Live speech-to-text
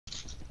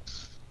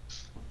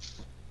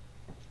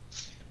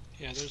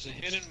Yeah, there's a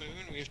hidden moon.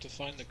 We have to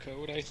find the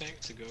code, I think,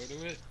 to go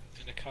to it,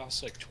 and it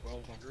costs like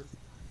 1,200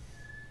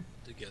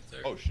 to get there.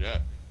 Oh shit.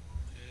 Yeah.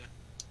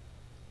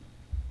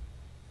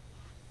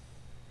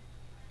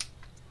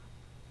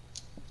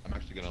 I'm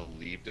actually gonna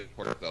leave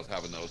Discord because I was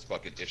having those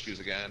fucking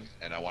issues again,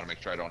 and I want to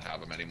make sure I don't have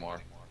them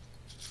anymore.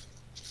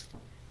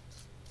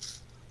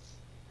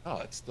 Oh,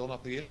 it's still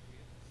not the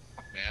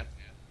fuck, man.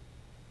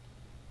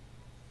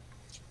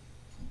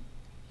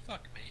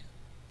 Fuck, man.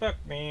 Fuck,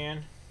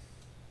 man.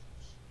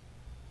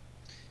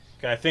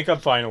 Okay, I think I'm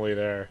finally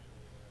there.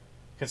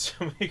 Can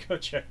somebody go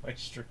check my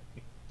stream?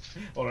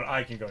 Hold on,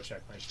 I can go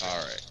check my stream.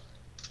 Alright.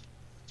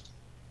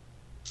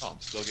 Oh, I'm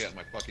still getting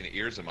my fucking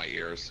ears in my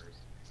ears.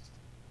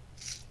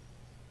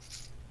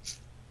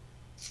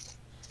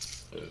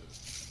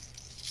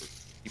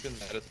 Keeping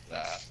that as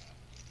that.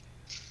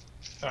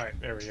 Alright,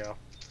 there we go.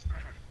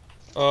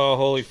 Oh,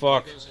 holy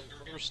fuck.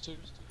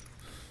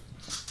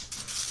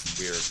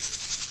 Weird.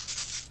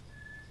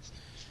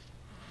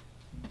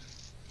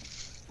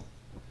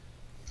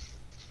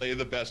 Play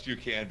the best you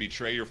can,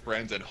 betray your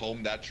friends, and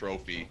home that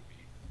trophy.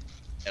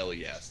 Hell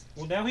yes.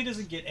 Well, now he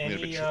doesn't get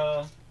any,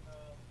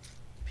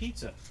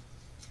 pizza.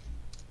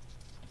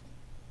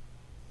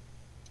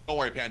 Don't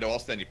worry, Pando, I'll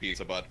send you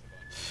pizza, bud.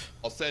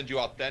 I'll send you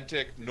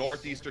authentic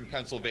northeastern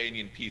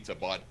Pennsylvanian pizza,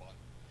 bud.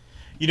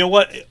 You know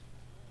what?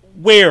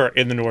 Where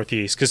in the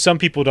Northeast? Because some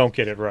people don't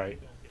get it right.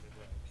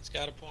 He's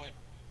got a point.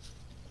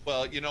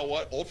 Well, you know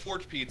what? Old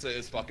Forge Pizza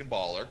is fucking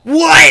baller.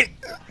 What?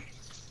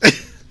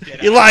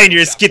 You're lying.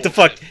 You're get the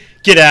fuck.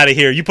 Get out of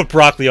here. You put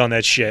broccoli on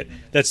that shit.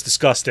 That's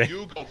disgusting.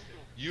 You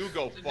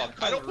go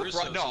fuck. I don't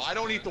put no, I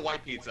don't eat the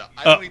white pizza.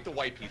 I don't eat the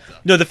white pizza.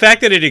 No, the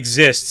fact that it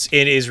exists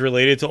and is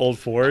related to Old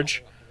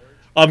Forge,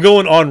 I'm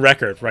going on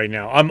record right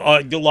now. I'm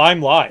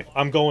live.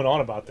 I'm going on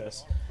about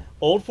this.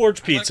 Old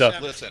Forge Pizza.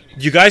 Listen,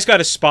 you guys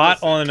got a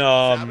spot on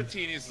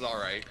Sabatini's is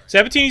alright.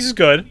 Sabatini's is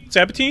good.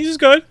 Sabatini's is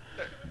good.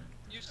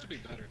 Used to be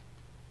better.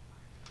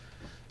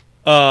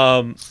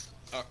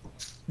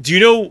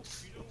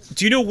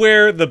 Do you know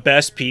where the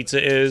best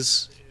pizza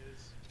is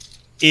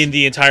in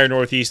the entire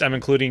Northeast? I'm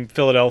including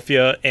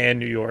Philadelphia and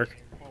New York.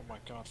 Oh my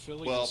god,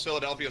 Philly. Well,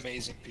 Philadelphia's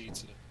amazing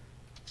pizza.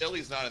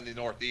 Philly's not in the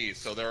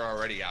Northeast, so they're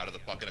already out of the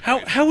fucking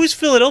equation. How is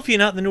Philadelphia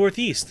not in the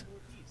Northeast?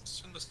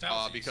 It's in the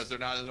Southeast. Because they're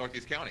not in the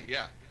Northeast County.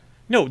 Yeah.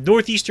 No,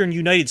 Northeastern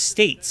United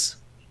States.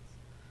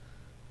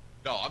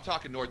 No, I'm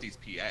talking Northeast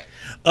PA.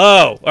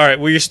 Oh, all right.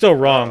 Well, you're still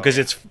wrong because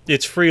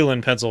it's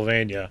Freeland,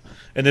 Pennsylvania,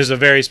 and there's a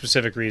very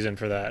specific reason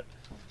for that.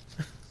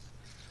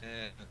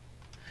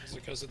 Is it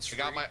because it's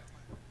free? I got my.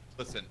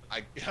 Listen,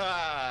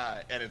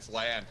 and it's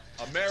land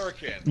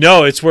American.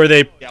 No, it's where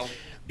they. Yeah.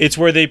 It's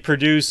where they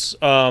produce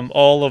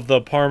all of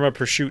the Parma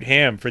prosciutto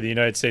ham for the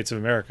United States of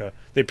America.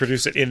 They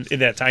produce it in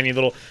that tiny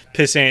little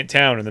pissant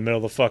town in the middle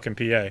of the fucking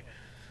PA.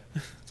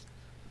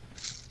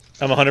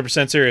 I'm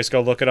 100% serious.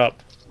 Go look it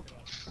up.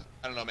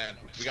 I don't know, man.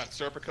 We got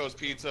Serpico's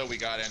Pizza. We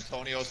got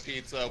Antonio's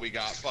Pizza. We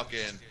got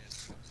fucking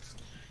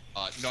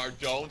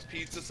Nardone's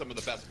Pizza. Some of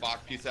the best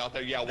box pizza out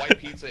there. Yeah, white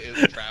pizza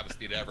is a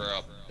travesty to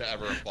ever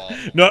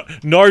evolve. No,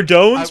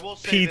 Nardone's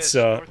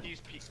Pizza.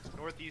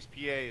 Northeast PA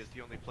is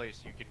the only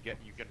place you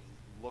can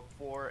look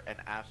for and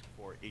ask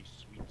for a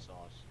sweet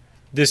sauce.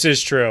 This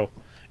is true,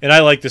 and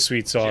I like the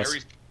sweet sauce.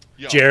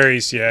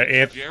 Jerry's,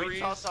 yeah. Jerry's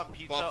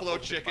Buffalo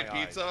Chicken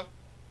Pizza.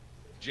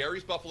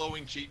 Jerry's Buffalo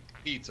Wing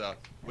Pizza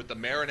with the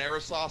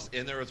marinara sauce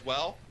in there as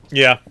well.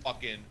 Yeah.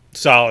 Fucking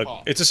solid.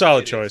 It's a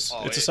solid choice.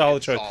 It's a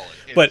solid choice.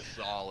 But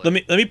let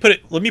me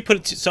put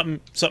it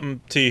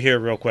something to you here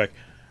real quick.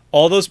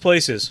 All those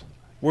places,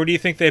 where do you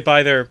think they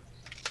buy their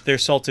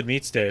salted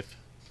meats, Dave?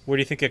 Where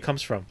do you think it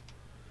comes from?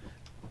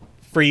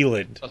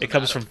 Freeland. It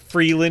comes from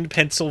Freeland,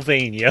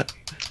 Pennsylvania.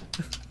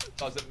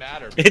 Doesn't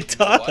matter. It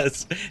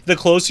does. The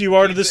closer you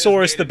are to the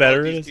source, the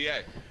better it is. Yeah.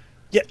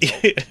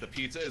 The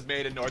pizza is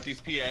made in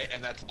Northeast PA,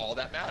 and that's all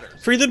that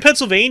matters. Freeland,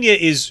 Pennsylvania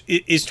is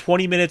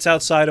 20 minutes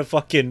outside of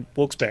fucking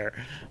Wilkes-Barre.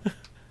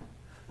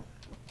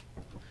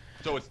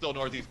 So it's still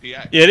Northeast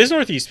PA. Yeah, it is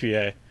Northeast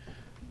PA.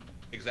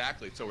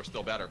 Exactly. So we're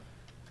still better.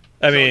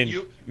 I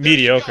mean,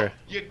 mediocre.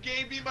 You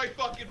gave me my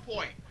fucking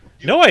point.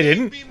 No, I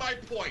didn't. Gave me my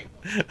point.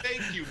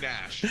 Thank you,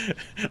 Nash.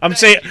 I'm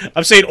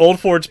saying Old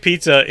Ford's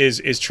Pizza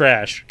is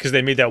trash because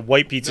they made that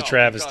white pizza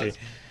travesty.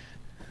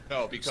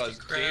 Because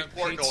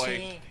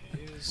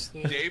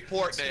Dave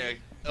Portnoy,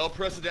 El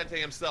Presidente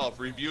himself,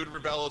 reviewed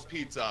Rebello's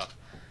Pizza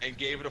and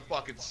gave it a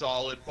fucking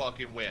solid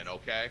fucking win.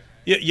 Okay.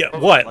 Yeah.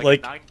 What?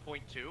 Like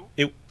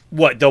 9.2?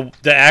 What?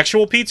 The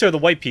actual pizza or the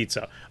white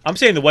pizza? I'm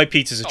saying the white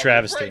pizza is a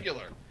travesty. The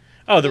regular.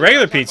 Oh, the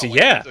regular pizza.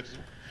 Yeah.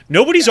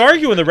 Nobody's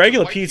arguing the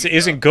regular pizza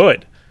isn't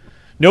good.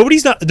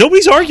 Nobody's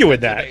arguing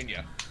that.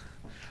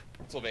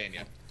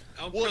 Pennsylvania.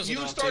 Well,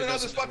 you started on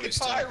this fucking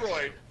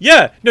thyroid.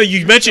 Yeah. No,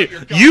 you mentioned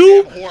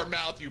yeah,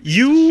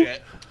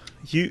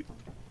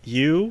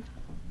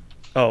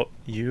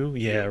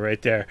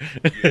 right there.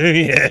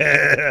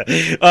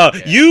 Yeah.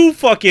 You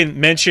fucking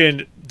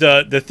mentioned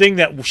the thing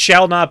that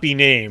shall not be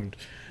named.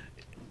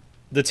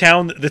 The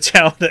town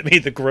that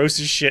made the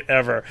grossest shit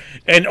ever,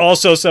 and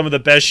also some of the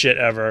best shit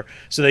ever.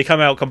 So they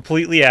come out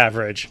completely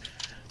average.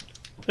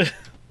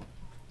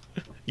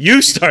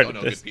 You started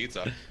know this. Good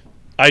pizza.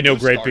 I know You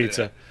great started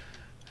pizza.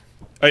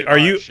 it.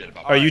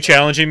 Are you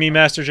challenging me,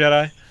 Master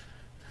Jedi?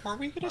 Are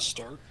we gonna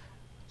start?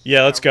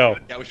 Yeah, let's go.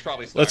 Yeah, we should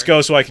probably start. Let's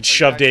go so I can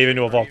shove Dave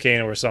into a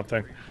volcano or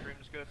something.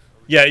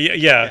 Yeah.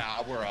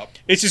 Yeah, we're up.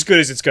 It's as good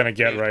as it's gonna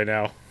get right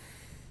now.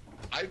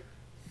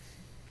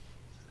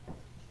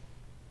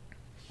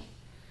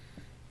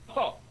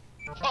 Oh.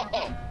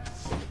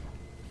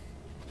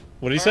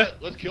 What did he say? Right,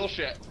 let's kill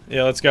shit.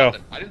 Yeah, let's go.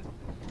 I didn't.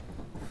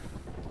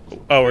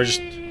 Oh, we're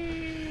just...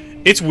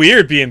 It's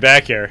weird being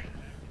back here.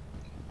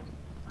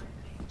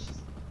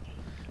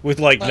 With,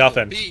 like,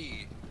 nothing.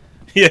 B.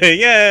 Yeah,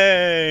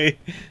 yay!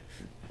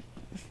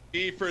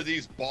 B for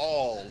these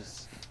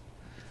balls.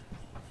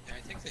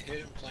 I think the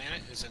hidden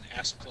planet is an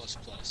S++ at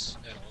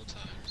all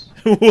times.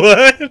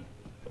 What?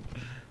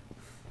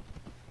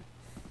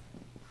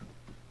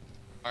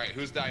 Alright,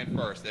 who's dying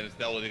first? And it's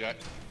Della the guy.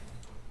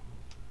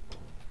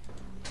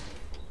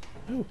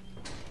 Ooh.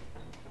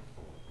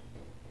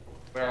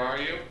 Where are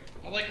you?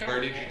 I like how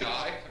Where did you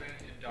die?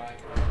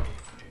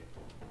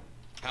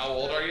 How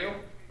old are you?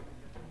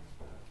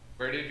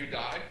 Where did you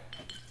die?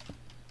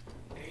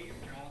 Dave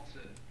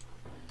Johnson.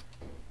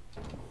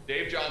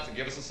 Dave Johnson,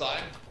 give us a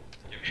sign.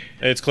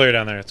 It's clear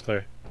down there, it's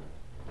clear.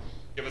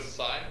 Give us a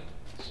sign.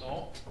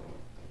 So?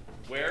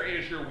 Where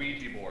is your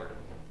Ouija board?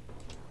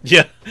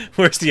 Yeah,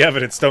 where's the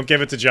evidence? Don't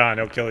give it to John,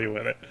 he'll kill you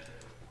with it.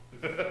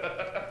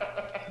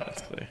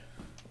 That's clear.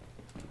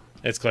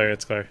 It's clear,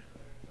 it's clear.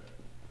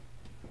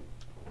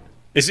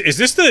 Is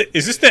this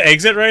the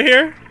exit right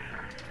here?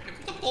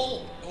 Give the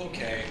bolt.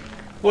 Okay.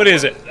 What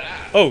is it?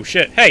 That? Oh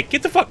shit. Hey,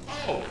 get the fuck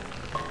Oh.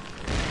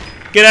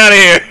 get out of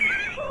here!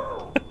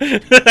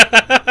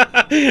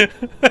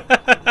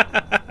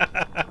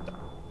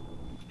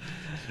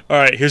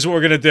 Alright, here's what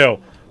we're gonna do.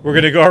 We're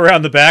gonna go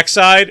around the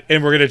backside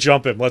and we're gonna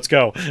jump him. Let's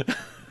go.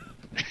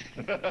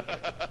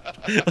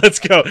 Let's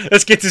go.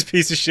 Let's get this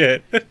piece of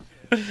shit. Get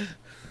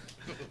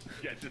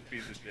this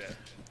piece of shit.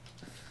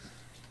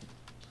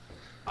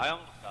 I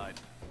almost died.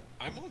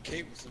 I'm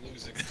okay with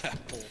losing that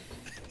bolt.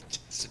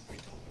 Just so we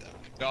don't die.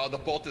 No, the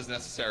bolt is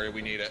necessary.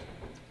 We need it.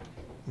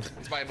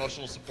 It's my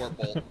emotional support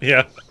bolt.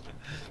 Yeah.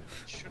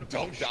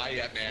 Don't die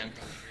yet, man.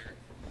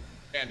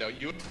 Ando,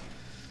 you.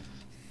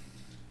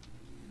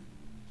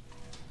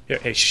 Here,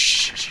 hey,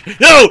 shh.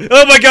 No!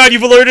 Oh my god,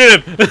 you've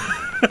alerted him!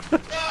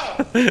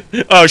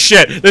 Oh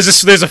shit, there's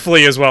a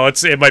flea as well.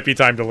 It might be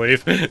time to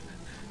leave.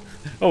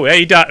 Oh, hey,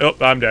 he died. Oh,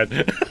 I'm dead.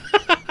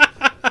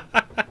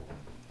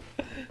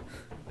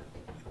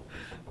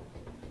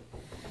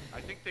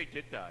 I think they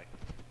did die.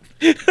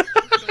 I'm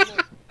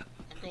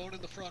going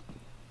in the front.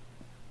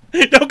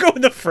 Don't go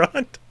in the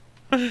front.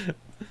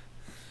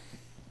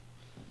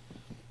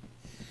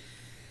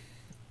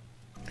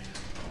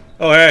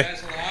 Oh, hey.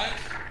 Guys alive?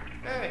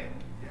 Hey.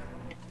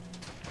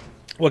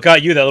 What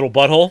got you, that little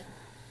butthole?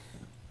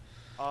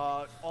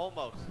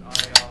 Almost.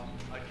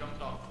 I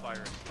jumped off the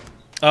fire.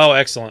 Oh,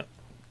 excellent.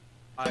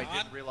 I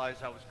didn't realize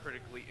I was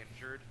critically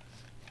injured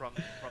from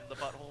the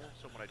butthole,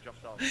 so when I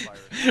jumped off the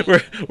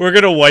fire. We're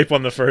gonna wipe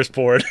on the first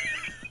board.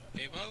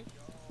 Amo?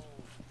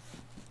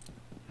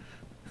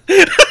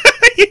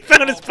 He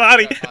found his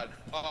body. God.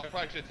 Oh, I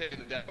probably should have taken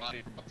the dead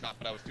body from up top,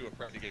 but I was too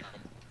afraid to get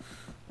him.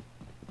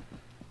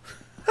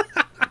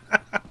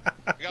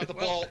 I got the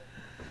bolt.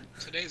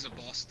 Today's a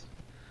bust.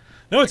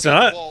 No, it's I got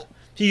not. the bolt.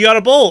 He got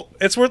a bolt.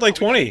 It's worth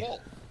like Oh, we got 20. the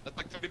bolt. That's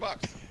like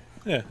 $30.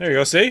 Yeah, there you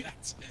go. See?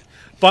 That's it.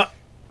 But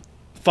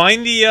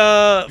find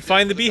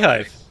the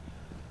beehive.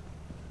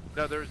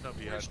 No, there is no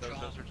beehive. Where's Those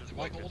John? are just Am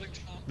I locusts. holding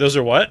John? Those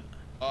are what?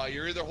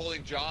 You're either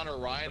holding John or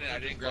Ryan, and I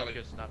didn't grab it.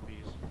 Locusts, not bees.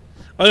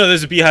 Oh no,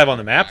 there's a beehive on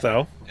the map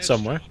though, It's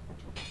somewhere. John.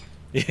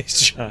 Yeah,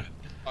 it's John.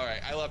 All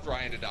right, I left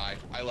Ryan to die.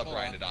 Hold on,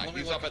 Ryan to die. let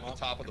me He's look up at him the up.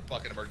 top of the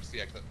fucking emergency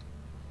exit.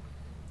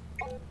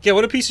 Yeah,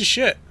 what a piece of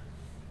shit.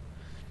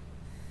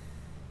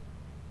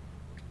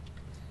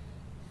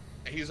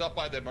 He's up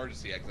by the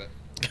emergency exit.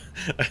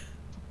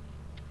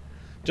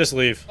 Just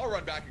leave. I'll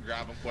run back and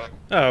grab him quick.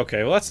 Oh,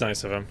 okay. Well, that's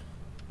nice of him.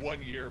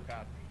 1 year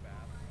past me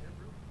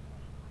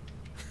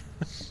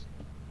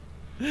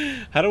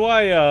back. How do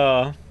I,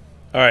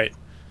 Alright.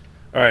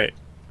 Alright.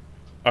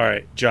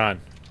 Alright,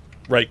 John.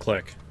 Right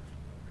click.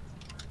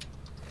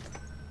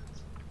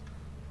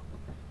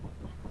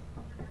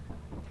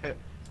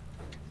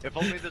 If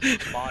only this was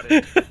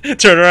modded.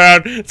 Turn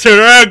around! Turn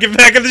around! Get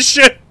back in the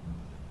ship!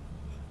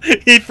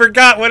 He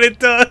forgot what it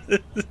does!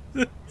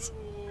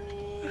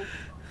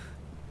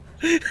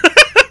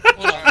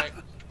 Hold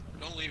on.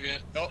 Don't leave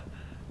yet. Nope.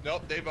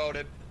 Nope, they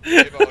voted.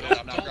 They voted.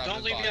 I'm not grabbing Don't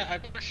his leave body. yet. I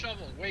put a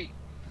shovel. Wait.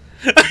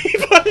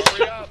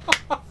 Hurry up.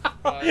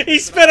 He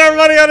spent our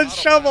money on his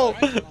shovel!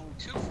 Right,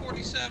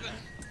 247.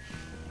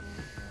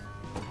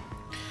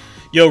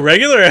 Yo,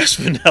 regular ass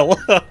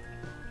vanilla.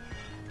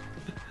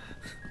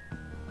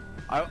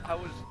 I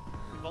was.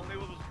 If only it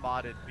was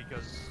modded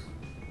because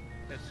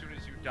as soon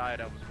as you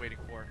died, I was waiting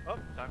for. Oh,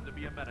 time to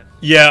be a menace.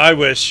 Yeah, I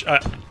wish.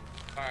 Alright.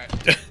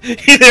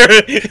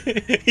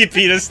 He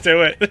beat us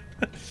to it.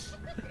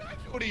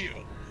 What do you?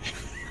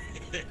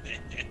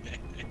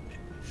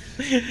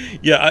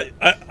 Yeah,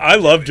 I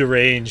love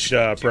deranged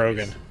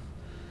Brogan.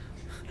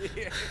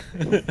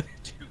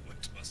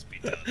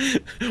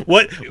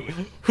 What?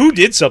 Who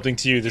did something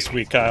to you this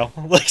week, Kyle?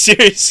 Like,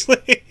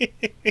 seriously?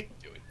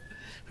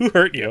 Who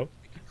hurt you?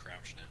 We can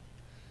crouch now.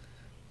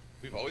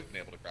 We've always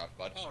been able to crouch,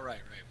 bud. Oh, right,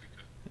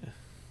 we could.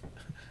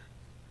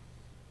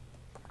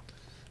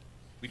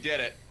 We did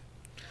it.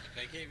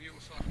 They gave you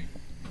a fucking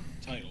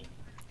title.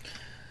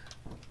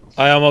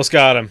 I almost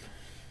got him.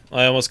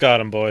 I almost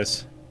got him,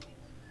 boys.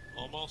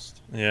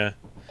 Almost? Yeah.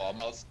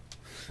 Almost.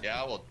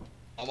 Yeah, well,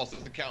 almost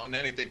isn't counting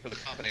anything for the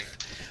company.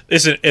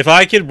 Listen, if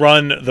I could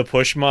run the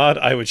push mod,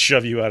 I would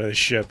shove you out of the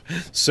ship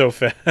so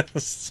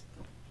fast.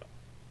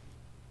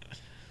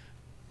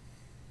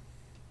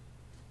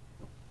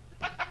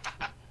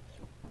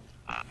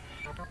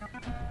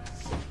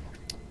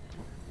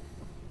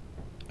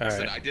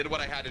 Listen, Alright. I did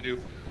what I had to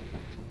do.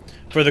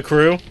 For the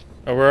crew?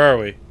 Oh, where are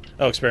we?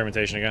 Oh,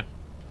 experimentation again.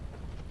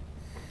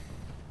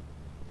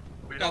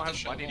 We Got don't the have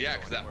shovel. money. Yeah,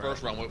 because that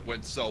first run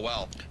went so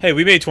well. Hey,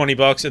 we made 20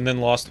 bucks and then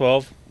lost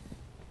 12.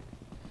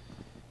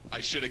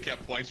 I should have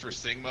kept points for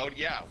sing mode.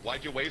 Yeah,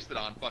 why'd you waste it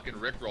on fucking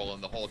Rickroll in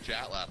the whole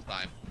chat last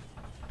time?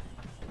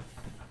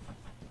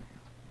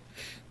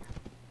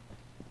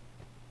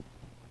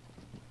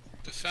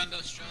 Defend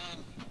us,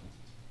 John.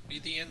 Be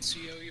the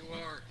NCO you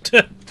are.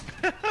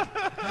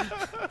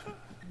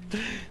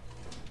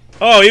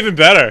 Oh, even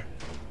better.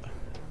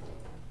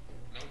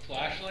 No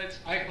flashlights?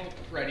 I hope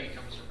Freddy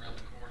comes around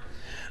the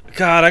corner.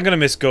 God, I'm gonna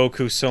miss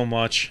Goku so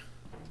much.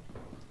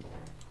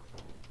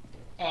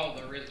 Oh,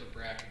 there is a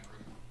bracken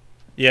room.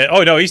 Yeah,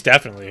 oh no, he's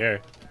definitely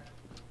here.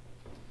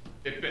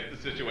 It fit the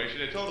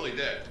situation. It totally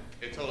did.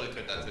 It totally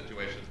fit that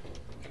situation.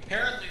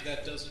 Apparently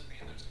that doesn't mean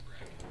there's a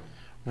bracken.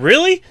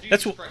 Really? Jesus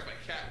That's what. Christ,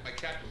 my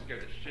cat just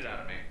scared the shit out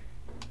of me.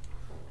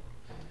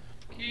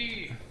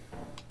 Key!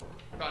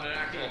 Found an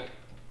actual.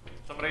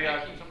 Somebody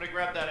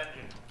grab that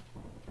engine.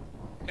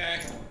 Okay.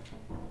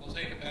 We'll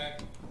take it back.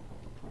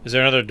 Is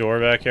there another door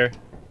back here?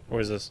 Or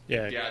is this?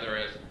 Yeah. Yeah, there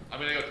is. I'm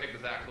gonna go take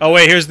this axle. Oh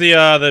wait, here's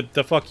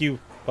the fuck you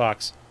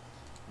box.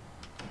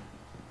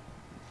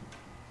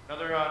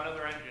 Another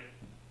engine.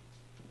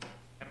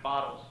 And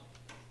bottles.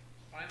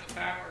 Find the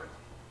power.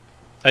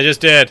 I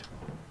just did.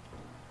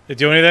 Did it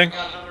do anything?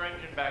 Got another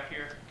engine back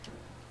here.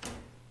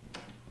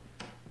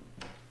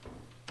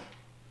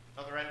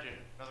 Another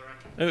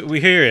engine.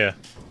 We hear you.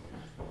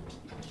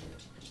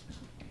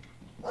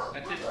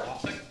 That did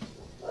nothing.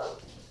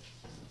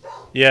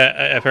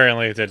 Yeah,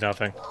 apparently it did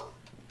nothing.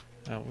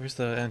 Oh, where's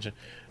the engine?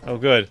 Oh,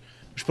 good.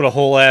 We should put a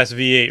whole ass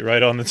V8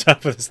 right on the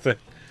top of this thing.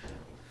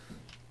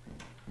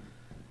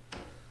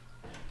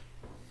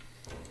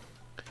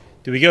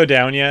 Do we go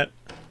down yet?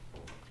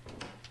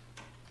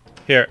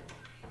 Here.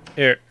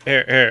 Here.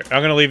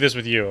 I'm gonna leave this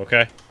with you,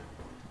 okay?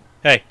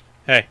 Hey.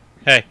 Hey.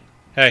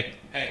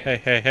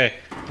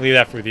 Leave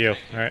that with you.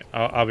 Alright,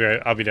 I'll be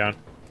right. I'll be down.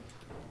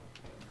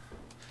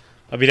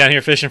 I'll be down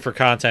here fishing for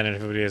content if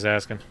anybody is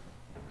asking.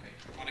 Okay.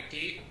 Want a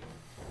key?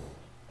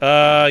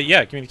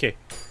 Yeah, give me the key.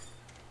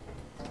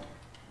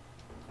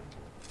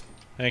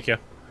 Thank you.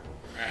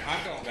 Alright,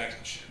 I'm going back to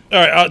the ship.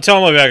 Alright, I'll tell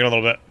him I'll be back in a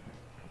little bit.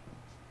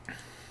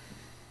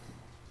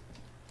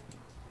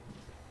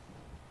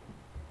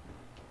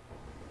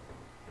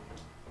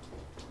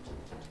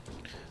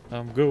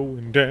 I'm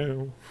going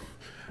down.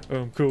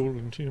 I'm cold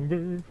and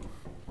timber.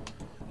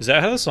 Is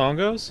that how the song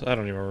goes? I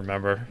don't even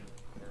remember.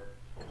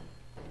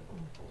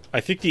 I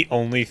think the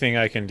only thing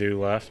I can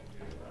do left.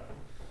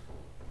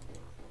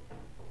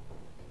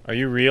 Are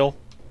you real?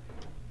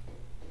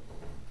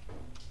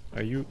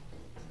 Are you?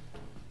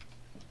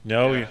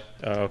 No. Yeah.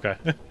 Oh, okay.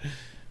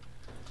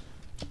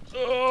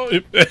 Oh.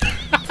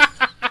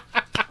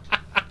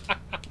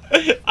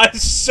 I'm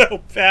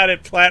so bad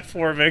at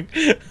platforming.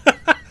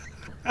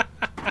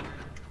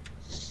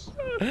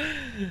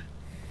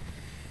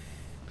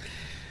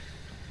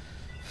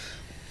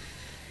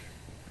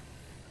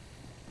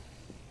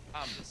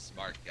 I'm the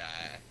smart guy.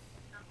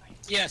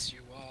 Yes, you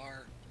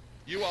are.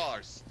 You all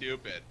are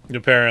stupid.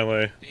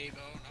 Apparently. Davo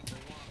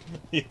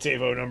 #1.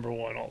 Davo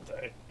 #1 all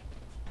day.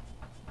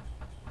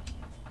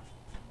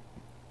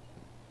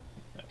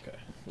 Okay,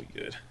 we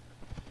good.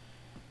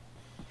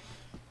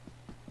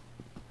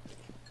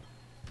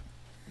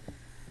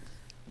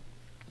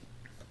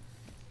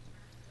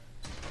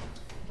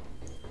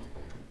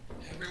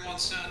 Everyone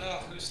stand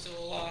up. Who's still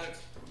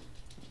alive?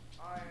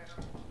 I am.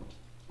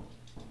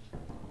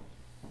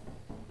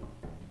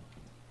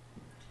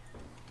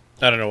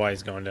 I don't know why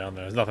he's going down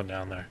there. There's nothing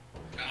down there.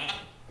 John?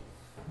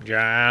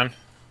 John.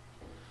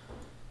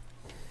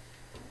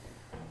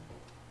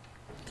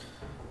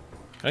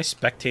 Can I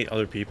spectate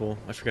other people?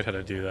 I forget how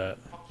to do that.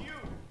 Fuck you.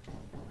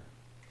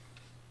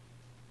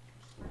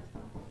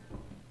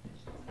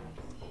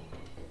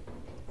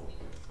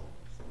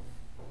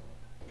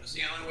 It's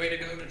the only way to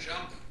go to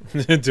jump.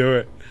 Do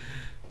it.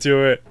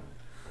 Do it.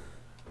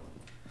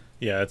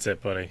 Yeah, that's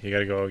it, buddy. You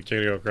gotta go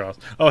across.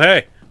 Oh,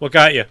 hey! What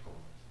got you?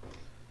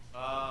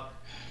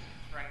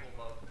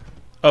 Stranglebug.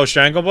 Oh,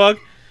 Stranglebug?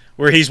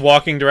 Where he's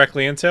walking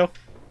directly into?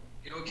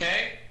 You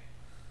okay?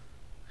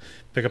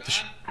 Pick up the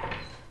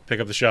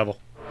shovel.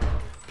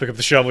 Pick up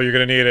the shovel. You're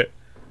gonna need it.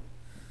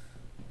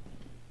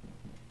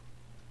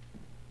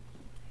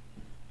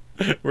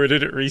 Where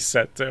did it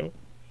reset to?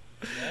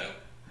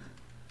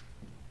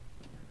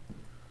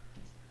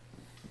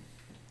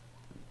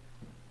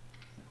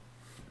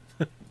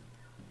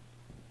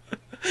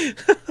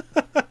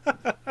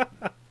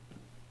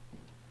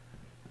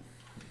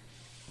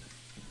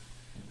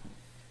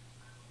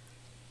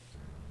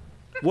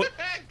 What?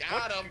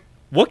 Got him.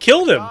 What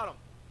killed him? Got him.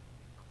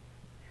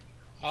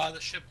 The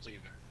ship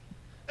leaver.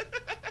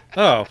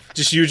 Oh,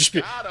 just you? Just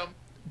Got him.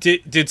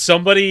 did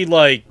somebody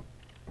like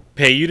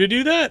pay you to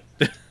do that?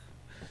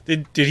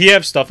 did he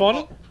have stuff on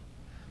him?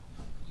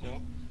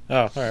 No. Oh,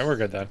 all right, we're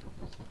good then.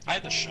 I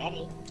had the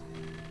shovel.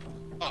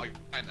 Oh,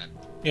 fine then.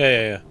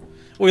 Yeah.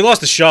 Well, we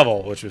lost the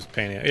shovel, which was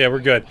painful. Yeah, we're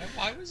good.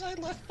 Why was I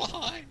left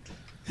behind?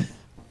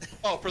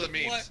 Oh, for the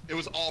memes. What? It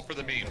was all for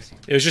the memes.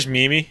 It was just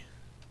Mimi.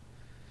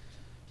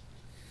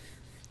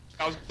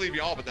 I was gonna leave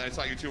you all, but then I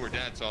saw you two were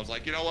dead, so I was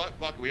like, you know what?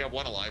 Fuck, we have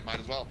one alive.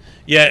 Might as well.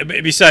 Yeah.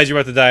 Besides, you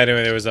were about to die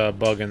anyway. There was a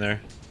bug in there.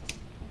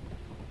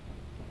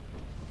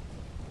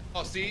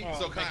 Oh, see? Oh,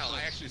 So, thank Kyle, I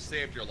goodness. actually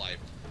saved your life.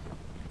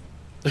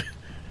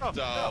 Oh,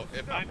 So, no,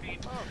 if no. I mean,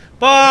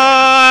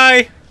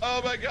 Bye.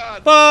 Oh my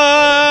god. Bye.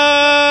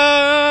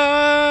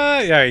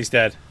 Yeah, he's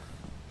dead.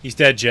 He's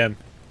dead, Jim.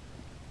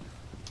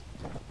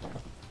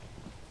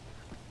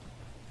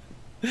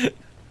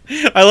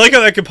 I like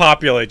how that can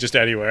populate just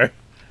anywhere.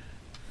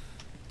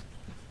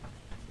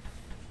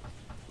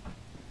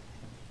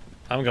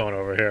 I'm going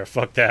over here.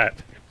 Fuck that.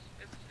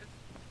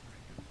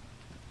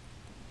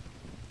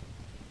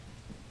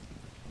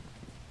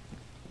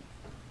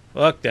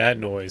 Fuck that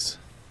noise.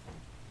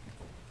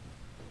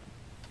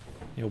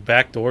 You know,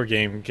 backdoor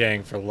game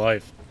gang for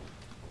life.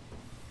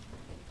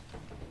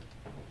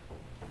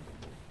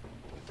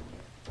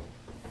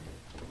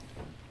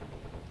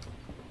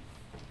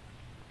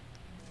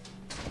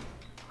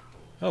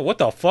 Oh, what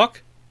the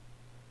fuck?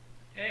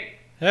 Hey.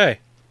 Hey.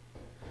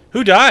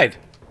 Who died?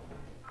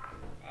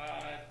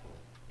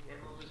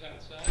 Whoever was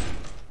outside.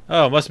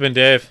 Oh, it must have been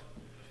Dave.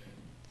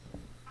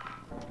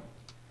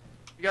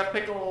 You got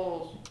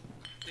pickles.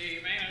 The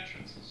main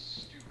entrance is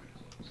stupid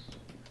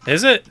close.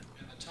 Is it?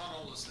 And the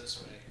tunnel is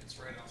this way. It's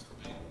right off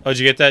the main. Oh, did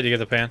you get that? Did you get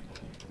the pan?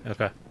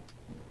 Okay.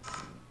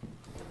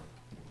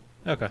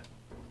 Okay.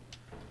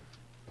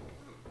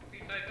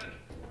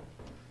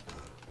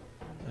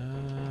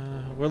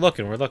 We're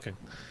looking. We're looking.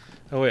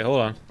 Oh wait, hold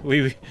on.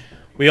 We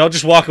all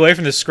just walk away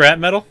from this scrap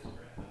metal?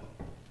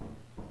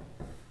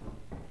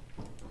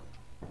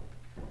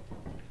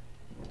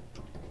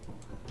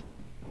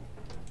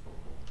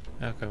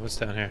 Okay, what's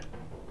down here?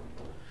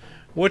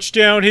 What's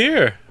down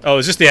here? Oh,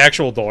 is this the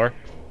actual door?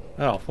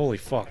 Oh, holy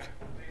fuck.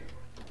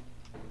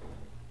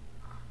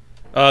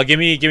 Give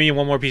me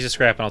one more piece of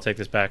scrap and I'll take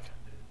this back.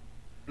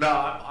 No,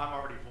 I'm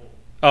already full.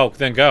 Oh,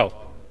 then go.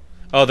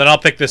 Oh, then I'll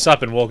pick this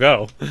up and we'll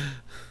go.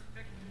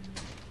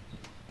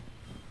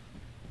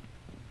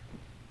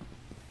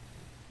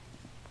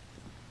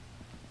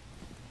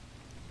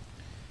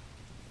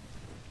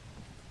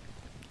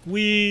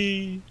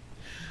 We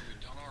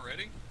done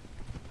already?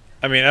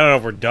 I mean, I don't know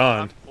if we're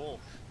done. I'm full.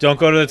 Don't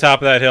go to the top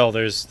of that hill.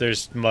 There's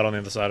mud on the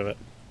other side of it.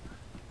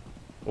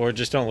 Or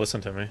just don't listen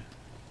to me.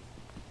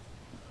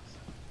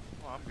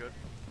 Oh, I'm good.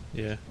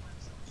 Yeah.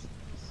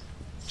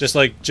 Just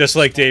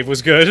like Dave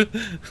was good.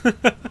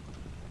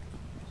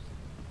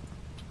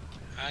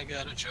 I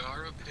got a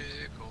jar of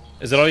pickles.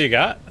 Is that all you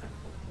got?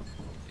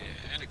 Yeah,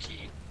 and a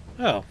key.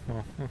 Oh,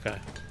 well, okay.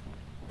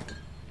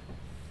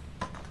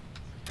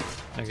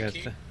 I got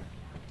Key? that.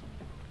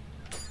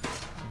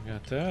 I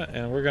got that,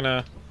 and we're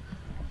gonna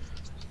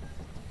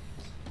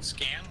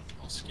Scan?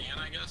 I'll scan,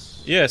 I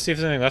guess. see if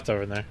there's anything left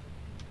over in there.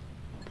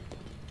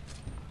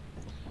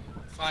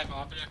 5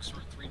 objects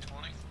for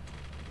 320.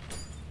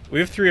 We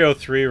have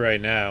 303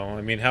 right now.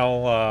 I mean,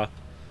 how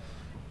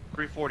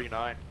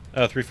 349.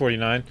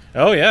 349.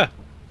 Oh yeah.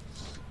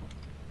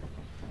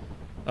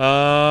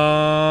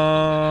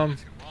 If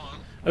you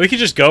want. We could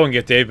just go and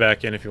get Dave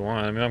back in if you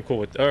want. I mean, I'm cool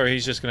with. Or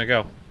he's just gonna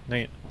go.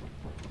 Dang it.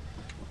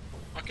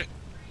 Okay.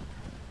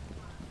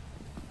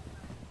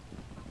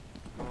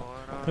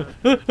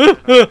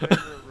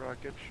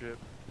 Rocket ship.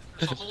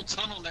 There's a whole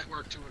tunnel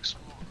network to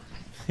explore.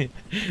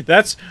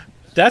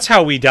 That's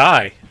how we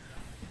die.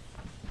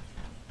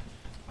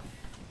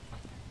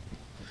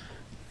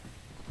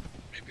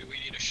 Maybe we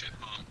need a ship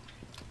mod.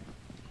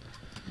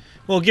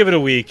 We'll give it a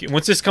week.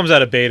 Once this comes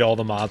out of beta, all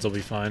the mods will be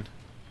fine.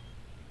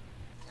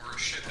 Or a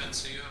ship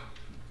NCO.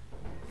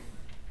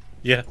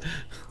 Yeah.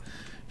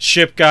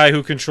 Ship guy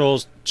who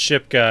controls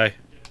ship guy.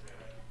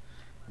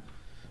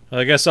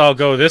 Well, I guess I'll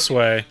go this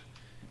way.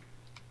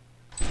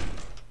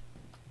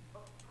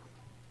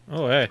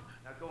 Oh, hey.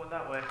 Not going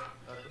that way.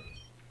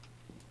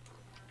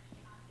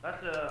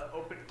 That's a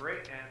open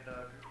grate and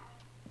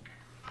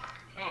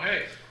Oh,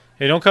 hey.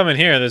 Hey, don't come in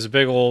here. There's a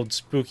big old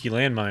spooky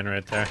landmine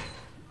right there.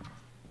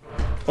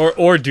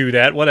 Or do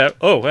that. Whatever.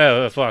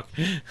 Oh, fuck.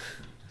 Hey,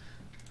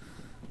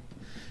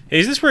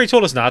 is this where he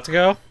told us not to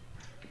go?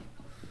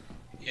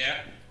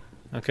 Yeah.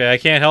 Okay, I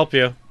can't help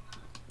you.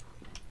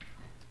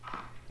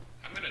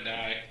 I'm gonna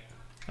die.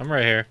 I'm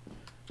right here.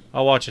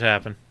 I'll watch it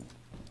happen.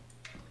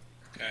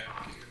 Okay,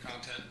 get your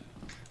content.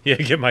 Yeah,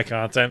 get my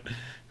content.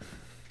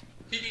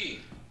 Hee.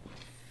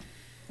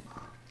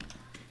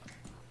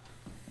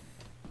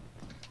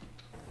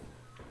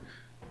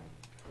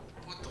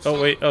 What the fuck?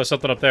 Oh wait, oh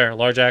something up there.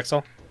 Large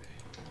axle.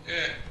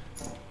 Yeah.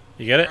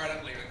 You get it? Alright,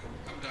 I'm leaving.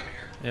 I'm done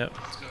here. Yep.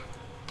 Let's go.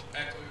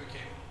 Back to where we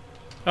came.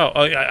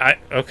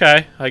 Oh,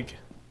 okay.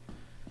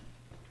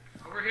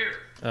 Over here.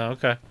 Oh,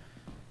 okay.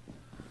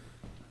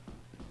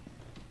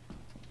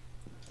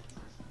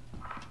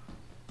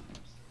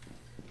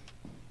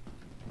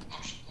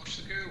 Watch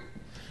the goo.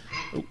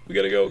 Oh, we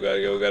gotta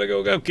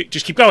go.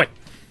 Just keep going.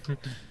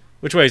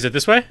 Which way is it?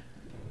 This way?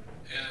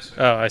 Yeah, this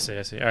way. Oh, I see.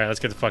 All right, let's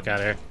get the fuck out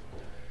of here.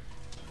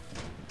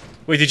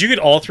 Wait, did you get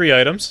all 3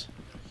 items?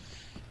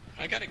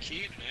 I got a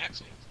key and an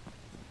axle.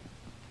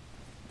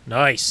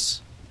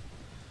 Nice.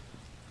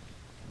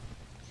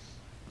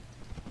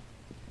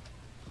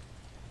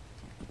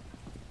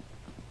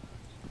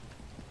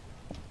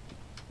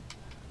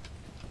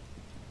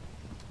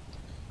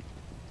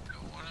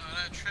 Going on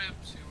a trip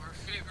to our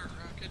favorite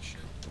rocket ship.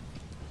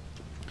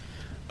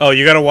 Oh,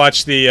 you gotta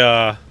watch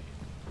the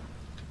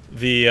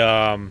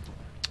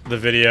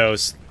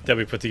videos that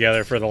we put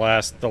together for the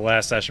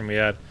last session we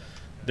had.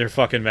 They're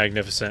fucking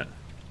magnificent.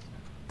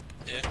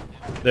 Yeah.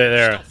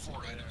 They're Still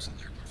 4 items in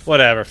there.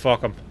 whatever. Fuck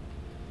them.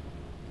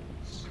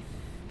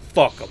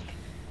 Fuck them.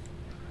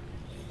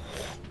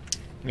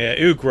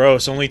 Yeah. Ooh,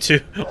 gross. Only two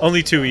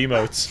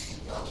emotes.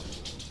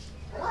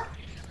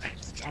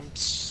 I'm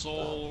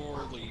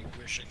sorely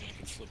wishing I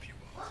could flip you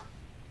off.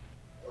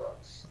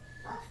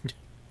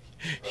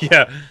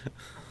 Yeah.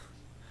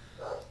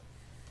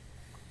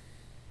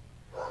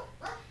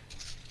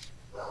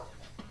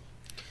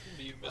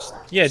 You missed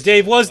Yeah.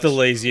 Dave was the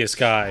laziest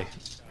guy,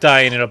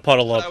 dying in a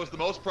puddle That of. was the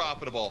most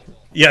profitable.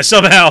 Yeah.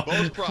 Somehow.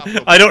 Most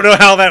profitable. I don't know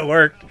how that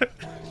worked.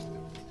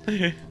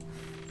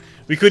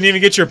 We couldn't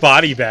even get your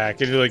body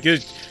back, and you're like,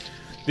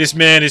 this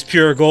man is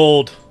pure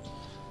gold.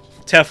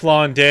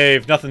 Teflon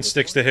Dave. Nothing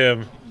sticks to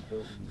him.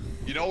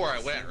 You know where I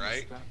went,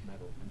 right?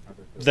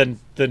 The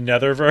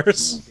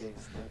Netherverse.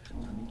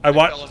 I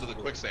fell into the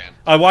quicksand.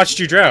 I watched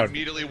you drown.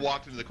 Immediately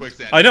walked into the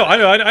quicksand. I know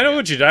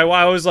what you did.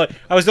 I was like,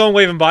 I was going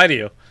waving bye to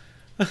you.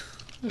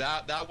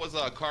 That was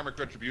a karmic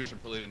retribution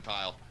for leaving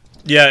Kyle.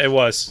 Yeah, it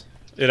was.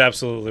 It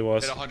absolutely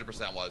was. It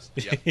 100% was.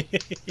 Yep.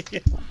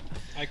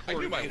 I I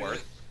knew my coordinated worth.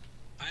 it.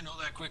 I know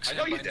that I quicksand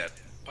know you did.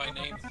 by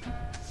name.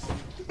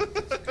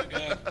 Good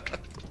guy.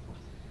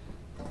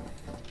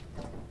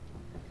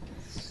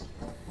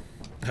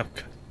 Oh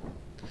god.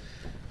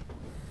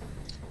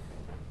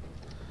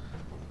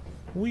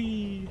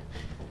 Wee.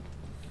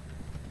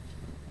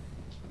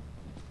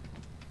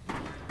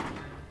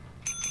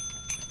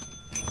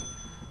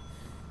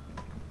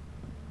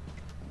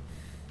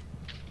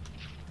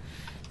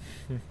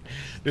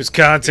 There's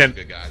content.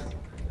 Good guy.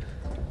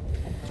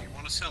 Do you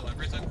want to sell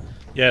everything?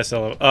 Yes,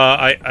 hello.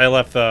 I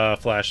left the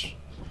flash.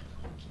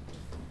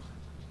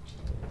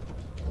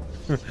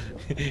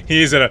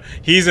 he's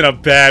in a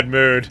bad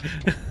mood.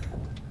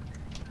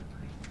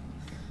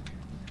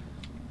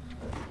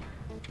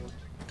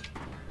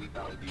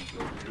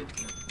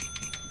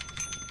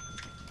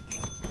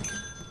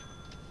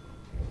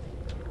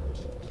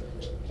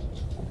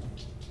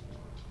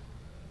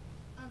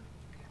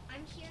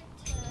 I'm here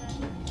to.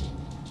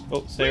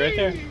 Oh, stay right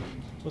there.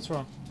 What's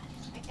wrong?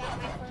 I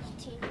got my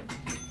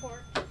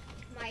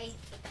my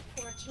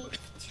 14th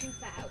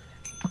tooth out.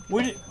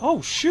 Where did?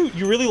 Oh shoot!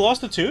 You really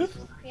lost a tooth?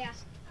 Yeah.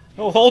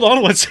 Oh, hold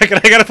on 1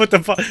 second. I gotta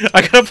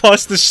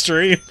pause the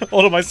stream.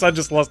 Hold on, my son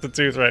just lost a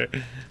tooth. Right.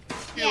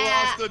 You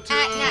lost the at tooth.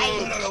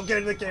 night. Don't get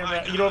in the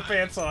camera. You don't have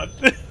pants on.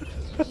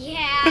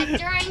 Yeah,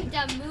 during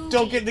the movie.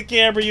 Don't get in the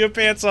camera. You have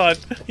pants on.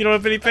 You don't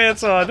have any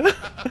pants on. I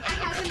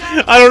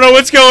have I don't know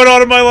what's going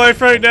on in my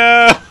life right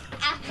now.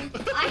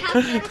 I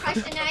have a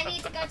question. I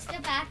need to go to the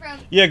bathroom.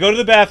 Yeah, go to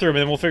the bathroom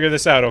and then we'll figure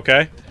this out,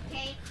 okay?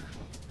 Okay.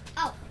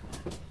 Oh.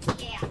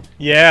 Yeah.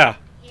 Yeah.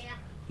 Yeah.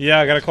 Yeah,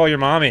 I gotta call your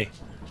mommy.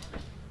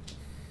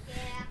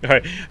 Yeah.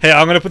 Alright. Hey,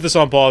 I'm gonna put this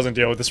on pause and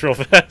deal with this real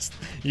fast.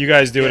 You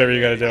guys do whatever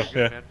you gotta do.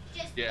 Yeah.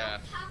 Just Yeah.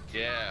 talk to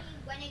Yeah. me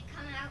when it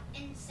come out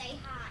and say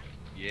hi.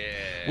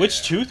 Yeah.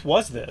 Which tooth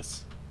was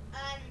this?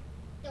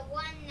 The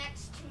one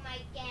next to my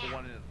gap. The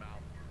one in his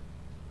mouth.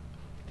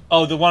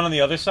 Oh, the one on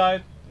the other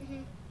side?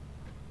 Mhm.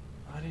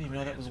 I didn't even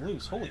know that was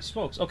loose. Holy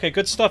smokes. Okay,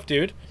 good stuff,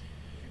 dude.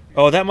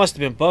 Oh, that must have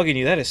been bugging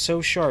you. That is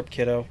so sharp,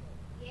 kiddo.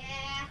 Yeah.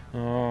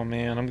 Oh,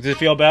 man. Does it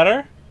feel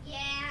better? Yeah.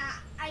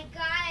 I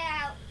got it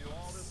out Do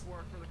all this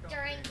work for the company.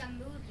 during the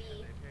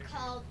movie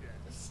called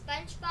the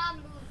SpongeBob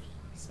movie.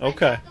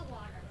 Okay. SpongeBob the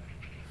Water.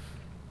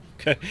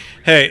 Okay.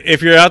 Hey,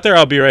 if you're out there,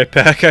 I'll be right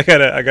back. I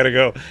gotta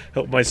go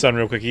help my son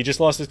real quick. He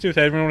just lost his tooth.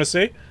 Hey, everyone want to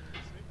see?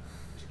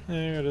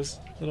 There it is.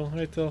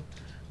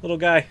 Little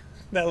guy.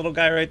 That little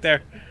guy right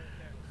there.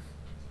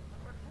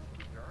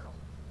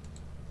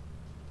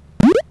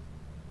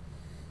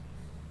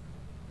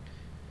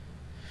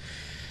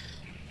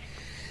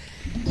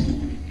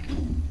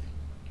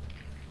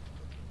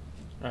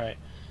 Alright.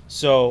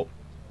 So,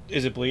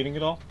 is it bleeding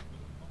at all?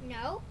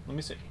 No. Let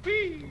me see.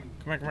 Whee!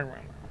 Come on, come on, come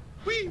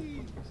on.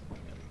 Whee!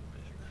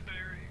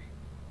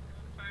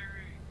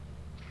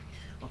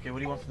 Okay, what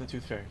do you want from the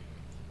Tooth Fairy?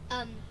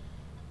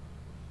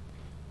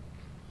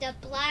 The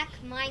black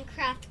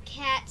Minecraft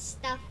cat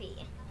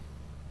stuffy.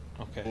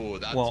 Okay. Ooh,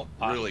 that's well,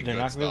 really they're good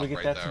not going to be able to get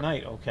stuff that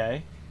right tonight,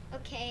 okay?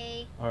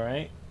 Okay.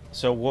 Alright.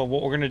 So what we're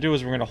going to do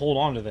is we're going to hold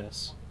on to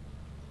this.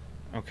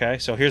 Okay,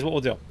 so here's what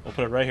we'll do. We'll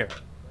put it right here.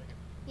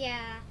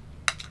 Yeah.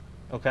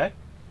 Okay?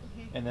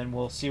 Mhm. And then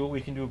we'll see what we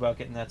can do about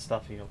getting that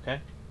stuffy, okay?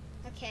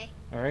 Okay.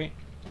 Alright?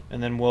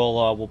 And then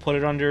we'll put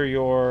it under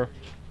your...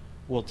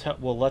 We'll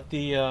let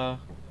the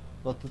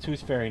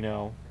Tooth Fairy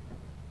know.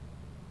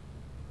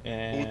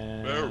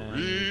 And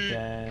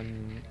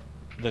then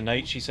the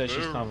night she says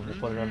she's coming, we'll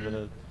put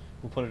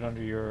it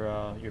under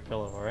your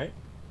pillow, alright?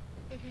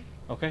 Mhm.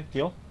 Okay,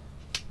 deal?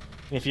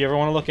 And if you ever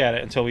want to look at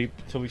it until we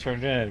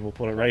turn it in, we'll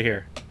put it right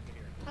here.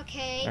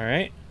 Okay.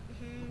 Alright?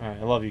 Mhm. Alright,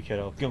 I love you,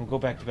 kiddo. Go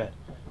back to bed.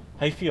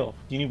 How you feel?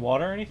 Do you need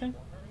water or anything?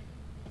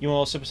 You want a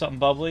little sip of something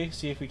bubbly?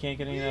 See if we can't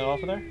get any of that off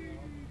of there?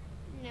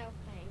 No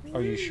thanks.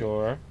 Are you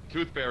sure?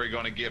 Tooth Fairy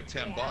gonna give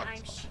 10 Yeah, bucks.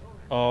 I'm sure.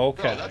 Oh,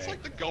 okay. Bro, that's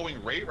like the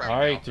going rate right now.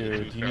 Alright, for the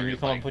dude. Tooth Do you need me Fairy. to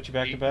come and It's put you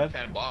back to 8 bed?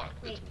 10 bucks.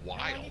 Wait, It's I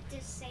wild. wanted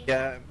to say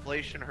Yeah,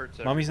 inflation hurts.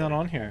 Mommy's not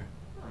everyone. on here.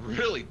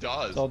 Really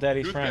does. It's all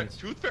Daddy's Tooth friends.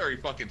 Tooth Fairy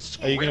fucking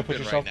Are you gonna put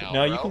scrimping yourself? right now,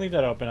 no, you bro. can leave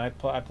that open. I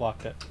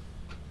blocked it.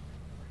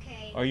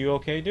 Okay. Are you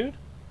okay, dude?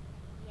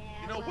 Yeah.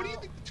 You know, what do you well,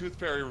 think the Tooth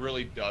Fairy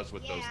really does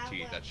with those Yeah,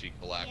 teeth well, that she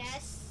collects?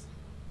 Yes.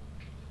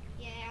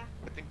 Yeah.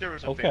 I think there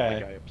was a Okay. Family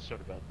Guy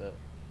episode about that.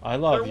 I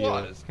love There you.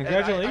 was.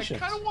 Congratulations.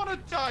 And I kind of want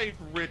to dive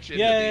rich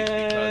into these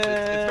because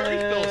it's very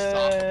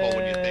philosophical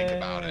when you think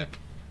about it.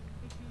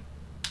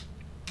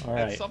 All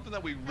It's right. something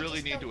that we I really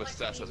just need don't to want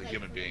assess be as a like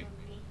human being.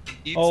 movie.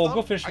 Eats Oh, them.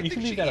 go fish. I You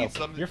can think leave she that eats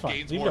open. them, You're fine.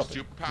 gains Leave it more open.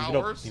 Leave it open.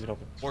 superpowers. Leave it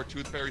open. More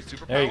Tooth Fairy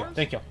superpowers. There you go.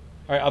 Thank you. All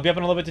right, I'll be up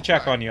in a little bit to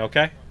check Alright. on you.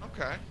 Okay.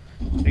 Okay. I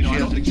No, think I she don't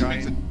has a think she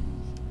makes giant. it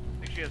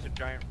I think she has a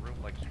giant room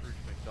like Scrooge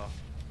McDuck.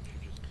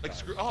 She just like dives.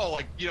 screw. Oh,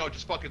 like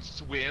just fucking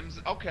swims.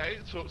 Okay,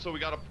 so we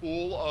got a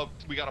pool of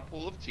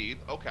teeth.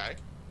 Okay.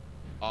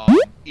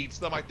 Eats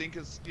them. I think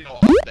is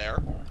up there.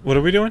 What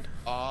are we doing?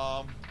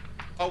 Oh,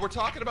 we're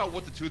talking about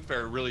what the Tooth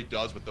Fairy really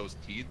does with those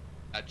teeth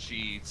that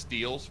she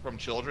steals from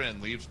children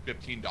and leaves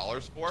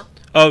 $15 for.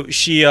 Oh,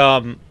 she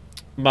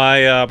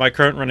my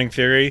current running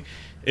theory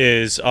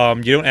is you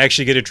don't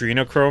actually get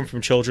adrenochrome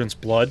from children's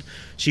blood.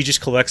 She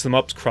just collects them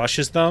up,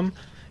 crushes them,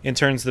 and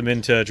turns them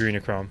into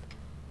adrenochrome.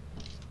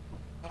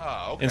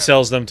 Oh, okay. And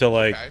sells them to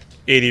like Okay.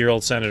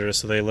 80-year-old senators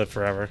so they live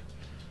forever.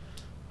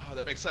 Oh,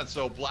 that makes sense.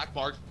 So black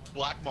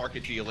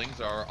market dealings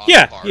are on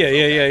Yeah, the cards. yeah,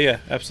 Okay.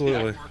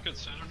 absolutely. Black market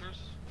senators?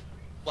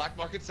 Black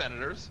market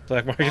senators.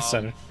 Black market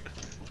senator.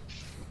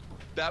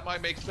 That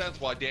might make sense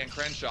why Dan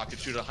Crenshaw could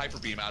shoot a hyper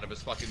beam out of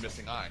his fucking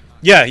missing eye.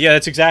 Yeah,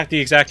 that's the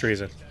exact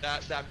reason.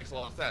 That makes a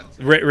lot of sense.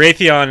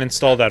 Raytheon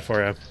installed that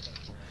for him.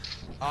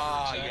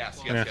 Ah, Exact yes,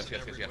 laws yes. in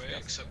every way,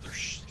 except they're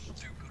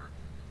stupider.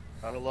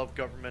 I love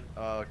government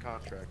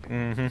contracting.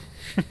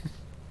 Mm-hmm.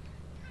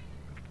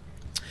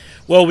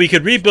 Well, we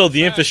could rebuild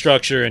the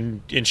infrastructure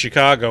in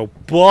Chicago,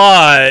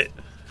 but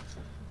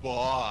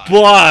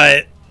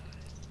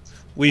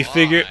we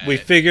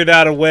figured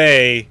out a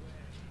way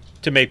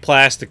to make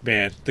Plastic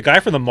Man. The guy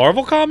from the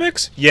Marvel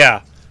comics?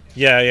 Yeah.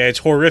 It's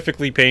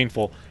horrifically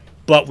painful,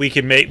 but we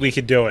can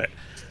do it.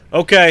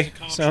 Okay,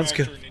 He's a sounds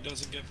good. contractor and he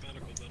doesn't get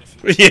medical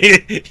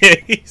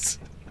benefits.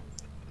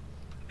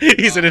 yeah,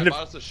 he's an I independent.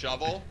 bought us a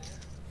shovel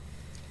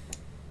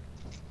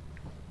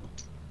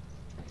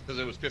because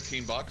it was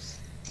 $15.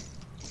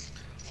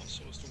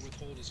 Also has to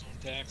withhold his own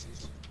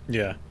taxes.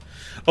 Yeah.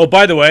 Oh,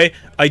 by the way,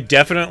 I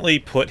definitely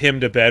put him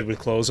to bed with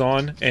clothes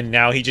on, and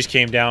now he just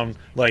came down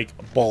like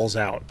balls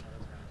out.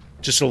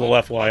 Just a little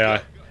FYI.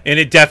 okay. And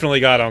it definitely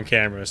got on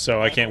camera,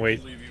 so I can't don't wait.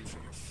 believe you for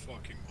a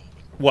fucking moment.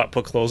 What,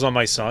 put clothes on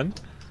my son?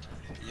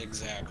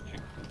 Exactly.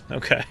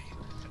 Okay.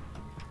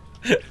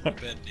 In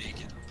bed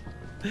naked.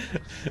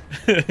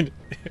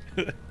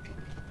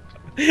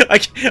 I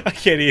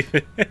can't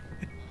even.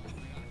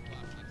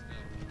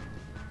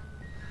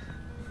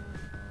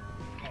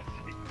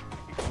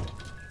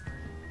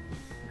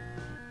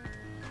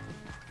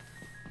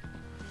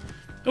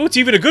 Oh, it's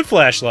even a good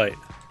flashlight.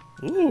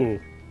 Ooh.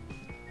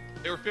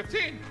 They were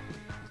 15.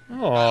 Oh.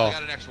 Kyle, I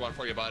got an extra one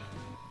for you, bud.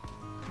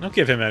 Don't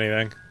give him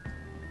anything.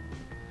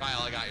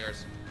 Kyle, I got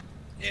yours.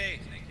 Yay,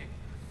 thank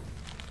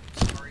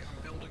you. Sorry,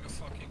 I'm building a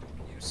fucking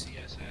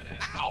UCS ad.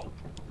 Ow!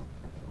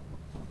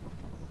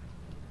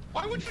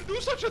 Why would you do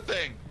such a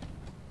thing?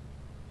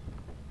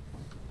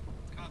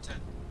 Content.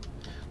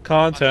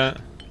 Content.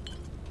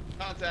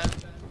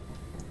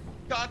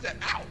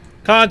 Ow!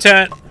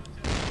 Content.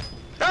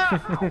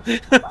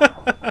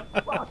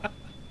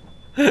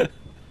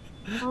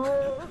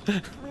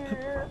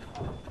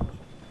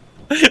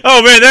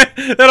 Oh man,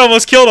 that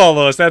almost killed all of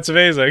us. That's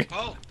amazing.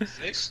 Oh,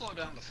 they slow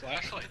down the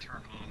flashlight turn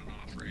on and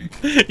off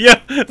rate.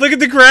 Yeah, look at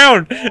the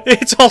ground.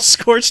 It's all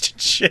scorched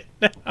and shit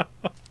now.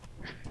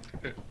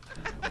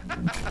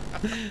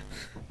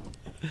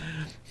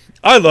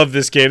 I love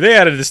this game. They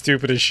added the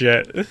stupidest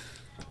shit.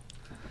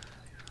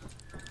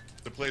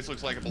 The place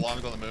looks like it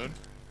belongs on the moon.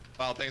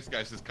 Wow, thanks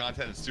guys. This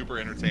content is super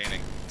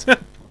entertaining.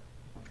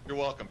 You're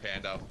welcome,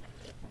 Pando.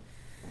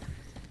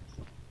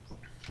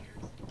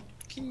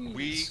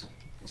 We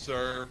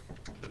serve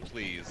the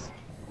please.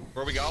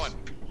 Where are we going?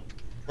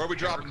 Where are we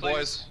dropping,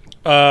 boys?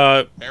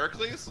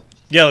 Heracles?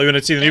 Yeah, we want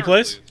to see the new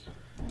place?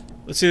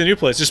 Let's see the new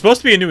place. There's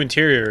supposed to be a new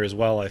interior as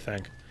well, I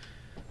think.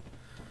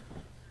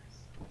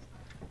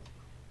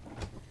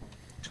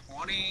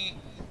 20.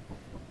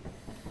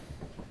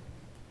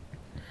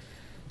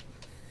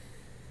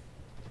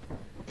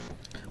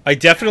 I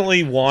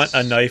definitely want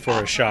a knife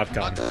or a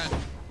shotgun.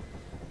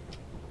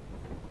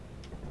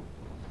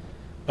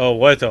 Oh,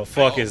 what the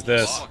fuck is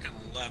this?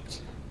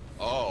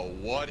 Oh,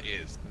 what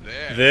is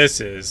This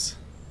this?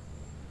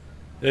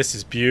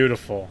 is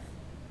beautiful.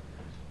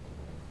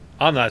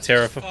 I'm not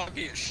terrified.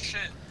 Foggy as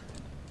shit.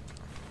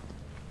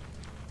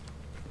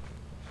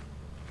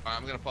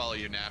 Alright, I'm gonna follow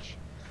you, Nash.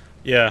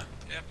 Yeah.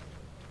 Yep.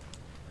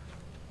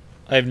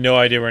 I have no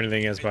idea where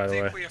anything is, by the way.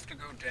 I think we have to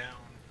go down.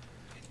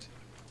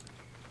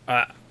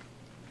 I'm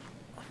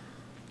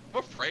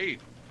afraid.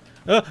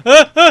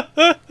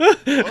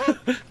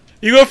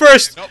 You go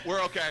first. Nope,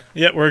 we're okay.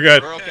 Yeah, we're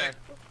good. We're okay.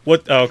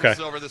 What? Oh, okay. This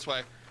is over this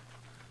way.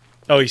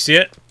 Oh, you see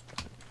it?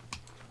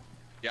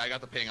 Yeah, I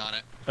got the ping on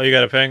it. Oh, you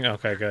got a ping?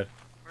 Okay, good.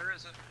 Where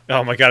is it?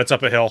 Oh my god, it's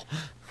up a hill.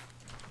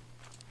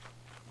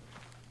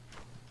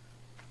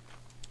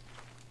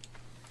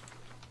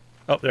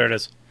 Oh, there it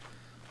is.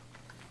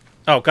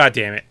 Oh, god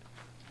damn it.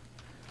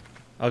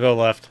 I'll go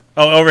left.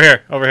 Oh, over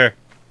here. Over here.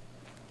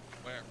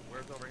 Where?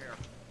 Where's over here?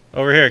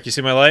 Over here. Can you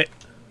see my light?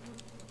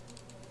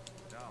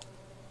 No.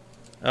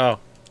 Oh.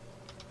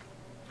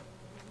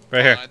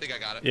 Right here. I think I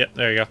got it. Yep,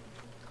 there you go.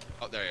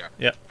 Oh, there you are.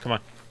 Yep, come on.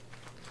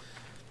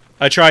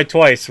 I tried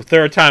twice. The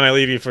third time I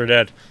leave you for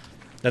dead.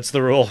 That's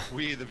the rule.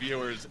 We, the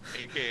viewers,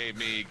 aka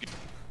me.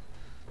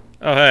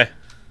 Oh, hey.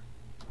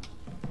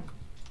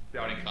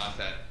 Downing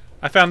content.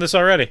 I found this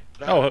already.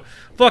 Oh,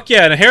 fuck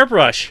yeah, and a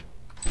hairbrush.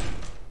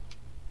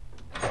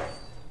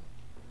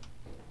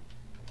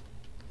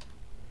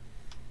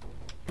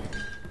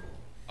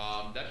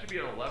 That should be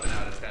an 11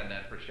 out of 10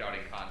 then for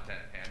shouting content,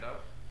 Pando.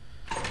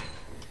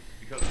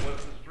 Because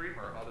what's the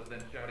streamer other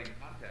than shouting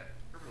content?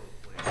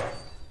 Frivolously.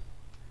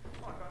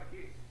 Oh, I found a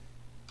key.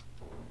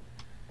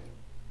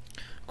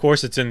 Of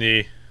course, it's in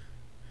the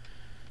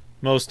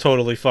most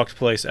totally fucked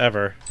place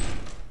ever.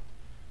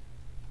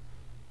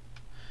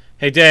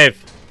 Hey,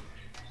 Dave.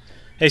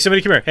 Hey,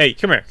 somebody come here. Hey,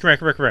 come here. Come here,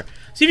 come here, come here.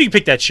 See if you can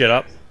pick that shit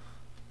up.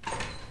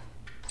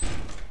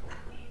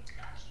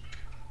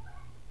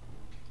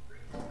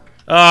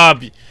 Ah,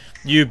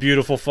 you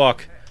beautiful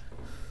fuck.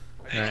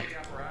 Right.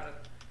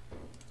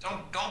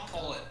 Don't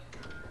pull it.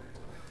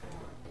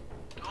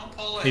 Don't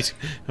pull it.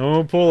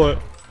 Don't pull it.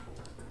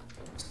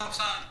 Stop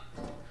sign.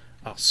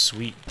 Oh,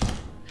 sweet.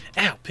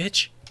 Ow,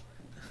 bitch.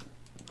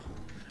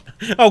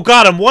 Oh,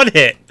 God, I'm one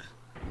hit.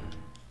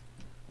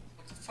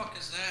 What the fuck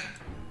is that?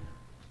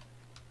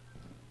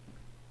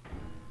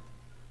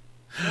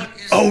 What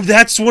is Oh,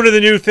 that's one of the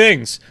new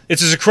things.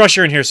 There's a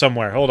crusher in here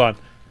somewhere. Hold on.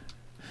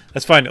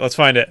 Let's find it. Let's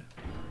find it.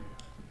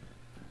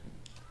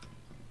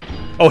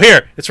 Oh,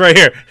 here. It's right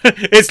here.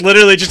 It's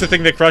literally just a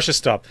thing that crushes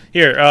stuff.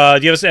 Here, do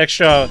you have an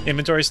extra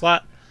inventory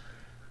slot?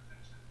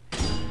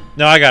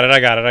 No, I got it. I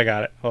got it. I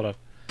got it. Hold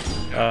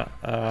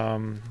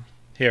on.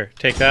 Here,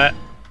 take that.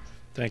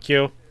 Thank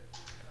you.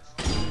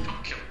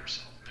 Don't kill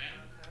yourself,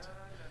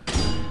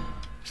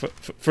 man.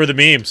 For the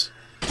memes.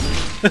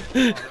 Oh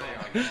my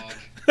god.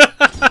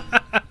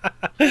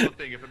 Good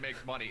thing if it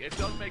makes money. It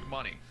does make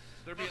money.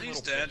 They're being he's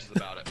little dead. bitches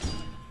about it.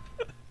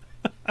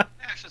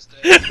 Ash is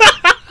dead.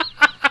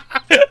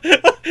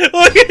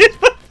 Look at his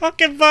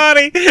fucking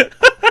body. Who's dead?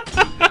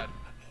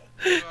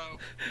 Whoa.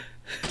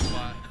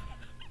 What?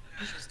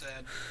 Ash is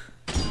dead.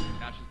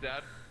 Nash is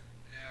dead?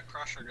 Yeah,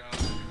 Crusher got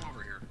him. Come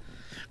over here.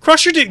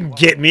 Crusher didn't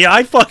get me.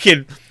 I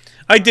did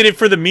it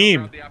for the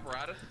meme. The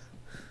apparatus?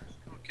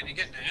 Oh, can you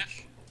get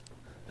Nash?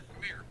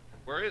 Come here.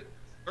 Where is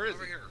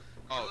Over he? here.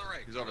 Go Oh, to the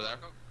right. he's over there?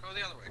 Go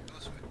the other way. Go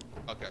this way.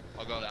 Okay,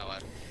 I'll go that way.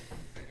 Right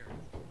here.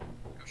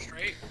 Go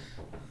straight.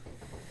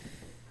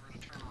 We're gonna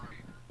turn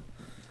right.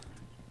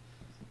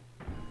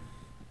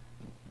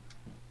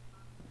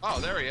 Oh,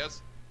 there he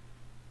is.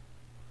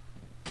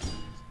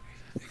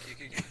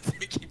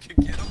 Think you can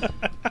get him?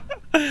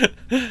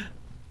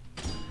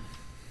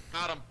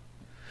 Got him.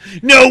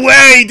 No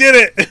way, he did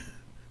it.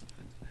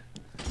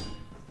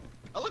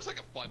 That looks like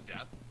a fun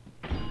death.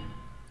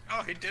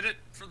 Oh, he did it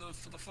for the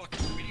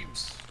fucking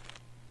memes.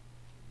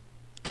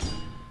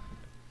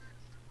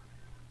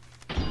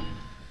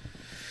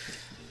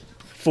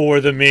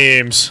 For the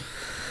memes.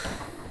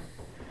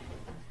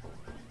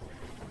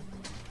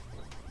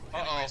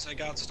 Anyways, I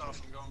got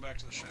stuff. I'm going back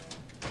to the ship.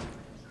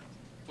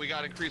 We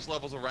got increased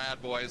levels of rad,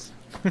 boys.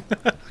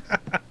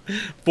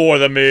 For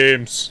the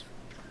memes.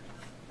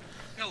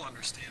 He'll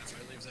understand if I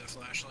leave that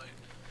flashlight.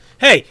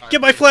 Hey, get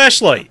my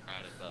flashlight.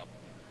 Rad is up.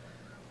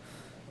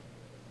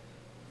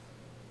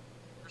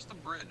 Where's the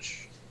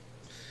bridge?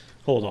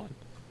 Hold on.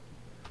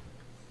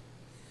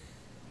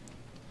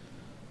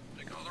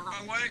 Did I go the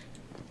wrong way?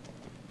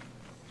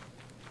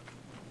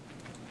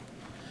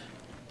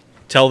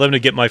 Tell them to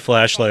get my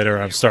flashlight or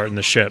I'm starting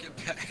the ship.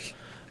 Get back.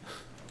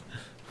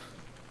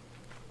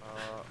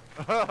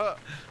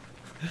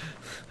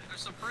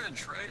 There's a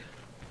bridge, right?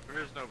 There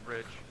is no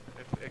bridge.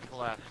 It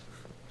collapsed.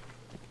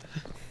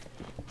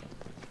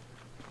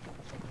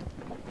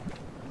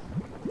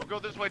 Don't go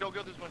this way, don't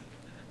go this way.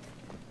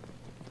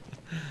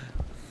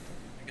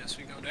 I guess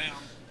we go down.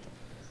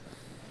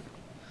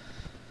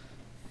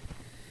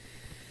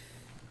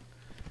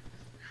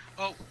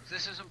 Oh,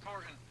 this is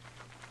important.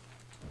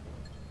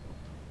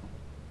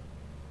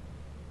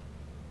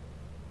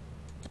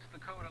 What's the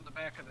code on the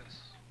back of this?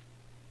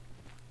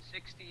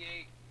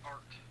 68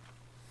 art.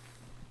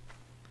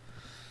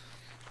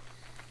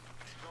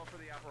 Going for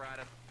the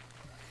apparatus.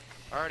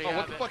 I already Oh, have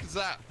what the it. fuck is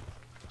that?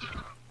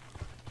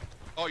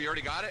 Oh, you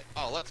already got it?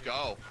 Oh, let's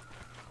go.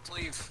 Let's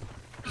leave.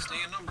 Stay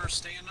in numbers,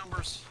 stay in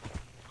numbers.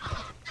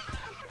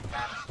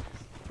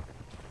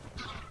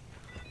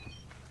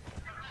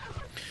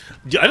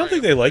 I don't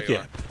think they like you.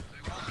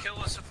 They won't kill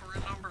us if we're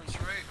in numbers,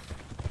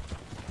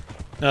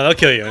 right? No, they'll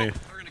kill you. Oh, Anyway.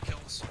 they're gonna kill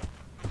us.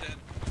 I'm dead.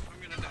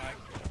 I'm gonna die.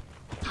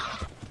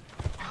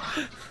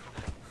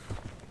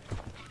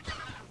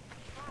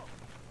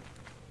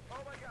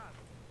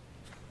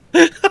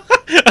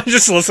 I'm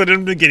just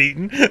listening to get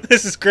eaten.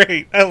 This is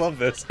great. I love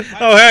this.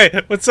 Oh,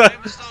 hey, what's I up?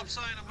 have a stop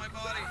sign on my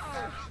body.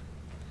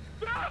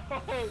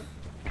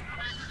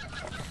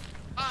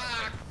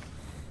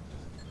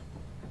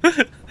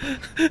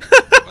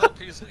 Well,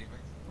 he's leaving.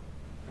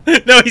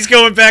 No, he's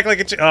going back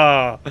like a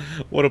oh,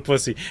 what a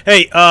pussy.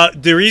 Hey,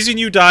 the reason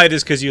you died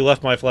is because you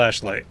left my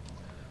flashlight.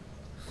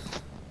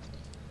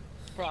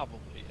 Probably,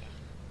 yeah.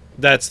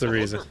 That's the Those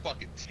reason. are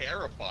fucking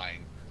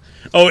terrifying.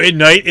 Oh, at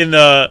night in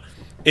the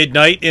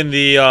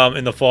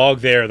fog,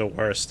 they are the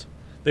worst.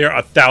 They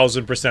are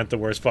 1,000% the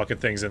worst fucking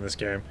things in this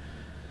game.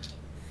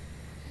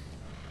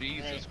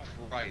 Jesus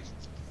Christ.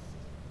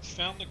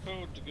 Found the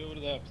code to go to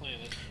that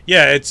planet.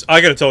 Yeah, I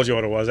could have told you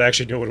what it was. I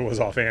actually knew what it was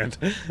offhand.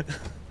 Yeah.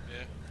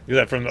 Is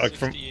that from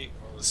 68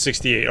 art.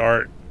 68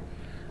 art?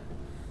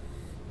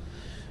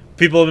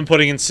 People have been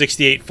putting in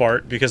 68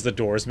 fart because the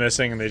door's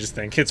missing, and they just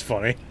think it's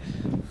funny.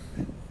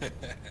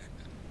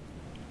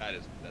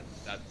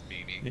 That's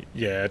meaning.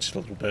 Yeah, just a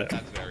little bit.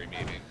 That's very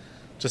meaning.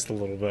 Just a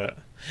little bit.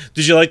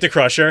 Did you like the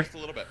Crusher? Just a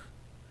little bit.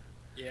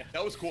 Yeah.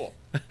 That was cool.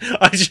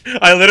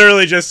 I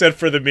literally just said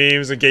for the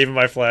memes and gave him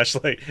my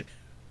flashlight.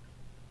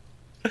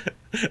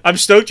 I'm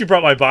stoked you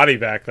brought my body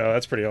back, though.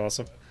 That's pretty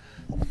awesome.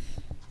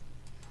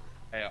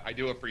 Hey, I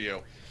do it for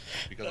you.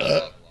 Because I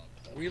love love.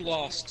 We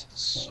lost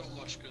so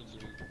much good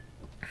loot.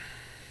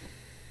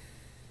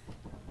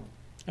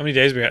 How many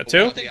days we got? Well,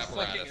 Two? That thing The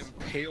fucking apparatus.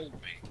 impaled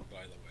me,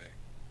 by the way.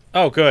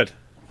 Oh, good.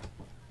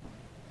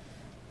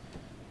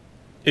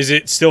 Is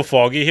it still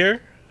foggy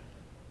here?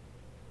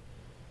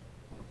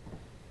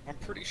 I'm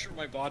pretty sure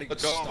my body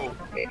was Let's go.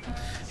 stuck.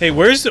 Hey,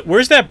 where's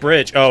that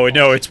bridge? Oh,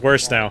 no, it's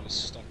worse My now. body was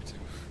stuck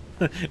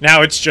to it.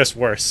 Now it's just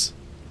worse.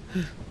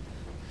 All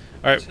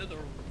right. To the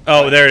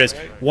Oh, there it is.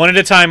 right? One at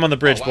a time on the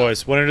bridge, wow.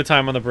 boys. One at a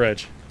time on the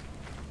bridge.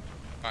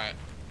 Alright.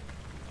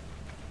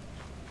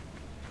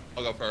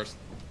 I'll go first.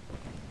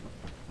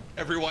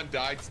 Everyone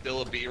died,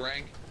 still a B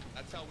rank.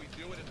 That's how we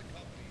do it in the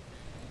company.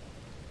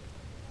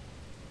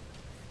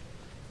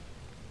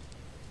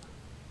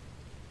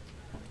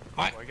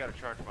 Oh, I gotta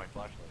charge my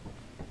flashlight.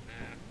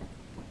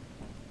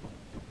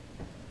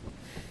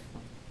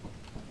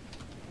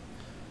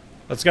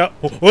 Let's go.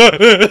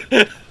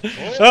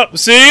 Oh,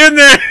 see you in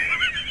there.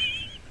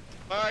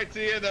 Alright,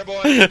 see you in there,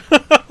 boy.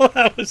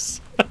 That was.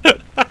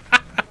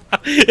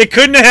 It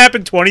couldn't have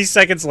happened 20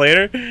 seconds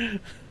later. That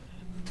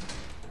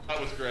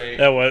was great.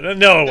 That was no, it If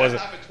that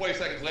wasn't. happened 20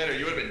 seconds later,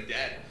 you would have been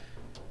dead.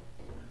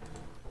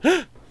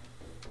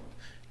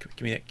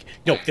 Give me that.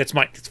 No, that's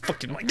mine. It's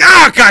fucking mine.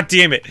 Ah, god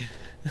damn it.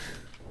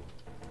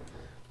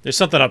 There's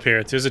something up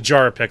here. There's a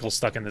jar of pickles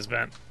stuck in this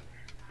vent.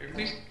 At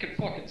least can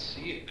fucking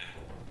see it now.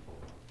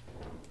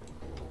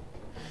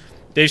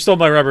 Dave stole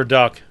my rubber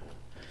duck.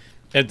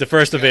 At the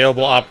first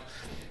available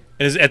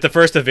at the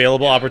first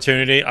available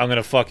opportunity, I'm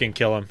gonna fucking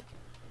kill him.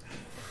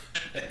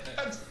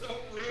 That's so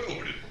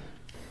rude.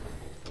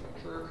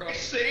 For I across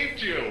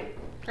saved you.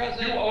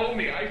 You owe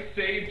me. I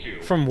saved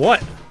you. From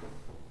what?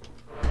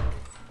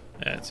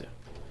 That's it.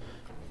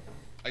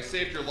 I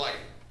saved your life.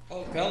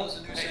 Oh, Bell is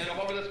a new Hey, Santa. come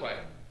over this way.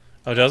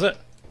 Oh, does it?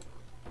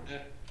 Yeah.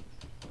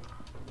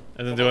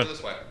 And then Come over doing.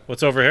 this way.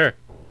 What's over here?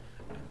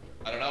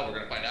 I don't know. We're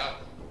gonna find out.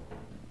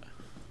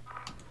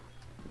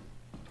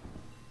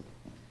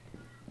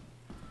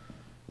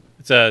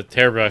 It's a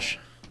hairbrush.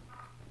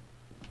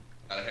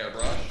 Got a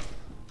hairbrush.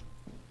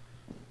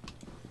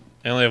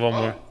 I only have one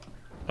more.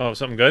 Oh,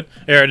 something good?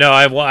 Here, no,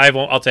 I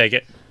won't. I'll take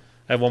it.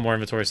 I have one more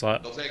inventory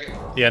slot. They'll take it.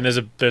 Yeah, and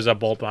there's a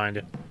bolt behind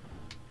it.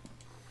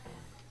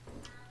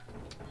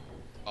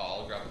 Oh,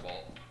 I'll grab the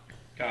bolt.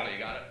 Got it. You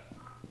got it.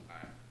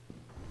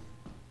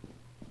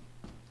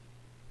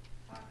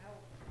 Alright.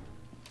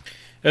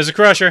 There's a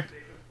crusher.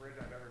 Safest bridge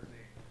I've ever seen.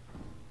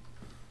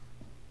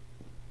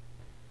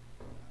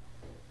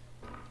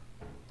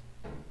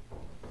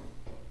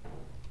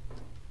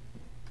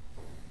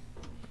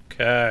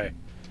 Okay.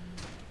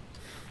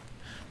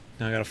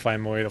 Now I gotta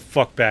find my way the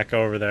fuck back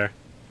over there.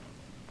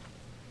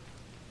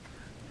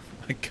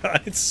 My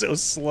God, it's so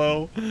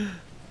slow.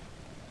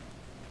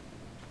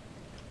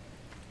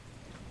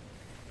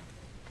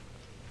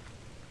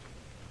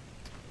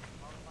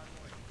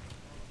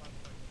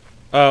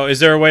 Oh,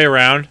 is there a way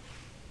around?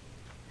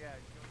 Yeah, go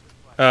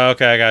this way. Oh,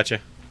 okay, I got you.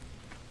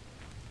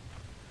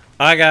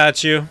 I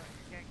got you. You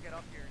can't get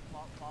up here.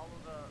 Follow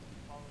the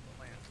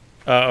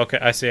land. Okay,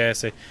 I see, I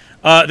see.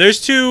 There's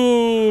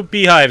 2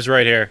 beehives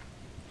right here.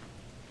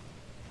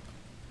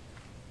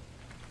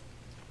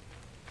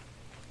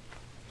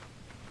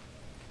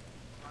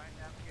 Try and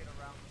navigate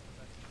around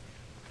the best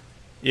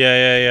you can.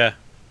 Yeah.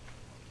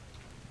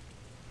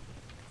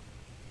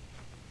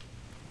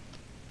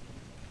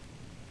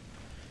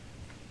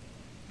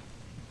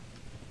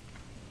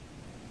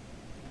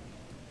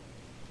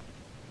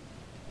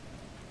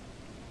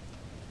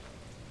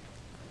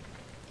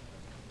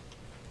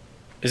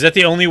 Is that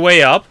the only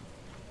way up?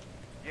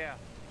 Yeah.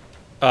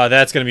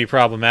 That's gonna be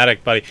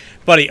problematic, buddy.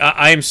 Buddy,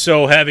 I am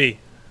so heavy.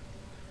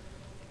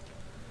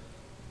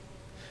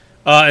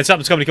 And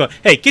something's coming.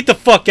 Hey, get the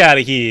fuck out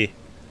of here,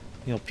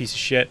 you little piece of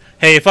shit.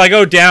 Hey, if I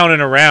go down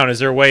and around, is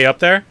there a way up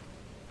there?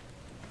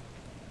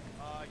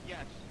 Yes.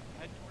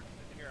 Head towards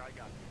here. I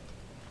got you.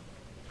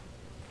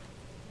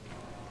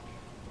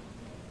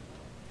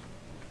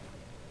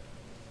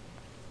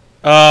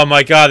 Oh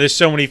my God, there's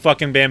so many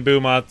fucking bamboo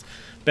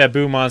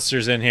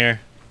monsters in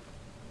here.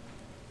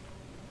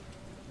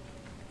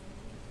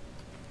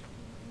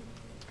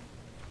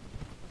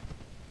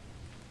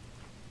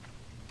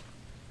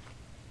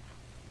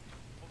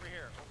 Over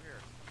here. Come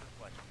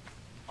this way.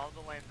 Follow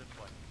the land this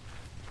way.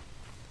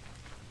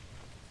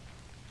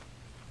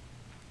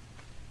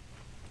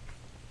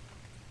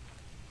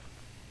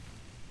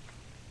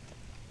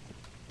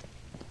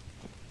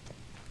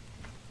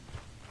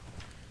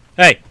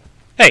 Hey!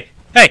 Hey!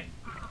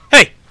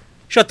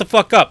 Shut the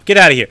fuck up. Get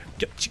out of here.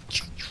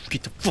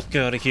 Get the fuck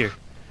out of here.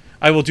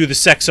 I will do the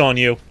sex on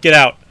you. Get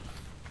out.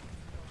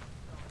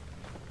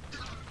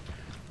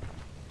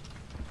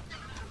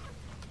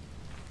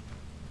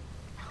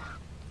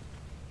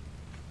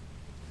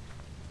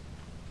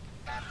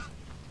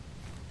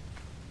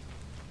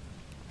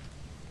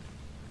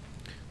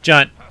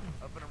 John.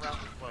 Up and around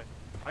this way.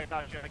 I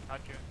got you.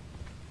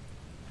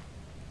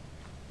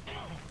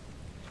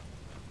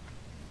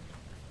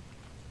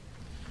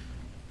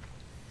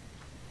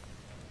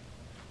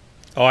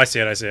 Oh, I see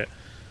it.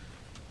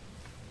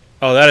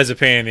 Oh, that is a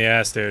pain in the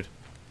ass, dude.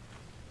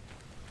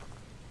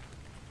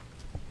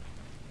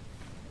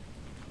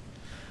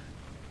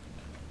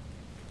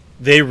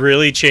 They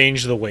really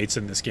changed the weights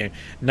in this game.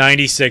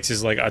 96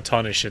 is like a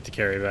ton of shit to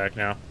carry back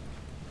now.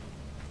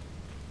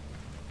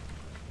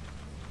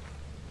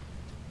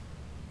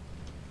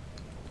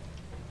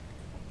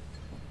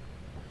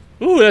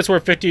 Ooh, that's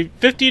worth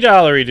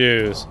 $50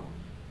 dues.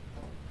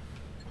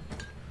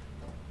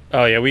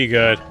 Oh yeah, we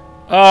good.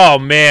 Oh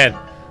man,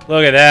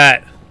 look at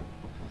that.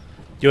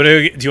 Do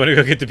you want to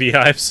go get the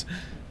beehives?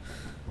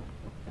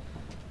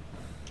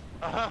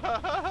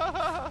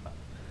 That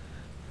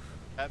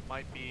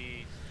might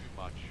be too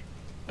much.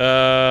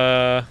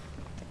 Well,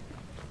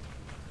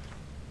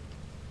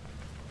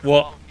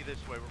 Follow me this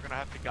way. We're gonna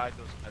have to guide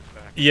those guys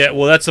back. yeah.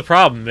 Well, that's the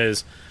problem.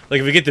 Is like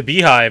if we get the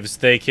beehives,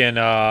 they can.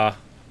 Oh,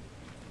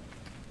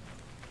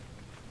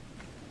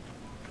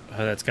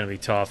 that's gonna be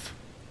tough.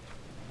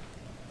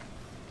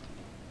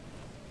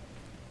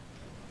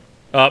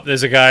 Oh,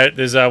 there's a guy.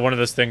 There's one of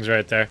those things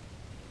right there.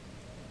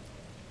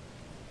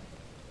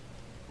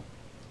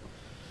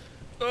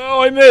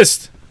 Oh, I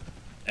missed.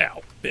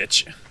 Ow,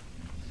 bitch.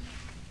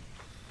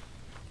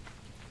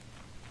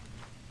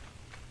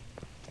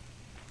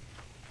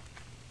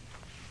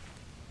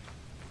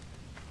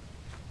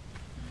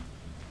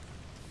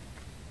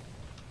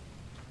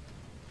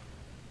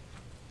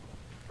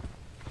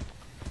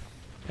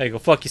 Hey, go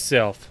fuck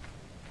yourself.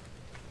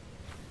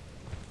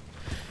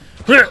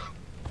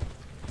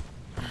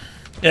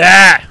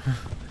 Ah!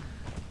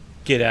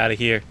 Get out of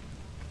here.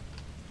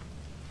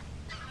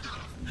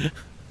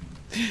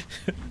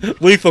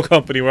 Lethal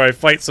Company, where I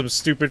fight some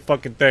stupid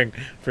fucking thing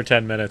for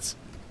 10 minutes.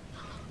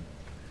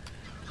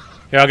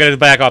 Here, I'll get it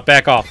back off.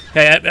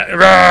 Hey,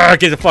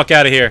 get the fuck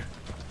out of here.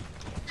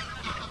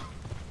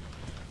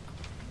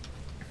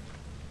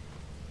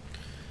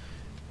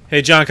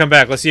 Hey, John, come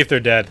back. Let's see if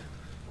they're dead.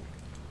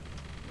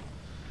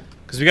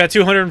 Because we got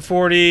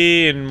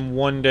 240 and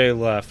 1 day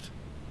left.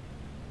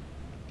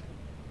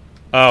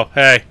 Oh,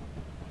 hey.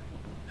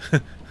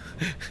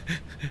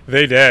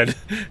 They dead.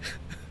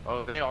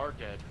 Oh, they are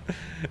dead.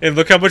 And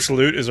look how much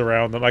loot is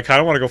around them. I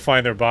kind of want to go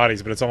find their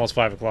bodies, but it's almost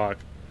 5 o'clock.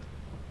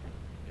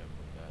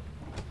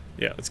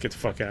 Yeah, let's get the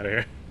fuck out of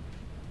here.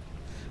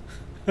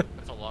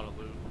 That's a lot of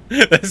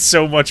loot. That's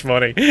so much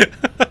money.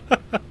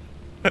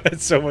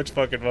 That's so much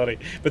fucking money.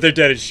 But they're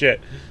dead as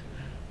shit.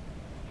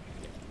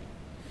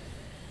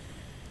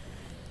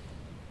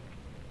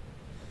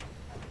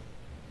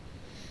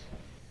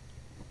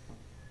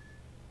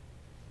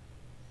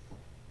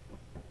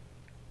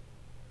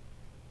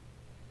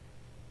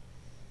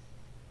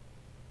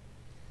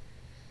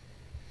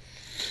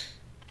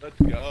 Let's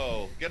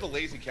go. Get a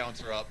lazy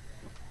counter up.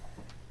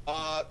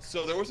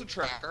 So there was a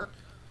tracker.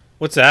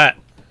 What's that?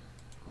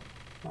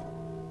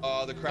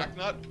 The crack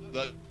nut?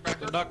 The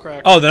cracker? The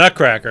nutcracker. Oh, the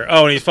Nutcracker.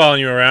 Oh, and he's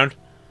following you around?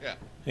 Yeah.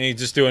 And he's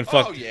just doing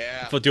Oh,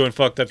 yeah. doing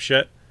fucked up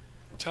shit?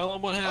 Tell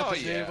him what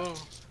happened, yeah.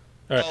 Davo.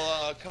 Alright.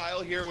 Well,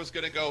 Kyle here was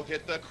gonna go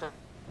hit the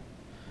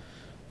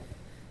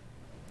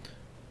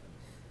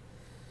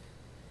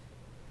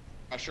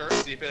crusher,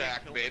 see if it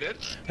activated.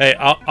 Hey,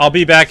 I'll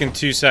be back in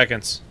 2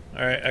 seconds.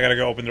 Alright, I gotta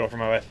go open the door for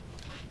my wife.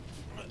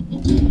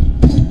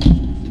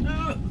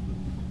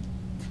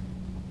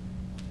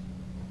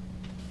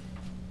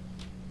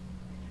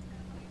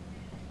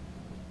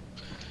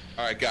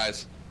 Alright,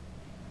 guys.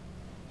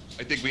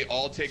 I think we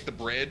all take the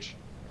bridge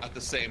at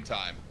the same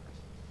time.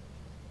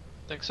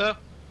 Think so?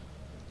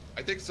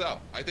 I think so.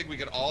 I think we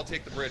can all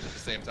take the bridge at the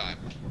same time.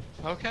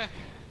 Okay.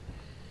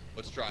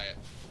 Let's try it.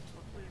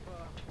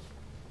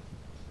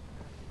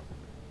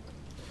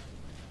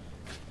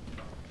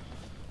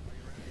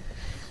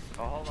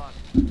 Oh, hold on.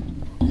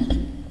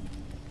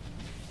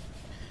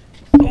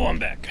 Oh, I'm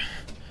back.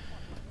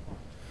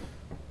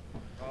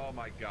 Oh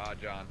my god,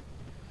 John.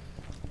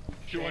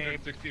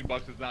 216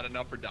 bucks is not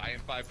enough for dying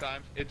 5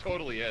 times? It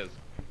totally is.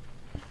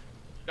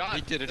 John,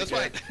 He did it this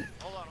again. way.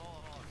 Hold on.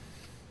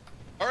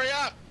 Hurry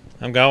up!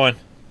 I'm going.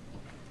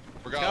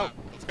 We're going. Go.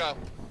 Let's go.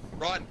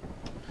 Run.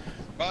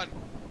 Run.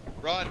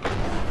 Run. Run.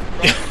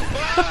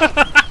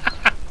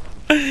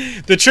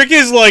 The trick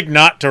is, like,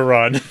 not to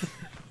run.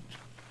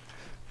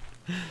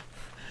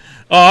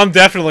 Oh, I'm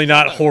definitely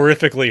not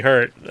horrifically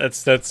hurt.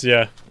 That's,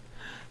 yeah.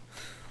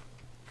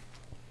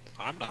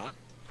 I'm not.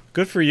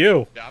 Good for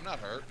you. Yeah, I'm not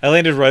hurt. I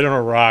landed right on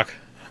a rock.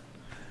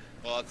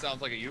 Well, that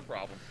sounds like a you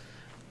problem.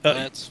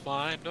 Let's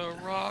find a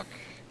rock.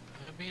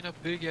 I mean a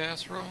big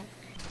ass rock.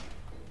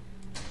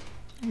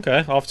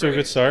 Okay, off to a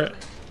good start.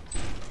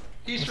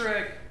 Easter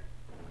egg.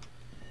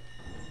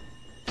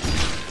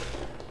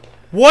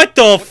 What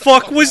the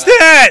fuck was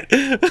that?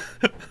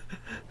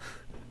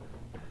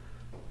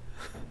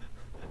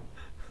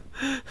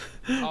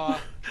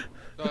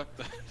 The,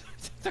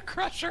 the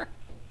crusher.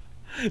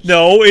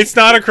 No, it's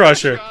not a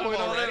crusher. Point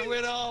on that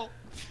window.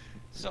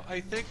 So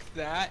I think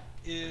that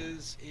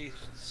is a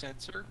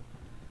sensor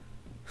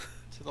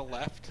to the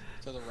left,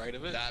 to the right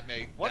of it. What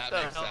that the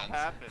makes hell sense.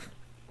 happened?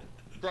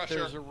 Crusher.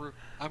 There's a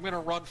I'm gonna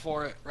run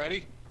for it.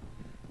 Ready?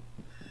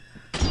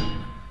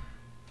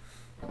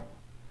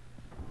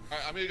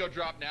 Alright, I'm gonna go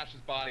drop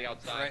Nash's body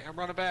outside. Alright, I'm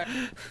running back.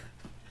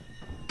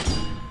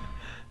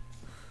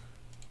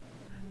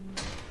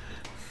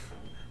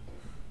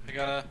 I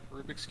got a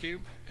Rubik's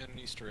Cube and an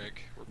Easter egg.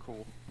 We're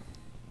cool.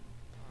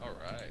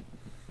 Alright.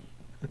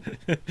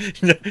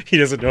 He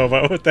doesn't know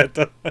about what that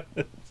does.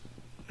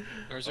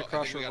 There's a I think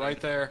crusher we gotta- right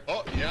there.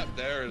 Oh, yep,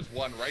 there is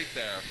one right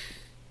there.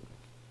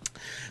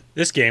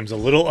 This game's a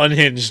little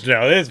unhinged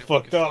now. It's If we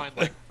fucked can up. find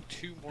like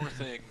 2 more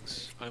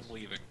things, I'm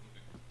leaving.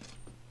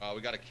 We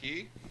got a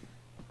key.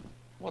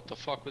 What the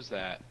fuck was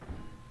that?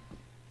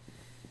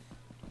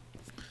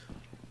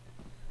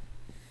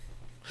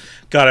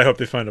 God, I hope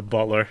they find a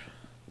butler.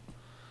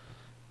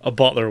 A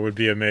butler would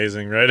be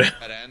amazing, right?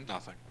 At end.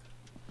 Nothing.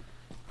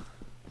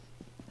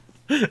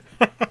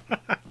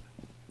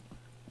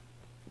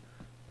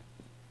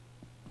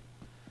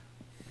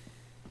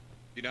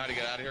 You know how to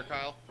get out of here,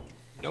 Kyle?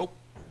 Nope.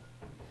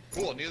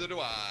 Cool, neither do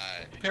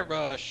I.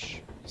 Hairbrush.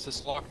 Is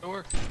this locked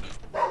door?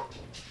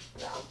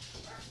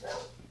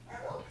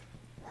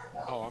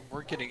 Oh,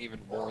 we're getting even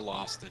more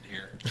lost in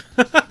here.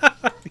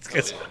 These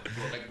guys.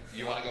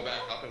 You want to go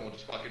back up and we'll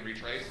just fucking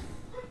retrace?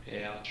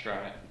 Yeah, let's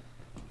try it.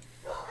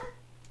 Oh,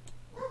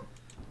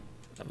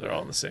 they're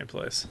all in the same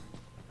place.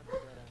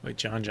 Wait,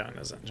 John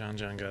isn't. John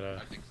got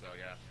a... I think so,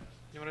 yeah.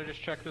 You want to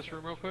just check this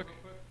room real quick?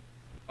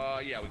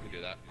 Yeah, we could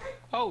do that.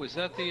 Oh, is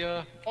that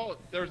the, Oh,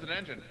 there's an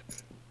engine.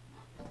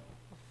 I'm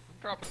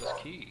dropping this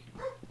key.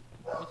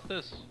 What's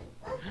this?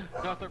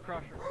 Not the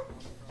crusher.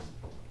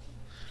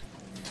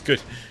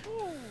 Good.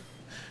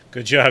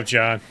 Good job,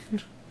 John.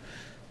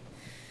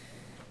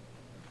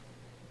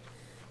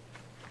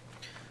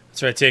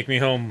 That's right, take me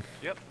home.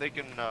 Yep, they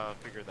can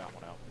figure that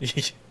one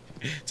out.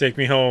 Take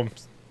me home.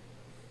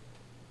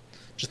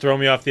 Just throw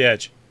me off the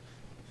edge.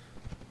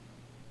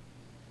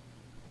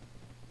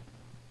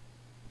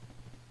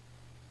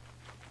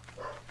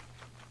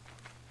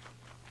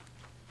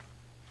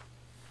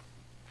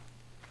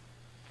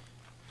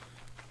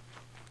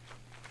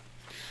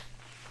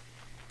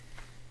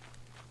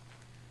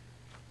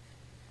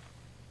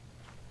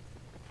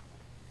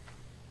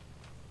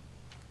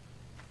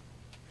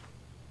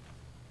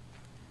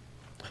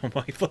 Oh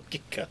my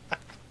fucking god.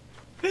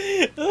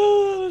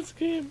 Oh, this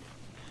game.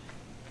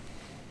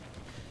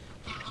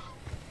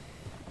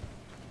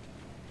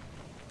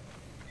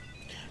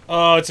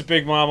 Oh, it's a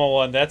Big Mama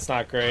one. That's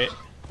not great.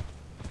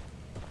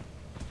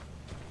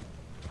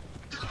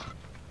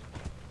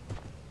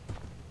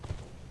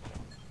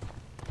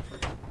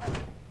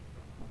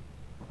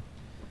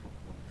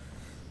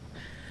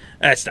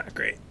 That's not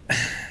great.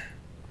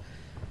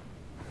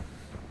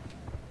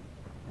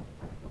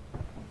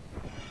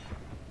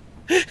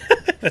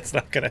 That's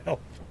not gonna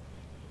help.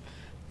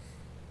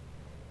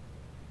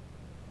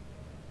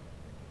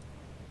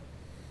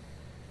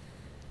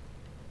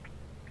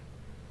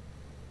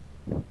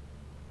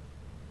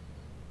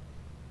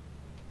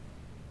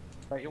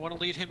 Right, you want to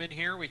lead him in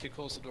here? We can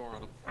close the door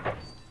on him.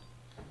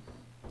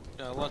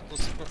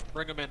 Let's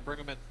bring him in. Bring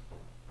him in.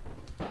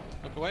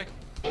 Look away.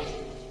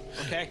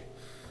 Okay.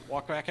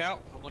 Walk back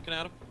out. I'm looking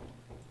at him.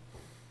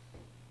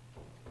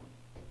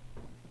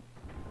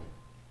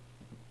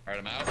 Alright,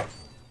 I'm out.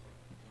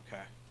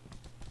 Okay.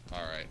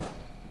 Alright.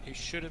 He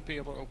shouldn't be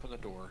able to open the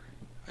door.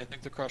 I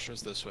think the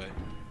crusher's this way.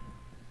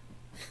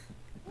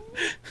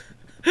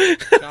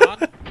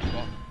 John?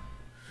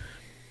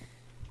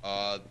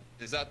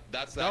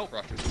 That's that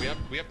crusher. So we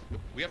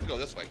have to go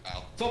this way,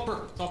 Kyle.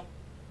 Thumper!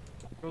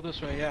 Go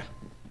this way, yeah.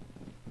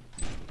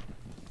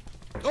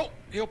 Oh!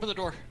 He opened the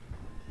door.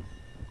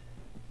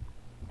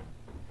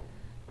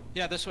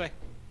 Yeah, this way.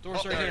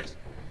 Door's right here.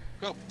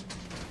 Go.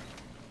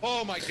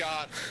 Oh my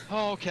god.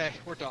 Oh, okay.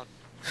 We're done.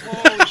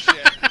 Holy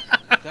shit.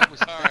 That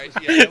was alright.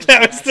 Yeah,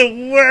 that was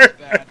the worst.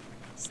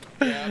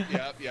 Bad.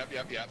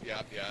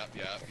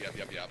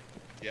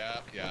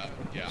 Yep.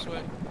 This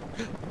way.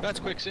 That's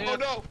quicksand. Oh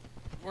no!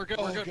 We're good.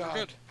 Oh, We're good. God. We're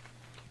good.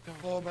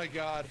 Oh my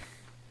god.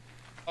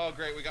 Oh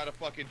great, we got a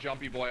fucking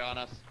jumpy boy on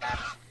us.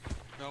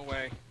 No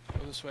way.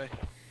 Go this way.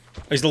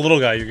 He's the little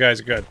guy. You guys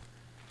are good.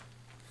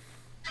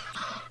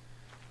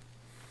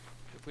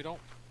 If we don't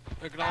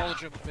acknowledge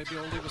him, maybe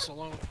he'll leave us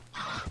alone.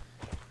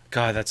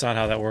 God, that's not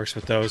how that works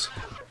with those.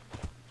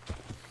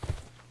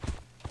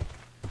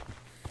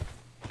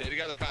 Stay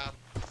together, pal.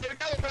 Stay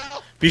together,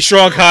 pal. Be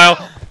strong,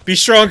 Kyle. Be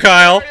strong,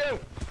 Kyle.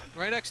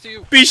 Right next to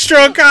you. Be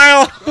strong,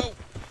 Kyle. Go.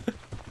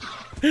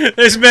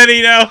 There's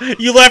many now.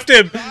 You left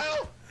him.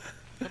 Kyle.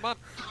 Come on.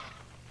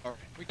 All right.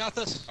 We got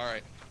this. All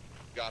right.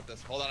 Got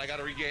this. Hold on. I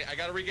gotta regain.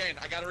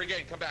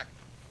 Come back.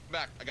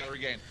 I gotta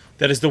regain.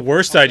 That is the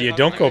worst Okay, idea.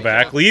 Don't go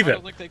back. Leave I it.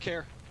 don't think they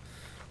care.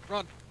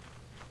 Run.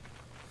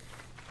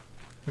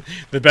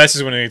 The best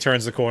is when he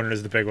turns the corner.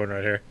 Is the big one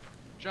right here.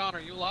 John, are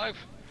you alive?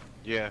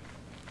 Yeah.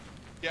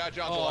 Yeah,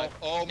 John's alive.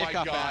 Oh my it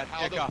got god. Bad.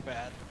 How It the got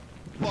bad.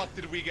 fuck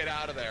did we get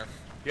out of there?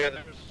 Yeah,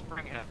 there was a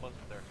spring head,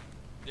 wasn't there?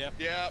 Yep.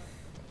 Yep.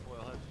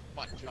 Well, Come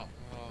on, jump.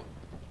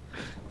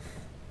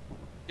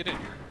 Get in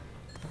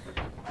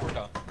here. We're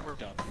done. We're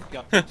done.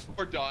 Got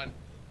We're done.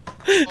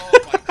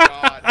 Oh my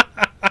god.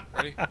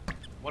 Ready?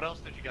 what else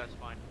did you guys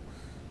find?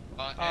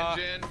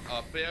 Engine,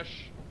 a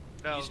fish,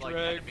 No, Easter like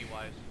egg.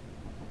 enemy-wise.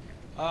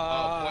 a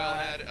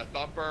coilhead, a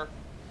thumper.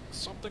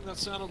 Something that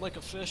sounded like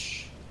a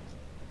fish.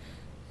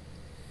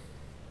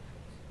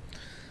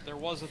 There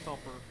was a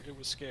thumper. It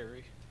was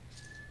scary.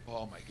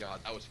 Oh my god,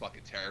 that was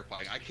fucking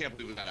terrifying. I can't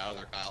believe we got out of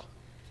there, Kyle.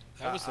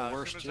 That was the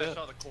worst As soon as I shit.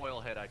 saw the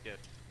coil head, I did.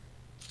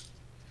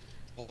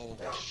 Holy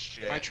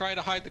shit. I tried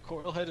to hide the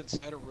coil head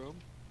inside a room,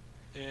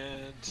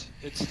 and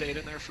it stayed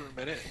in there for a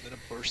minute, and then it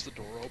burst the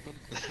door open.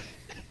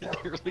 It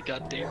nearly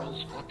got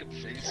Damon's fucking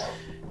face.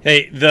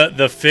 Hey,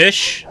 the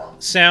fish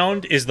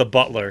sound is the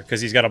butler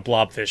because he's got a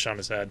blobfish on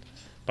his head.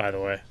 By the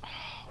way.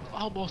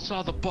 Almost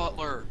saw the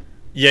butler.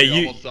 Yeah, We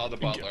you. almost saw the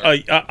butler.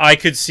 I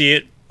could see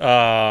it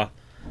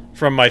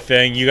from my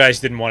thing. You guys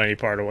didn't want any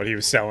part of what he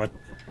was selling.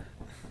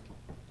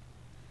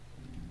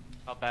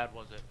 How bad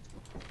was it?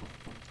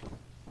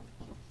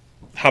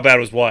 How bad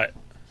was what?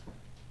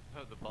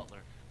 Oh, the butler.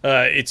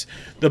 It's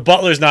the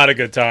butler's not a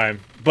good time,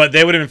 but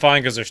they would have been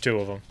fine because there's two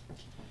of them.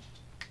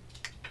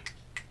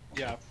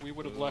 Yeah, if we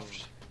would have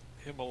left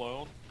him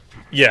alone.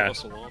 Yeah.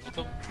 Us alone with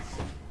him.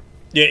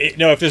 Yeah.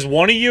 No, if there's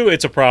one of you,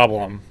 it's a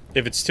problem.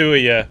 If it's two of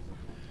you,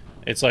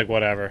 it's like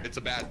whatever. It's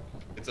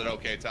an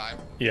okay time.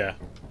 Yeah.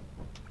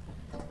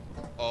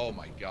 Oh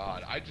my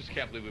god, I just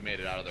can't believe we made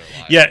it out of there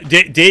alive. Yeah,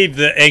 Dave,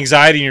 the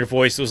anxiety in your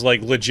voice was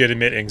like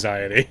legitimate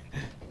anxiety.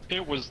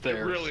 It was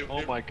there.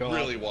 Oh my god. It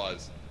really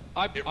was.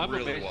 I'm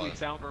really amazed we was.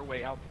 found our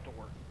way out the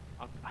door.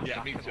 I'm Yeah,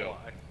 not me gonna too.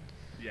 lie.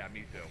 Yeah,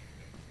 me too.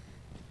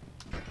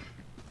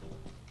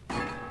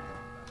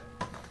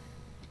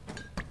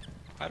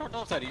 I don't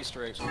know if that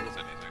Easter egg's worth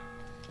anything.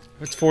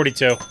 It's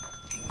 42.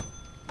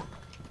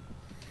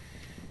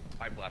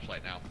 My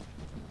flashlight now.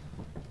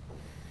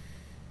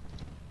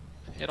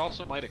 It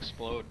also might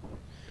explode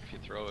if you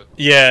throw it.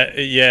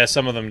 Yeah,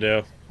 some of them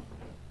do.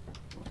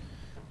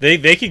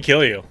 They could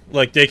kill you.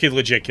 Like they could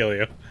legit kill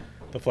you.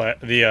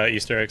 The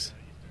Easter eggs.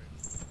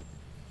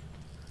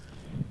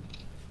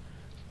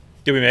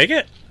 Did we make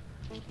it?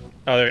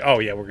 Oh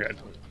yeah, we're good.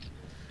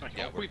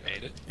 Yeah, we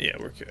made it. Yeah,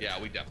 we're good. Yeah,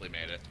 we definitely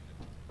made it.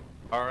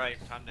 Alright,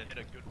 time to hit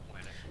a good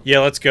planet. Yeah,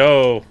 let's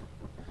go.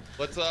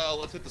 Let's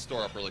hit the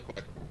store up really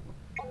quick.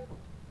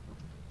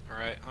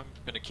 Alright, I'm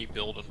gonna keep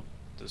building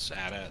this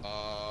AT-AT.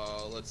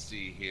 Let's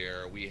see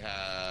here. We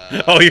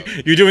have. Oh,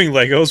 you're doing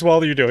Legos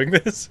while you're doing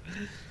this?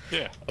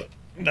 Yeah.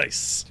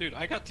 Nice. Dude,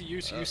 I got to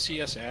use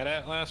UCS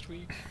AT-AT last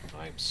week.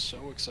 I'm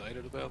so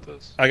excited about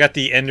this. I got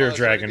the Ender Is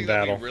there Dragon anything that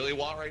battle. we really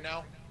want right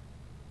now?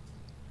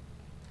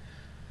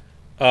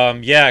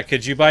 Yeah,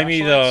 could you buy me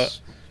the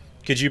Flashlights?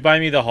 Could you buy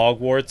me the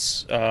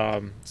Hogwarts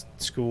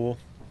school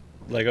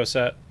Lego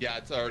set? Yeah,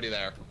 it's already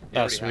there. We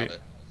Oh, already sweet. have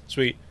it.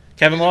 Sweet.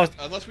 Kevin lost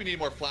Unless we need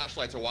more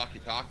flashlights or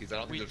walkie-talkies, I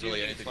don't think We there's do really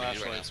need anything we need right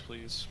flashlights,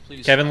 please.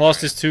 Please. Kevin stop.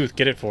 lost his tooth.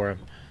 Get it for him.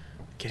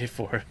 Get it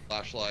for him.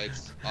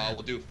 Flashlights.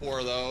 We'll do 4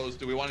 of those.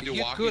 Do we want to do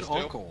You walkies good too?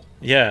 uncle.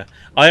 Yeah.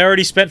 I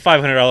already spent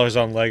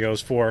 $500 on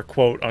Legos for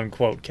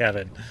quote-unquote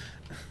Kevin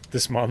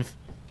this month.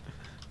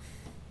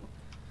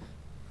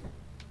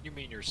 You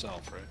mean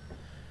yourself,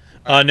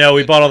 right? No,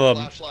 we bought all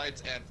the...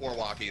 Flashlights and 4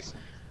 walkies.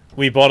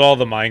 We bought all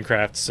the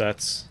Minecraft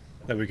sets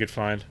that we could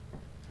find.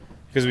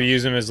 Because we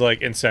use them as,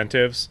 like,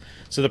 incentives.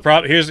 So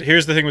the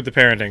here's the thing with the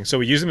parenting. So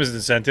we use them as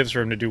incentives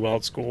for him to do well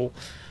at school.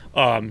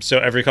 So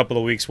every couple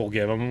of weeks we'll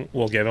give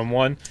him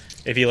one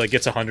if he like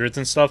gets 100s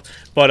and stuff.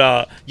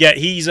 But yeah,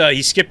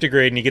 he skipped a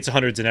grade and he gets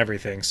 100s in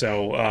everything.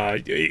 So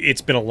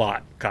it's been a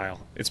lot,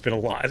 Kyle. It's been a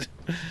lot.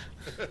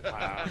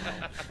 Wow.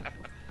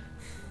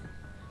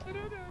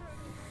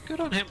 Good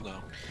on him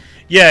though.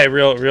 Yeah,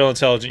 real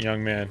intelligent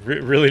young man.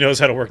 Really knows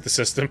how to work the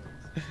system.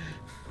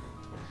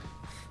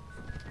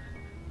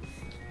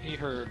 He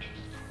heard.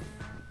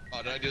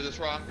 Oh, did I do this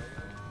wrong?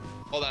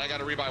 Hold on, I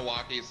gotta rebuy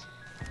walkies.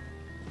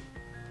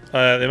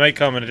 They might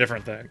come in a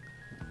different thing.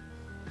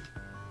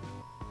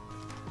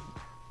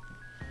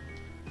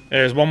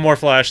 There's one more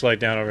flashlight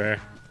down over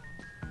here.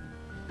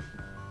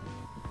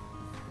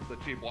 The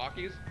cheap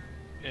walkies?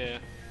 Yeah.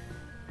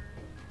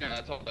 Yeah,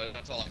 that's all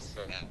I'm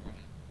throwing out.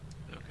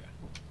 Okay.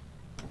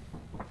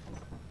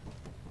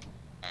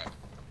 Alright.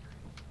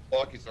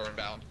 Walkies are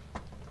inbound.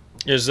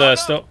 There's no!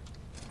 still...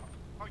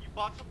 Oh, you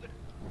bought something?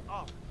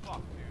 Oh,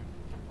 fuck, dude.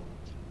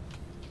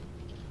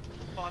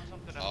 You bought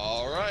something else.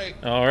 Alright.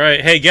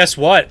 Alright, hey, guess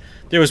what?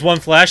 There was one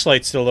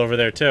flashlight still over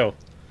there, too.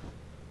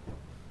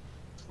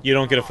 You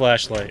don't get a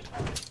flashlight.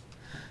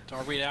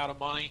 Are we out of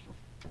money?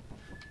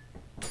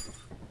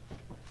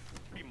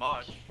 Pretty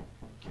much.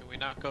 Can we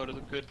not go to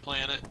the good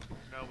planet?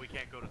 No, we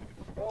can't go to the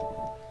good.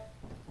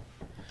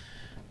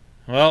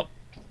 Well,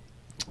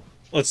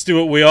 let's do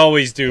what we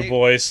always do, Hey.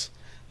 boys.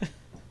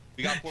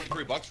 We got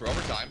 43 bucks for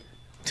overtime.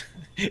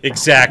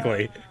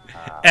 Exactly.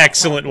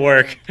 Excellent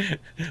work.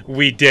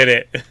 We did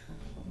it.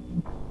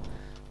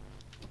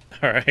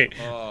 Alright.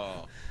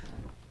 Oh.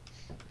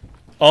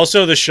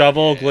 Also, the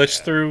shovel Yeah.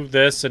 glitched through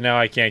this, and now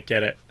I can't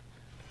get it.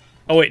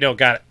 Oh, wait, no,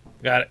 got it.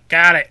 Got it.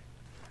 Got it!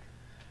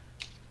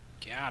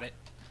 Got it.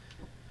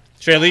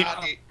 Should I leave?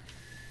 Got it.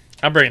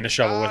 I'm bringing the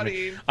shovel with Got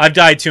me. him. I've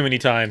died too many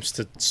times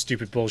to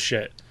stupid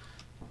bullshit.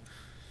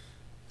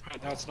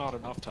 That's not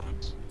enough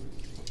times.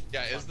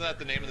 Yeah, isn't that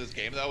the name of this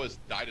game though? Is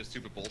die to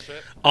stupid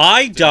bullshit?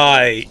 I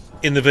die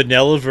in the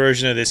vanilla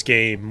version of this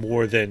game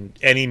more than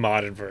any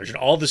modern version.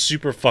 All the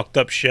super fucked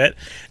up shit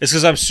is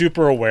because I'm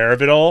super aware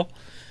of it all.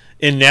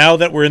 And now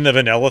that we're in the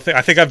vanilla thing,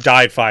 I think I've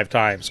died 5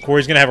 times.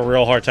 Corey's gonna have a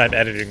real hard time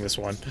editing this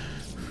one.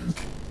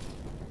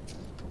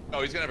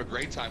 Oh, he's gonna have a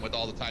great time with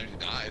all the times you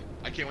died.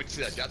 I can't wait to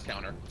see that death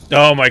counter.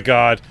 Oh my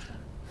god.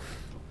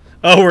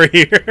 Oh, we're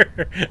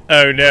here.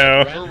 Oh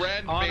no. For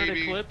Ren, On an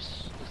baby. eclipse?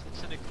 Is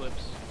this an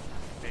eclipse?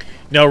 Maybe.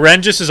 No,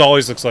 Ren just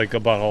always looks like a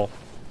butthole.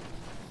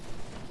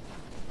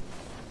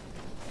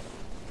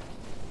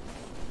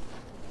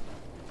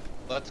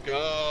 Let's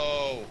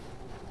go.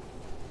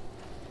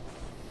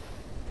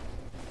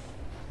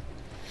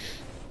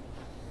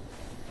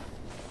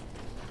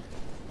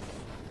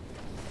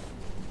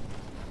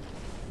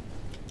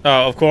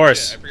 Oh, of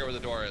course. Shit, I forget where the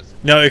door is.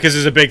 No, because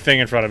there's a big thing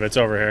in front of it. It's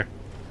over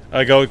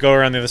here. Go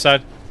around the other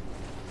side.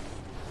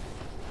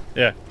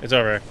 Yeah, it's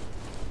over here.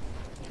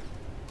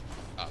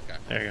 Oh, okay.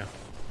 There you go.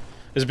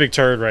 There's a big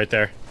turd right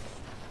there.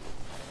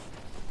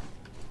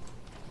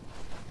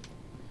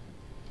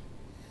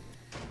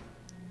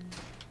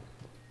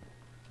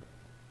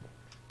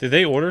 Did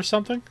they order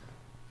something?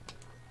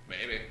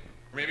 Maybe.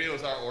 Maybe it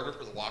was our order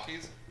for the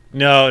walkies.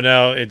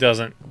 No, it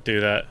doesn't do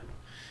that.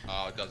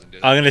 Oh, it doesn't do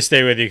that. I'm gonna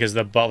stay with you because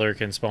the butler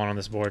can spawn on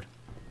this board.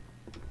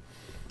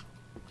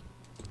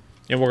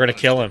 And we're gonna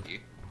kill him.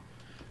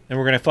 And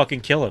we're gonna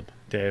fucking kill him,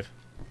 Dave.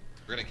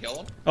 We're gonna kill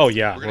him? Oh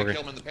yeah, We're gonna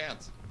kill him in the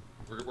pants.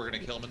 We're gonna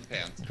kill him in the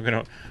pants.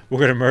 we're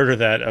gonna murder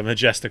that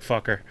majestic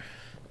fucker.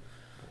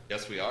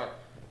 Yes, we are.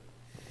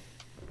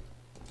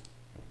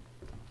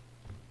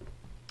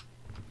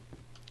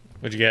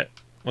 What'd you get?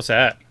 What's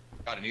that?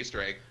 Got an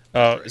Easter egg.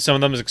 Oh, Easter egg. some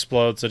of them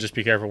explode, so just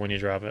be careful when you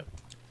drop it.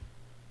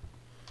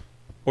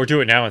 Or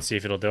do it now and see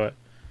if it'll do it.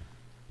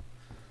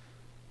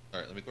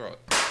 Alright, let me throw it.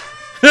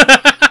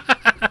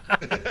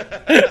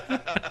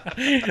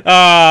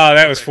 Ah,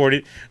 that was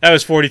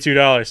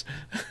 $42.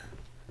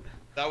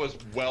 That was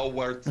well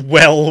worth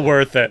Well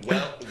worth it.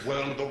 well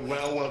worth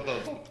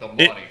the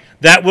money.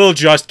 That will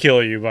just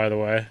kill you, by the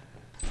way.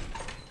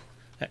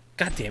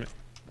 God damn it.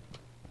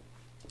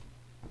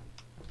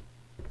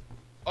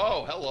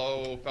 Oh,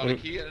 hello. Found a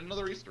key and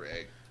another Easter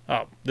egg.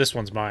 Oh, this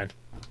one's mine.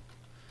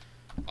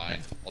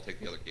 Fine. I'll take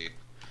the other key.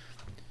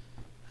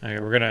 Okay,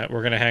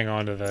 we're gonna hang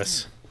on to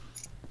this.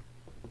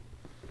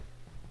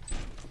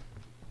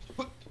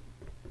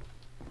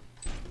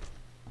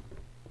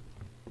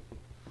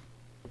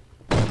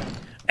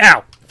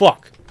 Ow!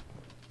 Fuck!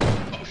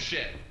 Oh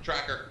shit.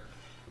 Tracker.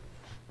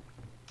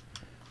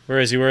 Where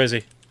is he? Where is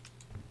he?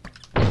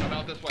 Come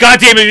out this way. God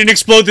damn it! It didn't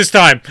explode this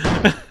time.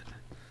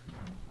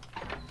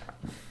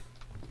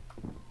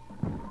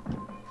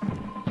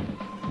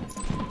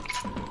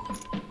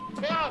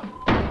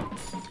 Ah!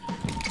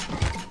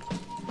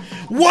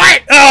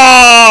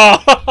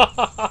 Oh!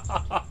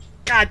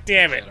 God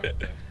damn it.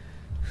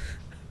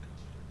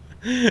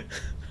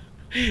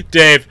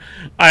 Dave,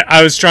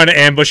 I was trying to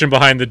ambush him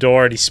behind the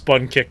door, and he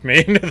spun kicked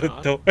me into the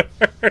door.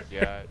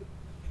 Yeah.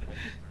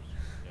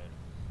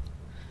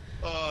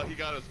 Oh, he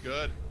got us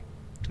good.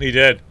 He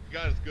did. You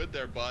got us good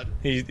there, bud.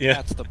 Yeah.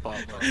 That's the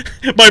butler.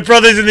 My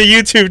brother's in the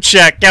YouTube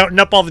chat counting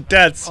up all the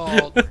deaths.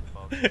 Oh,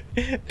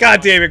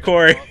 God damn it,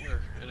 Corey.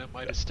 Butler, and it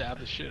might have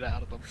stabbed the shit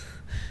out of them.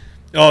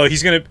 Oh,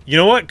 he's gonna. You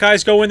know what,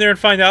 guys? Go in there and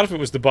find out if it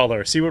was the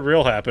butler. See what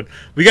real happened.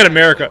 We got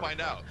America. Find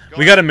out.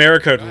 We got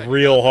America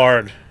real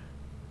hard.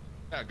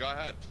 Yeah, go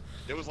ahead.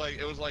 It was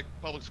like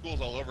public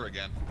schools all over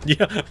again.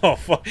 Yeah. Oh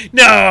fuck.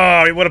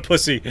 No! What a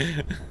pussy.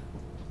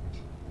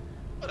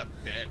 What a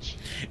bitch.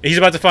 He's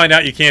about to find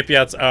out you can't be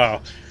outside.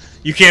 Oh,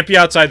 you can't be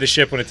outside the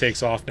ship when it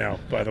takes off now.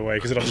 By the way,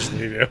 because it'll just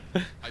leave you.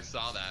 I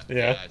saw that.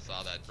 Yeah. I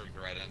saw that. Turned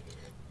right in.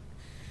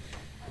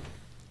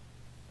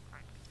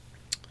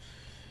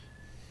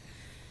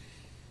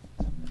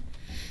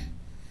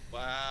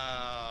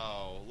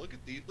 Wow. Look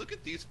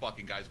at these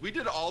fucking guys. We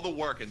did all the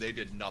work and they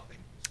did nothing.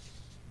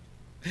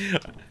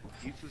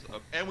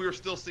 And we were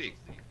still C.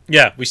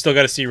 Yeah, we still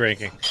got a C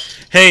ranking.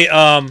 Hey,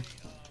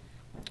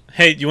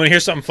 hey, you want to hear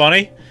something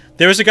funny?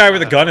 There was a guy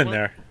with a gun in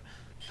there.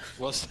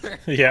 Was there?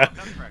 Yeah.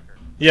 Nutcracker.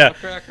 Yeah.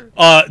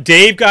 Nutcracker?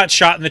 Dave got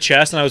shot in the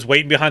chest, and I was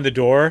waiting behind the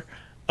door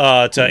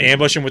to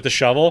ambush him with the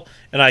shovel,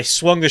 and I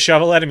swung the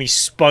shovel at him. He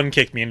spun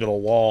kicked me into the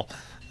wall.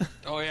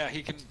 Oh yeah,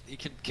 he can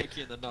kick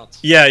you in the nuts.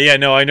 Yeah,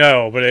 no, I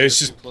know, but it was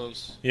Too just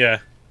close. yeah.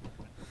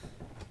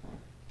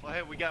 Well,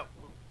 hey, we got.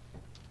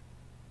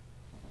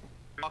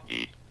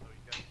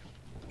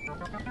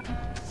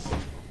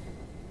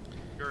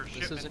 Your This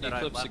shipment isn't that I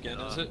Eclipse left, again,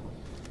 is it?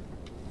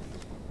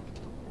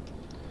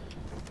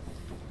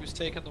 Who's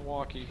taking the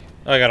walkie?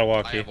 I got a I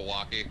walkie. have a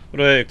walkie. What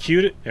do I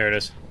cute it? There it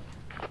is.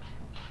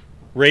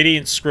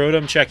 Radiant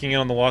Scrotum checking in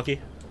on the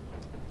walkie.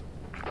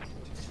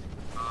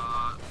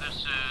 This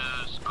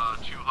is 2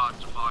 hot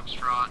to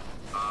Foxtrot.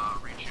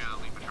 Reach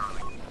Lima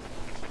Charlie.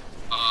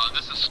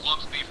 This is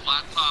Slumps the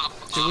flat top.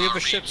 Do we have a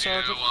ship,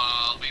 Sergeant?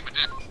 Lima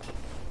Dick.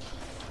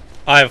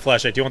 I have a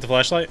flashlight. Do you want the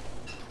flashlight?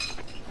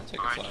 I'll take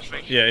a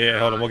flashlight. Yeah,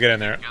 hold on. We'll get in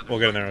there. We'll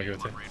get in there. I'll give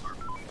it to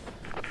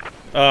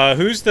you.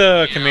 Who's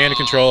the command and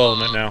control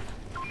element now?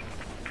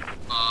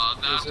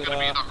 That's Is it, gonna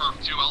be the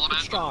Herf 2 element.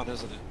 It's John,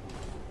 isn't it?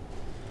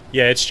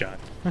 Yeah, it's John.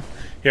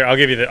 Here, I'll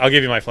give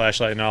you my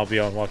flashlight, and I'll be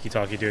on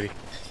walkie-talkie duty.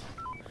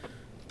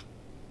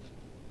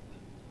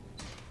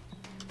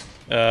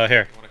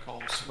 Here. You want to call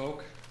him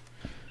Smoke?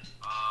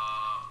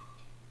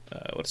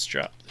 Let's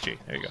drop the G.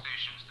 There you go.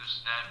 Stations to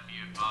SNET, be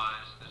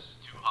advised, this is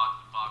 2 hot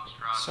to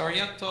Foxtrot.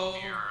 Sargento.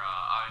 Keep your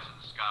eyes in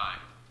the sky.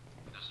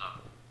 This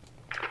up.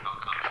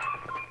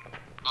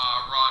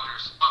 Roger.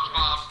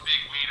 SpongeBob's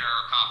Big Wiener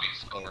copies.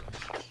 Over.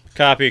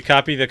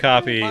 Copy the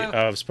copy Oh,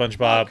 wow. of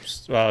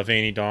SpongeBob's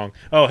veiny dong.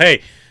 Oh,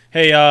 hey,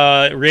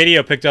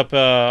 radio picked up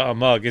a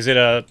mug. Is it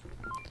a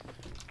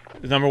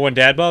 #1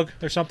 dad mug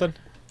or something?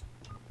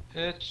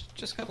 It's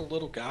just got a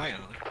little guy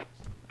on it.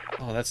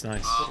 Oh, that's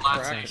nice. Last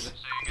That's thing, nice. say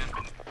again.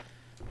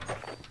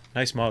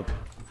 Nice mug.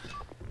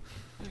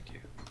 Thank you.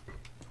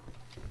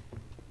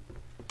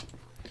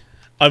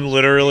 I'm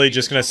literally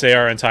just gonna say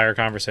our entire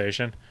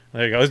conversation.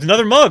 There you go. There's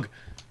another mug.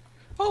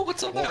 Oh,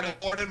 what's up there?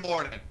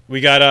 Morning.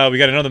 We got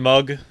another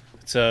mug.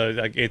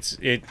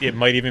 It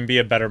might even be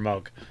a better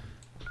mug.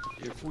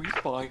 If we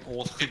buy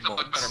all the It's a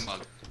much better mugs,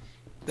 mug.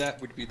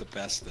 that would be the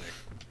best thing.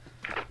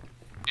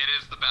 It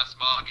is the best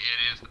mug.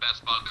 It is the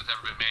best mug that's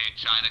ever been made.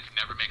 China can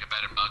never make a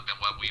better mug than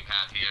what we've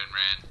had here in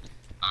Rand.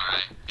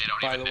 Alright, they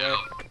don't By even the know.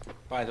 way,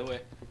 by the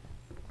way.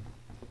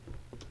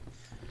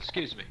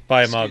 Excuse me.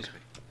 Buy a Excuse mug. me.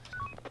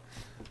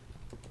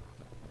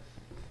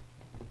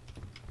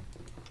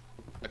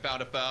 I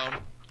found a phone.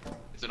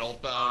 It's an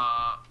old phone.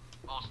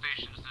 All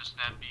stations this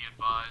net be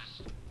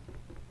advised.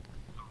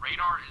 The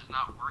radar is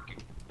not working.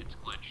 It's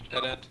glitched.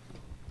 Dead end.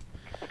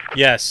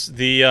 Yes,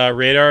 the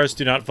radars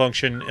do not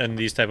function in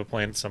these type of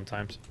planets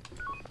sometimes.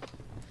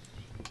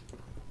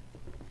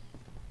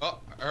 Oh,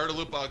 I heard a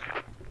loot bug.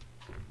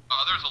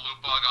 There's a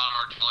loot bug on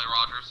our Jolly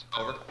Rogers.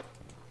 Over.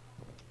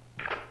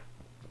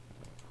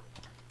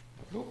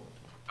 Nope.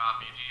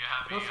 Copy. Do you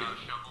have a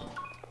shovel?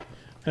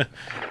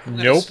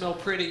 They Nope. smell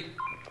pretty.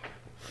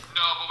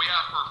 No, but we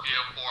have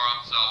perfume for him,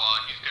 so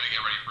he's gonna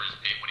get ready for his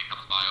paint when he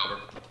comes by. Over.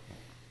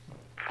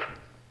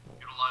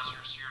 Utilize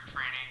your seer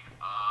training.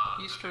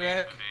 Easter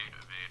egg.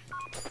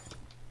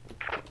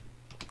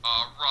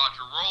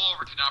 Roger. Roll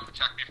over to not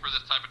protect me for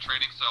this type of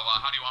training. So,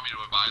 how do you want me to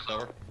advise?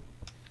 Over.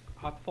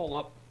 I'm full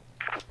up.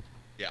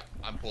 Yeah,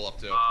 I'm full up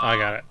too. I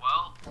got it.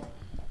 Well,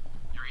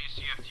 your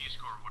ECFT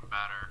score would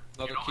matter.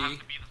 Another you don't key. have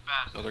to be the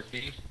fastest. Another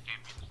key. You just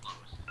can't be the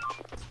slowest.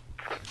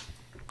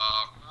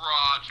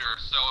 Roger.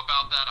 So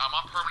about that, I'm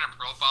on permanent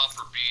profile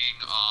for being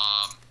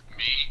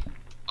me.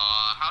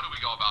 How do we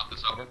go about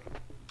this? Over.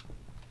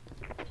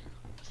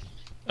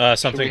 Should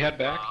Something. we head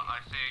back? I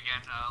say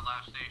again,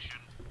 last station.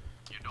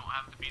 You don't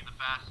have to be the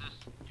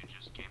fastest. You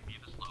just can't be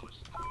the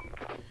slowest.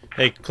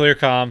 Hey, clear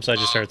comms. I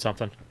just heard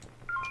something.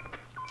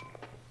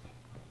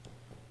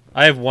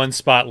 I have one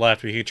spot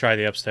left. We could try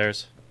the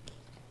upstairs.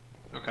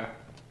 Okay.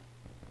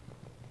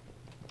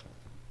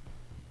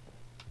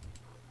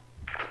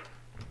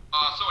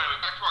 So anyway,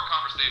 back to our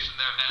conversation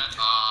there, Ned.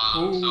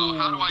 So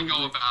how do I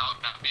go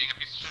about not being a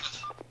piece of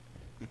shit?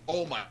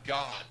 Oh my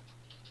god.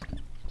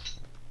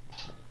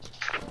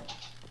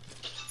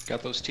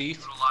 Got those teeth?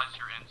 Utilize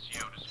your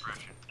NCO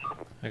discretion.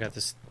 I got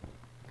this.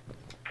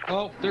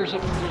 Oh, there's a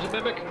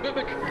mimic.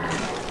 Mimic.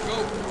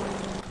 Go.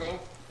 Go.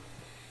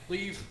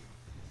 Leave.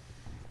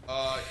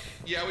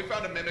 Yeah, we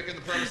found a mimic in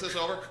the premises,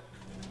 over.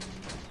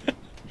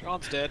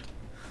 John's dead.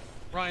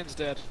 Ryan's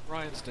dead.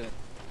 Ryan's dead.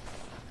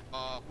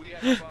 We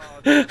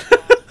have, the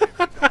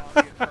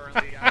dog is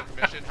currently out of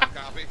mission,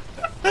 copy.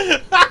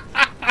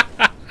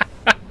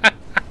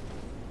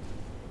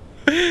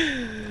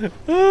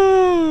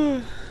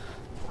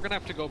 We're gonna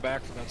have to go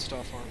back for that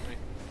stuff, aren't we?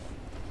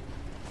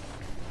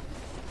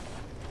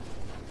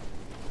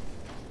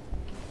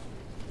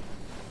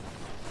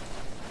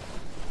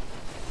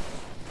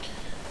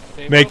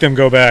 Davo? Make them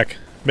go back.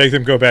 Make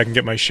them go back and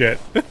get my shit.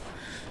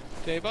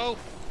 Davo?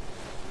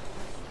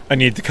 I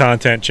need the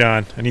content,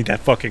 John. I need that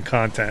fucking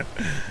content.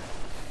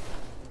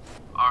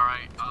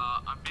 Alright,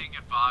 I'm being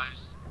advised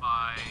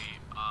by,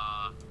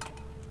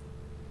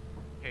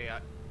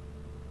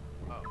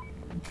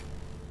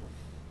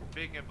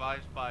 being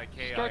advised by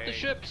KIA. Start the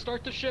ship!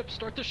 Start the ship!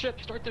 Start the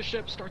ship! Start the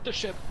ship! Start the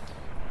ship!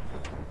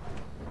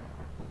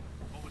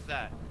 What was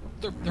that?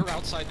 They're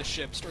outside the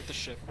ship. Start the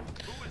ship.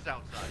 Who is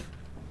outside?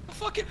 The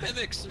fucking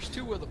mimics! There's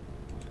two of them.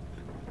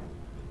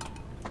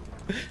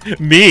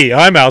 Me,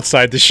 I'm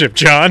outside the ship,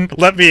 John.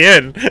 Let me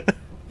in. You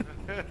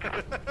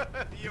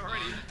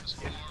already... This is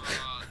for,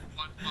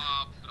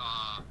 SpongeBob,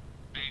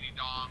 Baby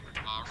Dong,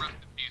 rest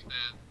in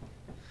pieces.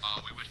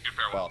 We wish you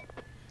farewell.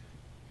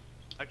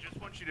 I just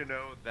want you to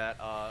know that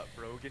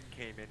Brogan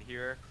came in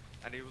here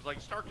and he was like,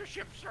 start the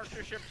ship, start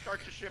the ship, start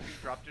the ship. He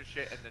dropped his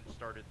shit and then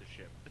started the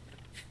ship.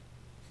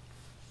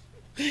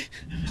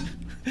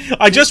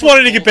 I just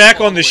wanted to get back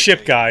on the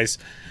ship, guys.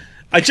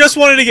 I just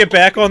wanted to get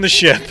back on the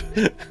ship.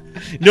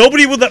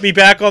 Nobody would let me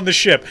back on the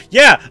ship.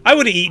 Yeah, I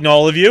would have eaten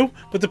all of you,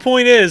 but the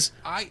point is...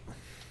 I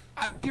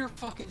hear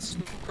fucking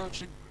Snoop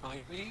approaching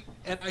behind me,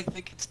 and I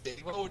think it's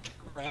Davo, and turn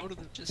around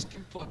and just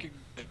can fucking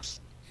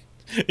mix.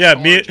 Yeah,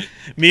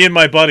 me and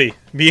my buddy.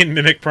 Me and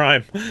Mimic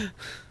Prime.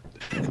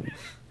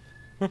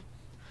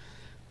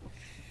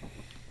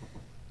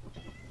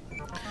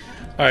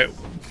 Alright,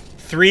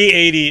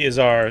 380 is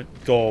our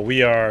goal.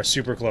 We are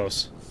super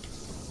close.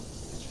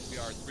 We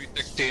are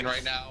 316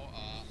 right now.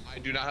 I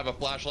do not have a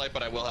flashlight,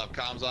 but I will have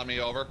comms on me,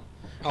 over.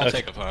 I'll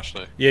take a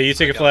flashlight. Yeah, you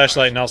take a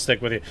flashlight and I'll stick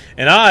with you.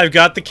 And I've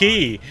got the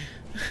key.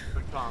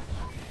 Good comms.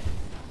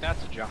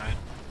 That's a giant.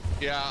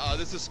 Yeah,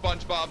 this is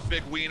SpongeBob's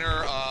big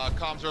wiener.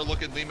 Comms are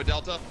looking Lima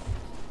Delta.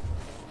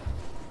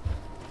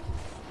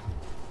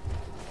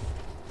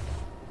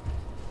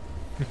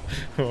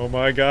 Oh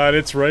my god,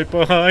 it's right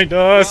behind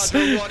us.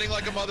 They're running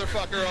like a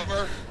motherfucker,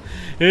 over.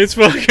 It's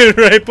fucking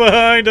right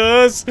behind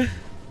us.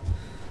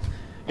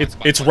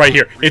 It's right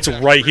here. It's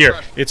right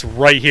here. It's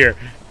right here.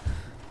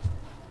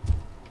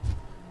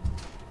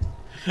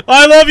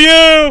 I love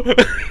you.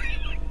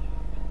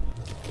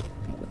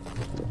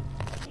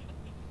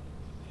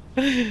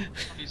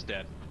 He's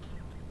dead.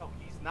 No,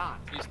 he's not.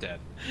 He's dead.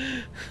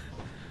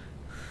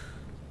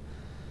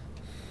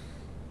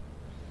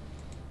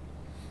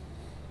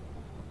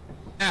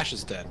 Ash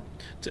is dead.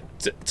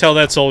 Tell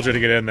that soldier to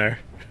get in there.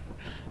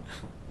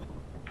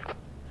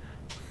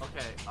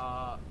 Okay,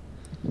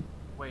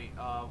 wait,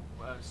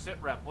 sit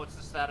rep, what's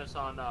the status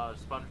on,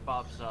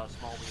 SpongeBob's,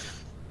 small wiener?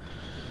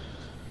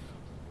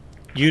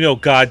 You know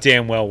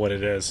goddamn well what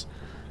it is.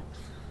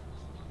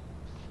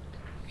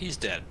 He's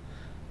dead.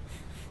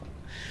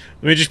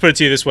 Let me just put it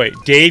to you this way.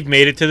 Dave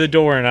made it to the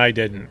door and I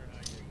didn't.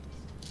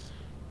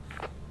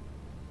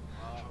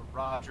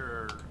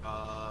 Roger,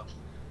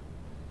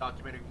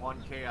 documenting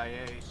 1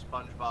 KIA,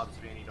 SpongeBob's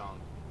Vanny Dong.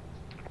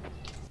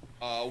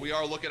 We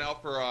are looking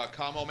out for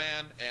Camo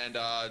Man, and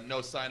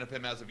no sign of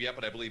him as of yet,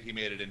 but I believe he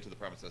made it into the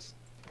premises.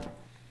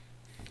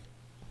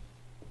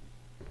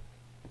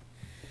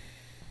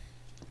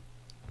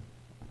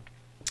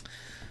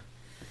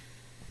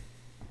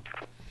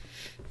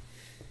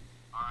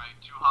 Alright,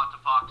 too hot to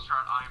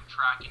Foxtrot, I am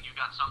tracking. You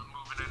got something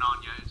moving in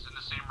on you. It's in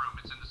the same room,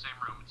 it's in the same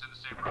room, it's in the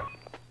same room.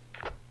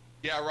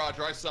 Yeah,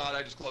 Roger, I saw it.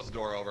 I just closed the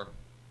door, over.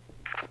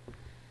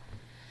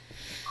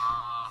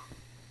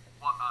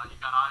 What, you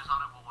got eyes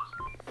on it? What was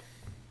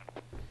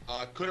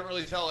it? Couldn't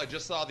really tell. I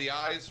just saw the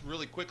eyes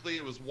really quickly.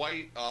 It was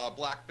white,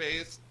 black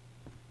face.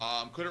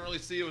 Couldn't really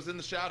see. It was in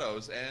the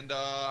shadows, and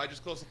I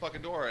just closed the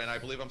fucking door, and I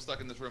believe I'm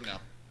stuck in this room now.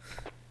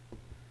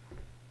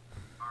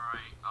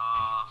 Alright,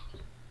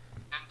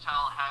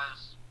 Intel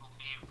has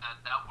believed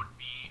that that would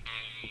be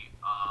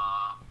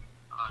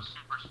a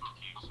super spooky.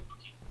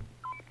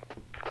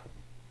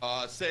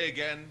 Say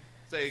again,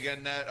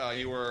 Nat.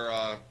 You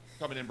were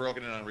coming in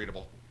broken and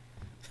unreadable.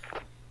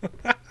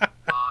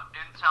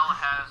 Intel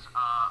has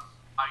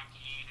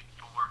ID'd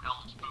your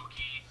El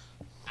Spooky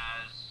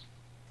as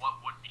what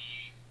would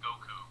be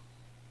Goku.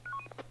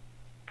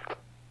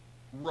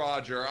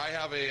 Roger. I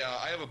have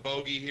a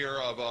bogey here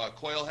of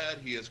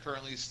Coilhead. He is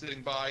currently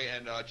sitting by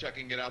and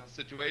checking it out the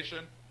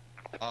situation.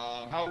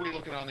 How are we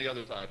looking on the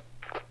other side?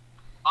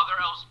 Other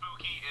El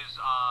Spooky is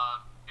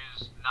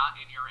not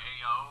in your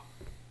AO.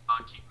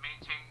 Keep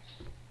maintain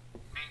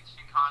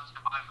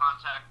eye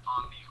contact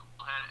on the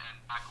Coilhead and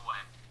back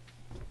away.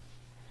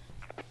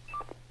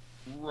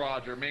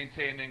 Roger.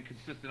 Maintaining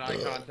consistent eye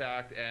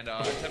contact and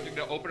attempting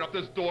to open up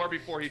this door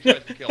before he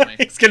tries to kill me.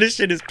 He's gonna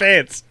shit his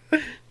pants.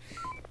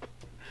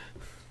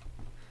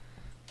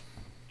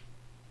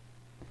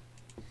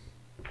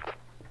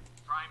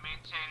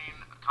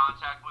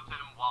 Contact with him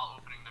while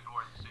opening the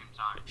door at the same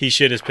time. He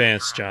shit his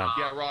pants, John.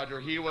 Yeah, Roger.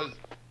 He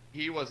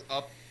was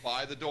up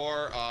by the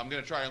door. I'm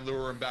gonna try and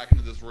lure him back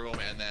into this room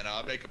and then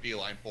make a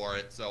beeline for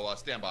it. So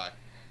stand by.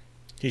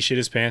 He shit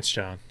his pants,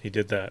 John. He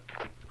did that.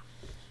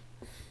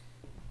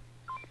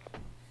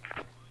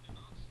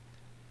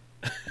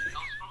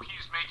 Spooky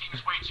is making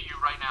his way to you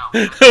right now.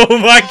 Oh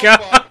my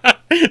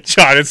god,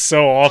 John, it's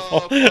so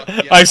awful.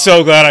 Yeah, I'm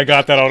so glad I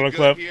got that on the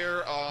clip.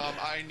 Here,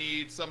 I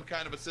need some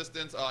kind of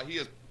assistance. He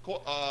is.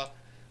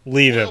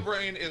 Leave him.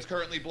 Brain is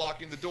currently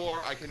blocking the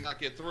door. I cannot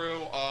get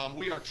through.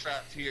 We are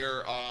trapped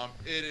here.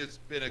 It has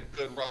been a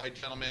good ride,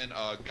 gentlemen.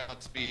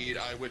 Godspeed.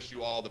 I wish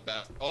you all the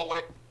best. Oh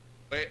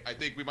wait. I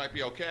think we might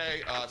be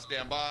okay.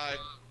 Stand by.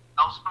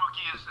 El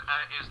Spooky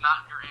is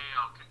not in your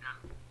AO.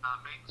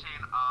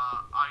 Maintain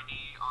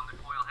ID on the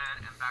Coilhead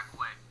and back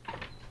away.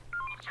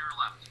 Move to your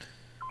left.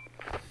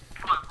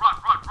 Run.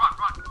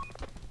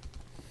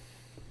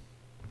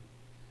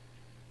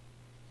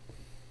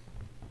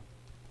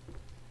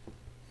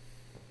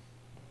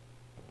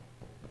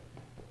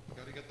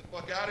 Gotta get the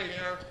fuck out of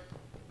here.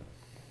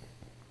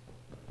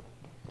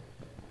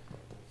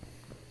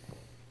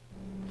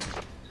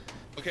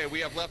 Okay, we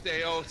have left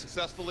AO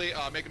successfully.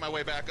 Making my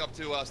way back up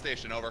to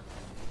station. Over.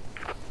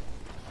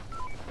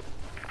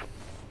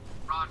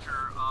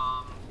 Roger.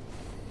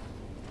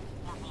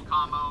 Corporal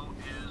Combo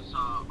is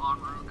en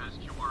route as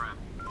QRF.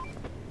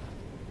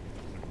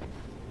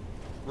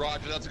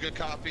 Roger, that's a good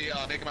copy.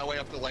 Making my way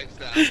up the light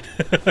staff.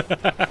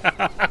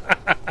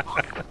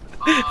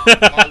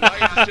 Our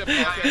light ship,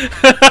 okay.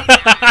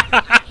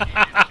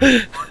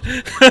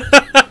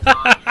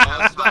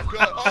 That's not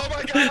good. Oh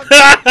my god!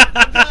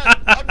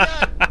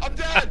 I'm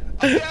dead!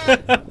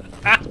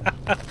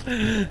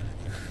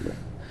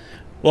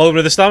 Welcome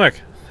to the stomach.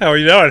 How are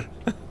you doing?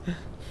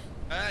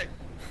 Hey.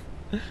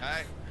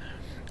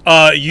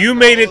 You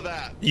made it.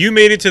 You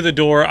made it to the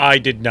door. I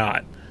did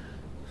not.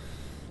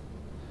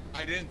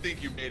 I didn't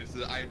think you made it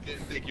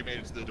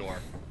to the door.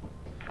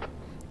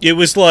 It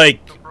was like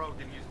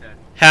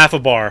half a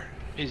bar.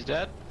 He's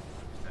dead?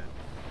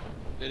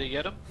 Did he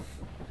get him?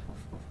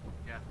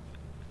 Yeah.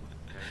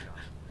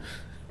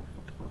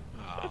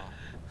 Oh.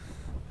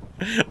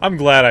 I'm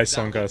glad I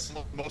sunk us.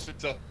 Most of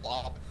the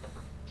flop.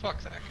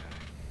 Fuck that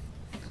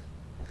guy.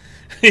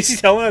 Is he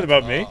telling that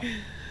about me?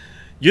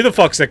 You're the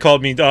fucks that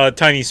called me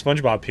tiny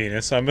SpongeBob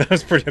penis. I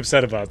was pretty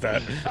upset about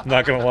that. I'm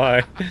not gonna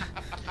lie.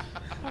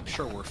 I'm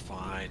sure we're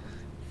fine.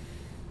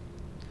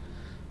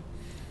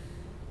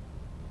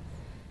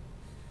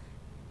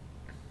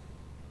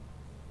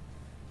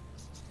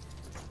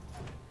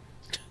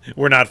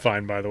 We're not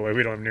fine, by the way.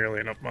 We don't have nearly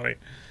enough money.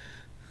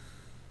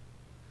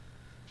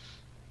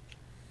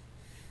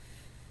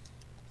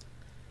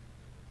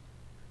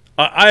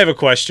 I have a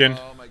question.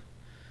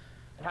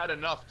 I had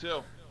enough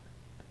too.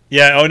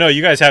 Yeah. Oh no,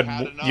 you guys had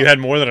enough. you had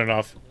more than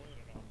enough.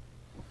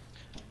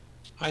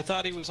 I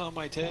thought he was on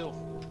my tail.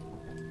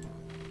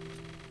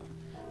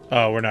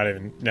 Oh, we're not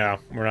even. No,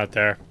 we're not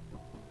there.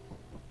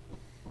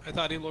 I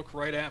thought he looked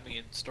right at me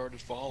and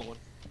started following.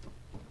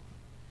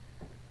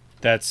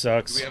 That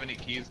sucks. Do we have any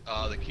keys?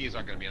 The keys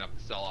aren't going to be enough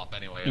to sell off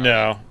anyway.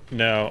 No.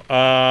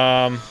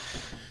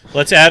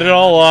 Let's add it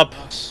all up.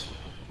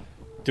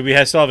 Do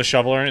we still have a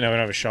shovel or anything? No, we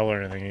don't have a shovel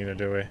or anything either,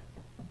 do we?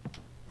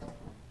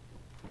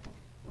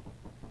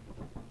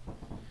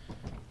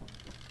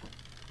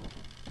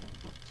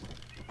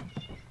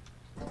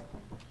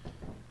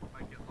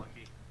 Might get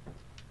lucky.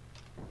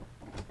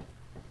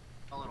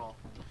 Sell it all.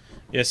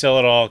 Yeah, sell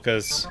it all,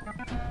 because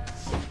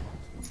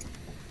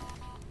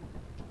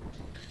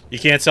you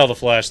can't sell the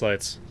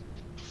flashlights.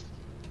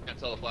 Can't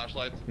sell the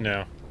flashlights?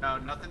 No. No,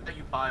 nothing that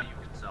you buy you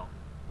can sell.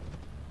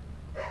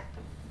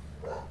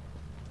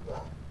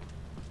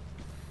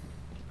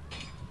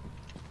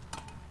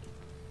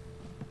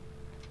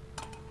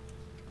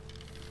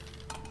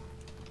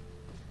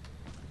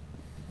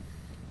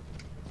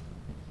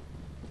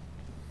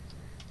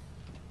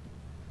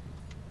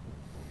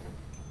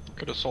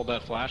 Could have sold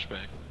that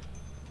flashbang.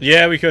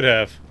 Yeah, we could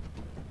have.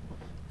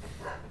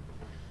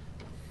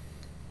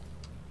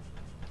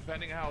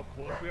 Depending on how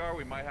close we are,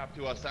 we might have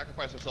to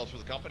sacrifice ourselves for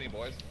the company,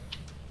 boys.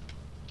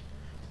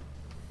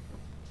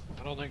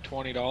 I don't think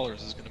 $20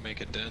 is going to make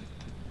a dent.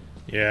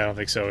 Yeah, I don't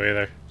think so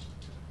either.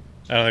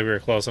 I don't think we were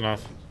close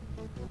enough.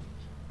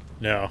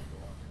 No.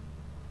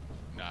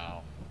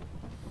 No.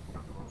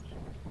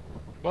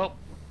 Well,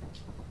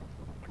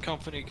 the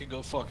company can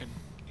go fucking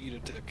eat a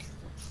dick.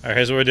 Alright,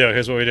 here's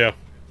what we do.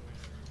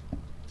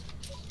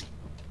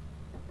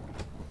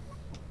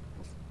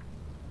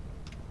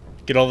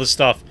 Get all this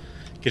stuff.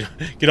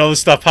 Get all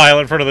this stuff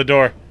piled in front of the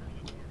door.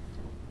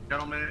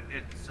 Gentlemen,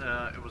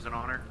 it was an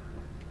honor.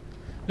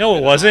 No,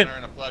 it wasn't. An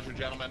honor and a pleasure,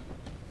 gentlemen.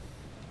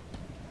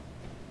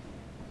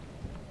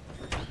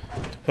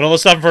 Put all the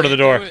stuff in front of the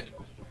door.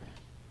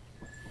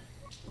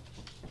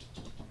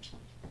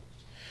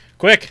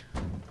 Quick!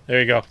 There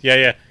you go. Yeah,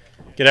 yeah.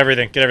 Get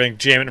everything. Get everything.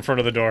 Jam it in front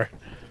of the door.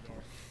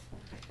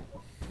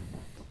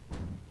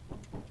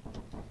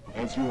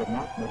 As you have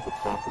not met the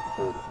profit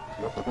quota,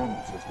 your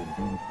performance has been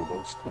deemed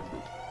below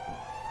standard.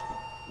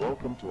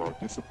 Welcome to our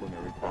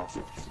disciplinary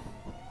process.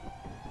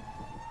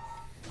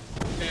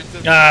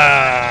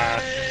 Ah!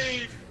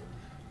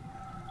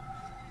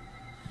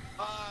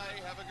 Bye.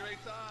 Have a great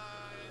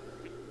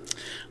time.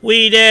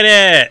 We did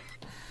it!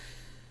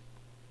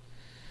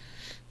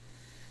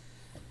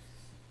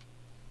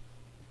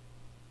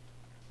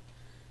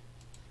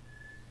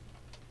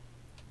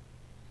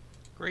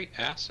 Great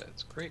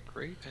assets. Great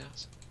assets.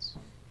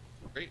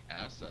 Great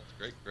assets.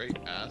 Great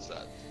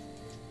assets.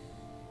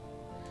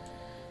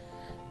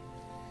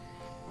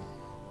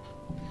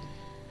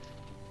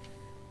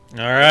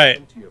 All right.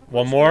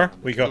 One more.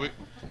 We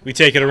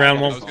take it around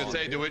I one. was gonna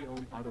say, do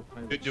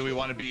we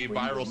want to be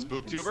viral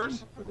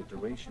spooktubers?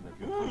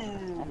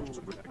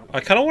 I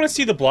kind of want to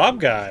see the blob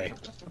guy.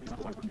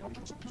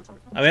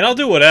 I mean, I'll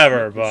do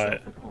whatever,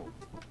 but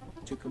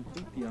To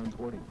complete the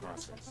onboarding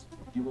process,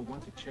 you will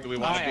want to check. Do we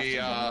want to be?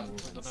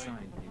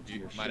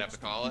 You might have to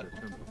call it.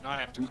 No, I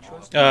have to call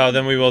it. oh,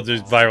 then we will do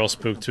viral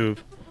spooktube.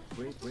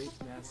 Great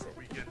asset.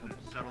 We can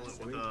settle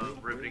it with a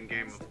riveting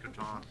game of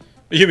Catan.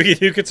 You can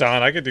do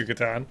Catan. I could do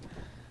Catan.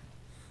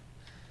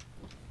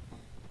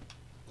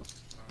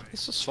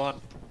 This is fun.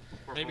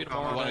 Maybe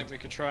tomorrow night we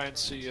could try and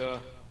see the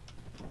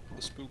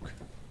spook.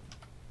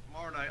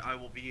 Tomorrow night I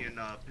will be in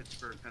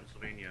Pittsburgh,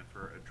 Pennsylvania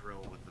for a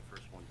drill with the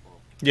first 112.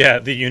 Yeah,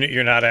 the unit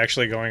you're not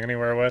actually going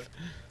anywhere with.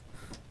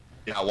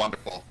 Yeah,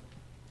 wonderful.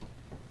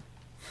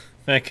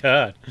 Thank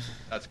God.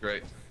 That's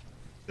great.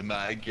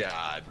 My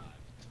God.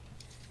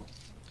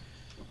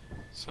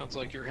 Sounds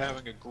like you're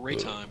having a great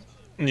time.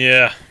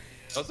 Yeah.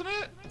 Doesn't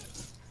it?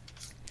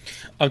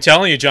 I'm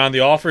telling you, John, the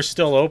offer's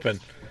still open.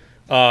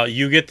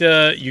 You get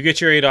your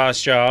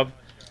ADOS job,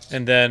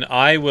 and then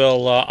I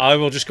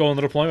will just go on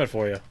the deployment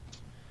for you.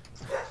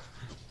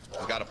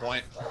 I got a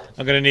point.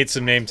 I'm gonna need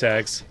some name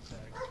tags.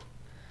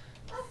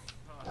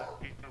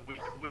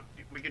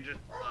 We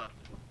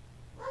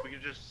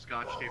could just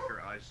scotch tape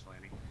your eyes,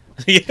 Slaney.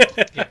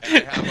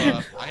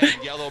 Yeah. I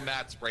have yellow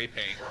matte spray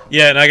paint.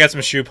 Yeah, and I got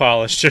some shoe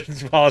polish to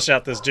polish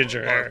out this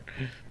ginger hair.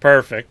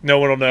 Perfect. No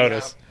one will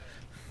notice.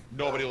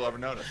 Nobody will ever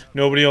notice.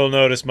 Nobody will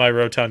notice my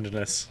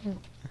rotundness.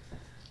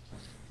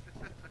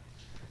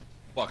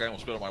 Fuck, I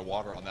almost spilled my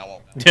water on that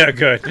one. Yeah,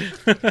 good.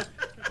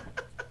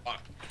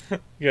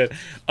 Good.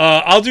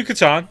 I'll do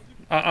Catan.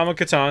 I'm a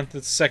Catan.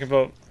 That's the second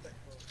vote.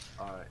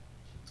 Alright.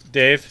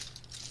 Dave,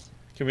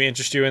 can we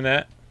interest you in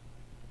that?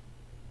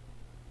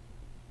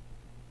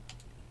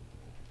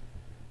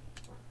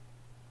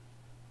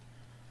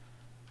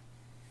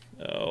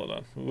 Oh, hold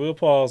on. We'll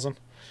pause on.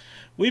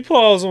 We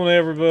pause on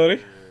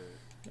everybody.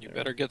 You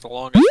better get the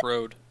longest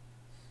road.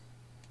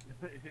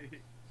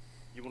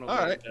 You want to All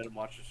go right. ahead and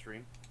watch the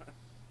stream?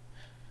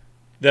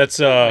 That's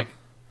I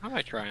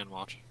might try and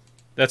watch.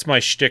 that's my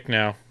shtick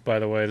now. By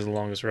the way, it is the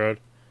longest road.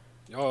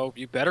 Oh,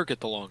 you better get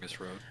the longest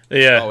road.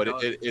 Yeah. Oh,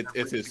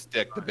 it's his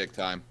stick, the big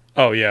time.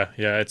 Oh yeah,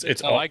 yeah.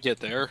 It's Oh, all. I get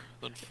there.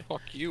 Then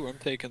fuck you. I'm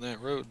taking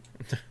that road.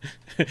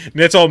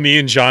 That's all me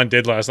and John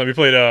did last night. We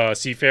played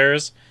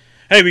Seafarers.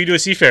 Hey, we can do a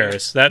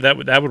Seafarers. That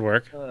would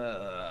work.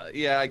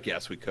 Yeah, I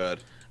guess we could.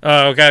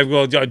 Okay.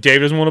 Well,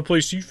 Dave doesn't want to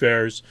play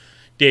Seafarers.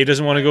 Dave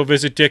doesn't want to go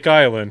visit Dick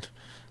Island.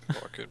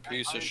 Fucking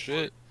piece of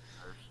shit.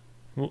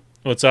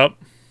 What's up?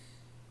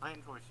 I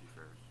enjoy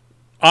Seafarers.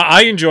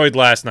 I enjoyed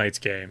last night's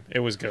game. It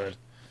was good.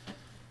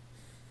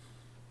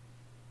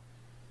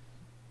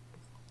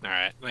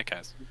 Alright, that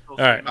guy's. All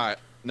right. All right,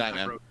 night,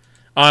 man.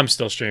 I'm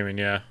still streaming.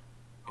 Yeah.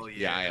 Oh,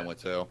 Yeah, I am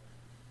with too.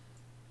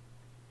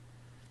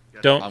 Yeah,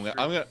 Don't-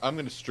 I'm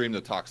gonna stream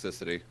the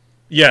toxicity.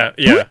 Yeah.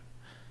 Yeah.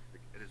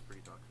 It is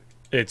pretty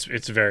toxic.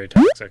 It's very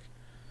toxic.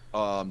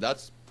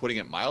 That's putting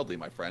it mildly,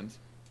 my friend.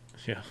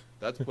 Yeah.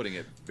 That's putting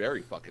it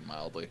very fucking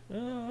mildly.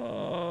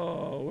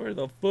 Oh, where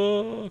the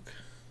fuck?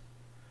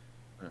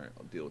 All right,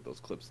 I'll deal with those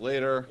clips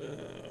later.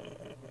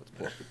 Let's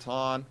pull up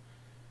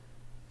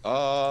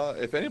Catan.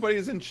 If anybody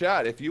is in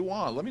chat, if you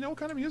want, let me know what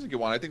kind of music you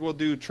want. I think we'll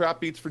do trap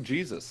beats for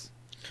Jesus.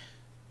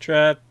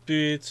 Trap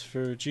beats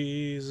for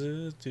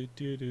Jesus. Do,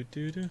 do, do,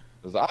 do, do.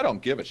 Because I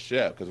don't give a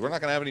shit. Because we're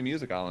not gonna have any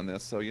music on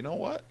this. So you know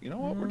what?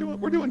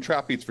 We're doing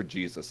trap beats for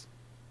Jesus.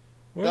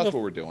 Where That's the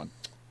what we're doing.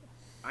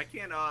 I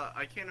can't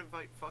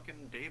invite fucking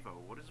Davo.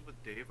 What is with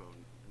Davo?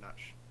 Not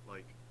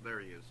like, there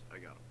he is. I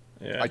got him.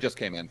 Yeah. I just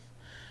came in.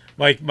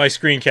 My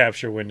screen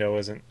capture window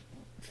isn't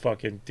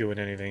fucking doing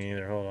anything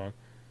either. Hold on.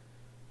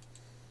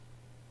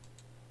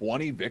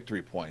 20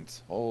 victory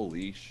points.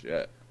 Holy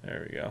shit.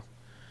 There we go.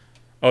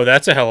 Oh,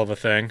 that's a hell of a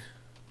thing.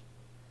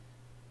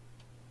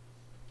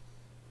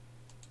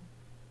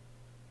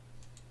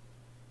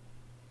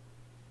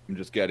 I'm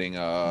just getting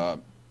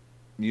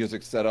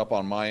music set up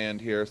on my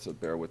end here, so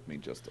bear with me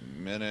just a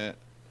minute.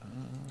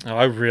 Oh,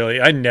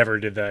 I never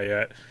did that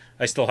yet.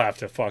 I still have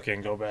to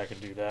fucking go back and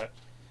do that.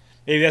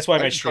 Maybe that's why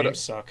my streams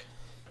suck.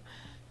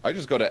 I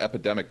just go to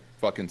Epidemic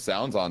fucking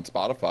Sounds on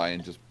Spotify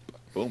and just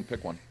boom,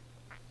 pick one.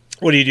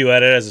 What do you do?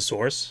 Add it as a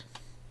source?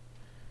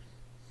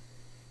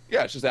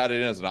 Yeah, it's just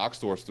added in as an aux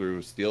source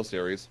through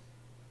SteelSeries.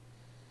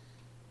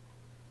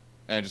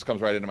 And it just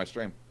comes right into my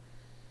stream.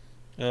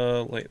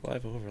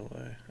 Live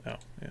overlay. Oh,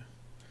 yeah.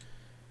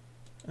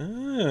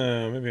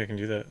 Maybe I can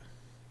do that.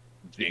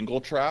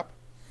 Jingle Trap?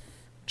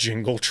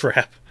 Jingle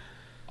Trap.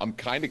 I'm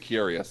kind of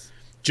curious.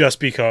 Just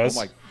because?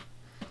 Oh my...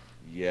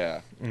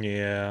 Yeah.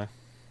 Yeah.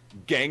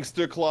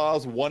 Gangster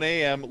Claws, 1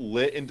 a.m.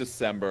 lit in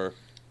December.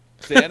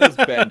 Santa's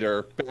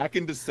Bender, back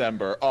in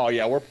December. Oh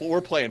yeah,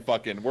 we're playing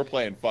fucking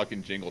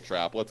Jingle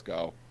Trap. Let's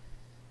go.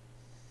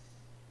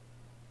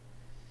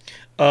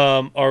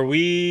 Are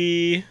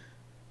we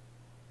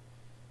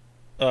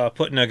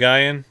putting a guy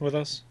in with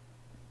us?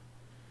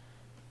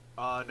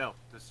 No.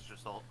 This is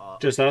just all.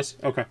 Just us?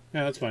 Okay.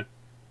 Yeah, that's fine.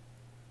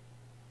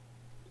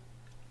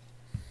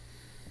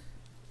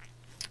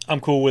 I'm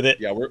cool with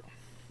it. Yeah, we're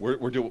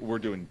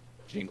doing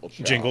Jingle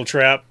Trap. Jingle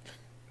Trap.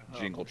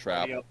 Jingle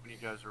Trap. Ready up when you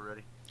guys are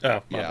ready.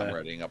 Oh, yeah, bad. I'm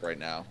readying up right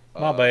now.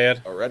 My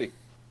bad. Already.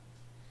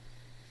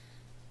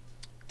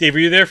 Dave, were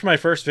you there for my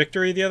first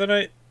victory the other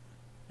night?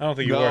 I don't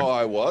think you were. No,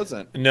 I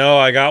wasn't. No,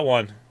 I got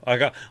one. I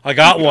got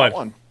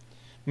one.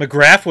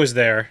 McGrath was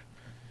there.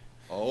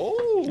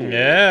 Oh.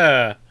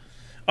 Yeah.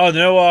 Oh,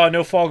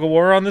 no Fog of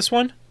War on this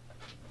one?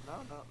 No,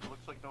 it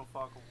looks like no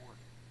Fog of War.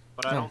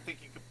 But I don't think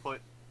you could put.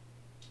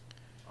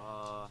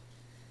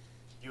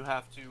 You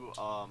have to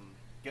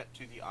get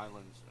to the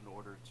islands in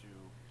order to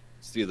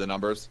see the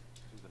numbers.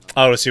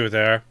 Oh, to see what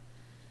they are.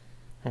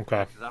 Okay.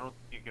 Yeah, 'cause I don't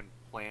think you can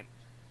plant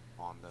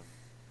on them.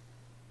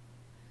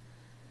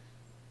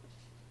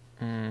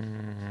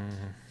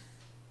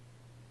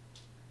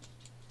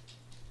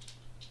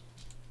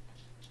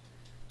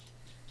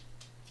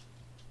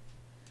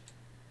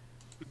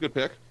 Good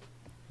pick.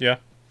 Yeah.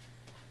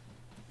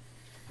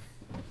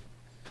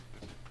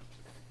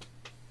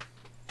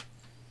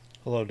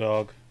 Hello,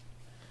 dog.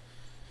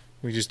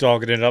 We just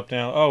dogging it up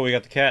now. Oh, we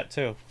got the cat,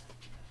 too.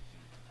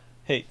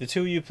 Hey, the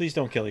two of you, please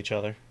don't kill each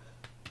other.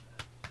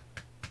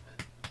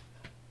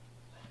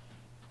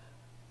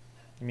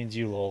 It means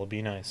you, Lola.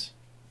 Be nice.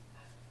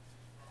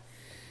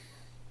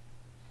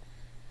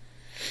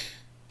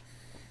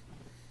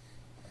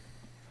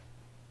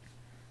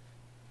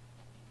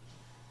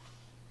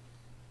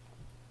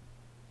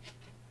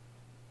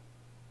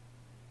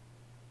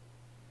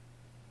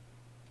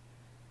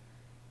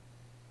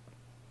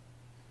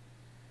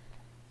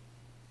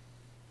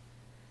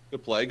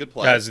 Good play, good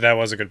play. That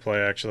was a good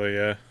play, actually,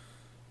 yeah.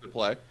 Good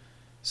play.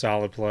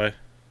 Solid play.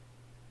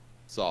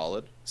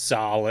 Solid.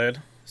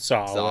 Solid.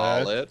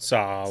 Solid. Solid.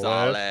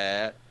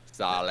 Solid.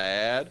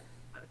 Solid.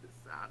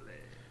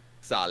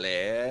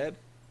 Solid.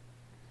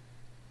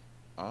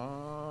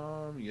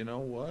 You know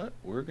what?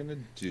 We're gonna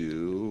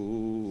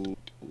do...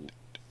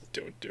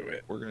 Don't do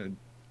it. We're gonna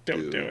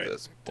do it.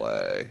 This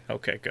play.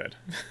 Okay, good.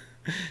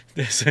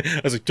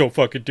 I was like, don't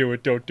fucking do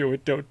it. Don't do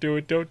it. Don't do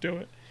it. Don't do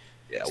it.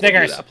 Yeah, Snickers.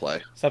 we'll do that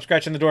play. Stop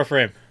scratching the door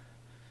frame.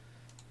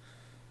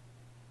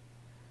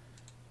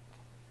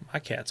 My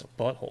cat's a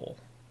butthole.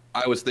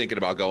 I was thinking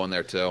about going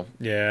there too.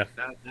 Yeah.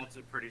 That's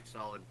a pretty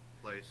solid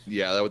place.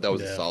 Yeah, that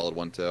was a solid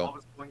one too. I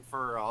was going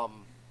for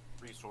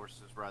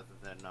resources rather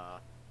than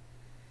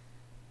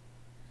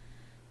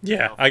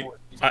yeah,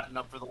 setting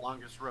up for the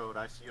longest road.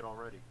 I see it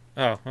already.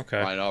 Oh,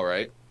 okay. I know,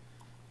 right?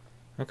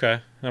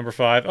 Okay, number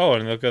 5. Oh,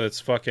 and look at it's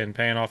fucking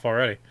paying off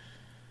already.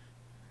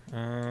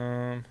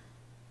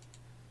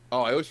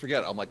 Oh, I always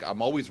forget.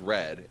 I'm always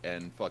red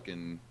and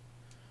fucking.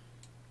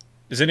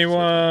 Is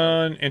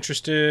anyone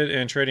interested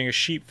in trading a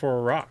sheep for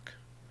a rock?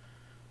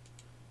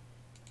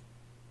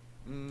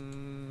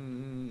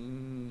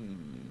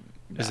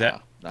 Is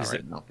that not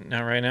right now?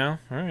 Not right now.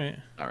 All right.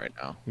 Not right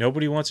now.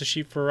 Nobody wants a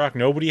sheep for a rock.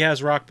 Nobody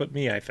has rock but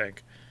me, I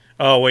think.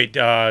 Oh wait,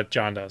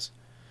 John does.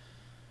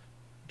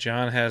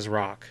 John has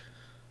rock.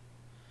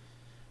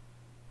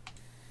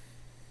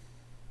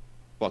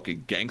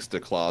 Fucking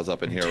gangsta claws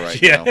up in here right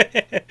yeah. now.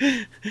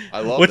 I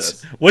love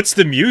this. What's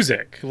the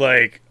music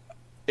like?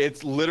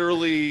 It's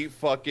literally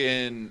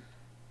fucking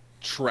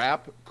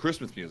trap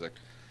Christmas music.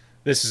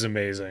 This is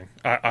amazing.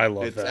 I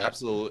love that. It's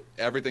absolute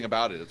everything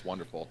about it. It's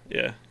wonderful.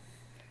 Yeah.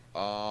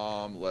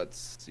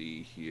 Let's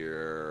see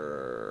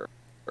here.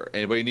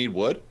 Anybody need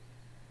wood?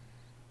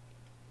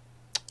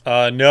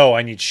 No,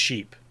 I need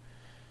sheep.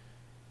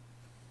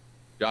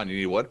 John, you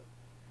need wood?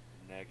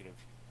 Negative.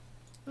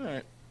 All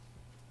right.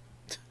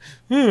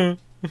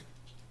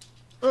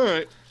 All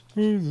right.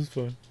 That's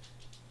fine.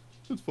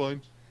 It's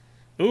fine.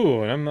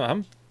 Ooh, and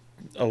I'm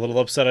a little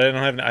upset. I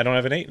don't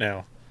have an 8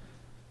 now.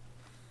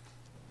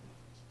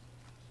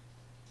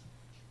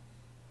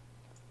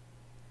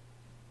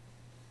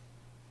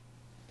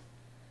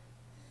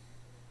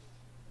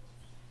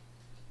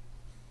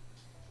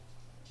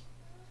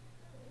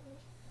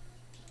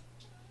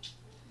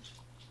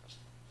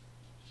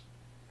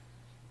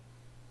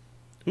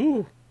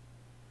 Ooh.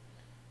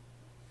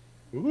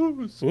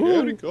 Ooh,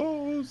 scary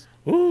ghost.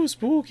 Ooh,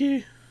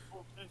 spooky.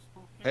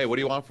 Hey, what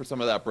do you want for some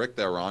of that brick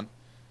there, Ron?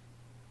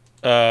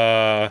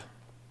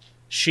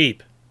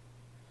 Sheep.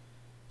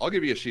 I'll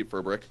give you a sheep for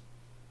a brick.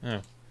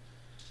 Oh.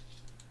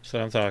 That's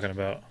what I'm talking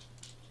about.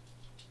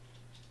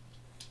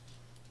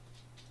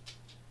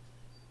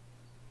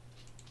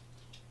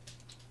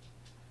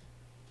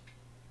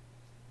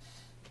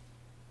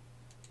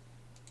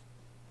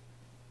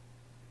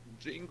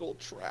 Jingle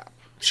trap.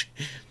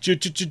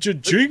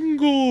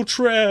 Jingle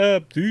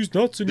trap. These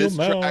nuts in your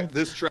mouth.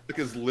 This track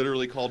is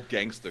literally called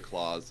Gangsta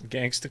Claus.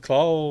 Gangsta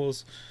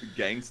Claus.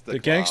 The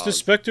Gangsta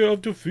Spectre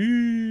of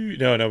Defeat.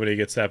 No, nobody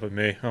gets that but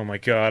me. Oh my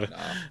god.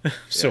 Nah.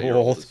 So you're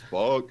old. As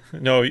fuck.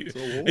 No, So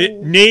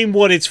old. name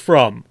what it's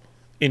from,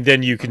 and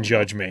then you can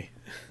judge me.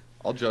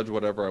 I'll judge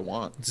whatever I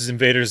want. This is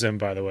Invader Zim,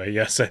 by the way.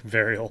 Yes, I'm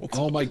very old.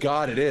 Oh my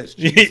god, it is.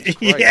 Jesus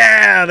Christ.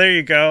 Yeah, there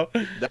you go.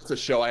 That's a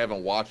show I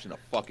haven't watched in a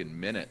fucking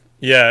minute.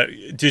 Yeah,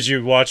 did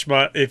you watch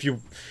my? If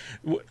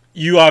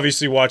you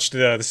obviously watched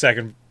the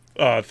second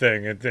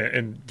thing,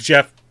 and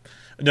Jeff,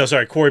 no,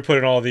 sorry, Corey put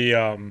in all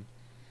the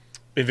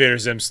Invader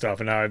Zim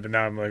stuff, and now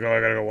I'm like, oh, I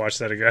gotta go watch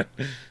that again.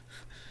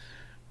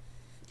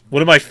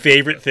 One of my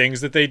favorite things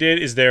that they did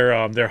is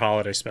their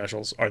holiday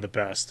specials are the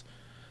best.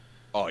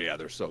 Oh yeah,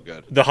 they're so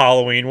good. The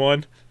Halloween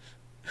one.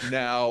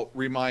 Now,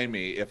 remind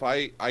me, if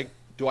I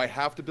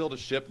have to build a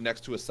ship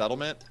next to a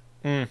settlement?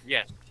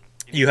 Yes.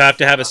 You have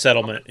to have a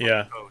settlement,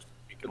 yeah.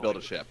 To build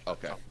a ship,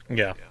 okay.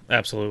 Yeah,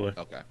 absolutely.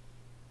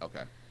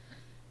 Okay.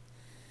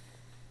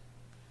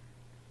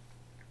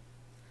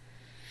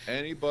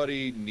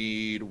 Anybody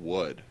need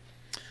wood?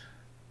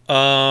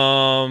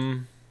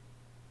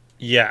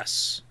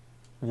 Yes.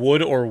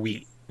 Wood or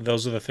wheat.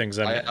 Those are the things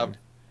I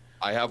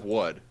have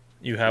wood.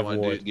 You have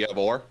wood. Do you have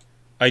ore?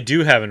 I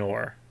do have an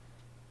ore.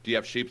 Do you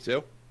have sheep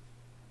too?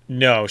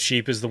 No,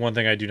 sheep is the one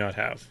thing I do not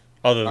have.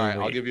 Other than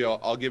wheat. wheat.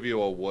 I'll give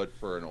you a wood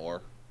for an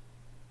ore.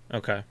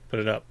 Okay, put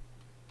it up.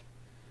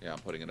 Yeah, I'm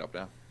putting it up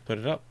now. Put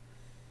it up.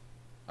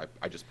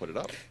 I just put it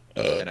up.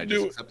 And I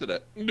just accepted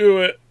it. Do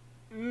it.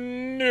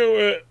 Do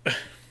it.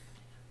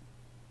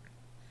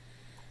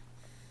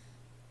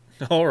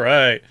 All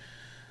right.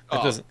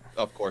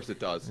 Of course it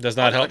does. Does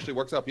not help. It actually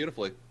works out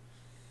beautifully.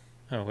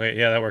 Oh, wait.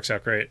 Yeah, that works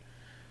out great.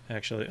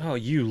 Actually. Oh,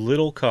 you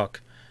little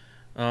cuck.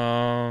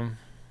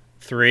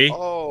 3.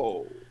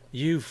 Oh.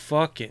 You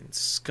fucking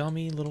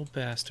scummy little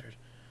bastard.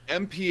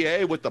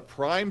 MPA with the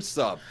Prime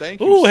sub. Thank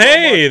you so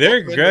hey, much.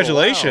 There,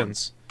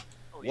 congratulations.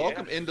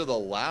 Welcome into the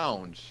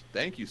lounge.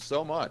 Thank you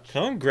so much.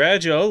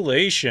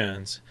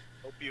 Congratulations.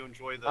 Hope you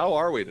enjoy the. How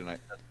are we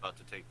tonight? That's about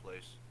to take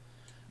place.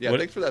 Yeah,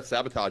 thanks for that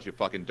sabotage, you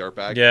fucking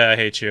dirtbag. Yeah, I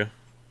hate you.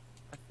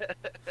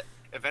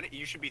 If any,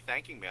 you should be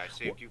thanking me. I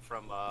saved you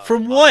from.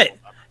 From what?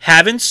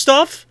 Having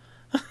stuff?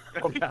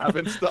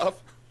 Having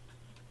stuff?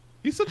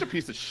 He's such a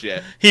piece of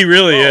shit. He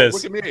really is.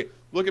 Look at me.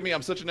 Look at me.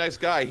 I'm such a nice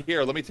guy.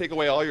 Here, let me take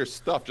away all your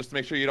stuff just to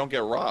make sure you don't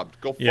get robbed.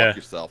 Go fuck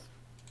yourself.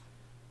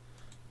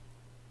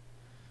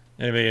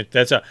 Anyway,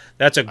 that's a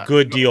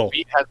good deal.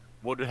 Wheat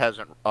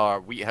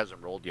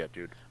hasn't rolled yet,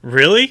 dude.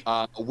 Really?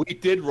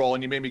 Wheat did roll,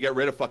 and you made me get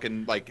rid of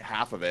fucking like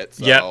half of it.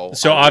 So yeah.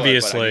 So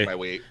obviously, I need my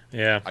wheat.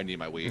 Yeah. I need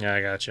my wheat. Yeah,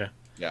 I gotcha.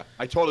 Yeah,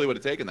 I totally would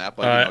have taken that,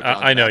 but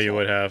I know you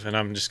would have, and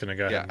I'm just gonna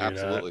go ahead and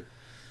do absolutely. that.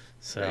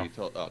 So. Yeah,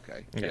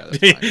 okay. Yeah. That's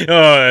fine.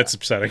 Oh, that's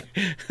upsetting.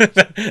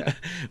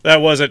 That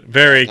wasn't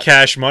very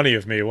cash money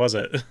of me, was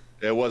it?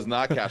 It was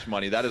not cash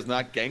money. That is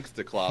not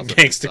Gangsta Claus.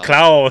 Gangsta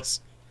Claus.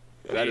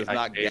 That is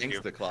not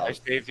Gangsta Claus.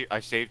 I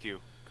saved you.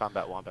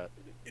 Combat Wombat.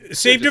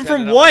 Saved him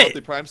from what?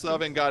 The Prime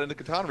sub and got into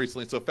Katana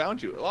recently, so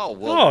found you. Oh,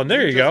 well. Oh,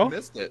 there you go.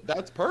 Missed it.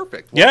 That's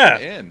perfect.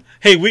 Welcome in.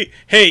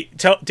 Hey,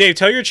 Dave,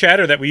 tell your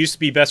chatter that we used to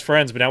be best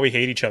friends, but now we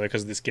hate each other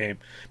because of this game.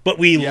 But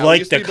we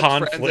like the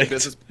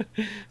conflict.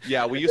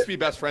 Yeah, we used to be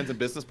best friends and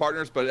business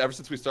partners, but ever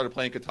since we started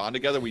playing Catan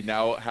together, we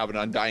now have an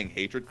undying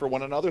hatred for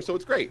one another. So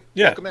it's great.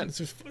 Yeah, welcome in.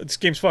 This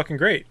game's fucking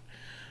great.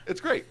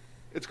 It's great.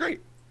 It's great.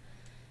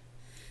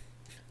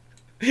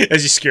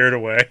 As you scared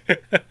away.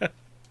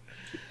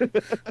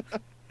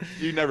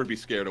 You never be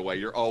scared away.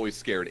 You're always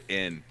scared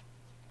in.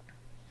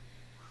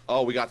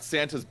 Oh, we got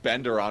Santa's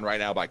Bender on right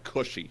now by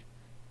Cushy.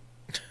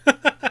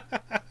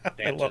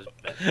 I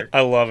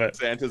love it.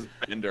 Santa's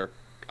Bender.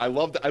 I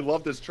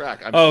love this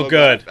track. I'm so good.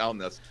 Glad I found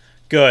this.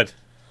 Good.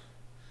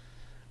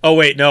 Oh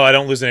wait, no, I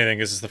don't lose anything.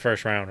 This is the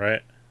first round,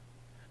 right?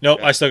 Nope,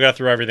 I still got to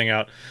throw everything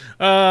out.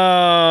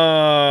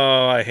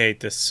 Oh, I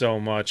hate this so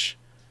much.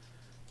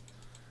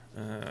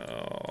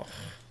 Oh.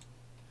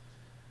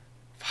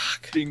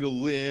 Fuck.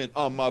 Jingling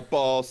on my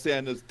ball,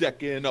 Santa's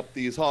decking up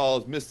these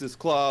halls. Mrs.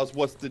 Claus,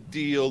 what's the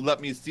deal? Let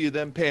me see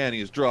them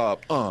panties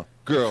drop.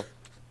 Girl,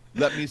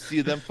 let me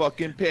see them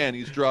fucking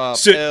panties drop.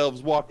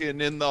 Elves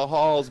walking in the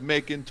halls,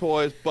 making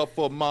toys, but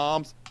for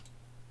moms.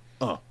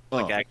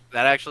 Like,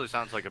 that actually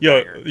sounds like a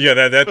banger.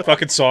 Yeah, that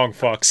fucking song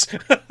fucks.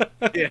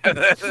 Yeah,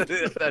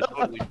 that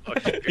totally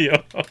fucks.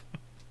 Yeah.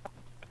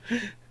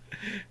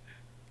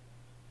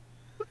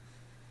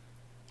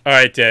 All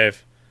right,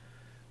 Dave.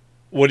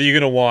 What are you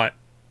gonna want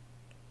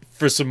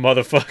for some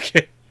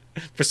motherfucking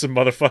for some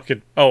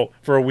motherfucking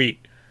for a wheat.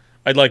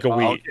 I'd like a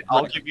wheat.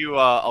 I'll give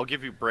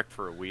you brick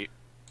for a wheat.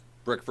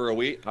 Brick for a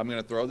wheat. I'm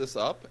gonna throw this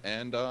up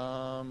and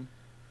I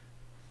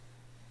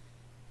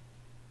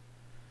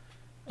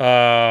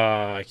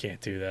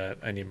can't do that.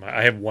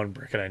 I have 1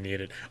 brick and I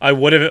need it. I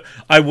would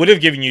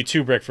have given you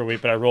 2 brick for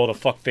wheat, but I rolled a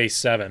fuckface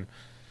 7.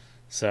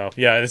 So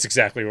yeah, that's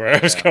exactly where I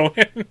was going.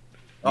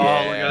 Oh, look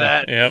at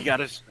that. Yep. He got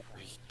his.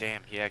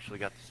 Damn, he actually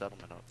got the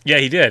settlement up. Yeah,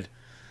 he did.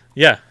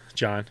 Yeah,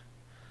 John.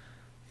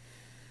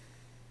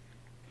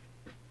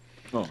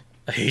 Oh.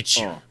 I hate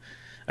you.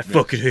 I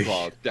fucking hate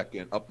you.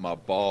 Decking up my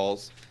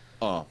balls.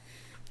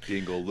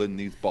 Jingle in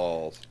these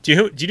balls.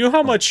 Do you know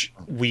how much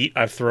wheat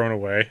I've thrown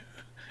away?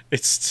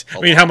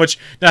 How much?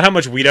 Not how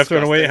much wheat I've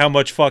thrown away. How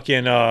much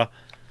fucking ore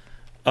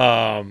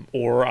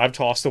I've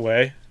tossed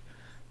away,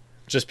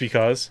 just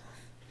because.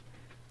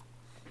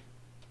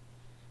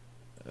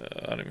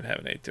 I don't even have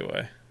an 8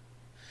 away.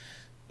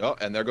 Oh,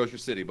 and there goes your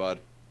city, bud.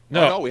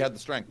 No, no, we had the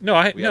strength. No,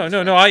 I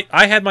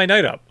had my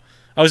night up.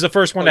 I was the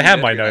first one to have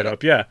my night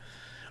up. Yeah.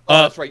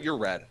 Oh, that's right. You're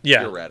red.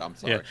 Yeah. You're red. I'm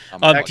sorry. Yeah.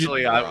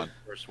 Actually, I was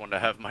the first one to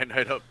have my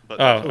night up. But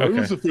okay. I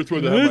was the first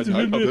one to have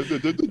my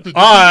night up.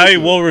 I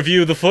will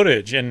review the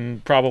footage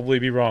and probably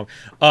be wrong.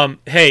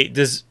 Hey,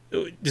 does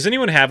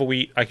anyone have a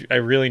wheat? I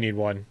really need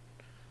one.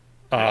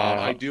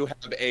 I do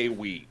have a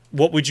wheat.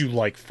 What would you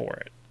like for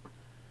it?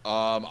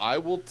 I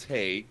will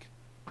take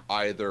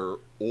either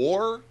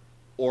ore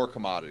or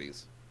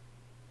commodities.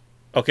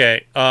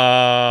 Okay.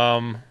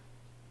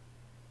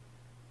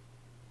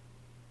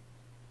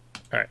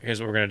 All right,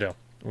 here's what we're going to do.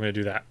 We're going to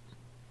do that.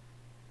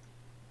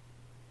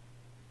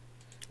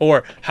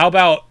 Or how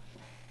about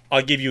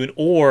I'll give you an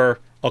ore,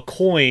 a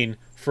coin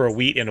for a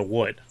wheat and a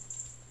wood.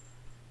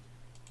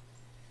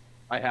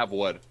 I have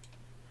wood.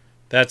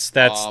 That's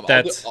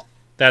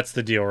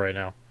the deal right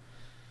now.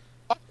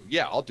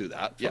 Yeah, I'll do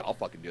that. Yeah, I'll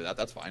fucking do that.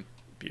 That's fine.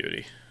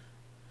 Beauty.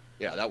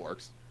 Yeah, that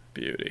works.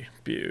 Beauty.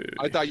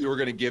 I thought you were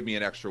going to give me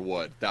an extra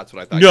wood. That's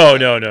what I thought. No.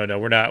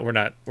 We're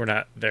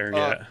not there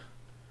yet.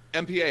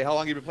 MPA, how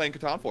long have you been playing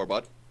Catan for,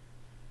 bud?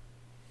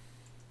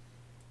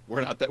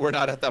 We're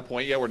not at that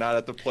point yet. We're not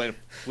at the point of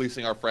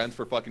fleecing our friends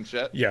for fucking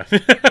shit. Yeah. Yeah,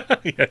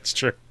 it's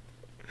true.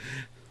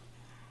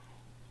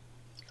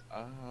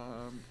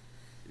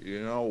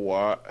 You know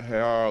what?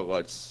 Here,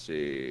 let's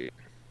see.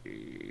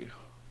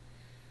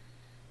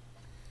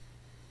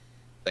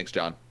 Thanks,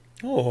 John.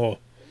 Oh.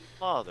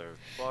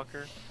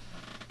 Motherfucker.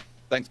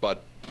 Thanks, bud.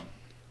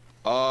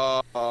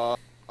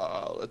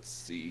 Let's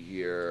see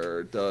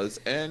here. Does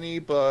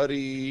anybody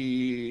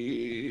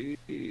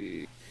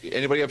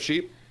have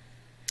sheep?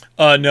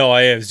 No,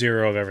 I have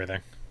 0 of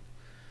everything.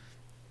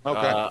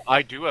 Okay.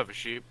 I do have a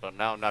sheep, but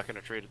now I'm not going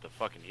to trade it to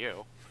fucking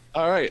you.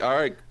 All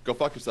right. Go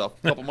fuck yourself.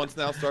 A couple months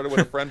now. Started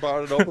when a friend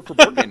brought it over for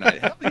board game night.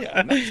 Hell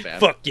yeah, nice,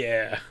 man. Fuck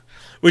yeah.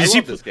 Wait, I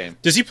love this game.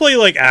 Does he play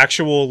like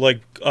actual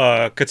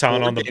Catan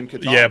board on the game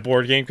Catan. Yeah,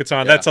 board game Catan?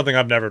 Yeah. That's something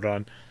I've never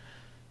done.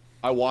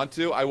 I want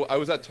to. I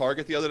was at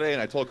Target the other day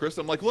and I told Krista,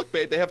 I'm like, look,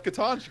 babe, they have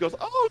Catan. She goes,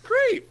 oh,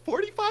 great,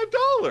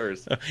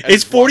 $45.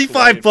 It's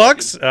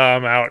 $45?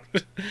 I'm out.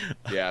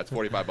 Yeah, it's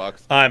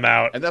 $45. I'm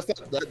out. And that's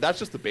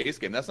just the base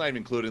game. That's not even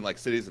including like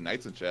cities and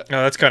nights and shit.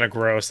 No, that's kind of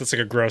gross. That's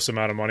like a gross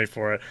amount of money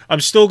for it. I'm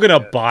still gonna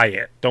buy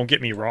it. Don't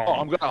get me wrong. Oh,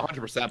 I'm gonna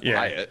 100%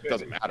 buy it. It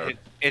doesn't matter.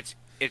 It's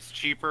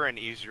cheaper and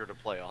easier to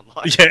play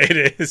online. Yeah,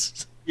 it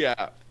is.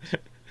 Yeah.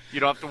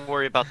 You don't have to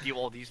worry about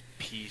all these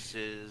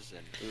pieces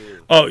and.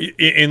 Oh,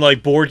 in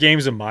like board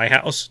games in my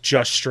house,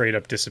 just straight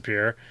up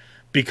disappear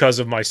because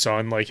of my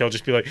son. Like he'll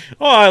just be like,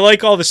 "Oh, I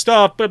like all the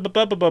stuff," blah,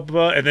 blah, blah, blah,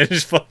 blah, and then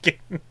just fucking.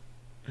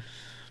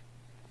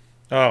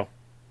 Oh.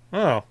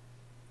 Well,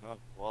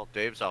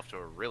 Dave's off to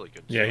a really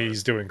good start. Yeah,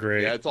 he's doing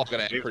great. Yeah, it's all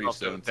gonna end pretty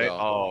soon. So.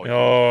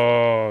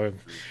 Oh,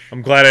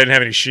 I'm glad I didn't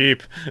have any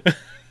sheep.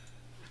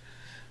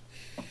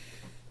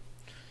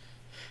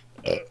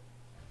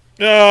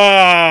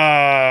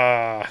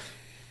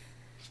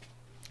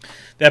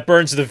 That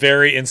burns the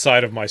very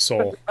inside of my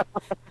soul.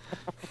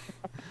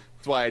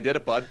 That's why I did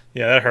it, bud.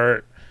 Yeah, that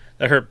hurt.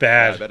 That hurt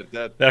bad. Yeah, I bet it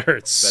did. That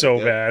hurts so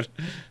bad.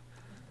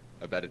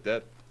 I bet it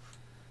did.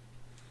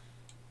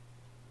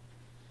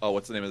 Oh,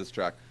 what's the name of this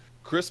track?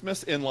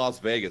 Christmas in Las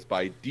Vegas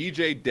by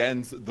DJ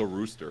Den's The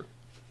Rooster.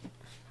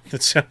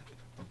 That's...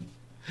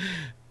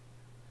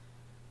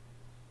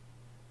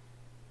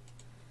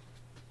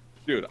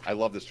 Dude, I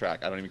love this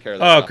track. I don't even care.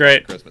 Oh,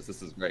 great. Christmas.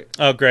 This is great.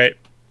 Oh, great.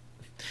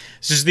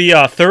 This is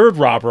the third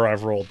robber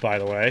I've rolled, by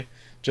the way.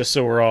 Just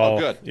so we're all... Oh,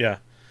 good. Yeah.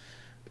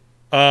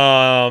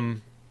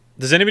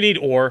 Does anybody need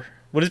ore?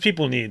 What does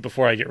people need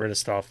before I get rid of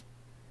stuff?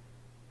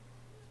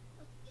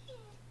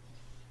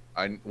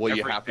 Well,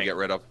 you have to get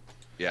rid of...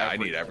 Yeah, Everything.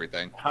 I need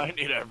everything. I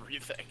need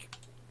everything.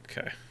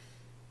 Okay.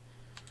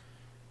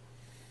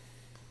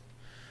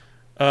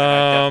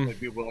 I'd definitely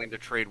be willing to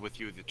trade with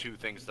you the 2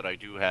 things that I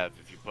do have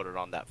if you put it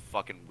on that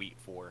fucking wheat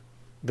 4.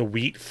 The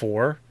wheat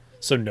 4?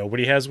 So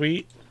nobody has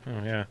wheat?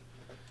 Oh, yeah.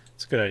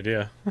 It's a good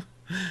idea.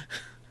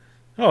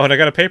 Oh, and I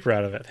got a paper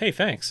out of it. Hey,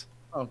 thanks.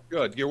 Oh,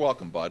 good. You're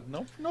welcome, bud.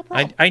 No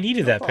problem. I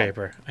needed that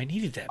paper. I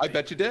needed that paper. I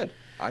bet you did.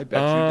 I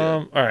bet you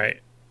did. All right.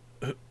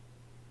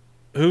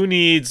 who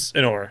needs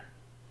an ore?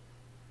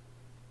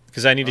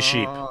 Because I need a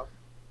sheep.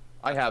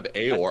 I have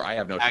a ore. I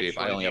have no sheep.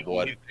 I only have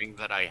wood. Only thing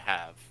that I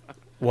have.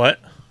 What?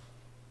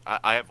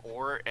 I have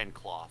ore and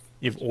cloth.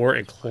 You have ore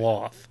and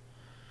cloth.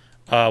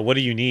 What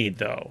do you need,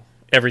 though?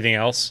 Everything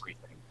else?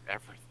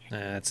 Everything.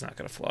 That's not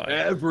going to fly.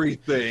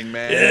 Everything,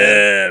 man.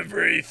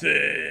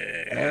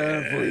 Everything.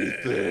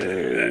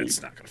 Everything.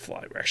 That's not going to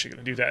fly. We're actually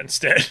going to do that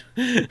instead.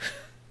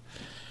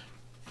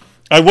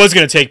 I was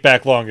going to take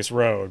back longest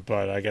road,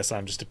 but I guess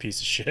I'm just a piece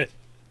of shit.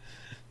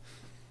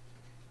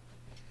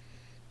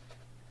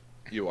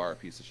 You are a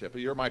piece of shit, but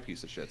you're my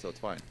piece of shit, so it's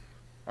fine.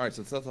 All right,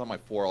 since that's on my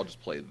 4, I'll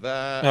just play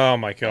that. Oh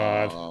my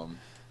god.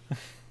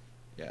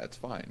 Yeah, it's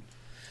fine.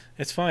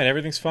 It's fine.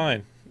 Everything's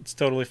fine. It's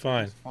totally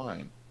fine. It's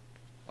fine.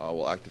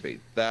 We'll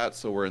activate that,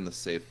 so we're in the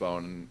safe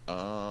zone.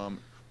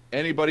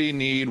 Anybody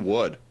need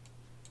wood?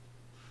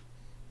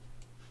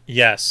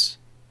 Yes.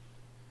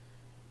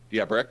 Do you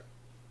have brick?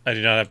 I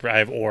do not have. I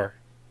have ore.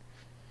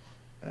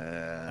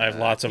 I have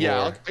lots of ore.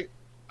 Yeah,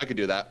 I could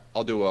do that.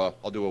 I'll do a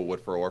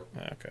wood for ore.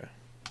 Okay.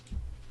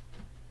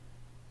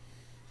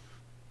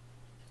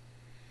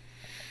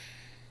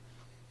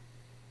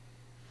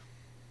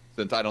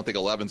 Since I don't think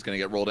 11's going to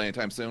get rolled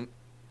anytime soon.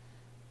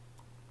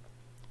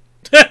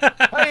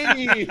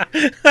 Hey!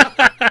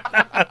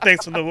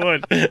 Thanks for the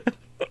wood.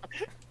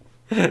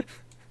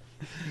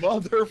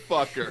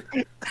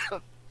 Motherfucker.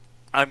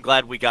 I'm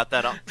glad we got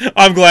that up.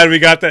 I'm glad we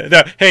got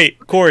that. Hey,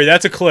 Corey,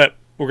 that's a clip.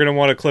 We're gonna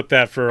want to clip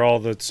that for all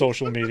the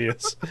social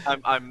medias.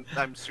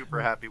 I'm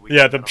super happy we.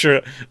 Yeah, got I'm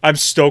sure. I'm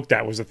stoked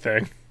that was a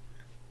thing.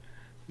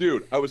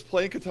 Dude, I was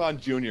playing Catan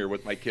Jr.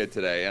 with my kid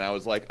today, and I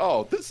was like,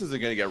 "Oh, this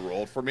isn't gonna get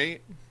rolled for me."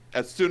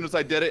 As soon as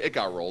I did it, it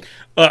got rolled.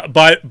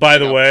 By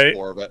the way,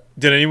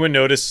 did anyone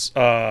notice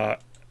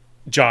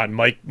John,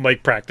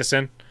 Mike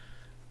practicing?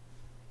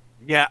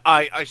 Yeah,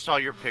 I saw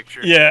your picture.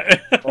 Yeah.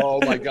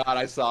 Oh my god,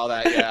 I saw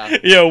that. Yeah.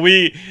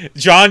 Yeah,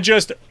 John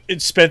just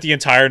spent the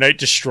entire night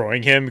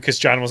destroying him because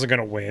John wasn't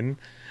gonna win.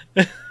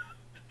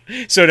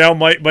 So now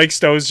Mike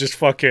Stowe's just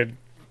fucking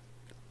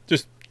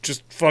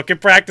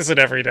practicing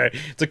every day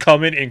to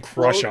come in and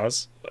crush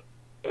us.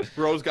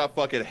 Bro's got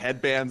fucking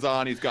headbands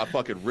on. He's got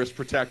fucking wrist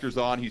protectors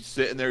on. He's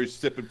sitting there. He's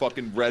sipping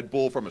fucking Red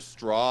Bull from a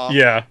straw.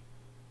 Yeah.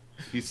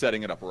 He's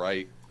setting it up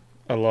right.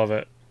 I love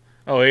it.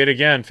 Oh, 8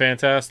 again.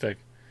 Fantastic.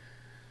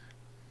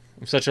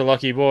 I'm such a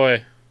lucky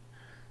boy.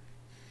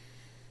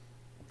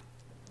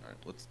 All right,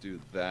 let's do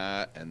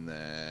that. And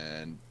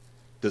then,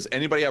 does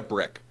anybody have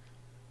brick?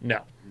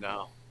 No.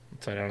 No.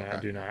 I don't know. I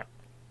do not.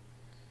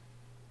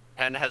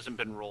 Pen hasn't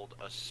been rolled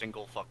a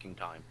single fucking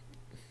time.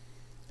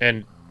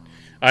 And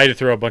I had to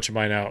throw a bunch of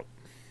mine out.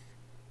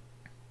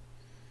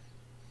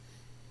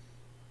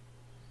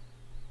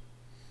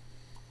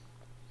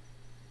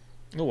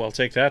 Oh, I'll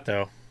take that,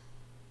 though.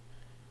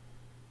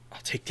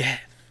 I'll take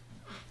that.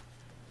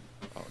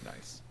 Oh,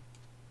 nice.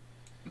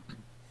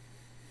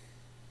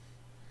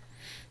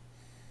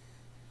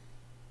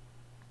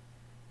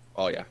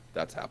 Oh, yeah,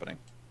 that's happening.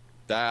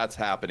 That's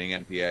happening,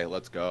 NPA.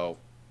 Let's go.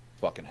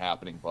 Fucking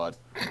happening, bud.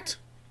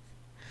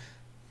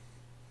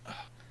 All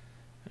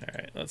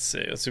right, let's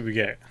see. Let's see what we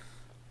get.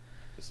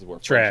 This is where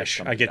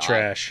trash. I get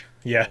trash.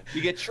 Yeah.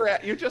 You get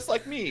trash. You're just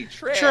like me.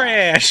 Trash.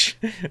 Trash.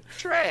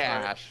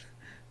 Trash.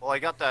 Well, I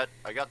got that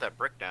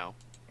brick now.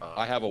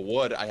 I have a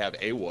wood. I have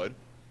a wood.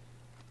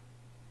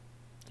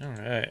 All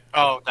right.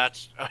 Oh,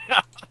 that's.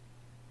 I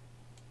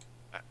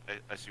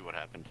see what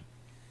happened.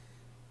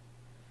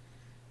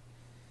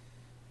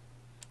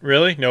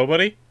 Really?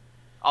 Nobody?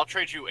 I'll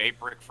trade you a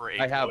brick for a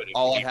wood.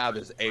 All I have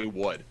is a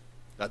wood.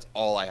 That's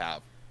all I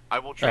have. I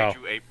will trade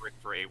you a brick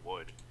for a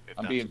wood.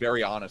 I'm being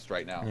very honest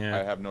right now. Yeah. I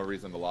have no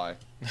reason to lie.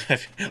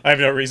 I have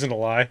no reason to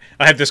lie.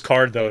 I have this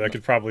card, though, that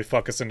could probably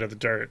fuck us into the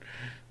dirt.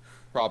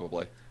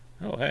 Probably.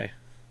 Oh, hey.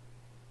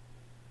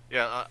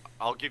 Yeah,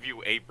 I'll give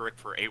you a brick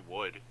for a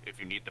wood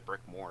if you need the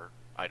brick more.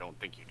 I don't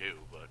think you do,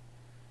 but...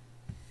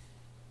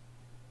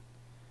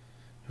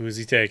 Who is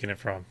he taking it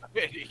from?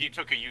 He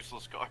took a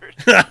useless card.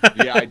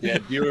 Yeah, I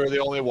did. You were the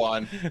only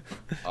one.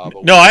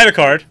 No, I had a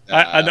card.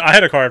 I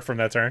had a card from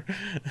that turn.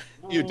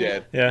 You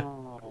did. Yeah.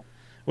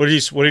 What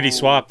did he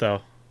swap,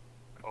 though?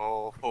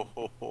 Oh.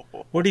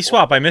 What did he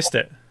swap? I missed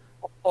it.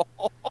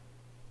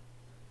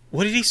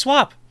 What did he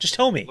swap? Just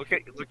tell me. Look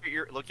at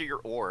your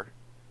ore.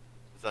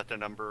 Is that the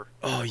number?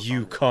 Oh,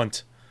 you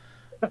cunt.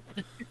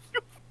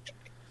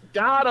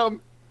 Got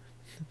him.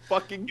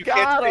 Fucking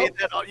got him.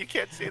 You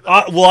can't say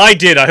that. Well, I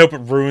did. I hope it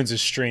ruins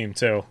his stream,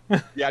 too.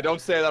 Yeah,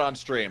 don't say that on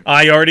stream.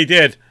 I already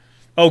did.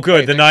 Oh,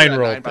 good. Hey, the 9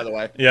 roll. 9, by the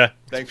way. Yeah.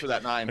 Thanks for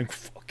that 9. I'm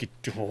fucking...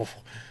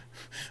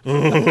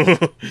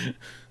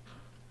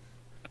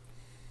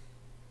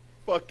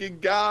 Fucking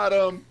got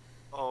him.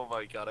 Oh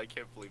my god, I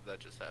can't believe that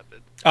just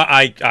happened.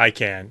 I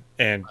can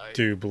and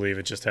do believe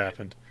it just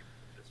happened.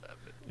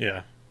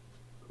 Yeah.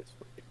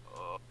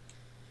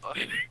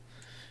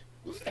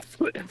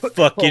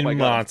 Fucking oh my God,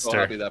 monster. I'm so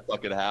happy that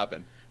fucking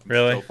happened. I'm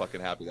Really? so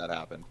fucking happy that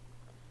happened.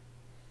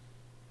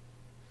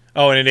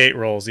 Oh, and an 8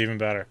 rolls, even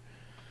better.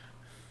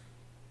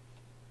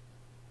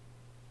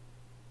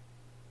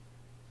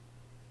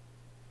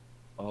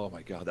 Oh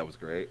my god, that was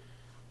great.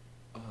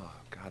 Oh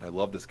god, I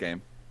love this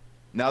game.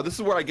 Now this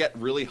is where I get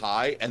really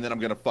high, and then I'm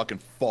gonna fucking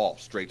fall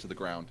straight to the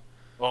ground.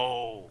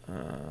 Oh. We'll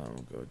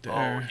go Oh,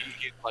 there.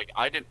 he's like,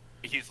 I didn't.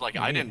 He's like,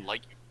 I didn't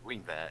like you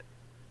doing that.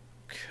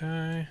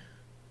 Okay.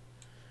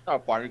 Oh,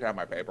 fine, you can have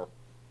my paper.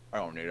 I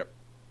don't need it.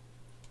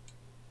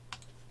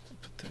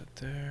 Put that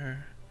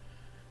there.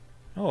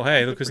 Oh,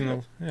 hey, look who's in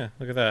the... Yeah,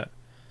 look at that.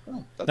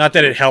 Oh, that's Not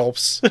that it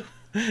helps.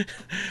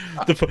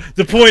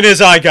 the point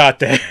is I got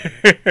there.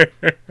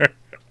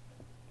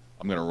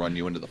 I'm gonna run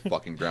you into the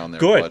fucking ground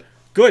there, Good. bud.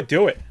 Good,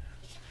 do it.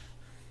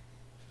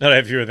 Now I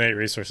have fewer than 8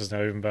 resources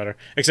now, even better.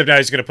 Except now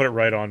he's going to put it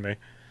right on me.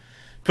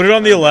 Put it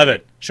on the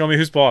 11. Show me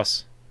who's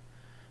boss.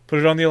 Put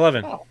it on the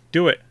 11. Oh.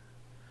 Do it.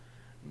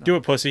 No. Do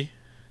it, pussy.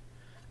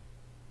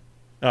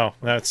 Oh,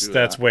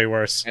 that's way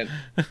worse. And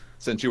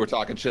since you were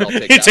talking shit, I'll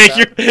take You that take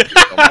back. Thank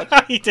you so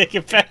much. You take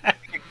it back.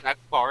 The exact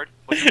card.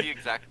 What's the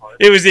exact card?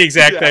 It was the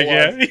exact Yeah, thing,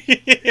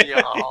 yeah.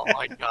 Yeah, oh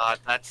my god,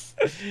 that's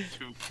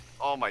too.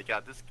 Oh my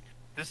god, this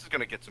is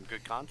gonna get some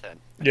good content.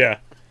 Yeah.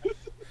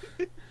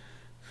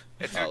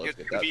 It's, Oh, let's it's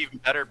get gonna that. be even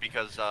better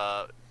because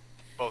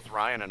both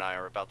Ryan and I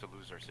are about to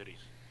lose our cities.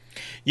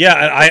 Yeah,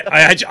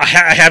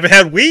 I haven't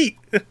had wheat.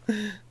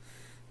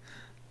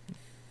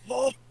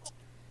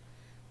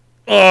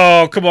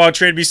 Oh, come on,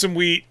 trade me some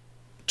wheat.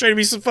 Trade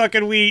me some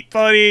fucking wheat,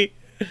 buddy.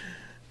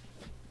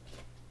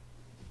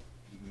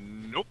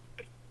 Nope.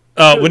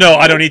 Oh, well, no,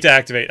 I don't need to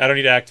activate. I don't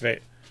need to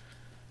activate.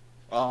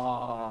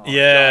 Oh,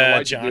 Yeah,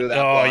 why'd you John. do that,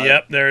 Oh, bud?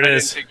 yep, there it I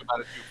is. didn't think about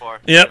it too far.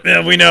 Yep,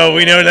 yeah, we know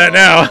that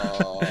now.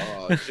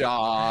 Oh,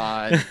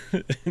 John.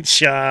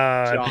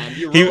 John. John,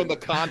 you He- ruined the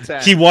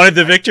content. He wanted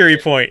the victory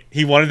point.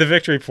 He wanted the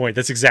victory point.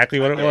 That's exactly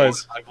what it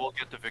was. I will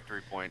get the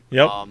victory point.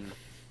 Yep.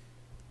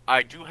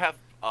 I do have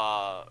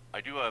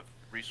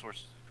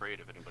resources to trade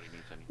if anybody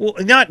needs any. Well,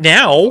 not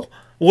now.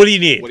 What do you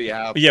need? What do you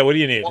have? Yeah, what do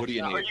you need? What do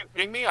you Are need? you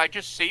kidding me? I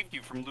just saved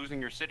you from losing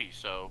your city,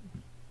 so.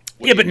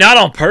 What Yeah, do but you not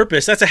on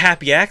purpose. That's a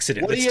happy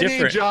accident. What do That's you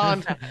different. need,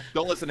 John?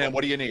 Don't listen to him.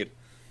 What do you need?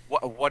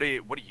 What do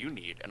you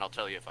need? And I'll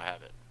tell you if I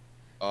have it.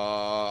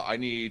 I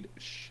need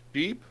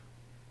sheep,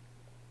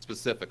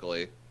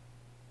 specifically,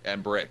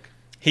 and brick.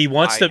 He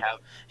wants to.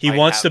 He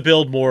wants to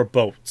build more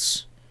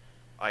boats.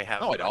 I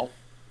have. No, I don't.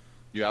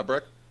 You have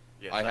brick?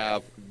 Yes, I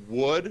have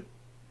wood,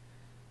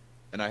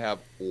 and I have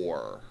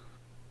ore.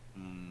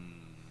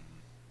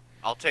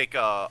 I'll take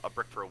a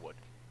brick for a wood.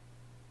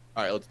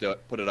 All right, let's do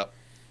it. Put it up.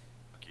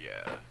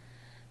 Yeah.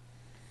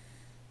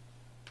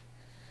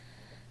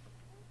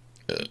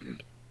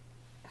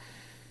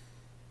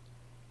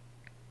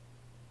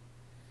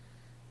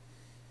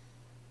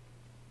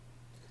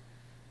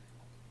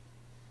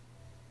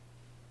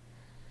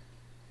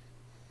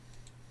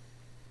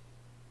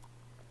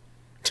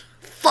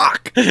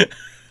 Fuck.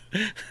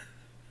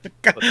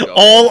 go.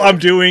 All I'm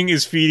doing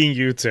is feeding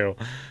you two.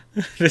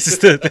 This is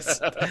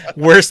the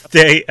worst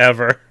day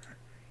ever.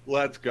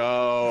 Let's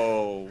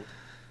go.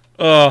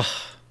 Ugh.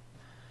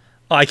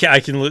 I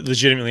can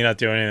legitimately not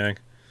do anything.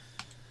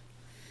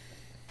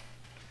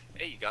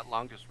 Hey, you got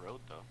longest road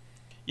though.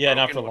 Yeah,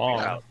 not Broken for would be long.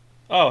 out.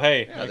 Oh,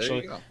 hey, Yeah, actually, there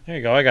you go. there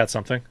you go. I got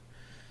something.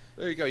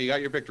 There you go. You got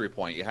your victory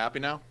point. You happy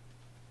now?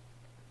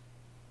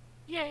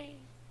 Yay!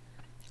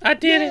 I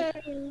did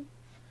it.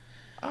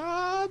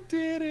 I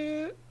did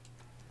it.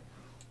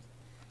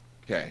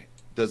 Okay.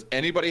 Does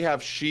anybody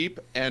have sheep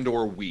and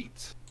or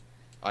wheat?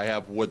 I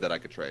have wood that I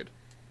could trade.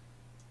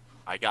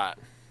 I got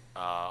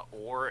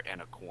ore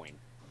and a coin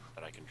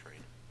that I can trade.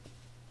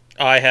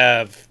 I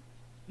have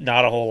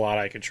not a whole lot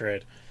I could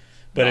trade,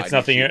 but No, it's I need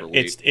nothing. sheep or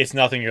wheat. It's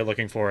nothing you're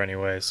looking for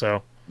anyway.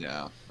 So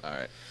Yeah. All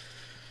right.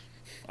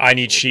 I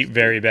need sheep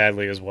very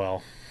badly as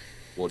well.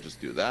 We'll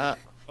just do that.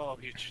 Oh,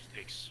 it just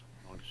takes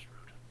longest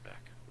road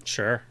back.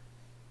 Sure.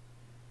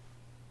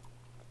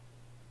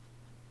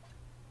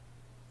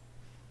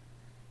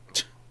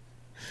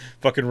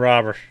 Fucking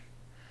robber.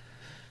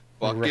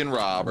 Fucking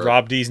robber.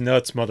 Rob these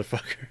nuts,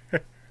 motherfucker.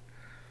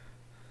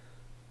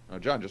 Now,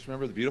 John, just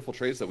remember the beautiful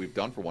trades that we've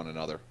done for one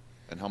another,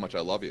 and how much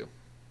I love you,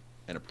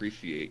 and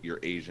appreciate your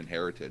Asian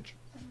heritage.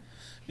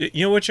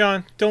 You know what,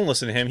 John? Don't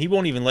listen to him. He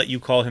won't even let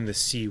you call him the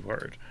C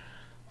word.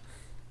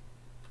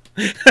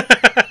 Why?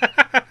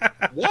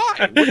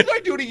 What did I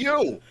do to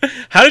you?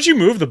 How did you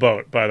move the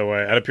boat, by the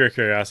way, out of pure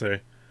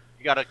curiosity?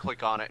 You gotta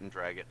click on it and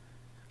drag it.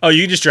 Oh,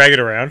 you can just drag it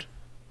around?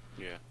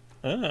 Yeah.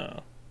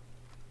 Oh.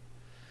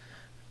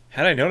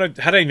 Had I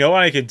known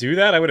I could do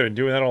that, I would have been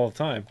doing that all the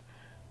time.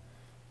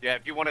 Yeah,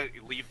 if you want to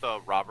leave the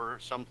robber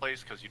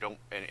someplace because you don't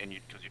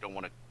because you don't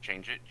want to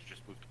change it, you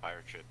just move to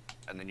pirate ship,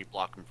 and then you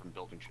block them from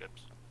building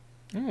ships.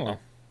 Oh.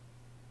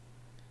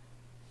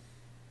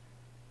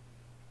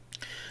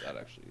 That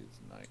actually is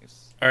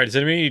nice. All right, does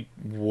anybody need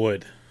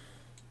wood?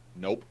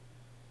 Nope.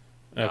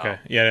 No. Okay.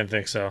 Yeah, I didn't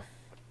think so.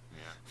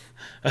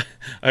 Yeah.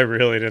 I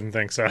really didn't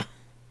think so.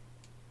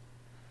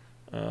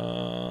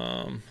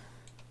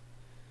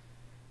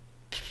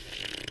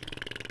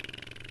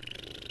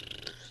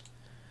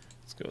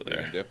 Let's go What are you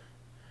there. gonna do?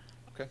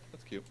 Okay,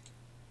 that's cute.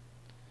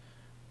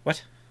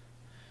 What?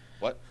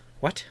 What?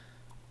 What?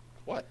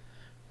 What?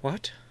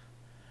 What?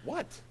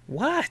 What?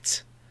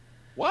 What?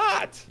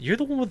 What? You're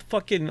the one with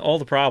fucking all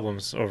the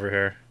problems over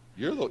here.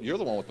 You're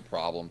the one with the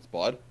problems,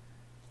 bud.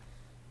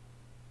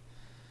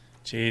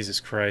 Jesus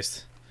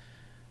Christ.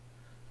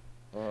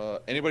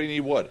 Anybody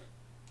need wood?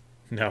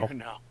 No.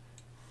 No.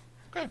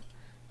 Okay.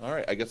 All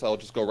right. I guess I'll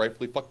just go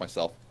rightfully fuck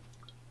myself.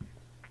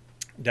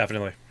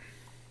 Definitely.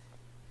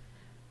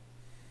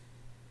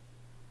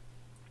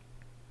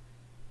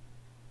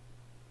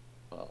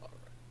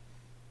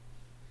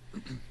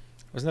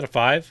 Wasn't that a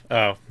 5?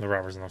 Oh, the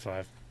robber's on the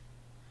 5.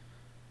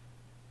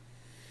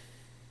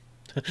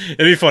 It'd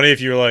be funny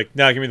if you were like,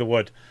 "Nah, give me the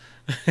wood."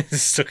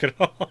 Just took it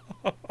all.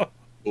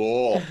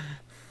 Oh.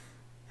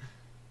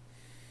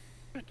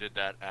 I did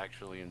that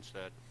actually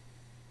instead.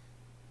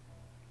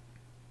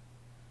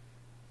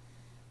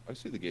 I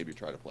see the game you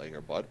try to play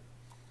here, bud.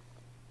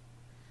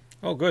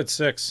 Oh, good.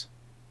 6.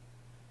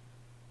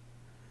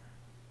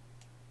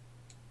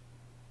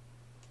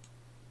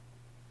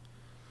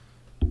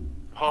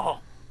 Oh,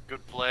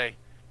 good play.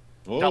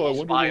 Oh, Double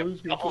spy him.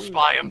 Double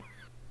spy him.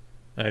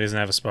 He doesn't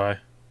have a spy.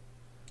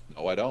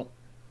 No, I don't.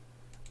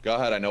 Go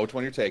ahead. I know which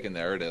one you're taking.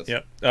 There it is.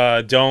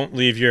 Yep. Don't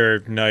leave your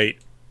knight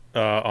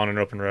on an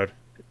open road.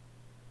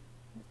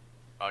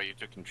 Oh, you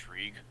took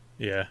intrigue.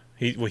 Yeah.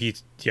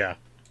 Yeah.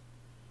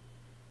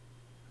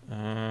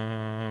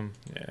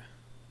 Yeah.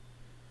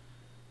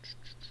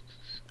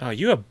 Oh,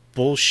 you have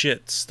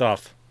bullshit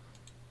stuff.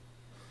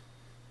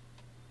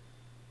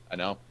 I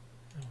know.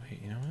 Oh,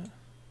 wait, you know what?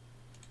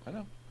 I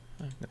know.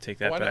 I'm gonna take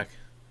that I know. back.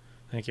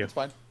 Thank you. It's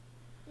fine.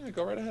 Yeah,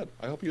 go right ahead.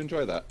 I hope you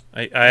enjoy that.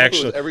 I hope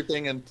actually it was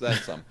everything and then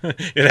some.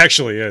 It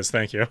actually is.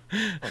 Thank you.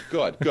 Oh,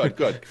 good, good,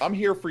 good. I'm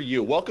here for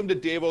you. Welcome to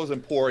Davo's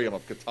Emporium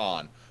of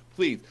Catan.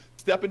 Please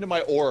step into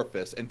my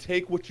orifice and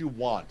take what you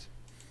want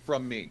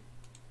from me.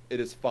 It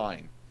is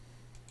fine.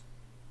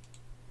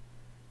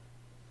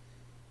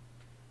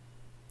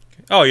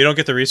 Oh, you don't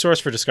get the resource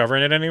for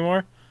discovering it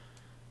anymore?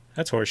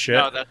 That's horseshit.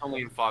 No, that's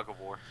only in Fog of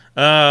War.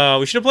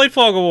 We should have played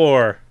Fog of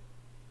War.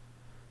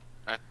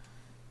 I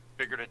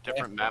figured a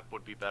different map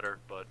would be better,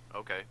 but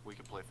okay, we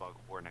can play Fog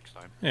of War next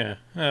time. Yeah,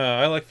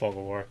 I like Fog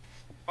of War.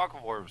 Fog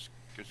of War was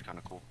kind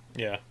of cool.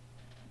 Yeah.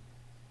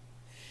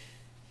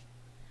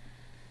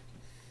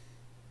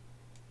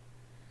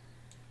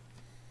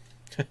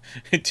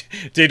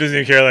 Dave doesn't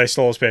even care that I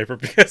stole his paper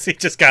because he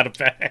just got it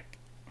back.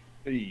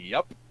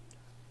 Yep.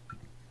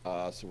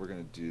 So we're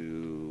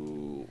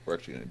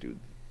actually gonna do,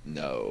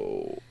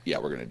 no. Yeah,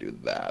 we're gonna do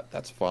that.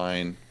 That's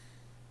fine.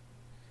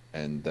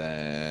 And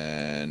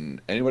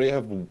then, anybody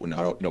have,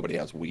 no, nobody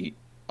has wheat.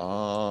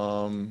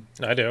 I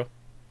do.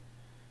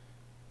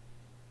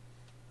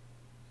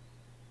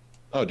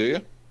 Oh, do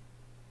you?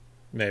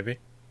 Maybe.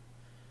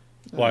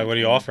 Why? What are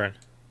you offering?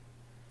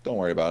 Don't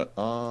worry about it.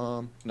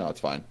 No, it's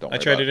fine. Don't worry I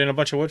about traded in a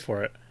bunch of wood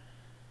for it.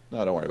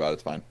 No, don't worry about it.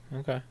 It's fine.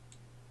 Okay.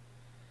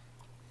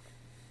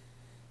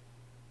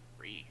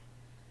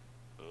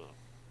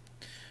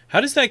 How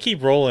does that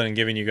keep rolling and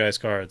giving you guys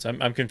cards?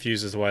 I'm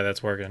confused as to why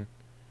that's working.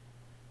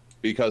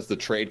 Because the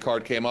trade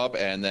card came up,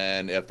 and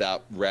then if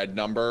that red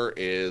number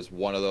is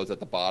one of those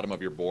at the bottom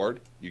of your board,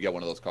 you get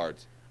one of those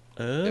cards.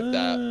 If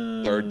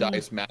that third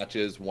dice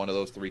matches one of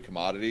those 3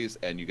 commodities,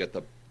 and you get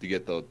the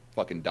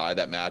fucking die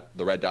that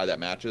the red die that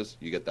matches,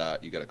 you get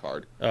a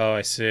card. Oh,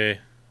 I see.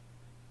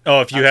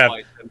 Oh, if you That's have, why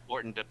it's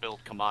important to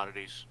build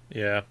commodities.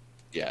 yeah.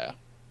 Yeah.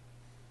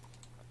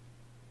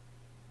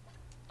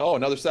 Oh,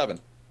 another 7.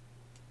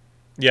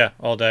 Yeah,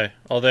 all day,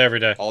 every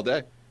day. All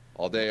day,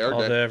 all day, every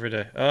All day. day, every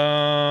day.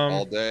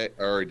 All day,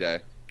 every day.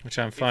 Which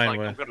I'm He's fine like,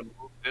 with. I'm gonna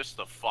move this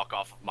the fuck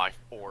off of my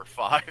 4 or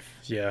 5.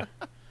 Yeah.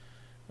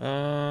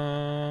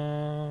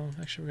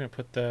 Actually, we're gonna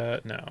put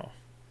that no.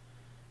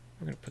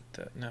 We're gonna put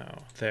that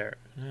no there.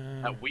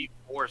 At wheat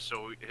 4,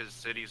 so his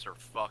cities are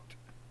fucked.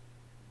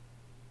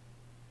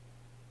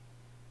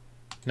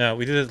 No,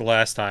 we did it the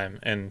last time,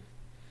 and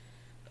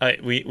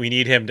we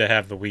need him to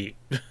have the wheat.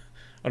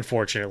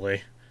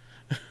 Unfortunately.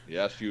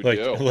 Yes, you like,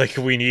 do. Like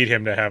we need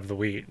him to have the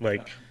wheat.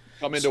 Like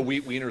Come into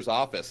Wheat Wiener's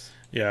office.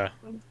 yeah.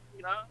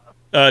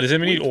 Does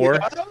anybody need ore?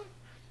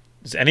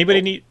 Does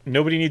anybody need?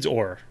 Nobody needs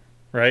ore,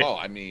 right? Oh,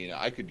 I mean,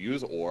 I could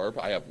use ore.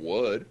 I have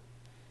wood.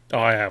 Oh,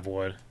 I have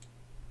wood.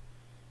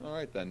 All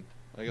right then.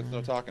 I guess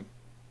no talking.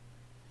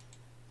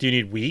 Do you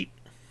need wheat?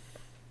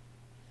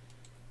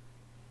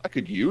 I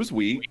could use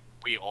wheat.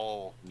 We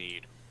all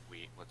need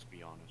wheat, let's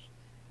be honest.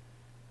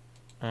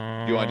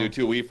 You want to do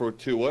 2 wheat for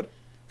 2 wood?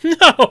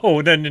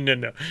 No.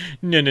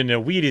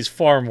 Wheat is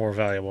far more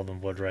valuable than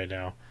wood right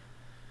now.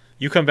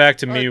 You come back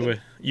to me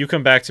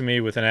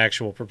with an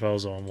actual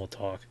proposal, and we'll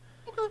talk.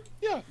 Okay.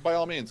 Yeah, by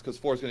all means, because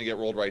 4 is going to get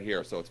rolled right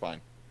here, so it's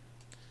fine.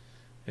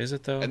 Is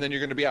it though? And then you're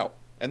going to be out.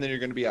 And then you're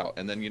going to be out.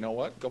 And then you know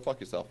what? Go fuck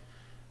yourself.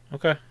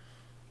 Okay.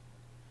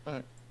 All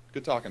right.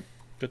 Good talking.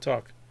 Good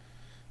talk.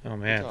 Oh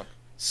man, Good talk.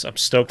 I'm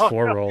stoked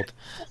 4 rolled.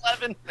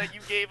 11 that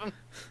you gave him.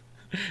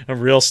 I'm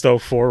real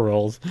stoked 4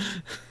 rolled.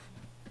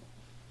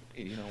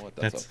 Hey, you know what?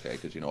 That's okay,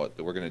 because you know what?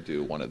 We're going to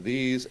do one of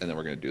these, and then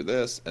we're going to do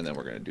this, and then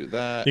we're going to do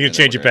that. You can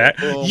change it back.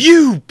 Boom.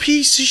 You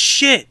piece of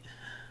shit!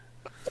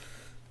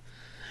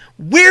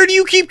 Where do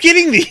you keep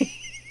getting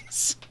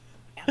these?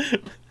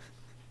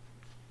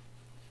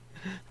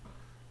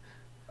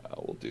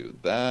 do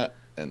that,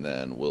 and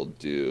then we'll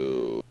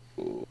do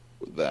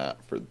that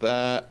for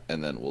that,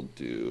 and then we'll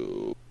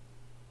do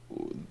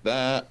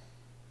that,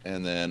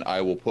 and then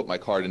I will put my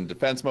card in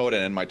defense mode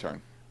and end my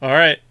turn. All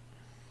right.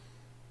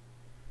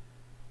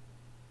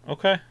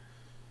 Okay.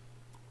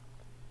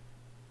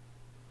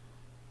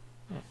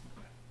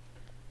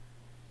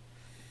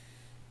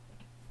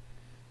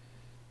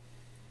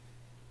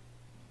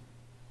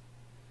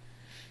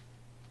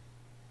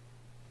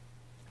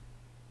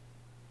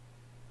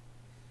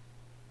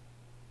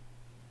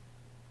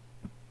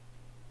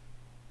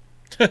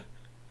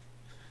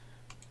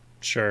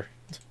 Sure.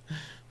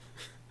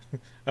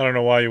 I don't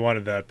know why you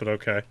wanted that, but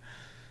okay.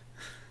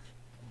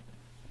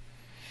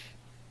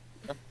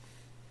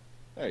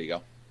 There you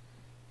go.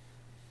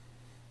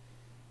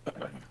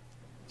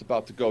 It's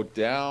about to go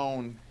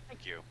down.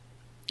 Thank you.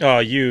 Oh,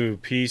 you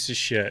piece of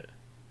shit.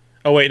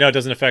 Oh, wait, no, it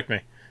doesn't affect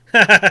me.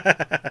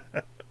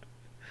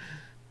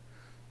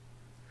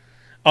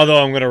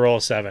 Although I'm going to roll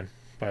a 7,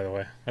 by the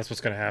way. That's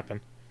what's going to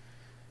happen.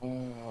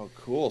 Oh,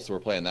 cool. So we're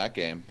playing that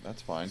game.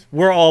 That's fine.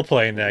 We're all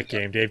playing that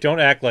game, Dave. Don't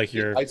act like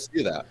you're... I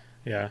see that.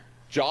 Yeah.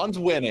 John's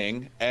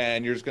winning,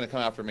 and you're just going to come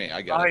after me.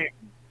 I get it.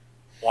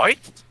 What?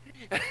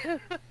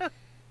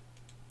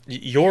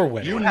 You're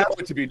winning. You know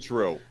it to be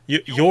true.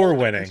 You're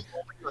winning.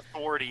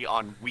 Authority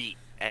on wheat,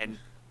 and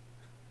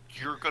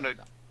you're gonna...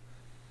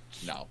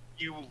 No.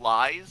 You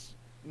lies?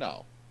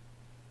 No.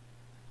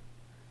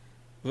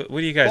 What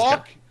do you guys...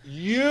 Fuck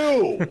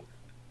you!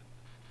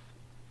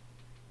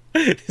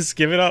 Just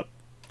give it up.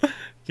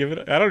 Give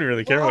it. I don't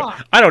really care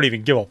what. I don't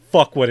even give a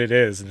fuck what it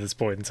is at this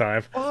point in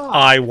time.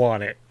 I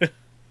want it.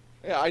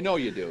 Yeah, I know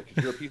you do,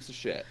 because you're a piece of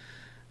shit.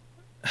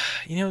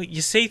 You know,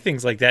 you say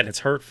things like that, and it's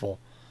hurtful.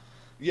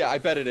 Yeah, I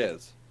bet it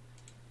is.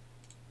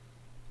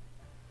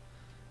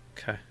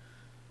 Okay.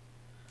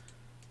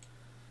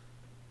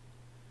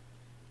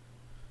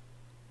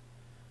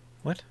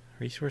 What?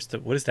 Resource to...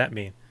 What does that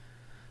mean?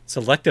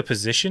 Select a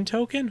position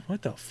token?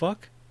 What the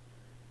fuck?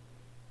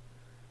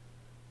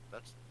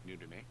 That's new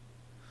to me.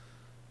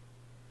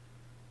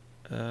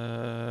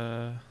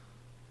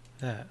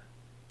 That.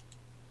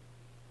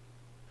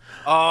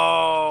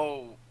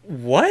 Oh.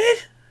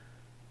 What?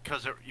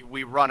 Because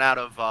we run out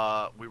of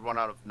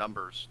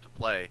numbers to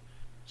play,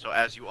 so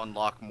as you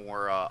unlock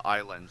more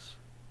islands.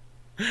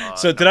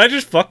 So did I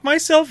just fuck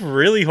myself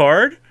really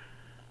hard?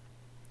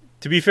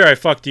 To be fair, I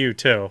fucked you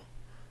too.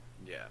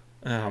 Yeah.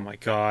 Oh my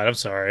god, I'm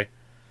sorry.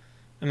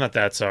 I'm not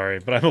that sorry,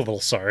 but I'm a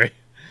little sorry.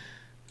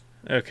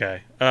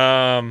 Okay.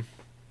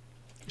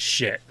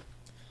 Shit.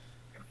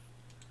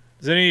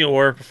 Does any need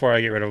ore before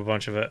I get rid of a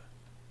bunch of it?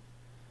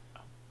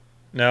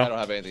 No? I don't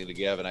have anything to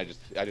give, and I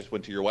just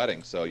went to your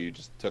wedding, so you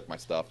just took my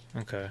stuff.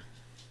 Okay.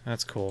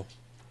 That's cool.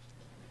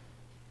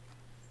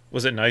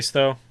 Was it nice,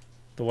 though?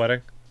 The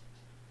wedding?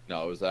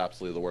 No, it was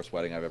absolutely the worst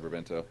wedding I've ever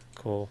been to.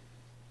 Cool.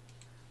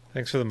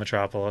 Thanks for the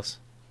Metropolis.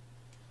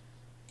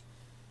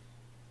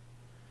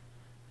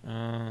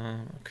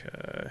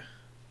 Okay.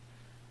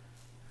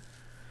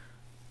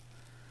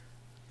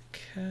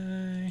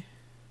 Okay.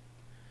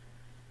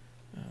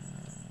 We're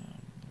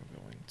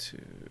going to...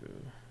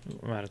 Ooh,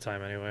 I'm out of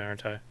time anyway,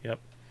 aren't I? Yep.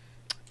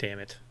 Damn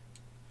it.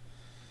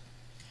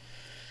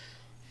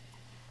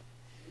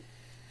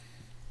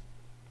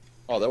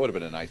 Oh, that would have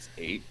been a nice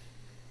 8.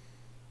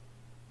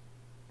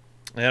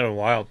 Yeah, it was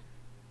wild.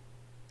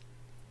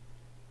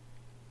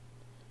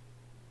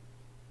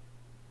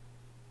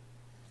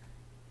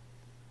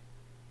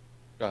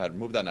 Go ahead,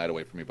 move that knight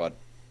away from me, bud.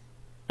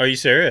 Are you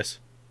serious?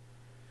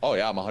 Oh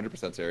yeah, I'm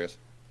 100% serious.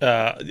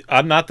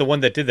 I'm not the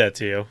one that did that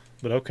to you,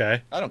 but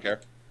okay. I don't care.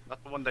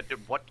 Not the one that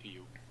did what to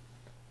you?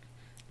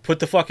 Put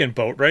the fucking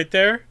boat right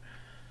there.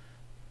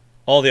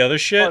 All the other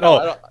shit. Oh,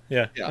 no,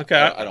 yeah. Yeah. Okay.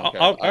 I don't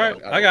care. All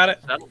right. I got it.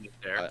 Settlement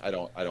there. I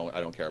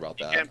don't care about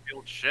You that. can't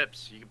build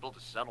ships. You can build a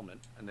settlement,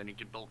 and then you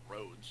can build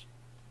roads.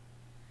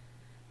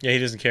 Yeah, he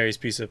doesn't care. He's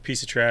a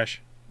piece of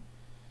trash.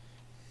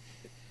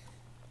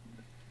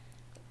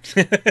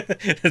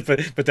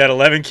 but that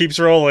 11 keeps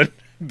rolling,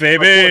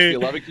 baby.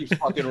 Of course, the 11 keeps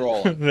fucking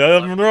rolling. The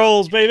 11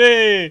 rolls,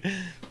 baby.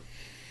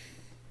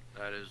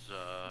 That is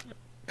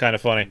kind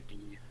of funny.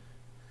 indeed,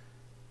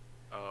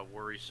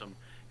 worrisome.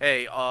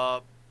 Hey,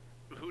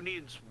 who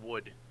needs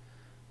wood?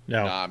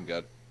 No. Nah, I'm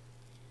good.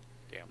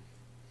 Damn.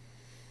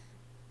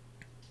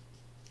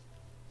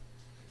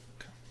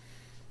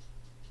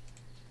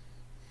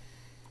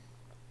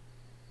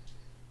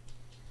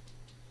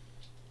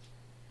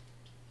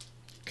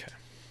 Okay.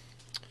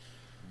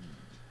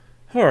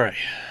 All right.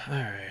 All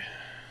right.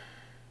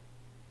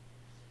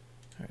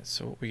 All right.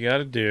 So what we got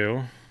to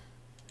do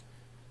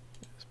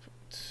is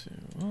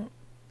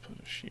put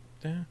a sheet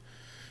down,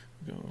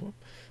 go up.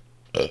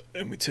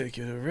 And we take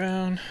it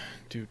around.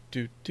 Do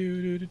do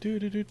do do do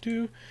do do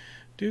do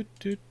do do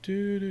do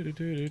do do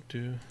do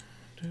do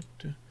do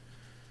do.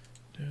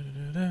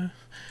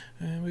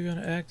 And we're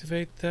gonna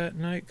activate that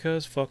night,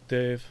 cause fuck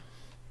Dave.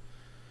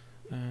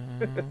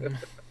 Okay,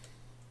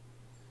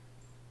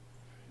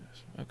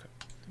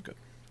 good.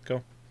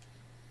 Go.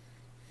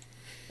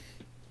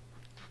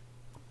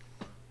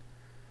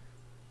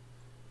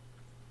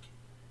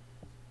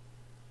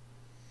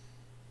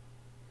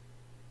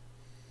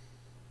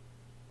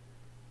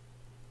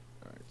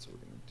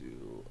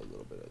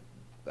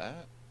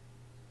 that.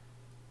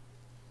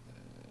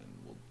 And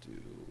we'll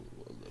do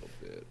a little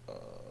bit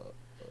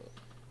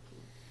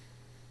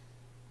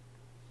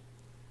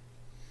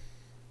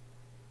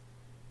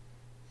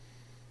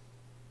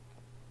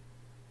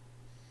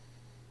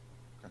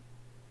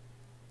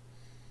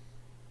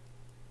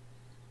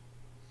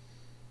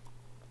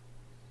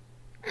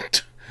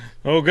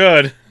Oh,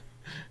 good.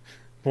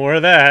 More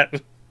of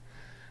that.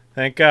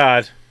 Thank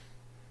God.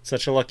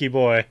 Such a lucky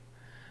boy.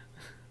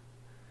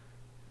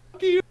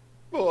 Lucky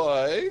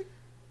boy.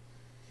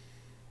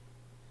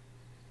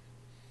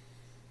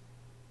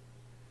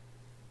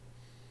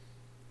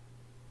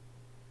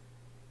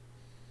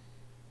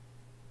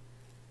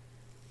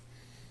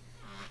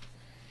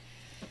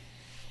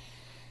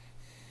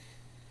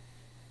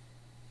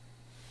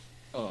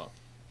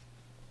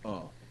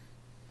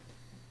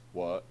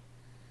 What?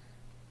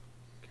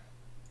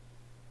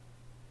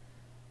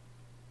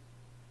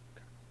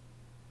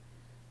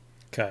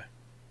 Okay.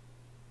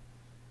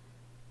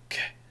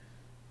 Okay.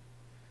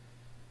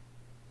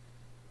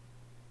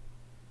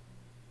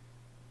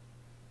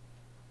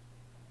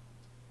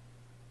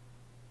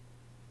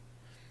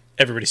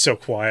 Everybody's so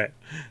quiet.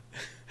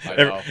 I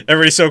know.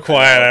 Everybody's so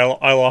quiet.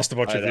 I lost a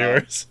bunch of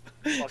viewers.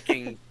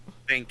 Fucking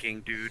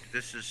thinking, dude.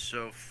 This is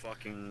so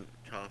fucking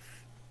tough.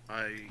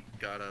 I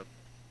gotta.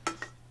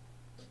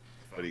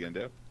 What are you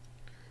gonna do?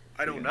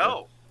 I don't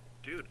know,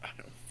 dude. I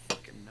don't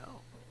fucking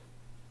know.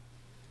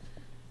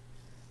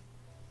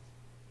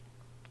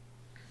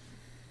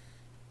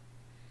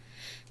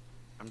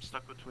 I'm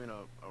stuck between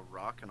a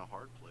rock and a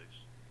hard place.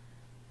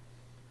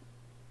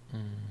 Ooh,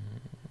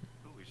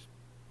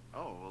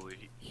 oh, well,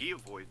 he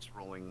avoids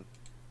rolling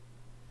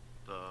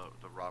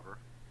the robber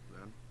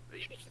then.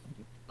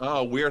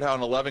 Oh, weird how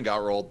an 11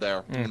 got rolled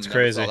there. That's Never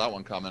crazy. saw that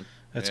one coming.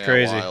 That's Yeah,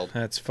 crazy. wild.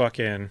 That's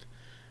fucking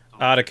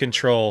out of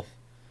control.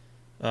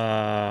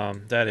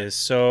 That is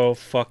so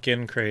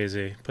fucking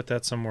crazy. Put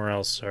that somewhere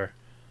else, sir.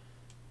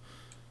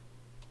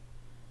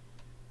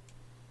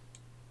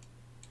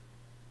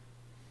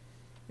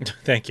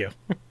 Thank you.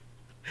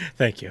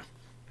 Thank you.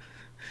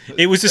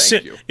 It was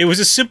it was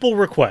a simple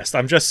request.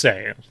 I'm just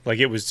saying. Like,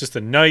 it was just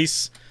a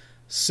nice,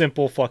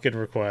 simple fucking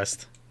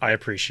request. I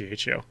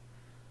appreciate you.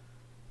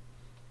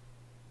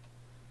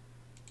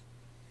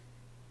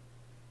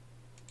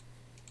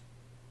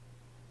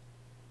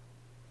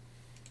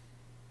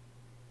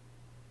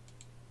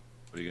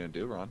 What are you gonna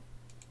do, Ron?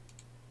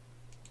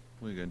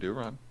 What are you gonna do,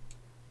 Ron?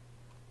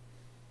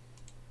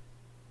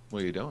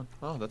 What are you doing?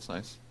 Oh, that's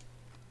nice.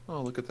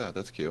 Oh, look at that.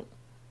 That's cute.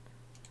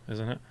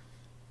 Isn't it?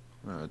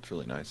 Oh, it's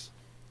really nice.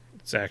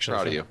 It's actually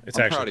Proud of you. It's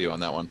I'm actually proud of you on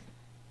that one.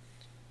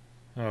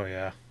 Oh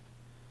yeah.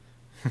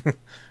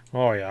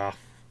 Oh yeah.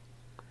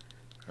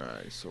 All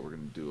right, so we're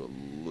gonna do a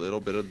little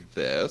bit of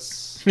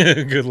this.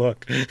 Good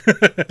luck.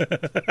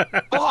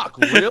 Fuck,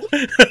 really?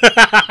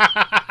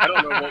 I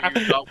don't know what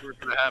you thought was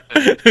gonna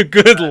happen.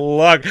 Good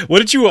luck. What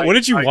did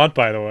you want,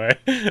 by the way?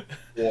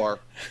 Or.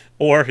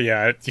 Or,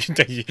 yeah.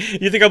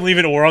 You think I'm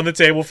leaving ore on the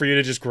table for you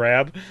to just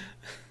grab?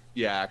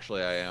 Yeah,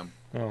 actually, I am.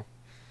 Oh,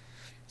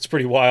 it's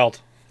pretty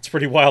wild. It's a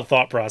pretty wild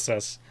thought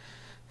process.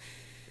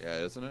 Yeah,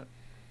 isn't it?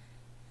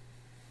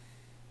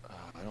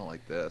 I don't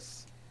like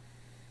this.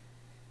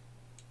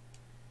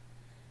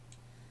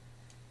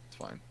 It's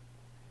fine.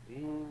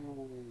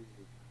 Ooh.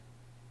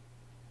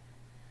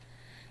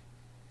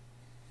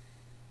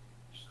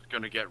 This is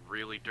gonna get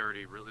really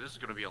dirty. Really, this is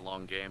gonna be a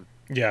long game.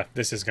 Yeah,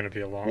 this is gonna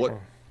be a long one.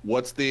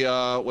 What's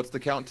the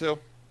count to?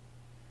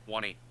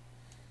 20.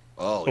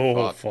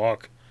 Oh,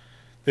 fuck.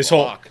 This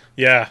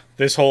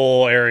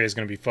whole area is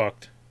gonna be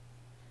fucked.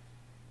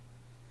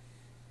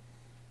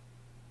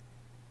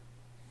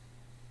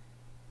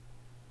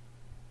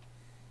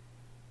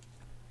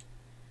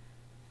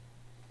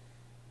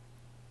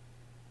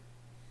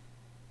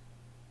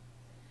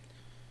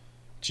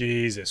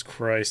 Jesus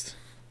Christ.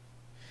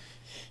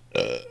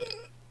 You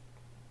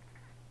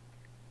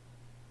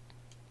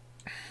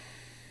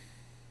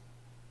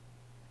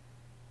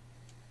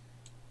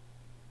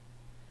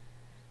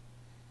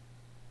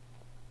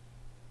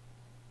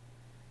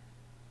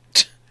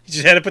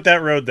just had to put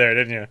that road there,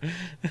 didn't you?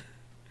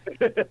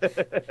 You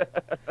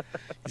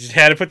just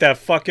had to put that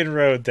fucking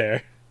road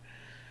there.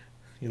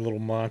 You little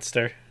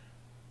monster.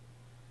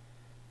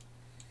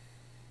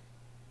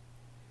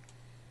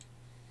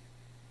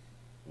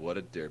 What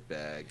a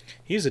dirtbag.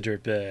 He's a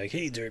dirtbag.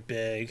 Hey,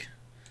 dirtbag.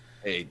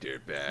 Hey,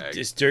 dirtbag.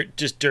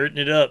 Just dirting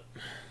it up.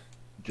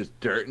 Just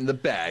dirting the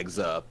bags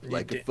up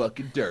like a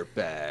fucking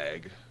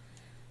dirtbag.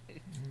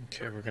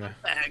 Okay, we're gonna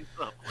bags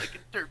up like a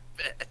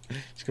dirtbag.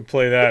 Just gonna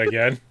play that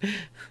again.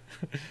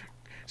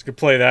 Just gonna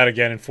play that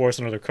again and force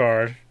another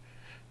card.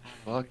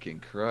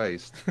 Fucking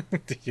Christ.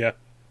 Yeah.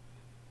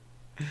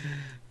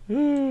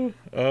 Actually,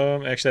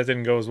 that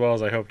didn't go as well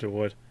as I hoped it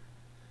would.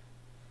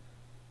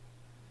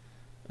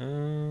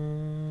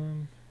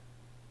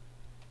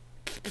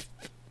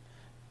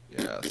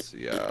 Yes,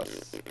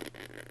 yes.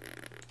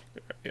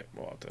 Yeah,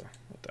 we'll have to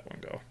let that one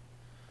go.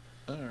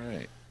 All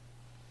right.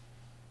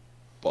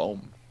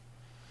 Boom.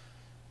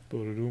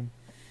 Boom,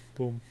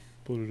 boom,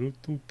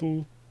 boom,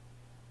 boom.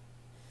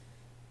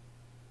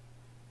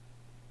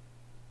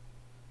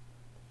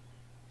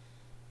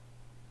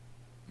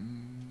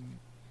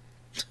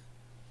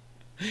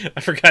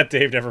 I forgot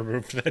Dave never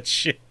moved that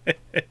shit.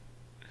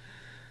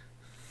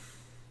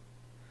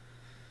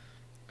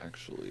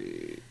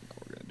 Actually, no,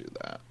 we're gonna do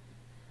that.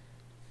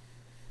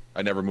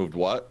 I never moved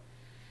what?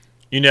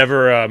 You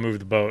never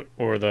moved the boat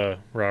or the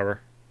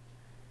robber.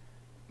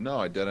 No,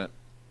 I didn't.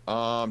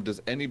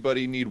 Does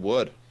anybody need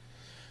wood?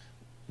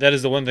 That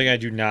is the one thing I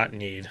do not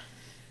need.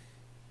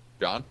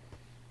 John?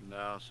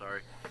 No,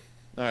 sorry.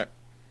 All right.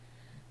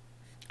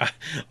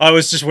 I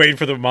was just waiting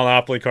for the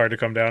Monopoly card to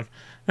come down.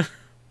 That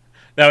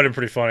would have been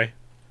pretty funny.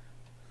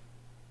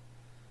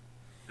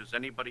 Does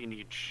anybody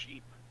need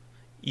sheep?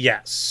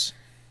 Yes.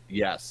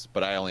 Yes,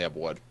 but I only have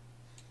wood.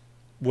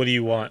 What do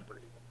you want?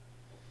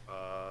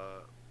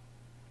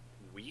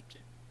 Wheat?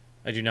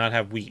 I do not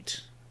have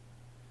wheat.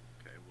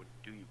 Okay, what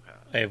do you have?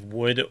 I have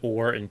wood,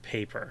 ore, and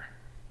paper.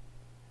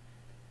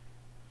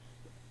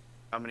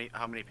 How many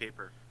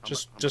paper?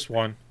 Just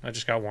one. I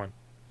just got one.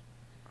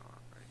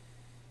 Alright.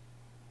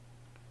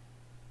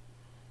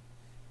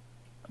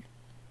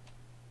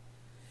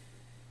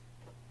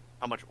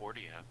 How much ore do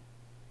you have?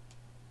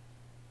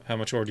 How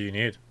much ore do you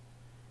need?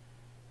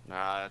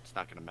 Nah, it's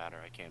not gonna matter.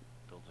 I can't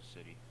build a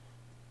city.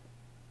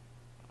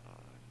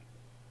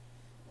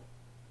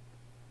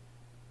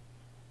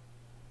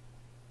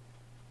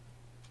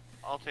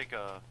 I'll take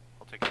a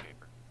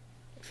paper.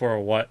 For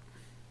a what?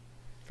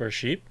 For a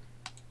sheep?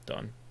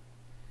 Done.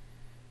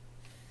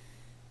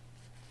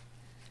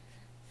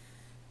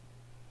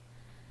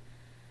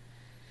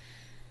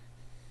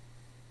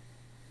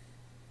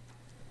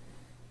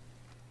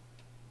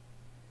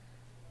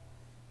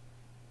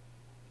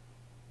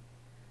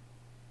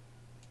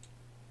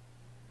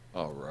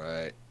 All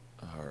right.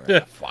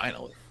 Yeah.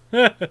 Finally.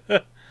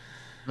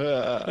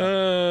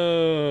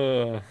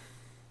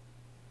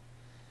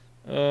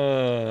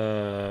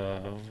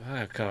 Oh,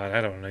 God,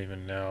 I don't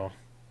even know.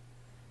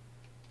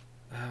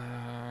 You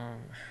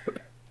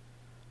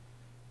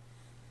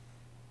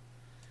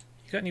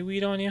got any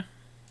weed on you?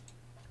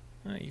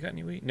 You got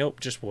any weed? Nope,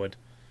 just wood.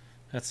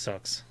 That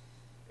sucks.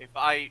 If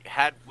I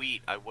had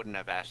wheat, I wouldn't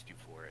have asked you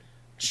for it.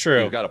 It's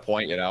true. He's got a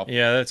point, you know.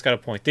 Yeah, that's got a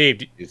point.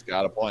 Dave, He's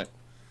got a point.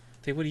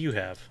 Dave, what do you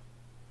have?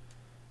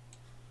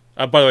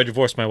 By the way, I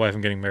divorced my wife.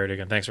 I'm getting married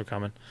again. Thanks for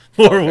coming.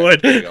 More Okay,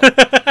 wood. there you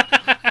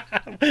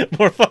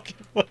More fucking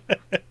wood.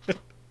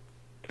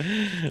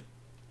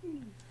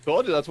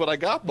 Told you that's what I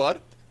got,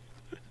 bud.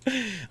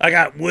 I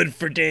got wood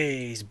for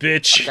days,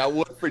 bitch. I got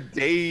wood for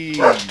days.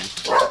 There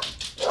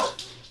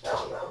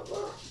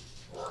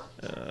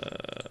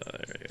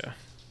we go.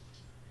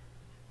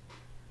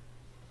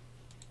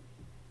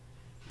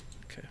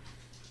 Okay.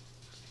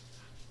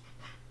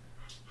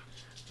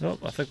 Nope,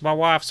 I think my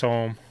wife's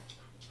home.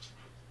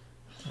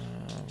 I'm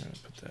gonna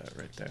put that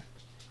right there.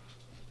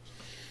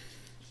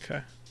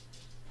 Okay.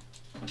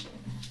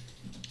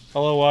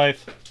 Hello,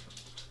 wife.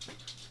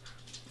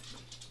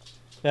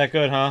 That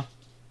good, huh?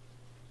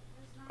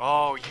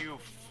 Oh, you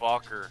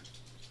fucker.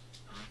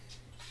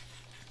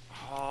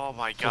 Oh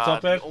my god. What's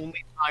up, babe? The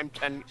only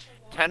time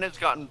 10 has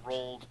gotten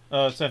rolled.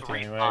 Oh, it's empty 3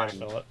 anyway. I gotta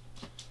times. fill it.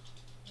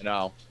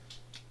 No.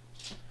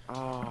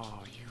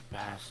 Oh, you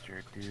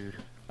bastard, dude.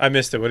 I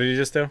missed it. What did he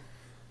just do?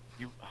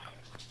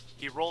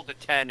 He rolled a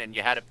 10 and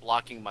you had it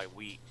blocking my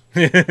wheat. Oh.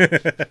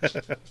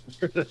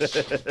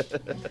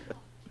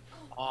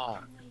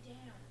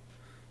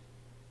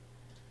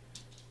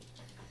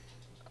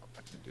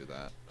 I can do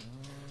that.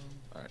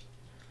 All right.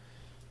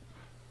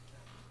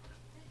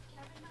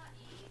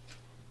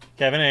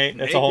 Kevin ate.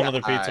 That's a whole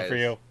nother pizza for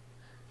you.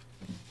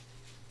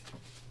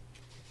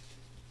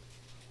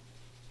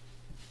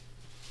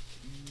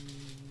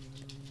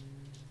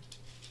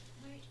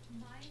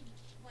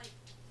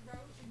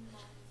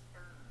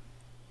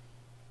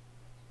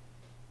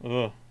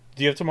 Ugh.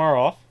 Do you have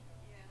tomorrow off?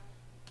 Yeah.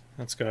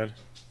 That's good.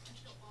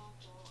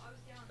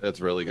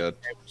 It's really good.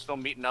 Okay, we're still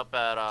meeting up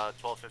at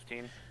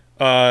 12:15.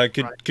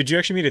 Could you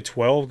actually meet at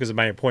 12? Because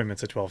my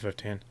appointment's at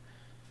 12:15.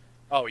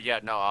 Oh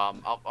yeah, no.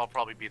 I'll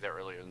probably be there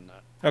earlier than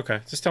that. Okay,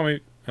 just tell me.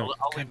 Oh,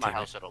 I'll leave my damn it.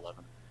 house at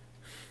 11.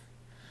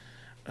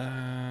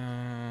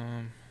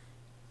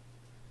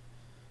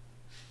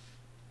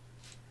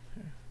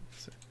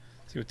 Let's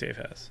see what Dave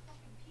has.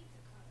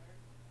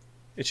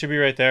 It should be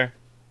right there.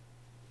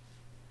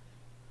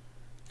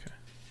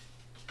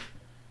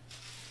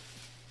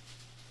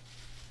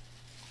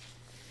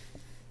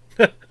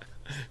 Okay.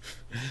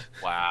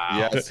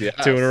 Wow. Yes, yes.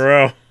 2 in a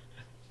row.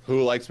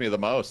 Who likes me the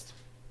most?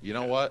 You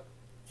know what?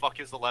 Fuck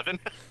is 11.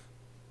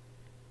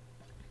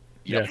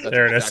 Yep, Yeah, that's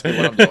there it is. exactly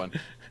what I'm doing.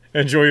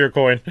 Enjoy your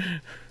coin.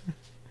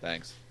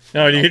 Thanks.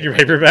 No, you I'll get take your my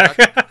paper back.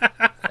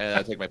 And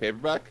I take my paper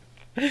back.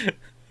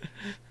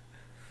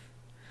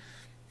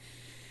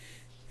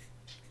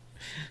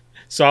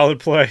 Solid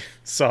play.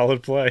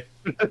 Solid play.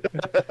 I was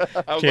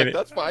Can't like,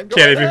 that's fine. Go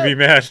Can't even ahead. be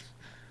mad.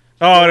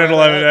 Oh, and at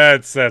 11,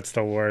 that's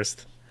the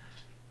worst.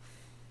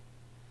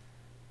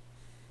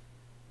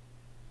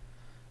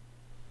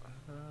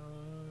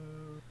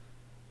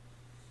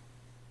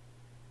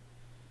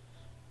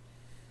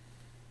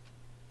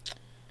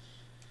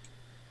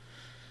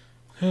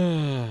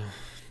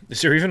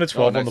 Is there even a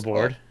 12 on the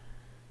board?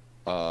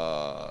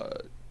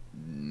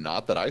 Not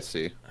Not that I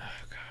see. Oh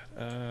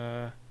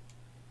god.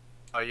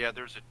 Oh yeah,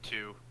 there's a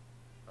 2.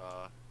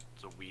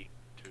 It's a wheat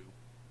 2.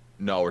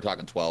 No, we're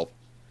talking 12.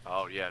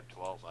 Oh yeah,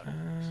 12. I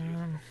don't see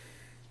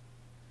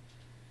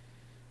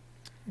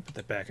it. Put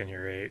that back in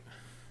your 8.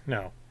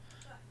 No,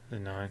 the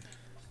 9.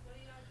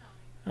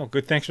 Oh,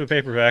 good. Thanks for the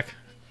paperback.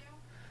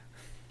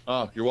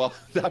 Oh, you're welcome.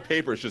 That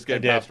paper is just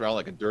getting passed around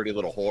like a dirty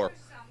little whore.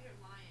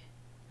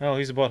 Oh,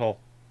 he's a butthole.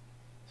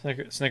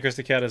 Snickers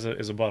the cat is a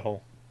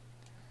butthole.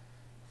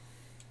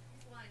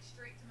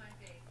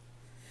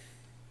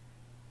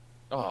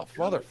 Oh,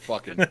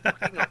 motherfucking.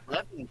 Fucking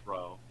 11,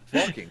 bro.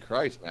 Fucking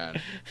Christ,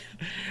 man.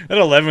 That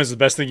 11 was the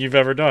best thing you've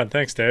ever done.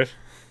 Thanks, Dave.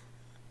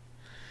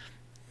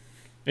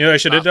 You know what I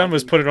should have done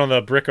was put it on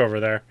the brick over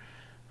there.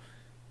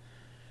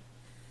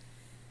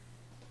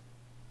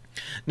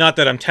 Not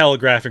that I'm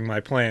telegraphing my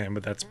plan,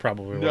 but that's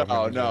probably what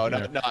No, I'm no,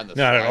 gonna do. not in the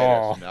Not at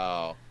all.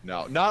 No,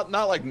 no,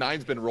 not like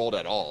 9's been rolled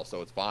at all,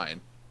 so it's fine.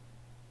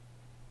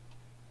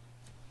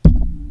 That's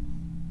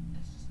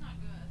just not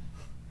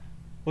good.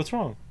 What's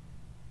wrong?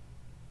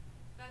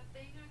 That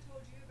thing I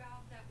told you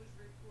about that was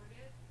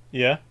reported.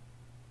 Yeah.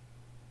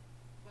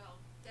 Well,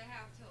 they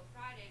have till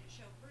Friday to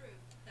show proof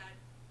that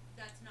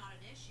that's not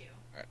an issue.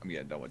 All right, I'm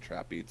getting done with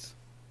trap beats.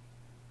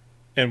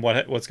 And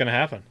what's gonna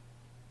happen?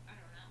 I don't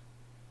know.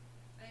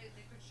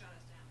 They could shut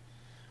us down.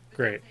 But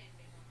Great. don't say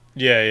anything wrong.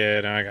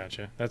 Yeah, no, I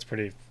gotcha. That's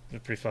pretty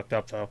fucked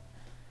up, though.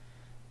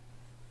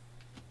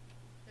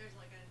 There's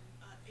like an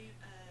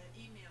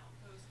email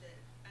posted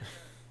at the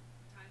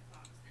time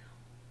clocks now.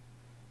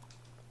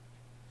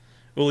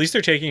 Well, at least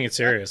they're taking it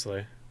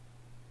seriously.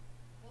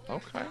 Well,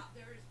 Okay.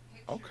 There's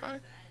pictures Okay.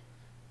 and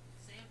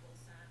samples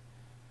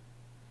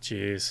sent.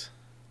 Jeez.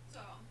 So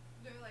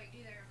they're like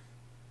either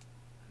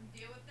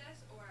deal with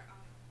this or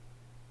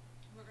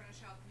we're gonna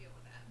show up and deal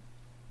with it.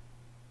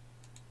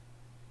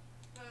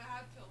 But I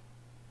have till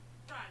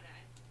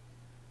Friday.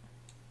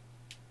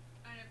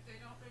 And if they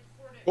don't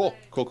report it Cool,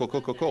 by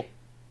cool. Monday,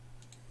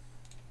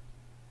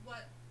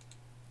 what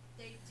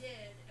they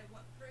did and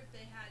what proof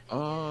they had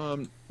to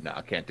give, No,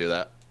 I can't do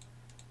that.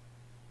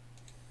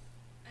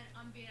 and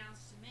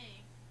unbeknownst to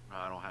me, No,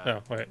 I don't have Oh,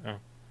 it. wait, no.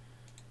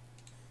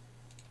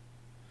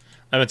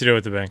 I meant to do it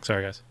with the bank.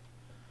 Sorry, guys.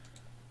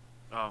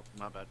 Oh,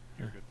 not bad.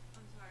 You're good.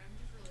 I'm sorry, I'm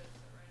just really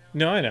upset right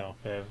now. No, I know,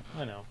 babe.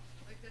 I know.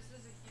 Like, this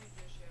is a huge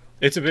issue.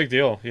 It's a big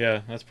deal.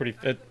 Yeah, that's pretty.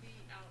 I could be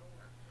out of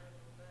work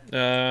for a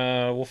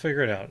little bit. We'll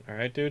figure it out. All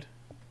right, dude.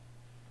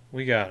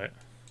 We got it.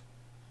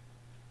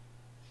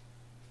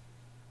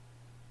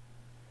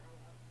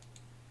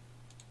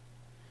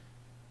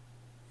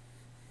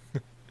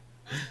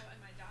 Also,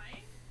 am I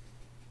dying?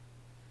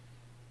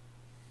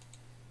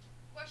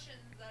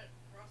 Questions that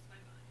cross my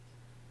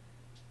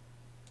mind.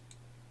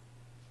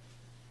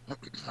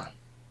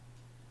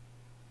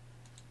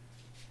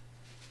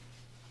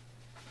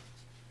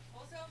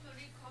 Also,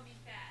 Monique called me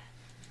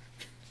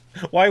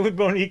fat. Why would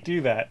Monique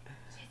do that?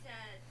 She said,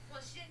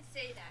 well, she didn't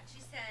say that.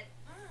 She said,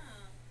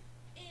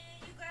 you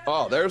got a Oh,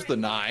 little there's the right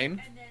 9.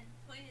 here," and then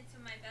pointed to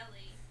my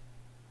belly.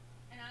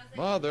 And I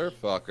was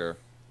like, Motherfucker.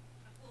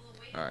 I pull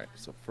away All right, one.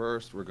 so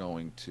first we're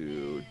going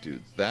to And do she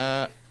was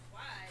that. like, why?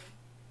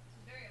 She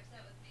was very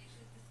upset with me. She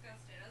was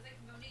disgusted. I was like,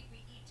 Monique, we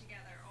eat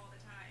together all the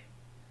time.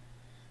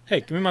 Hey,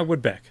 give me my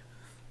wood back.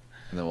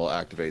 And then we'll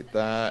activate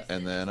that.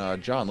 And then,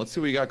 John, let's see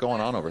what you got going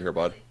on over here,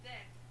 bud. Really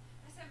thick.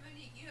 I said,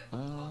 Monique, you have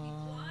called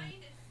me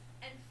blind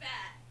and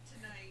fat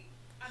tonight.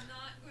 I'm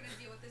not going to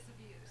deal with this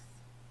abuse.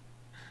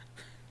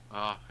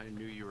 Ah, I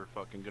knew you were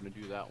fucking gonna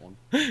do that one.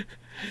 I said,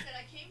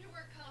 I came to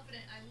work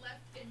confident. I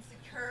left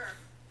insecure.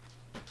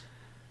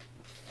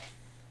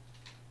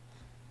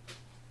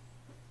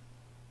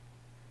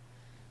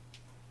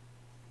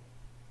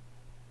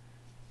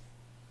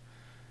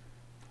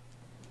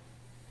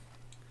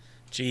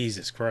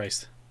 Jesus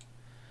Christ.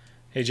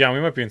 Hey, John,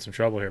 we might be in some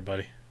trouble here,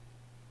 buddy.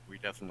 We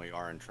definitely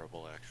are in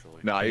trouble,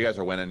 actually. No, you guys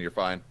are winning. You're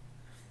fine.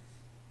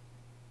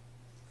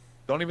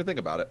 Don't even think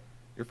about it.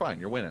 You're fine.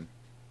 You're winning.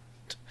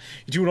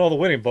 You're doing all the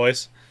winning,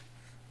 boys.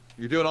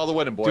 You're doing all the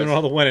winning, boys. Doing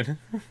all the winning.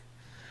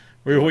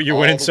 You're all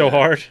winning the so winning.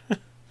 hard.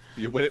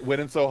 You're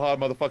winning so hard,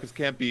 motherfuckers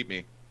can't beat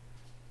me.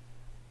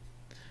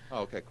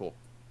 Oh, okay, cool.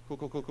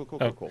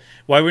 Cool.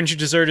 Why wouldn't you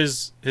desert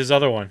his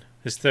other one?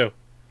 His 2?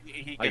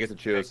 He I get to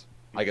choose.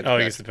 I get to Oh,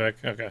 pick. he gets the pick.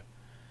 Okay.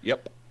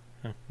 Yep.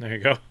 Oh, there you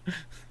go.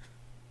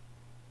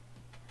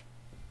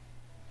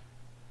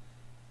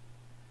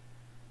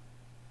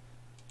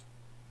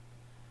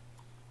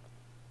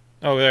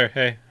 Oh, there.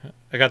 Hey,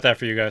 I got that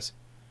for you guys.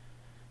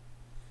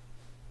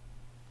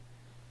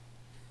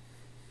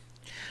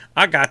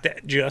 I got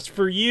that just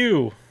for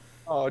you.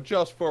 Oh,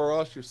 just for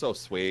us. You're so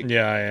sweet.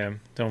 Yeah, I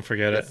am. Don't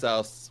forget You're it.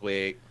 so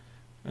sweet.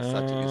 You're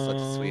such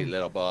a sweet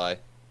little boy.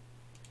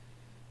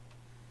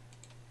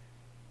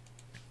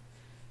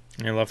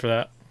 Any love for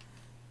that?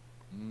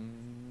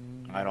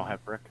 I don't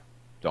have brick.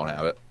 Don't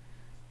have it.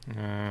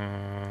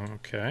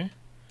 Okay.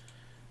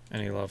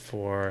 Any love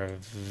for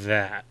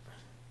that?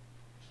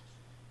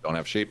 Don't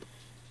have sheep.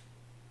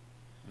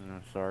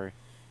 Sorry.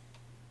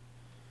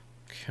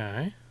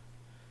 Okay.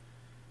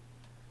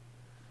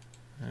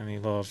 Any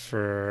love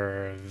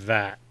for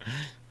that?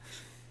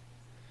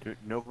 Dude,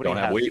 nobody Don't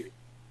have has wheat.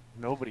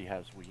 Nobody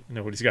has wheat.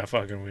 Nobody's got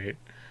fucking wheat.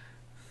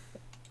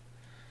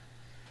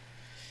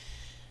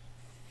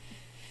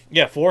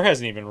 Yeah, 4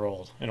 hasn't even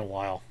rolled in a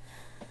while.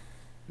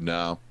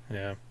 No.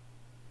 Yeah.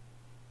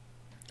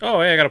 Oh,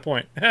 hey, I got a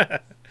point.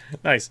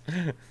 Nice.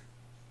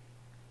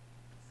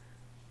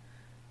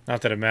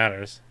 Not that it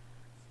matters.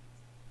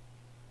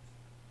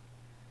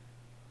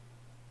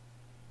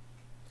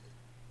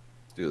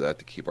 Do that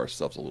to keep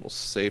ourselves a little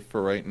safe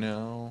for right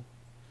now.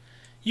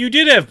 You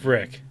did have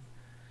brick.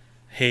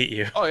 Hate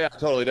you. Oh yeah,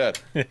 totally dead.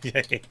 Yeah,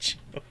 I hate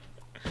you.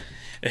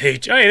 I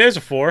hate you. Hey, there's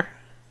a 4.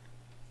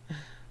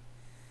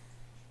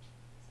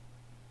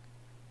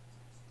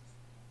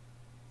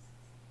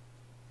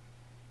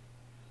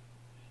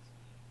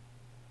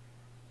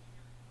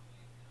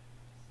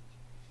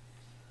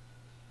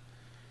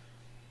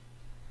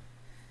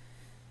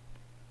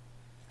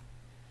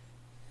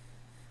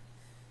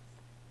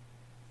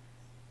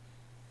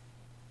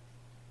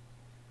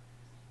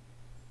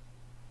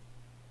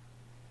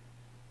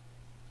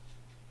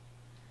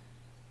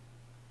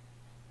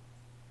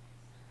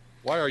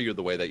 Why are you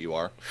the way that you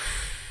are?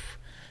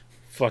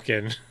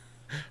 Fucking.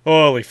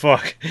 Holy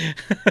fuck.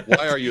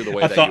 Why are you the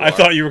way that you are? I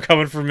thought you were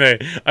coming for me.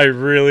 I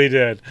really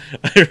did.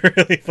 I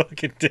really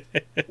fucking did.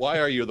 Why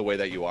are you the way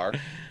that you are?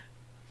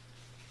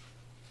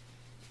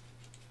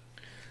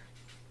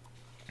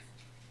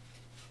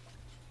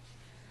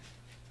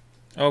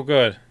 Oh,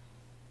 good.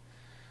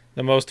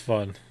 The most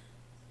fun.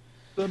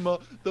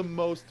 The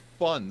most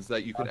funds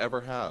that you could ever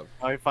have.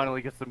 I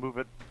finally gets to move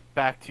it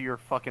back to your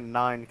fucking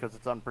 9 because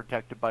it's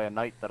unprotected by a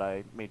knight that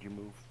I made you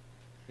move.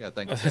 Yeah,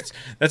 thanks.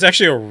 That's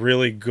actually a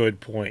really good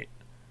point.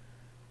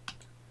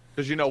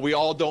 Because you know we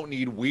all don't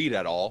need weed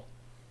at all.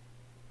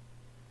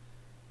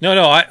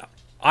 No,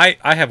 I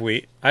have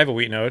wheat. I have a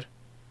wheat node.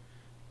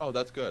 Oh,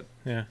 that's good.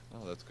 Yeah.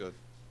 Oh, that's good.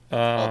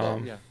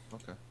 Although, yeah,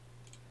 okay.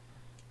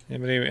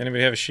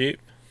 Anybody have a sheep?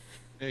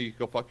 Yeah, you can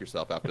go fuck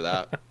yourself after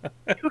that.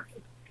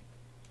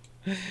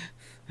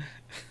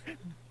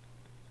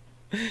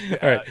 All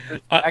right.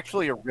 It's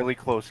actually a really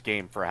close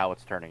game for how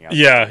it's turning out.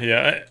 Yeah,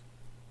 yeah.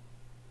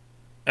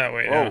 Oh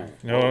wait, Whoa,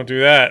 no, don't do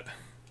that.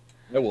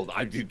 Yeah, well,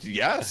 I did.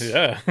 Yes.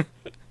 Yeah.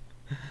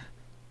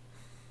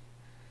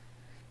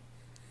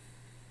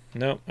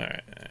 Nope. All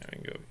right, we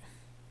can go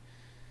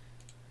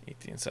eat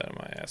the inside of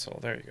my asshole.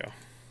 There you go.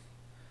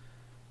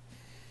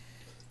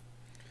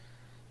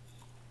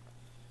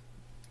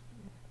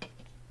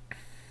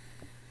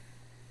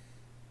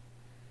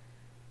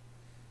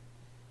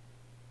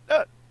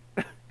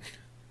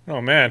 Oh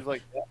man. He's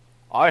like,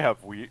 I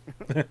have wheat.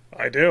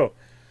 I do.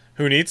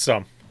 Who needs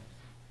some?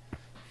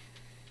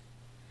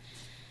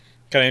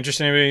 Got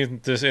interest in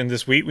anybody in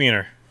this wheat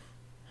wiener?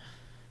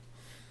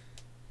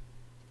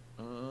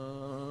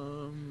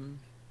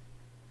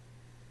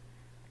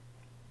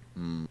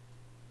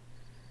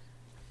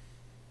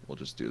 We'll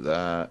just do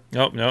that.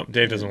 Nope, nope.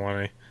 Dave doesn't want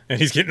any,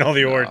 and he's getting all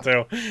the ore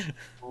too.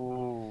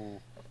 Ooh.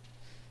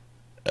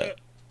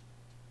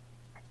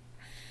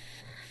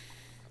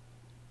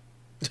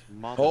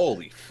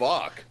 Holy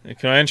fuck!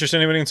 Can I interest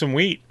anybody in some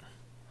wheat?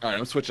 All right,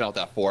 I'm switching out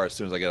that 4 as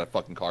soon as I get a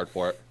fucking card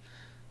for it.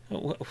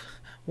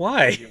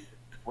 Why?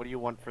 What do you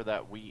want for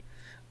that wheat?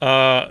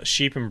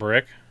 Sheep and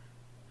brick.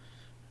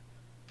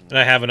 And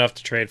I have enough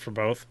to trade for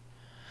both.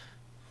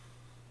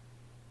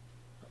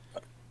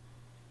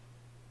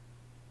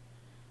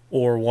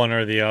 Or one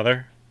or the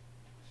other.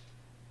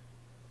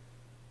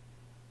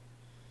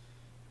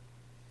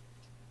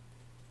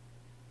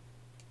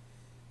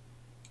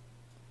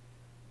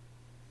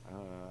 I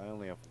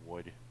only have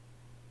wood.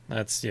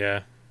 That's,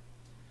 yeah.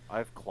 I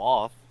have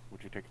cloth.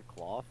 Would you take a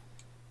cloth?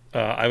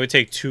 I would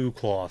take 2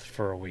 cloth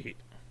for a wheat.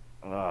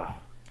 Ugh. God.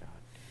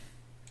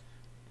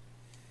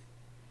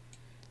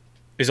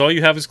 Is all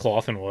you have is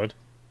cloth and wood?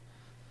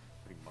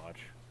 Pretty much.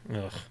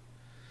 Ugh.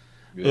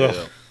 Ew.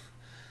 Ugh.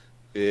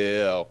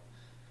 Ew.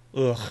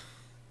 Ugh.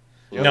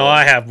 Ew. No,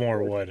 I have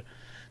more wood.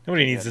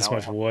 Nobody needs Yeah, this now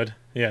much wood.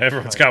 Yeah,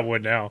 everyone's got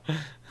wood now.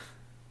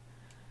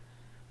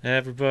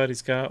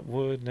 Everybody's got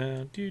wood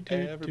now.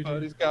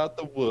 Everybody's got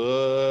the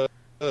wood.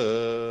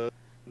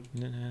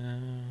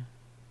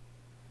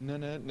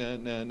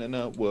 No.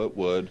 No.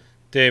 Wood.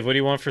 Dave, what do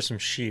you want for some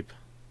sheep?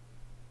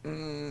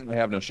 I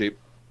have no sheep.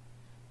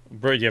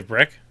 Bro, you have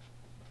brick?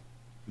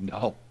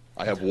 No,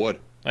 I have wood.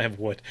 I have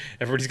wood.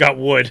 Everybody's got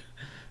wood.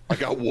 I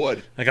got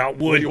wood. I got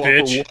What wood, do you want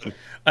for bitch. wood?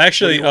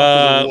 Actually,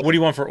 What what do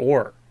you want for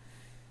ore?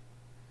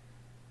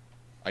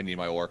 I need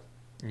my ore.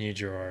 Need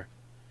your ore.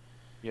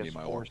 Yes, Need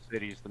my 4 ore.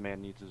 cities, the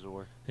man needs his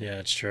ore. Yeah,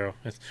 it's true.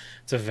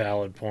 It's a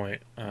valid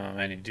point.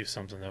 I need to do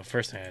something, though.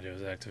 First thing I do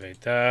is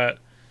activate that.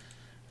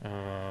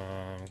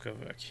 Go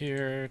back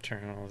here.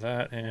 Turn all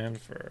that in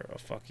for a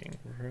fucking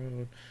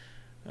road.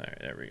 Alright,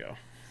 there we go.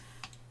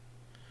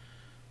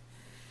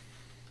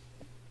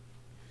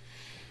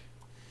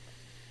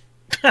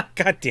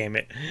 God damn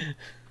it.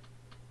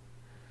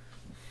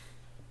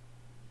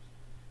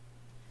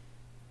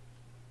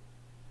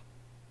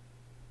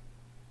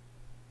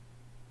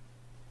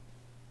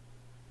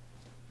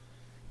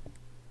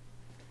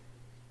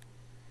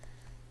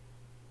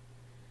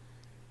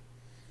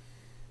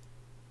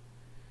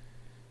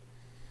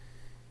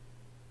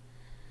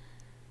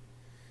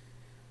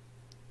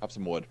 Have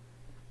some wood.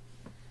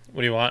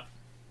 What do you want?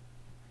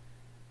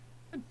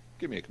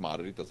 Give me a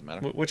commodity. Doesn't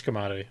matter. Which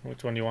commodity?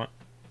 Which one do you want?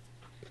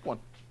 Pick one.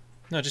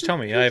 No, just tell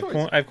me. Your I have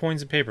choice. I have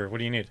coins and paper. What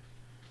do you need?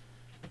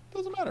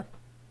 Doesn't matter.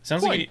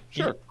 Sounds Coin. like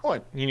Sure.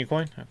 Coin. you need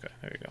coin. Okay,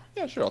 there you go.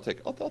 Yeah, sure. I'll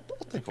take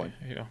coin.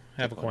 Here you go.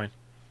 Have a coin.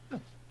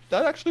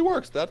 That actually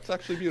works. That's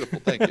actually beautiful.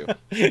 Thank you.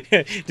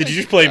 Did you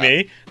just play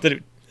me? Did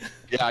it?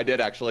 Yeah, I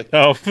did actually.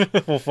 Oh,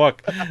 well,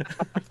 fuck.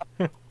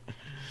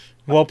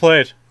 Well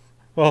played.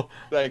 Well.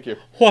 Thank you.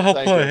 Well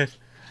Thank played.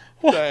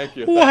 you. Thank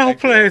you. Well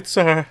Thank you. played,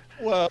 sir.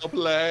 Well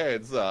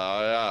played,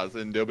 sir. Yes,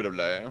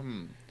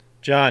 indubitably.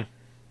 John.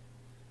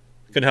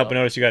 Couldn't help but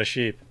notice you got a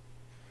sheep.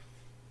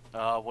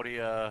 What do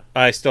you?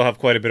 I still have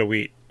quite a bit of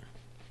wheat.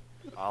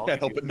 Can't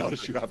help but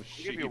notice you have a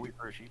I'll give you a wheat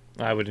for a sheep.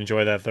 I would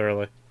enjoy that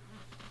thoroughly.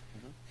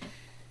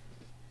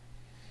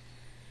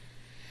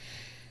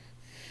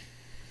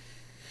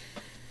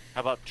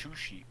 How about 2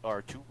 sheep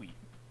or 2 wheat?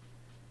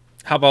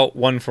 How about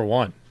 1 for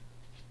 1?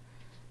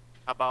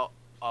 How about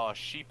a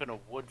sheep and a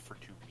wood for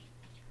 2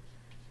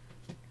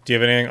 wheat? Do you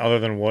have anything other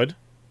than wood?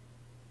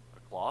 A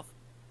cloth?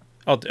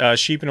 Oh,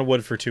 sheep and a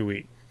wood for 2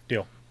 wheat.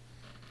 Deal.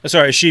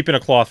 Sorry, a sheep and a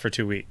cloth for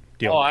 2 wheat.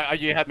 Deal. Oh,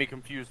 you had me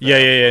confused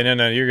there. Yeah.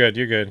 No, you're good.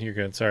 You're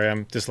good. Sorry,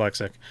 I'm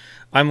dyslexic.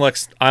 I'm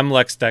Lex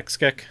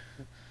Dexkick.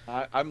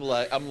 I'm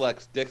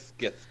Lex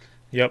Dixkisk.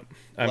 Yep.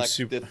 I'm Lex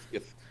super.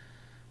 Dixkisk.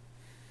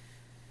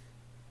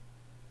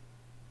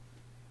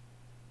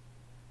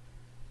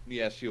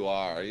 Yes, you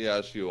are.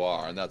 Yes, you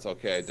are. And that's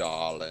okay,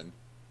 darling.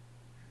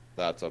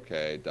 That's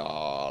okay,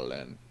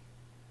 darling.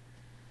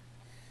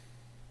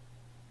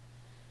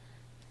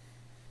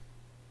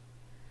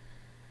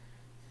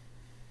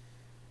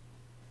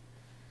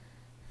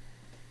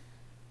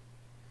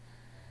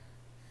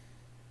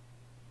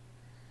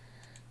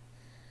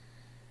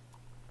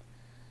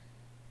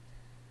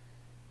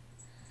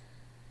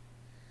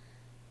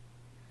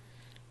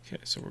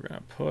 Okay, so we're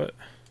gonna put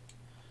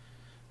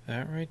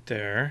that right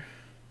there.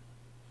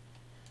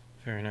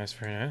 Very nice,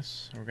 very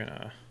nice. We're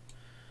gonna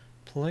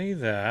play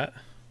that.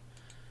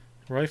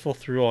 Rifle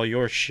through all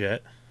your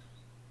shit.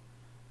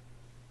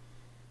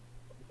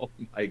 Oh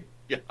my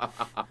god.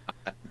 Oh,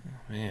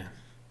 man.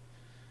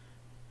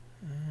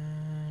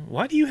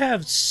 Why do you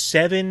have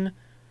 7?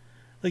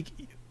 Like,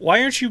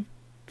 why aren't you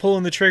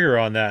pulling the trigger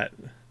on that?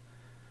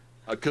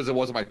 Because it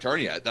wasn't my turn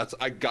yet.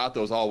 I got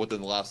those all within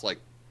the last, like,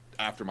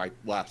 after my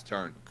last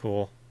turn.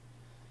 Cool.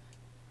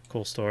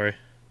 Cool story.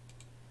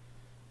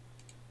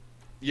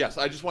 Yes,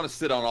 I just want to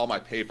sit on all my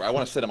paper. I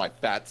want to sit on my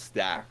fat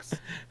stacks.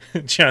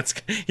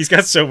 He's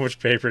got so much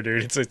paper,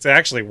 dude. It's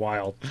actually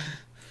wild.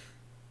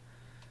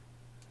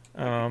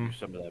 Some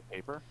of that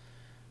paper.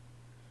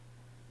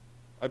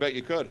 I bet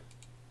you could.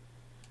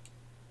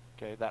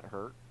 Okay, that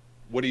hurt.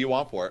 What do you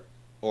want for it?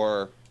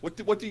 Or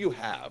what do you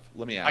have?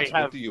 Let me ask.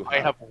 What do you have?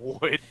 I have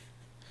wood.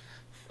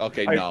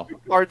 Okay, I no. have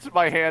 2 cards in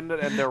my hand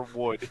and they're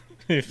wood.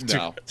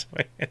 No.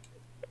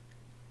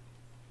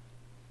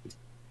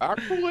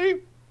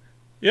 Actually,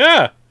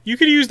 yeah, you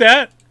could use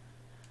that.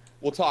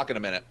 we'll talk in a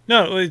minute.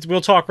 No,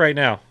 we'll talk right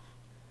now.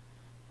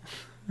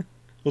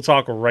 We'll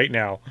talk right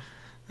now.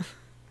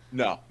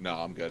 No,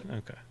 I'm good.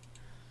 Okay.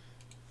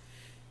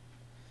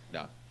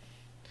 No.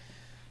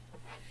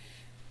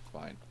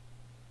 Fine.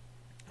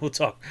 We'll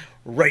talk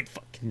right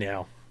fucking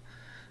now.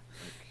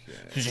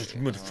 Okay.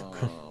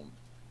 Motherfucker.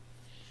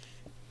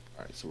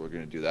 Alright, so we're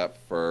going to do that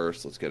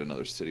first. Let's get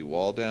another city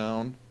wall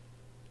down.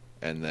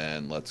 And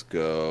then let's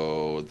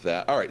go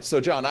that. Alright, so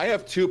John, I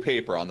have 2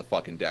 paper on the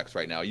fucking decks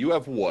right now. You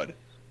have wood.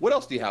 What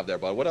else do you have there,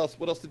 bud? What else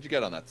did you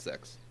get on that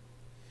 6?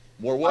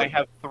 More wood? I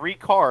have 3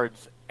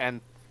 cards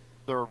and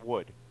they're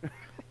wood.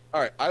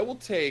 Alright, I will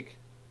take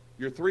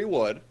your 3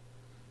 wood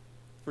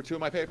for 2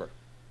 of my paper.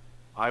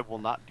 I will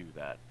not do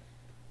that.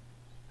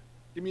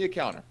 Give me a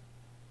counter.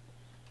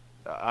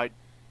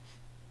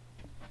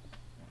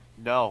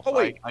 No. Oh,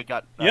 wait. I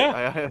got...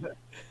 Yeah.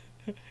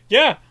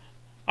 Yeah.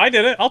 I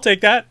did it. I'll take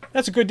that.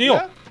 That's a good deal.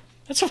 Yeah?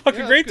 That's a fucking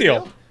Yeah, great that's a good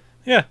deal. deal.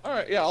 Yeah.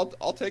 Alright, yeah,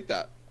 I'll take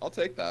that. I'll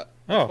take that.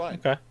 Oh,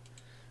 That's fine.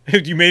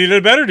 okay. You made it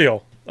a better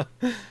deal.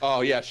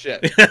 Oh, yeah,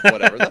 shit.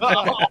 Whatever. That's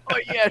okay. Oh,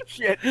 yeah,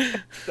 shit.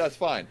 That's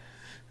fine.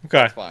 Okay.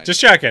 That's fine. Just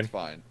checking. It's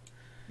fine.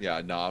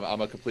 Yeah, no,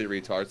 I'm a complete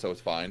retard, so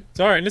it's fine. It's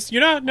all right.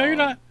 You're not. No, you're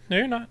not. No,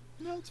 you're not.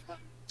 No, it's fine.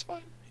 It's fine.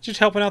 You're just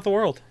helping out the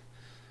world.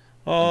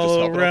 just All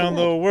helping out around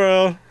the the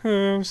world,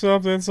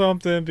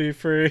 something, be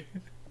free.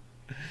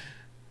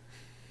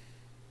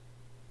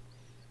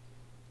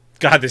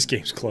 God, this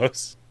game's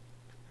close.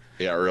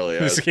 Yeah, it really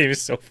This is. game is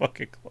so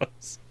fucking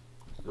close.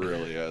 It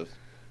really is.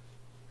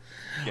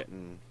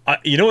 Getting...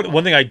 You know what?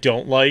 One thing I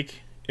don't like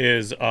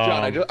is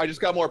John, I just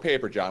got more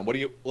paper, John. What do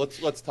you? Let's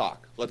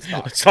talk. Let's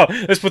talk.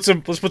 let's put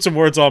some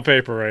words on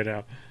paper right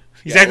now.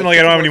 He's Yeah, acting like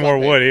let's I don't put have any some more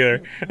words on wood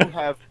paper. either. You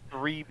have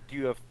 3... Do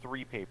you have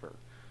 3 paper?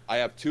 I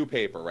have 2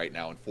 paper right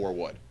now and 4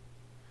 wood.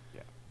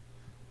 Yeah.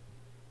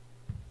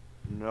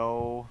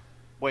 No...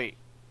 Wait.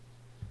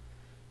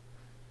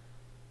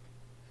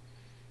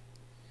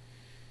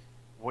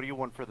 What do you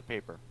want for the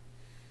paper?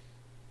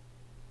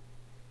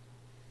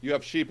 You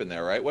have sheep in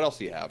there, right? What else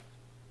do you have?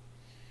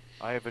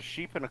 I have a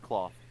sheep and a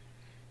cloth.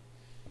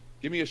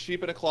 Give me a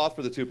sheep and a cloth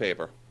for the 2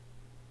 paper.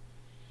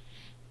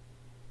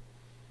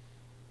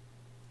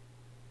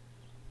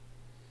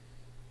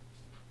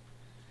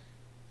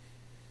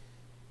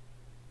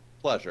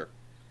 Pleasure.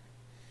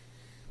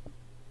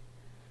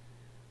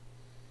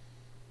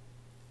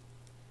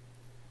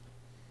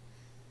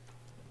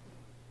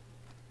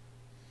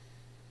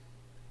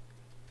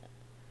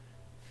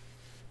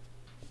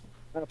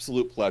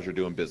 Absolute pleasure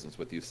doing business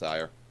with you,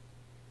 sire.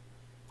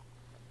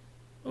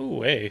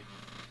 Ooh, hey.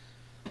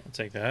 I'll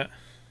take that.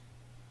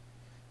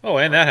 Oh,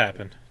 and that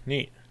happened.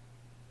 Neat.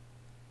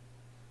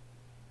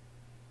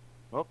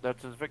 Well,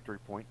 that's his victory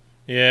point.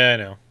 Yeah, I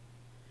know.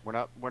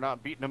 We're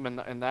not beating him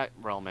in that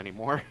realm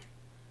anymore.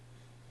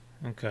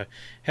 Okay.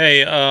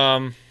 Hey,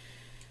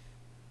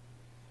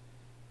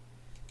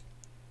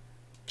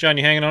 John,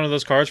 you hanging on to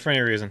those cards for any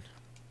reason?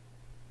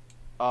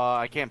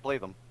 I can't play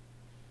them.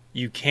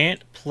 You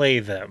can't play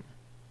them.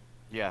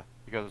 Yeah,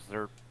 because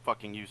they're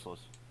fucking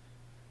useless.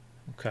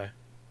 Okay.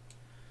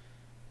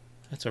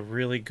 That's a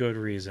really good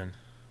reason.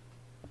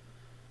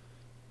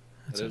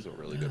 That is a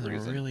really good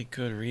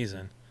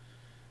reason.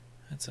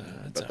 That's a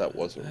really good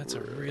reason. That's a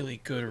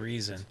really good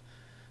reason.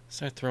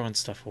 Start throwing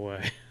stuff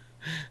away.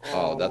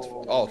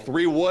 Oh,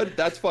 3 wood?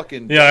 That's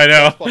fucking... Yeah, I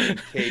know. Fucking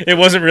cake. It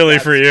wasn't really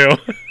for you.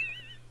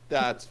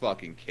 That's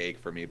fucking cake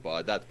for me,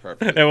 bud. That's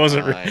perfect. It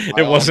wasn't.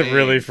 It wasn't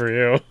really for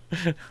you.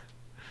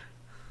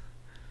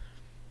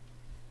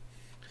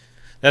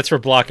 That's for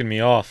blocking me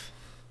off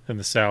in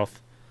the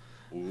south.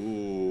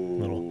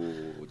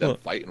 Ooh,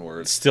 fighting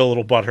words. Still a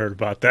little butthurt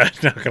about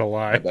that. Not gonna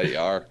lie. I bet you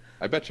are.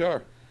 I bet you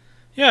are.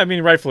 Yeah, I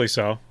mean, rightfully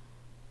so.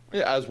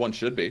 Yeah, as one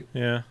should be.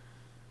 Yeah.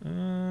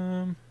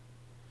 And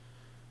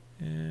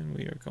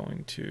we are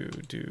going to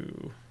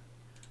do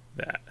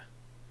that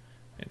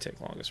and take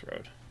longest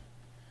road.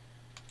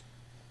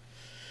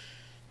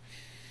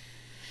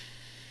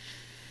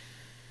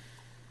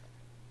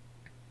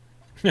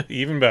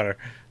 Even better.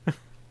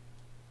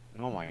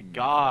 Oh my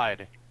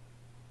god.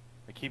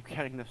 I keep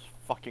getting this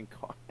fucking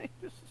card.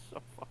 This is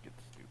so fucking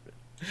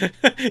stupid.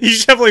 You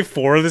just have like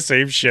 4 of the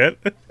same shit?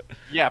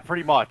 Yeah,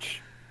 pretty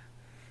much.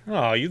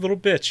 Oh, you little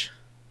bitch.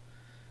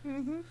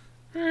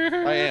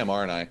 I am,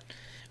 aren't I?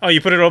 Oh, you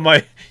put it on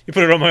my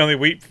only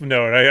wheat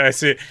note. I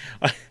see.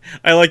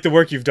 I like the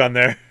work you've done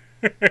there.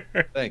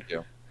 Thank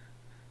you.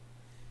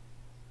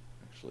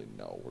 Actually,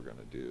 no, we're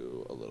gonna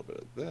do a little bit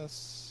of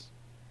this.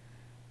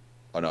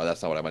 Oh no,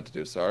 that's not what I meant to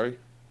do. Sorry.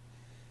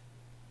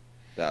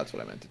 That's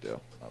what I meant to do.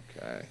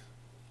 Okay.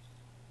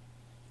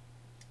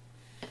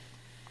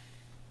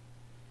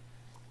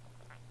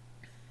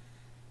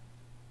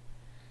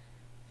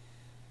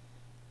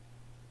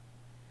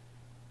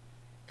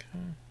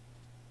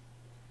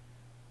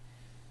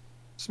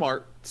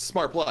 Smart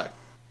play.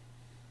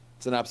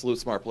 It's an absolute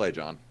smart play,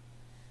 John.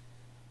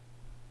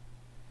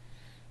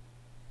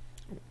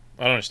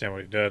 I don't understand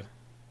what he did.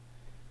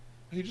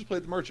 He just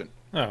played the merchant.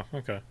 Oh,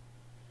 okay.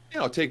 You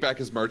know, take back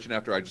his merchant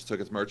after I just took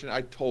his merchant.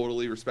 I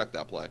totally respect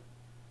that play.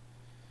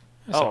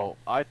 Oh,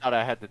 I thought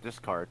I had to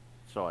discard,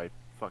 so I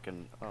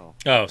fucking... Oh,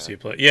 okay. So you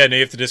play... Yeah, no,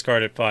 you have to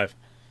discard at 5.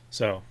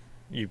 So,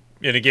 and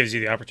it gives you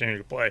the opportunity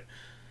to play.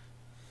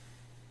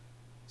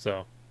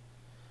 So...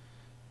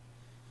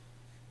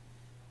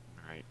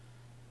 Alright.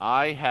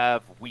 I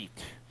have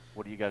wheat.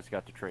 What do you guys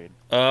got to trade?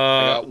 I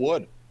got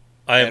wood.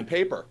 And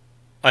paper.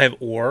 I have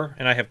ore,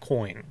 and I have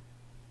coin.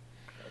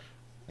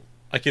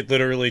 I could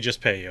literally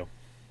just pay you.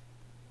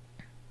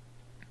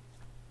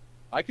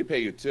 I could pay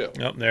you too.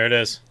 Yep, there it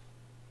is.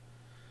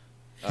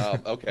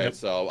 Okay, Yep.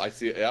 So I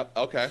see. Yep.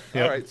 Okay.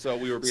 Yep. All right. So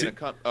we were being a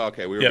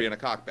being a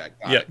cockbag.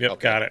 Got it.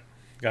 Okay. Got it.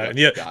 Got it.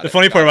 Yep, Yeah. The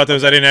funny part about that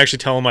was I didn't actually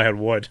tell him I had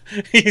wood.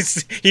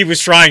 He was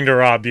trying to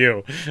rob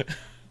you.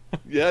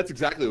 Yeah, that's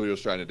exactly what he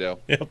was trying to do.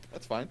 Yep.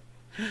 That's fine.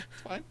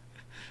 It's fine.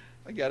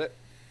 I get it.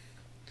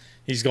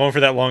 He's going for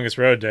that longest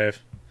road,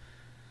 Dave.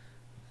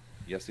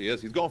 Yes, he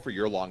is. He's going for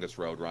your longest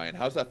road, Ryan.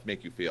 How does that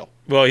make you feel?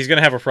 Well, he's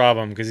gonna have a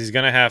problem because he's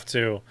gonna have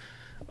to.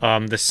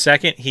 The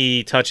second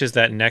he touches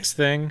that next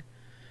thing,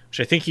 which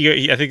I think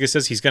I think it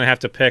says he's gonna have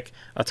to pick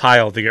a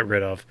tile to get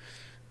rid of.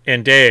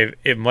 And Dave,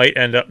 it might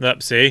end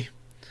up. See,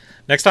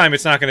 next time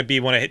it's not gonna be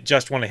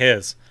just one of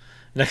his.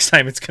 Next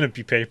time it's gonna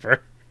be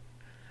paper.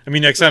 I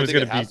mean, next time it's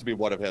gonna has to be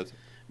one of his.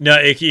 No,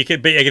 it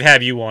could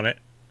have you on it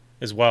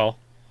as well,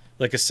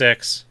 like a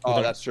 6.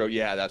 Oh, that's true.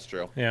 Yeah, that's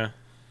true. Yeah.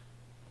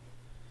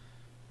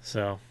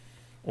 So,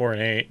 or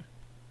an 8.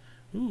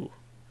 Ooh.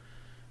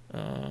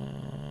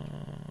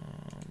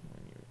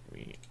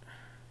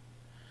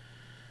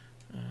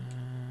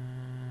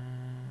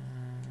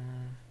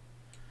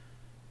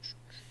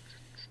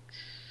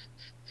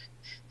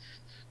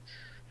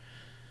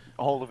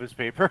 All of his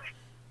paper.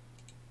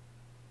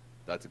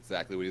 That's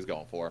exactly what he's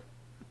going for.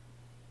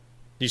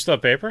 Do you still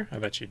have paper? I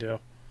bet you do.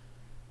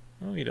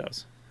 Oh, he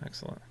does.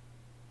 Excellent.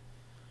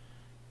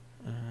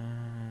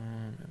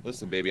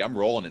 Listen, baby, I'm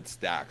rolling in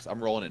stacks.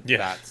 I'm rolling in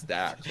fat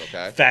stacks,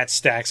 okay? Fat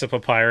stacks of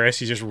papyrus.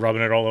 He's just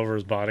rubbing it all over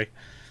his body.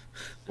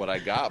 What I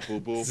got,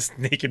 boo-boo. His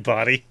naked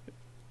body.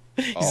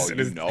 Oh,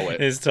 you know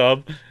it. His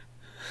tub.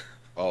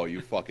 Oh,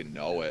 you fucking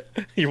know it.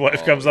 Your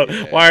wife Oh, comes up.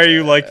 yeah. Why are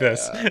you like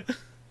this?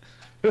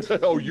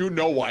 Oh, you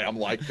know why I'm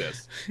like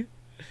this.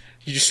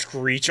 You just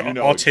screech, You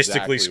know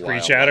autistically exactly why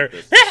screech I'm at her.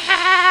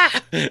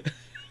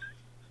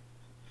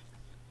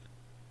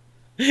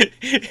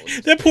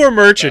 like That poor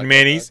merchant, back,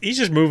 man. go He's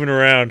just moving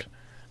around.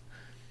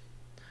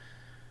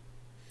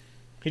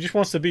 He just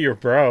wants to be your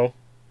bro.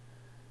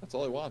 That's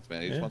all he wants,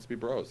 man. He just wants to be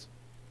bros.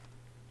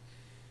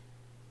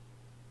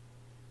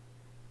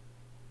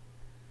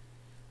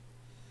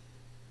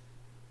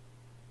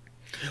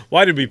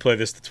 Why did we play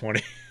this to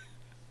 20?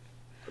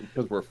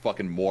 Because we're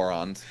fucking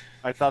morons.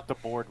 I thought the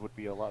board would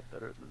be a lot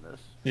better than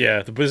this.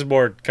 Yeah, the Blizzard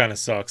board kind of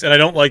sucks. And I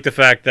don't like the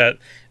fact that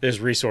there's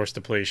resource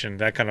depletion.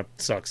 That kind of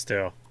sucks,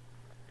 too.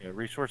 Yeah,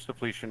 resource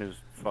depletion is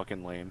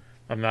fucking lame.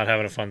 I'm not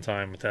having a fun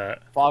time with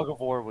that. Fog of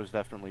War was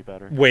definitely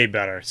better. Way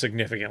better.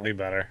 Significantly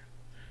better.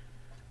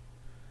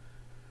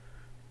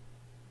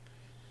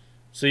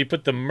 So you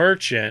put the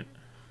merchant...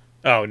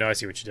 Oh, no, I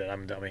see what you did.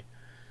 I'm a dummy.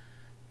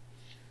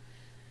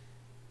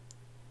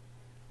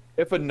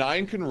 If a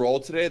 9 can roll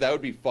today, that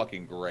would be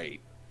fucking great.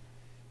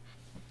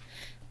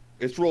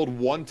 It's rolled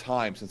one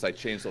time since I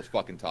changed those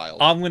fucking tiles.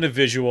 I'm going to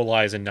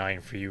visualize a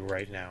 9 for you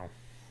right now.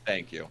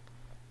 Thank you.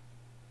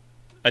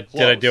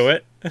 Did I do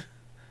it?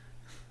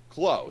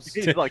 Close.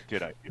 He's like,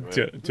 did I do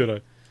it?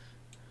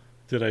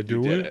 Did I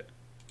do You did it?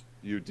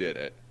 You did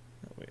it.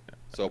 Oh, wait.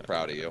 So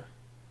proud of you.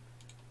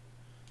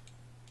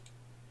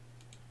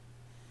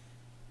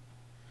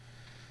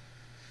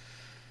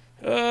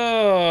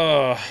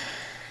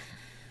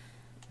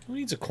 Who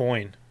needs a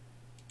coin?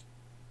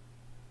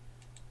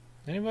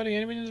 Anybody?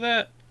 Anybody into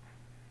that?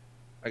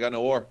 I got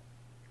no ore.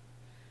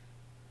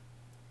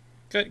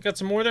 Got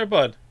some more there,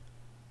 bud?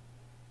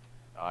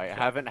 I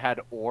haven't had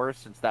ore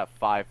since that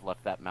 5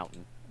 left that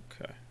mountain.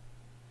 Okay.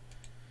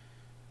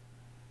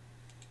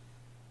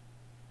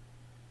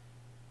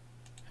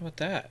 How about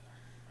that?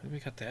 We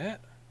got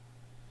that?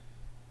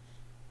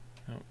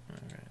 Oh,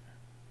 alright.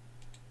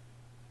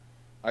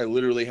 I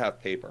literally have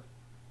paper.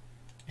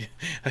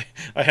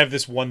 I have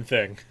this one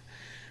thing.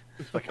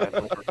 Like I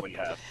literally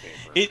have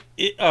paper.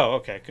 Oh,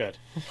 okay, good.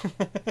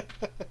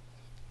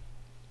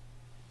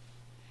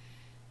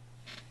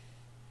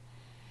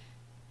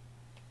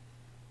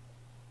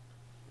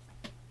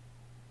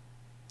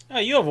 Oh,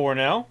 you have ore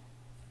now.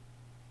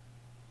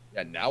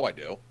 Yeah, now I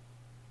do.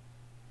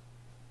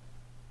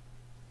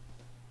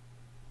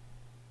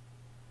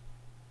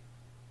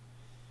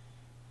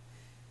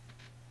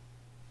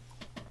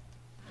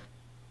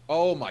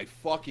 Oh my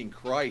fucking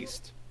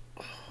Christ.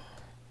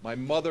 My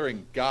mother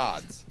and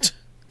gods.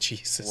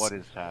 Jesus. What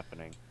is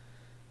happening?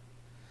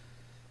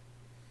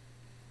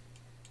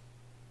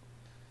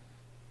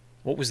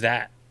 What was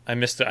that? I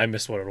missed it. I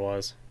missed what it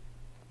was.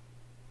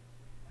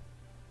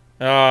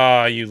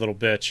 Ah, you little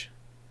bitch.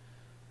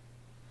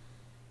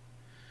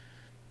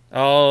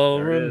 I'll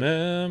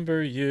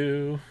remember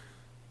you.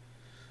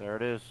 There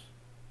it is.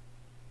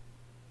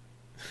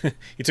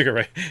 You took it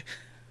right.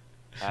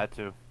 Had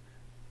to.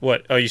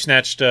 What? Oh, you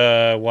snatched,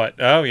 what?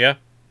 Oh, yeah.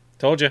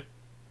 Told you.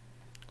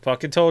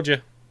 Fucking told you.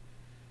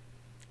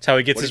 That's how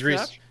he gets his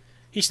reason.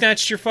 He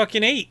snatched your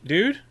fucking 8,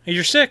 dude.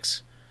 Your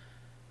 6.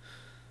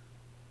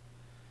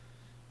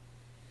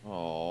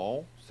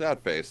 Oh,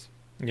 sad face.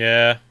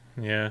 Yeah,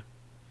 yeah.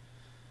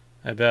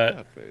 I bet.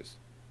 Sad face.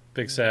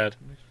 Big sad.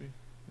 Makes me,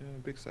 yeah,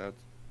 big sad.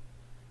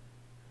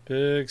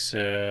 Big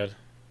sad.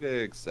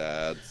 Big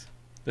sads.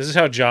 This is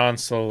how John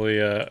slowly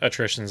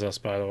attritions us,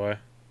 by the way.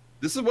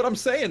 This is what I'm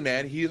saying,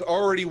 man. He's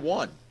already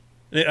won.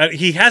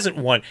 He hasn't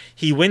won.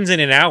 He wins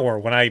in an hour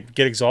when I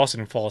get exhausted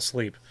and fall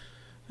asleep.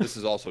 This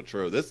is also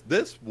true.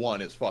 This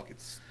one is fucking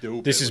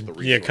stupid. This is, with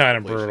the yeah, resource kind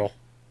of depletion. brutal.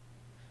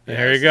 And Yeah,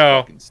 here you this is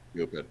go. fucking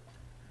stupid.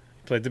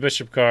 Played the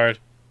bishop card.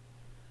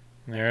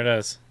 There it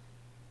is.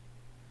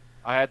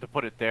 I had to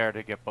put it there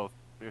to get both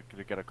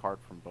to get a card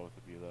from both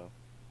of you, though.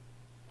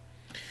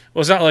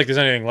 Well, it's not like there's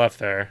anything left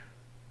there.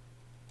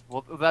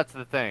 Well, that's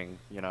the thing,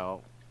 you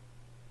know.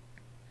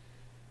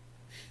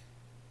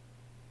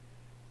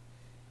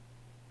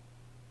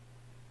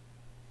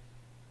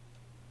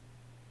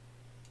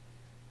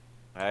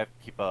 I have to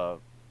keep a...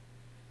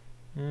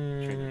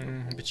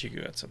 But you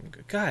got something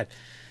good. God,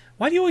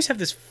 why do you always have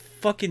this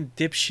fucking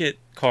dipshit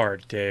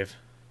card, Dave?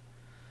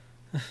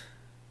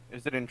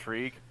 Is it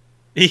Intrigue?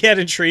 He had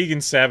Intrigue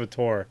and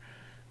Saboteur.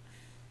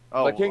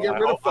 Oh, I can't get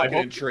rid of fucking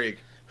Intrigue.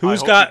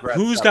 Who's got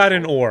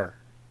an ore?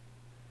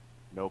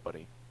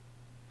 Nobody.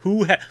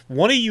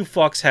 One of you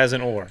fucks has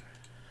an ore.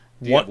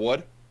 Do you have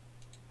wood?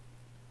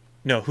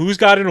 No, who's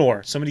got an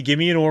ore? Somebody give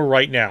me an ore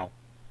right now.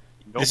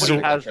 Nobody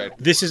has.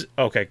 This is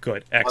okay.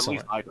 Good, excellent,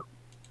 At least I don't.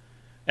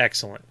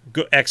 excellent,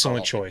 good,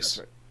 excellent choice.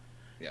 Right.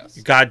 Yes.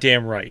 You're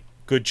goddamn right.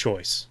 Good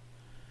choice.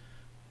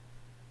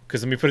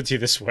 Because let me put it to you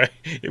this way: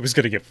 it was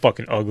gonna get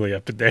fucking ugly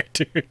up in there,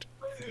 dude.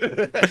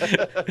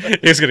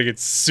 It's gonna get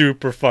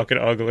super fucking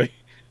ugly.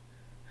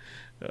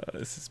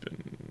 This has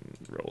been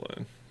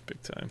rolling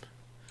big time.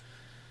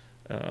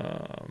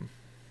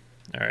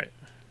 All right,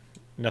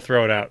 now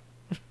throw it out.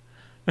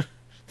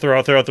 throw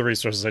out the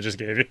resources I just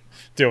gave you.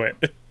 Do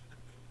it.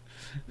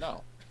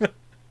 No.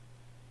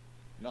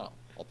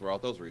 throw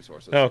out those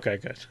resources. Oh, okay,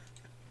 good.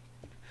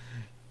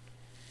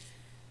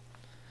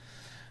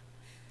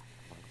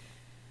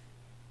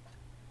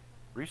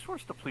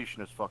 Resource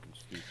depletion is fucking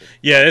stupid.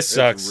 Yeah, this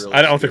sucks. really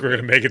I don't think stupid. we're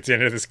gonna make it to the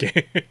end of this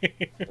game.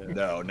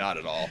 No, not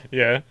at all.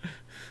 Yeah.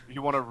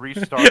 You want to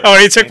restart? Oh,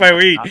 you took my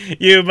wheat,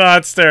 you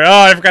monster!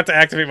 Oh, I forgot to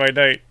activate my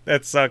knight.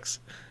 That sucks.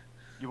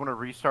 You want to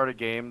restart a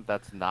game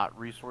that's not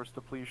resource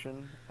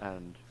depletion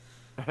and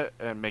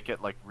and make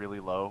it like really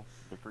low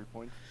victory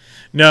points?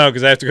 No,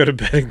 because I have to go to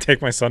bed and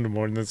take my son to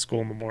morning to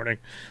school in the morning.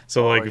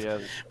 So like, yeah.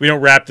 if we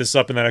don't wrap this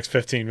up in the next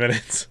 15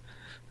 minutes.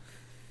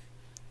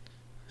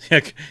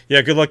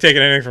 Yeah. Good luck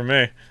taking anything from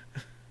me.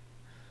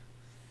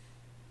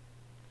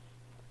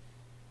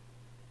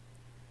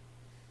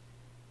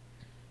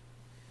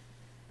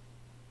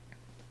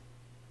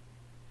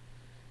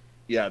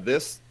 Yeah,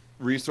 this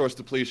resource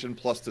depletion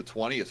plus the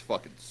 20 is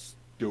fucking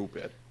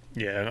stupid.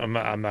 Yeah, I'm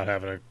not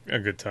having a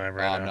good time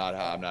right now.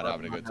 I'm not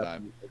having a good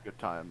time. A good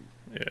time.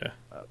 Yeah.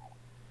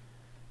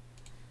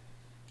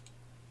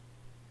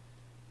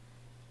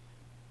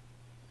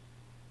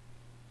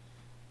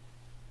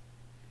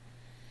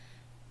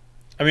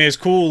 I mean, it's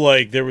cool.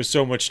 Like there was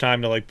so much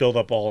time to like build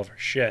up all of our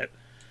shit.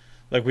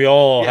 Like we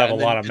all have a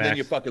lot of and max. then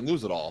you fucking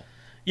lose it all.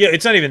 Yeah,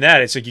 it's not even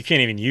that. It's like you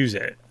can't even use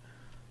it.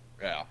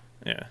 Yeah.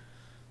 Yeah.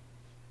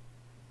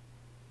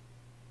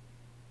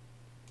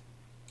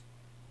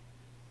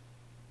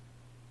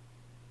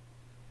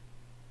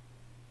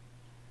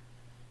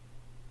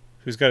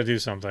 Who's got to do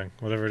something?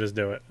 Whatever it is,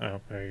 do it.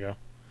 Oh, there you go.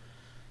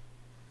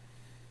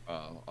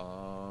 What do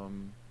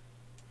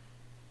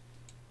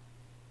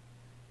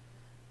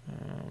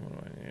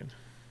I need?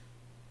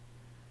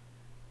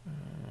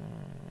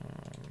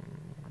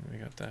 We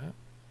got that.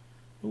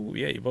 Ooh,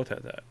 yeah, you both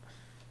had that.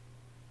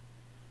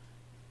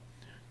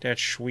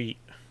 That's sweet.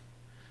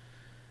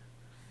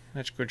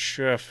 That's good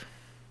stuff.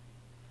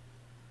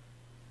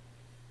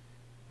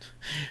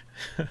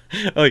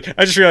 Like,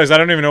 I just realized I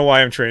don't even know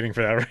why I'm trading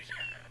for that right now.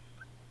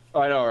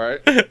 I know, right?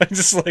 I'm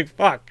just like,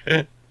 fuck.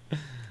 Yeah.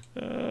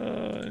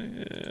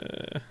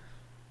 A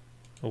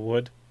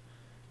wood?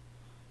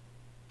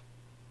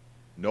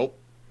 Nope.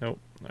 Nope.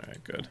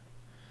 Alright, good.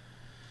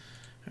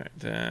 Alright,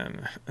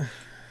 then,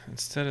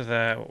 instead of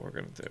that, what we're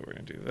going to do, we're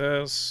going to do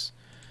this.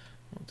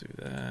 We'll do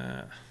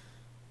that.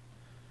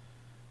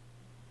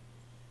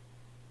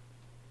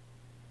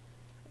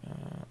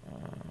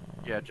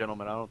 Yeah,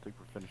 gentlemen, I don't think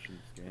we're finishing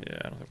this game. Yeah,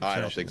 I don't think I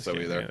don't think so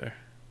either.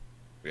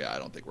 Yeah, I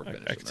don't think we're I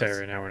finishing can tell you this.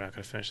 right now, we're not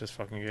going to finish this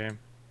fucking game.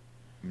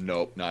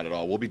 Nope, not at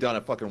all. We'll be done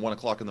at fucking 1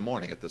 o'clock in the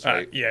morning at this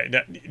rate.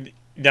 Yeah,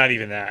 not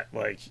even that.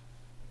 Like,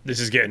 this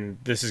is getting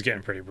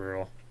pretty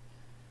brutal.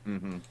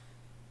 Mm-hmm.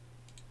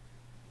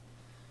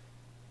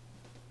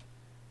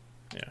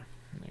 Yeah,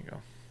 there you go.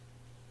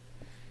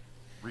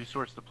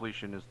 Resource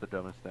depletion is the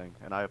dumbest thing,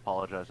 and I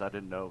apologize. I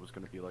didn't know it was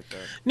going to be like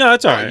that. No,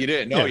 it's alright. You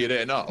didn't know. Yeah. You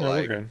didn't know. No,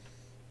 like, we're good.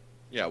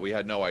 Yeah, we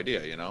had no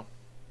idea. You know.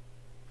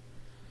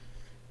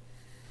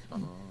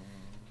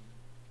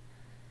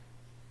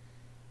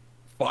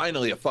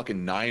 Finally, a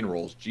fucking 9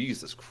 rolls.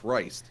 Jesus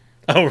Christ.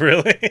 Oh,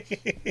 really?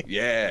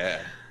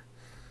 Yeah.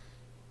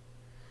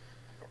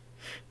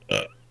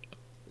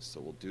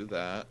 So we'll do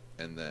that,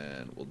 and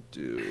then we'll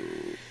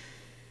do...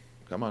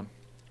 Come on.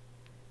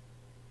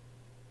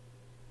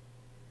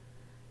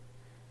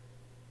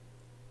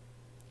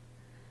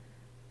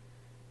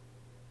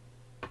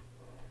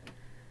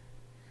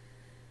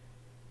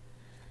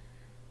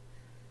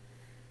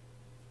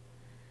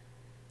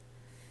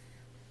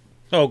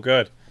 Oh,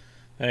 good.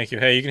 Thank you.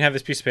 Hey, you can have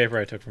this piece of paper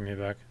I took from you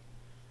back.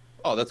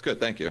 Oh, that's good.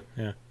 Thank you.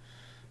 Yeah.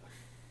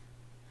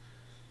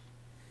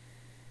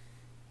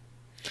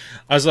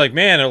 I was like,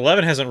 man,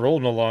 11 hasn't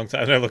rolled in a long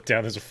time. And I looked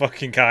down, there's a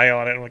fucking guy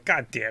on it. I'm like,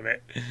 God damn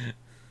it.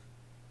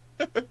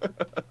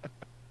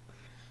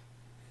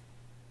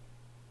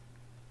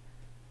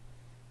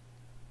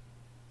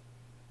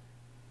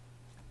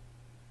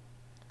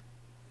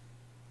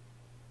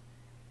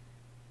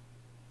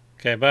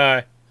 Okay,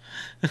 bye.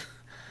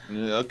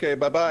 Okay,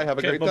 bye-bye. Have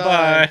a great bye-bye.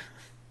 time.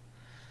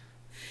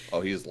 Oh,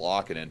 he's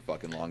locking in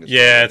fucking longest.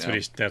 Yeah,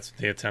 that's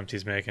the attempt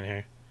he's making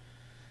here.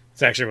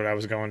 It's actually what I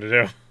was going to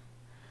do.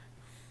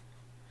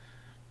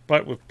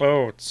 But with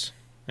boats.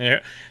 Yeah.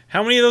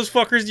 How many of those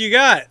fuckers do you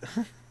got?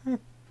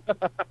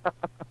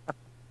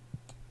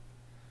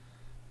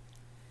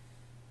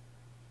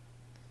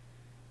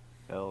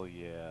 Hell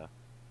yeah.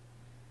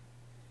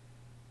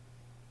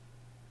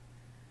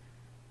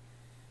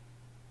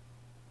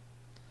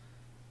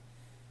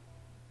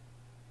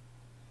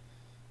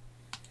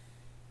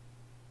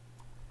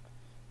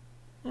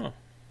 Oh.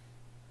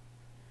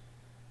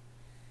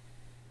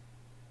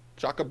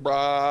 Chaka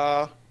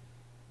bra.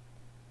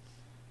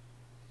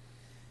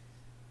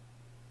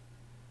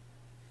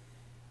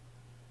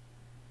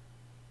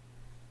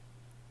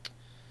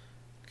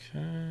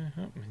 Okay.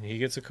 Oh, and he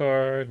gets a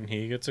card, and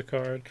he gets a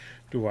card.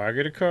 Do I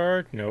get a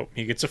card? Nope.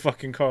 He gets a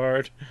fucking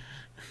card.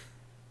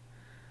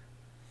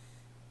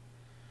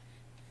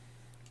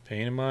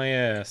 Pain in my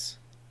ass.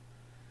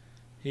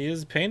 He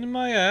is a pain in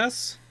my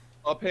ass.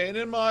 A pain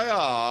in my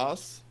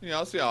ass.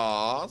 Yes,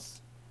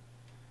 yes.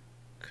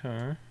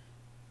 Okay.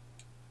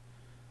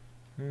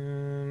 I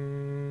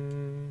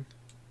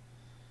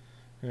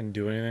didn't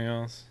do anything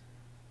else.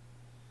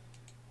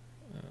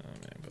 Man,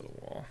 build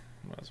a wall.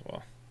 Might as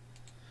well.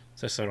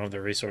 Just so I don't have the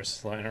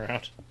resources lying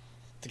around.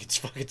 I think it's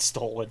fucking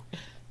stolen.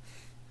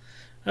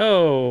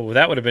 Oh,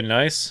 that would have been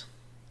nice.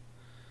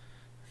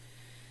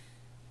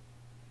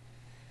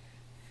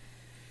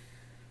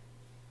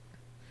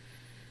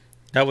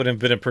 That would have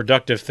been a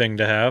productive thing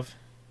to have.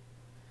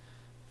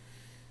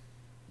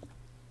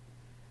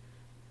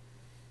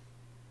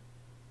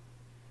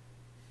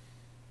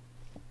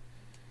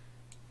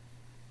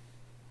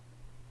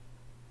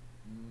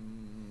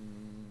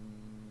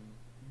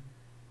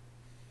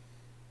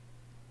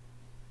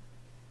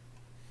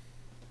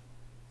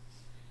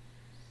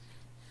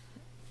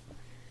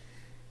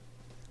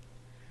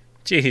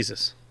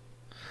 Jesus.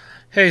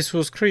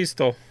 Jesus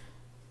Cristo.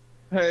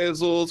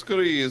 Jesus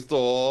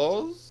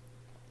Christos.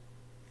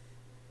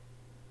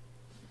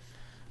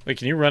 Wait,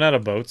 can you run out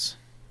of boats?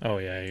 Oh,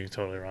 yeah, you can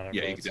totally run out of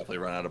boats. Yeah, you can definitely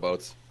run out of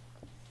boats.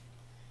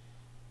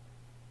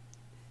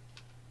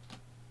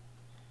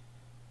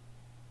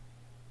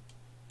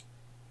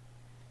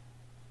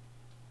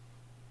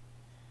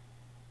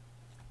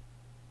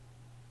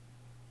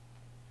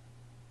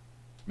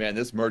 Man,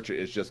 this merchant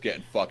is just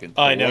getting fucking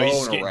thrown I know, he's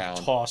just getting around.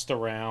 tossed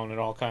around and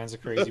all kinds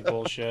of crazy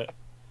bullshit.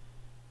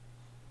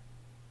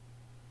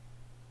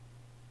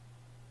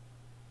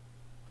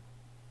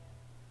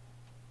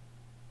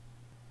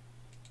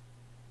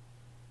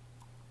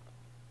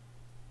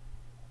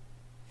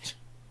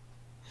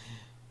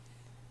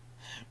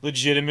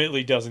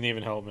 Legitimately doesn't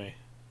even help me.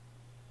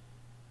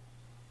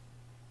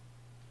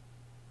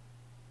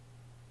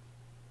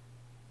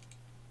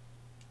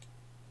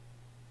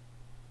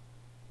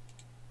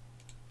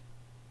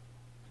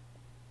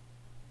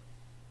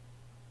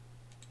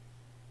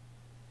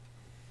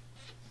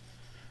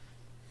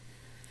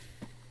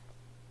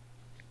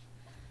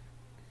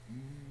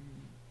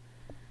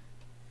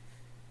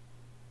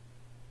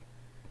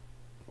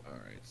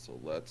 Alright, so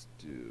let's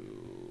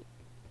do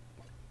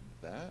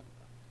that.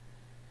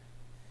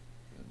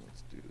 And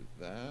let's do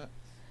that.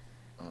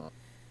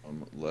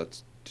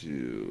 Let's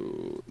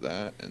do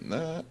that and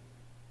that.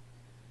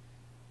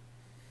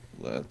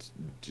 Let's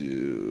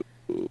do...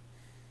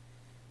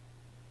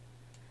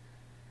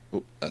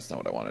 Oop, that's not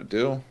what I want to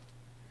do.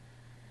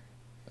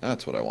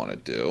 That's what I want to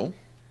do.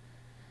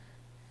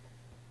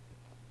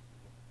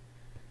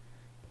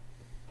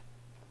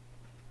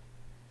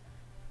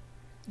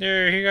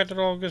 Yeah, he got the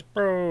longest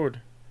road.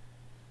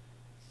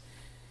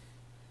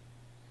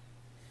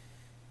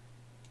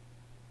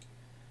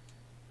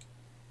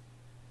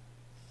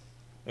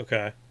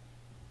 Okay.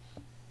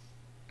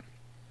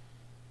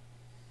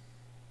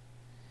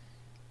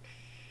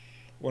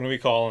 What are we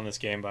calling this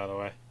game, by the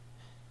way?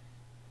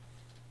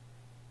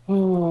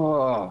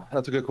 Oh,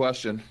 that's a good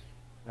question.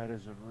 That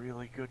is a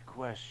really good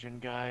question,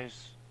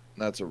 guys.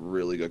 That's a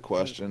really good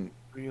question.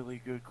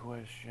 Really good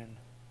question.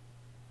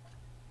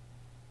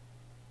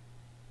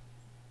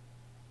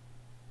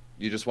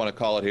 You just want to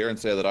call it here and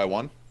say that I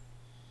won?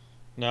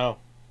 No.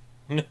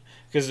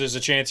 Because there's a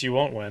chance you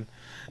won't win.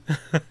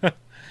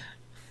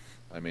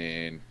 I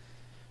mean...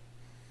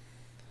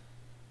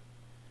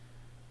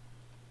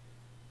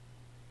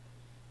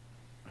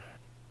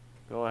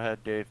 Go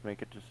ahead, Dave.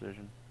 Make a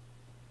decision.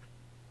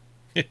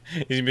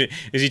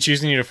 Is he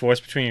choosing you to force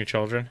between your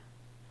children?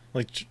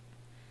 Like,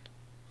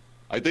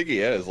 I think he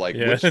is. Like,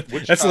 yeah, which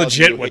that's child do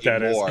legit you what hate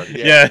that is. more?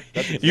 Yeah,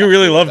 exactly you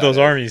really what love that those is.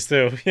 armies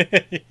too.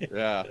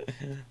 Yeah,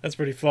 that's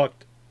pretty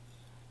fucked.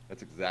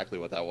 that's exactly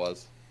what that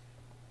was.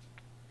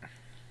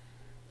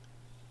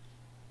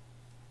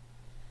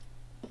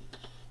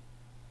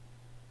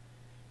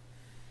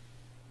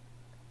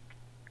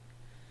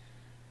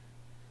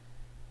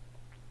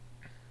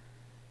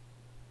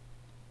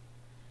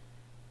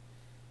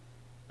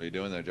 What are you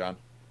doing there, John?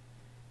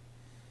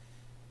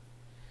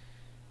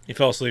 He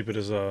fell asleep at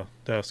his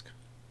desk.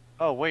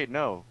 Oh, wait,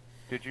 no.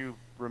 Did you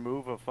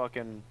remove a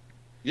fucking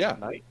Yeah.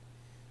 knight?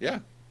 Yeah.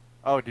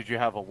 Oh, did you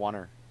have a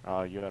oneer?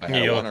 You had I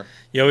had a oneer.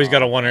 You always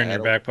got a I oneer in had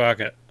your a- back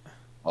pocket.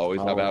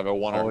 Always have to have a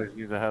oneer. Always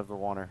need to have the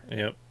oneer.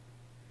 Yep.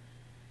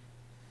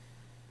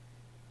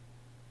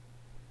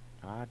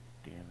 God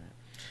damn it.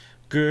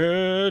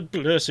 Good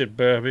bless it,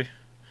 baby.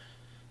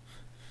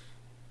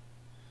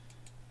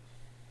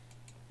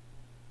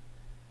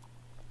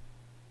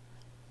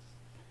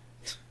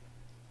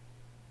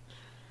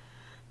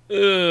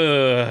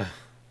 Ugh.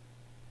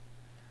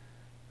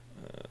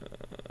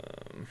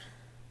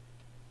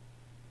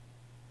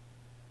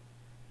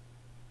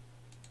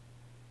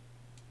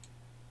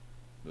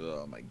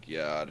 Oh my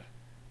god.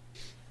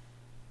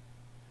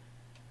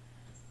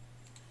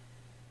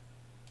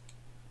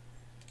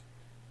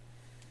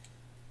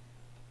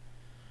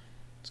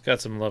 It's got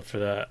some love for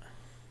that.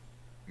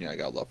 Yeah, I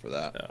got love for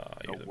that. Oh,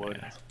 you're the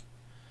wood. man.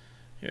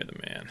 You're the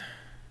man.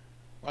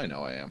 I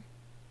know I am.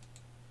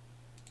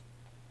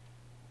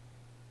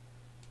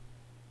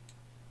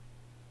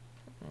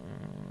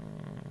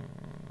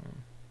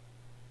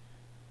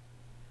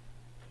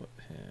 Put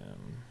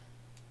him.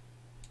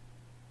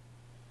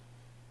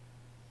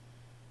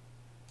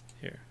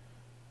 Here.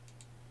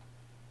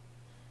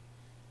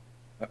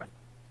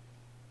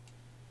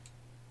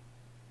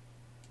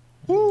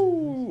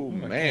 Woo,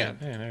 man.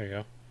 Yeah, there you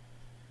go.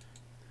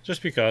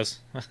 Just because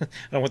I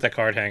don't want that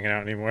card hanging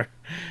out anymore.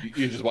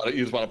 You just want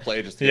to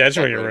play just to Yeah, I just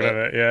want to get rid of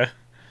it. Yeah.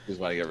 Just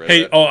want to get rid Hey,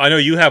 of it. oh, I know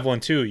you have one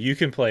too. You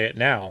can play it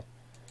now,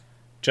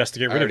 just to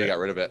get I rid of already it. got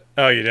rid of it.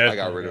 Oh, you did? I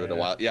got rid of it a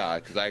while. Yeah,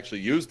 because I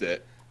actually used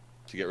it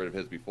to get rid of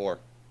his before.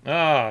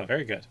 Ah,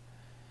 very good.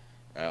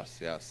 Yes,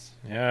 yes.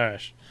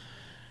 Yes.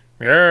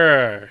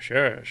 Yes,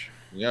 yes.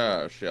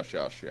 Yes, yes,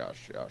 yes, yes,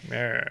 yes.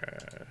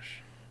 Yes.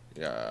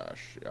 Yes,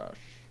 yes.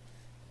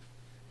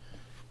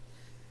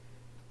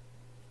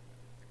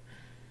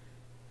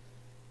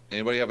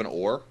 Anybody have an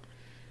ore?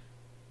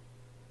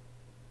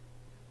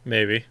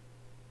 Maybe.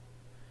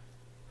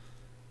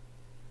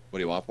 What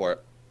do you want for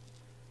it?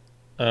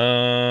 You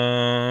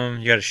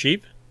got a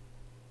sheep?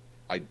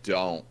 I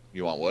don't.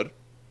 You want wood?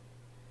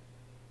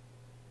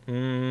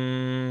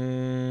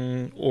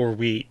 Or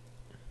wheat?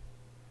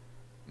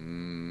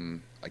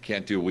 I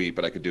can't do wheat,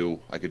 but I could do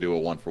a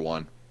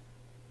 1-for-1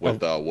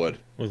 with wood.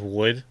 With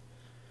wood?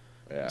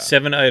 Yeah.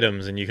 7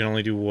 items, and you can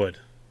only do wood.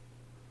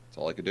 That's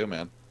all I could do,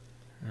 man.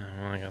 Oh,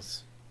 well, I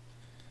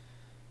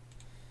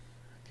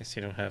guess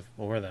you don't have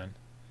ore then.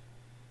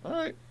 All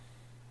right.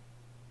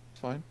 It's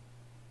fine.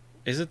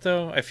 Is it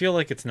though? I feel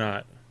like it's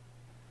not.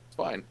 It's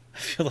fine. I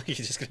feel like you're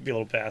just gonna be a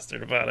little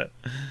bastard about it.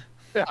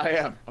 Yeah, I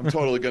am. I'm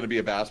totally gonna be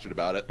a bastard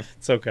about it.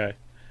 It's okay.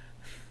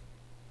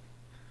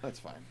 That's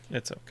fine.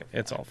 It's okay.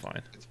 It's all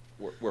fine.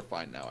 We're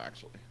fine now,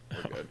 actually.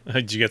 We're good.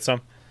 Did you get some?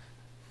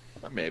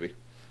 Maybe.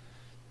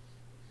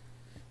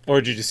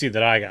 Or did you just see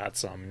that I got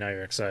some? Now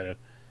you're excited.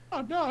 Oh,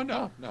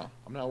 no.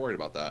 I'm not worried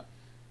about that.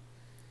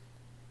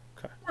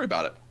 Okay. Don't worry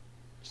about it.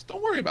 Just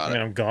don't worry about I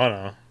mean, it. I'm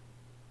gonna.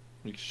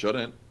 You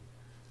shouldn't.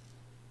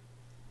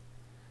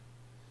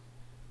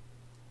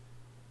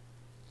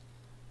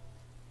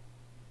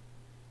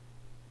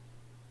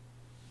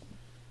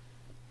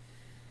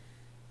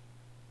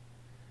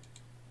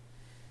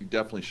 You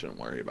definitely shouldn't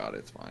worry about it.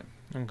 It's fine.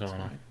 I'm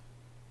gonna.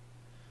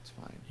 It's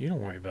fine. You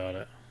don't worry about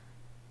it.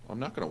 I'm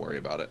not going to worry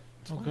about it.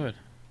 It's Oh, fine. good.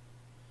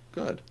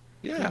 Good.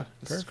 Yeah, Good.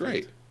 this is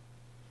Perfect.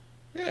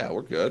 great. Yeah,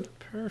 we're good.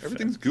 Perfect.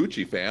 Everything's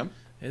Gucci, fam.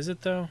 Is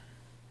it though?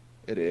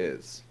 It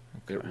is.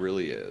 Okay. It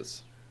really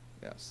is.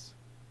 Yes.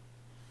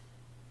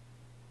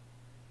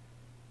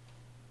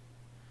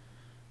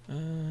 Hold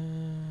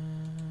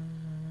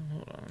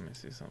on, let me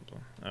see something.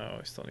 Oh,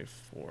 I still need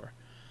 4.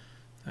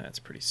 That's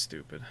pretty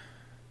stupid.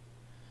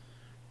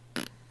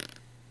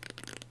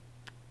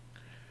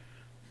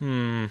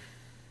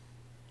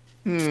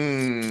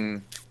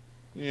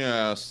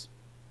 Yes.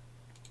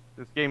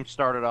 This game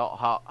started out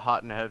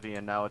hot and heavy,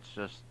 and now it's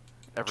just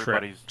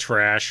everybody's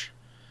trash.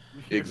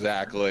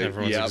 Exactly.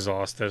 Everyone's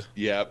exhausted.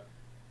 Yep.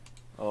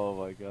 Oh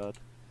my god.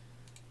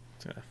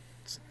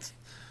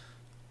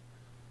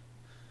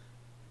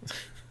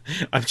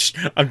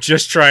 I'm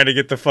just trying to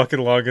get the fucking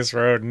longest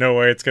road. No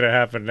way it's gonna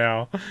happen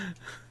now.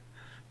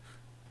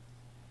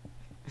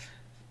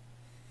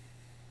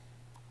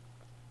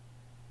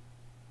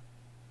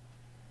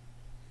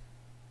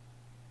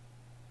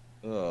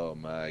 Oh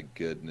my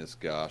goodness,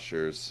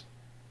 goshers.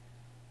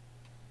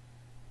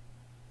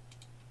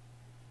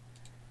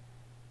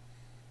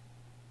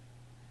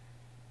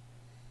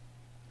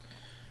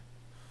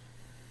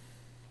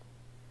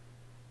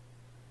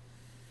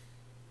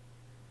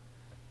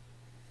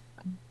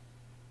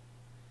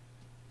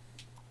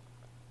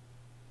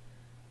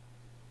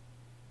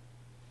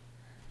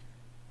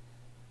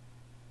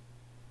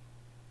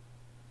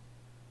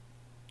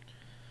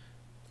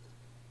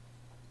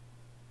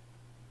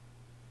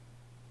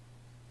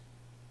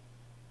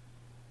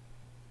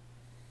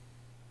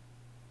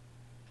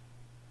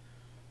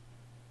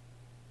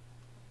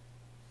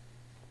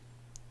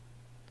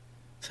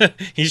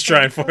 He's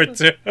trying for it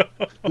too.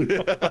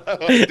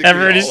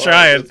 Everybody's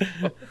trying.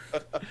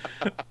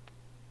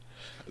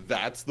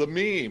 That's the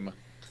meme.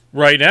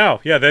 Right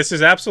now. Yeah, this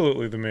is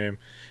absolutely the meme.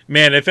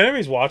 Man, if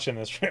anybody's watching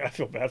this, I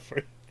feel bad for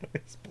you.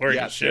 It's boring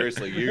Yeah, as shit.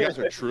 seriously. You guys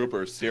are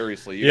troopers.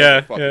 Seriously. You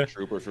guys are fucking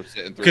troopers for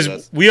sitting through this.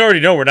 Because we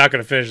already know we're not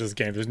going to finish this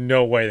game. There's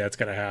no way that's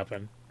going to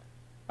happen.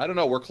 I don't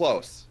know. We're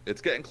close.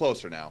 It's getting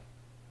closer now.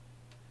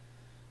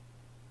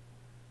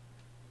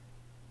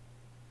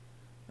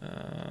 Put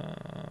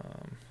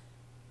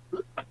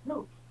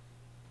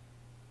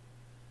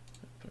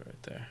it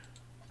right there.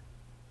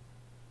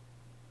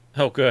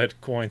 Oh, good.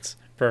 Coins.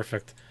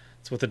 Perfect.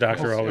 It's what the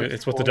doctor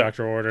it's what the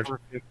doctor ordered. Put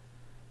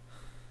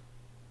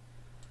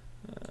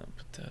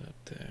that up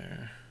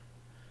there.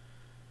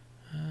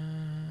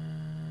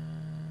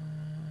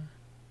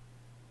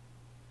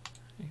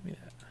 Give me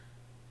that.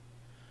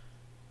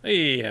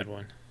 Hey, had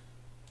one.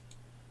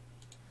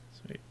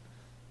 Sweet.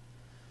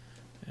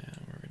 And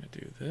we're gonna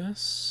do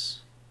this.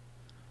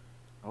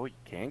 Oh, you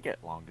can get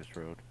longest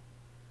road.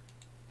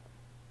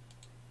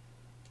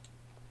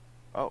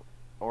 Oh,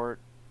 or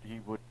he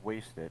would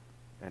waste it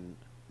and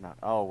not.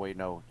 Oh wait,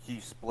 no, he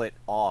split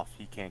off.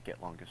 He can't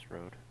get longest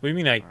road. What do you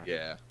mean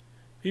Yeah. What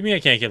do you mean I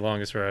can't get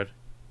longest road?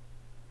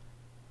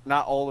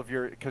 not all of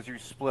your, because you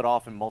split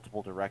off in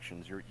multiple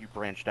directions. You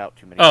branched out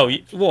too many Oh,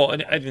 times. well,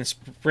 I didn't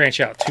branch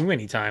out too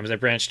many times. I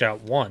branched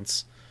out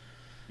once.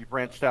 You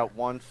branched out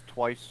once,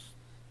 twice,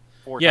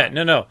 4 Yeah, times.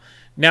 no.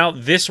 Now,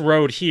 this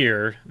road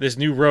here, this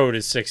new road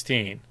is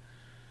 16.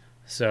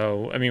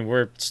 So, I mean,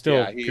 we're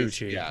still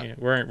Gucci. Yeah,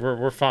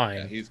 we're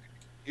fine. Yeah,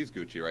 he's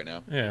Gucci right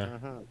now. Yeah.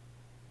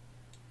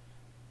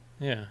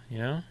 Yeah, you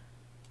know?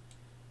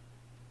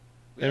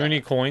 There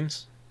any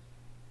coins?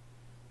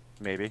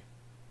 Maybe.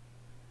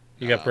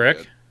 You got brick?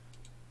 Good.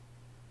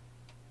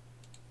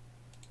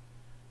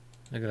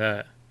 Look at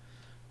that.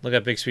 Look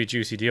at big, sweet,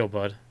 juicy deal,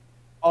 bud.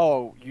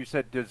 Oh, you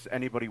said, does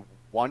anybody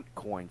want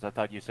coins? I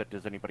thought you said,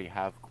 does anybody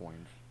have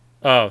coins?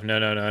 Oh, no.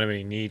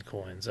 Nobody need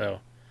coins. Oh.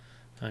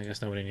 I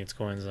guess nobody needs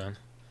coins then.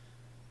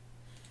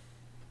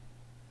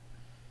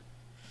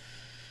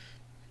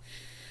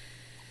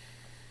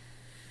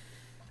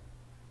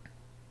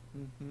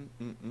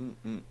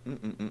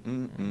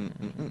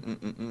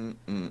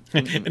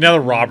 And now the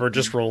robber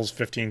just rolls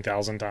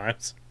 15,000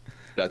 times.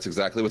 That's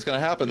exactly what's going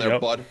to happen there,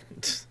 bud.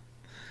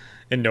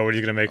 And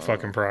nobody's going to make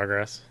fucking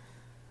progress.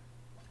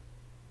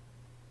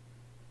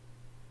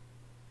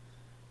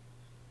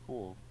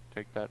 Cool.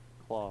 Take that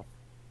cloth.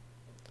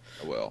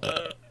 I will.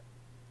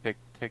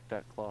 Take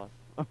that cloth.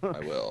 I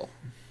will.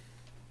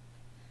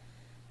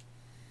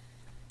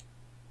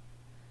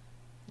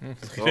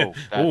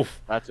 Oh,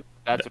 that's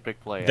a big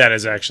play. That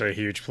is actually a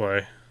huge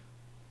play.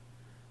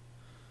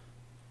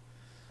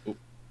 Oop.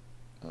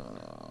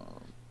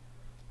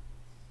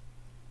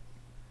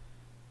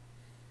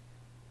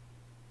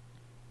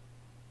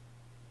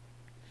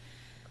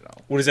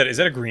 What is that? Is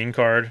that a green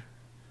card?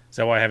 Is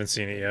that why I haven't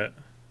seen it yet?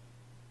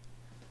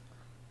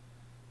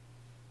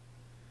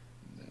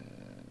 And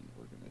then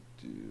we're going to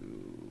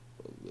do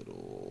a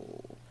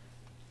little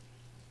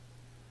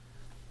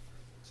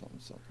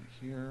something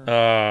here.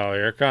 Oh,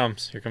 here it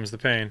comes. Here comes the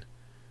pain.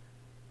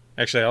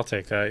 Actually, I'll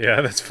take that.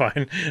 Yeah, that's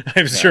fine.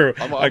 I'm sure.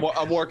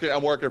 I'm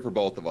working for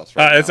both of us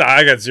right now.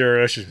 I got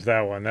zero issues with that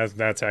one.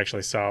 That's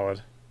actually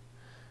solid.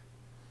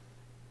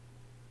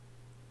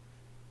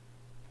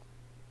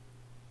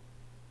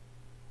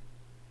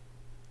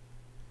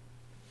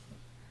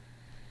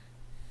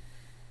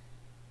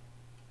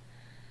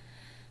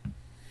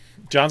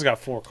 John's got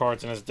 4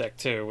 cards in his deck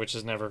too, which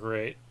is never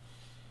great.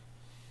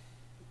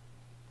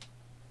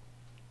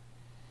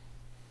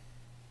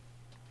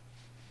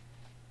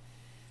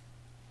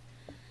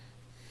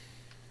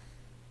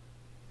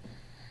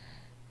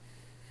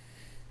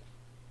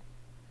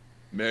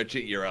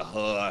 Merchant, you're a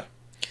whore.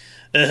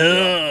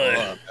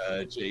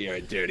 Merchant, you're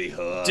a dirty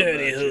whore.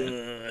 Dirty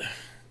whore.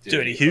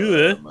 Dirty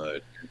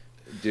whore.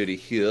 Dirty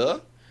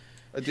whore.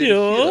 A dirty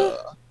whore.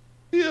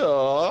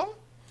 Yeah.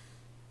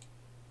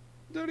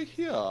 Dirty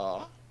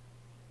whore.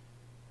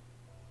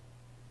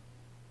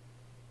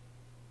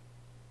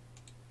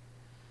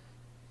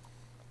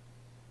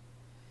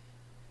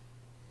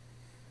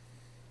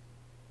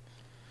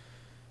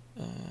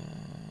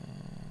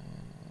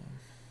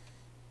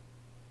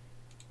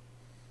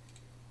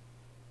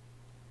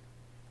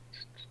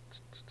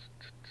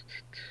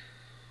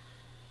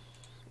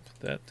 Put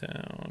that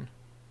down.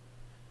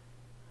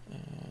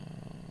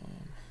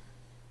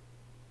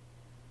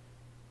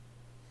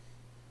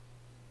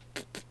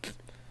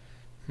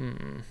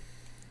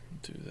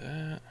 Do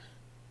that.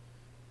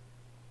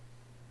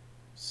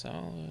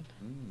 Solid.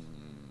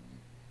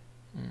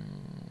 We'll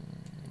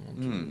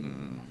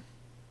do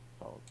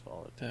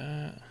solid.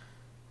 That.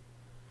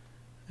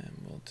 And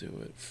we'll do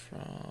it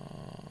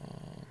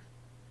from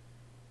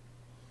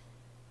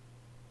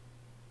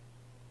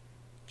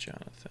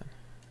Jonathan.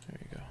 There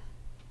you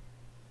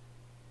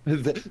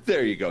go.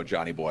 There you go,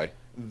 Johnny boy.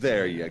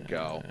 There you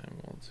go.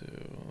 And we'll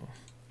do...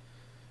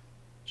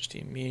 Just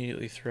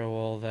immediately throw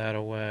all that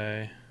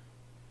away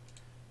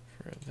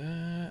for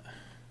that.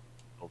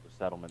 Hold the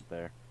settlement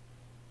there.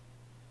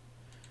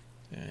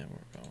 And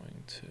we're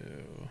going to...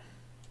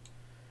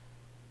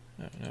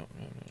 No.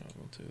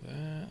 We'll do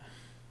that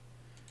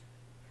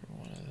for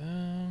one of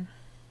them.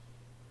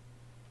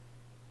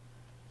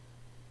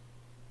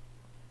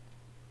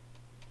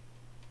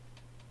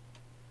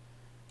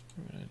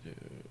 We're going to do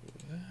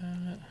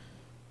that.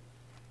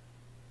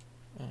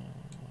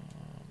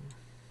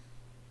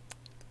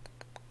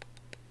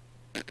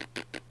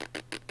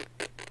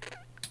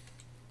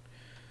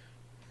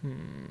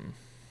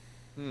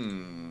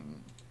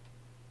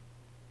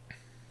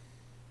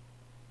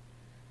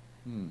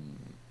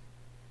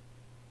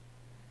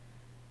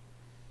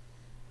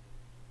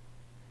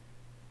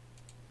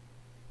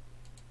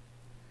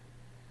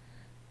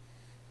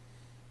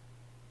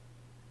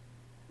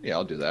 Yeah,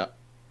 I'll do that.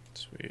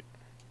 Sweet.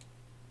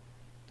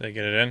 Did I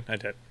get it in? I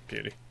did.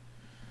 Beauty.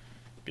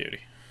 Beauty.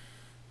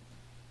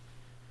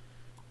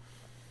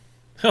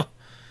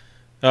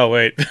 Oh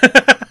wait.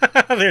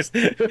 There's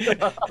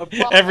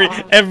every time.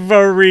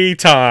 Every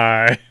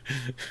time.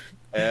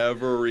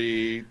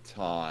 Every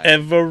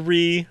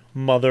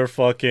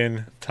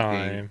motherfucking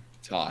time.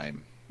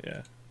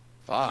 Yeah.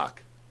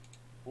 Fuck.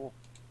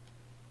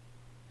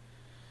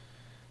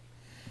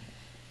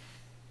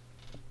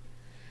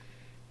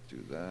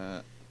 do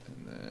that,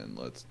 and then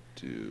let's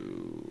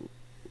do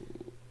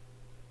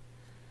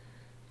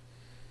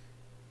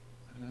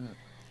that.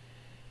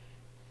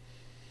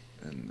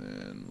 And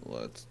then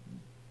let's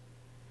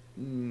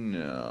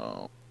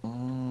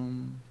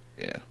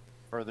yeah.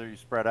 Further you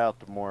spread out,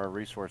 the more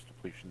resource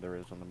depletion there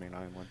is on the main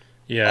island.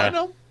 Yeah. I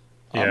know.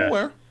 I'm Yeah.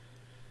 aware.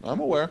 I'm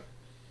aware.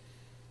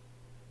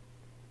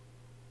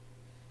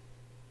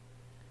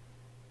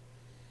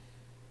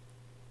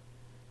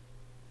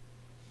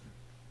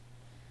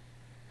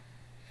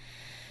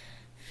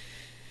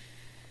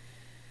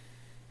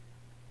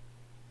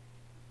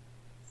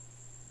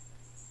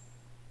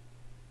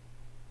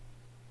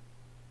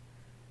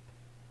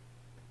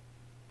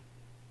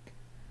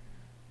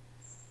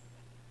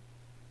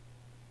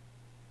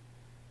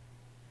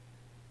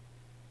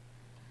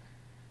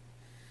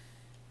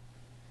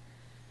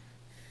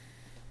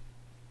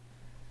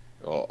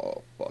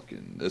 Oh,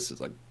 fucking, this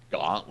is a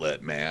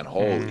gauntlet, man.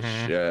 Holy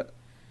shit.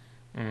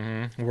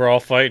 We're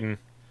all fighting.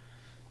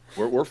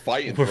 We're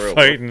fighting We're through.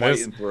 fighting We're this.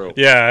 fighting through.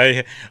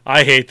 Yeah,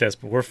 I hate this,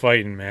 but we're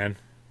fighting, man.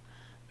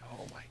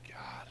 Oh my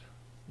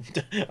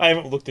god. I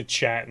haven't looked at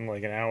chat in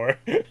like an hour.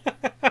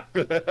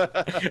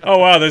 Oh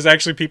wow, there's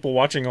actually people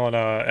watching on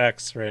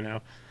X right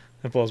now.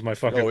 That blows my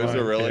fucking mind. Oh, is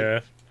there really? Yeah.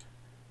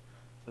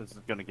 This is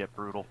gonna get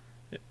brutal.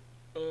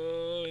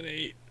 Oh, an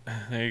 8.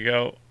 There you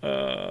go. What do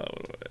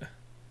I...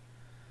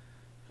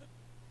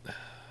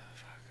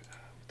 Fuck,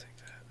 we'll take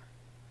that.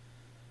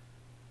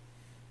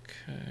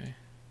 Okay.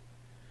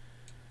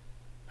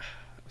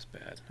 That was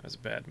bad. That was a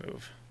bad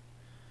move.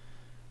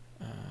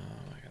 I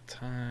got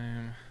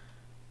time.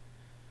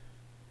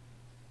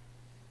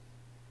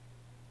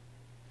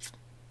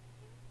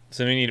 Does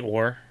anybody need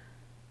ore?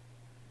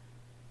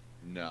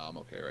 No, I'm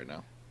okay right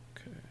now.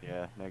 Okay.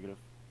 Yeah, negative.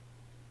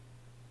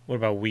 What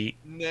about wheat?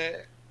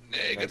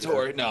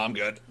 Negatory. No, I'm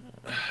good.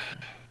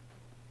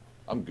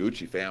 I'm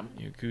Gucci, fam.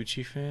 You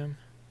Gucci fam?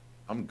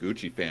 I'm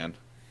Gucci fan.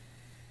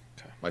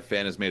 Okay. My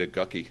fan is made of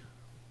Gucky.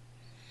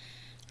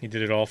 He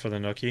did it all for the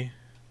nookie?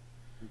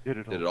 You did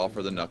it all. Did it all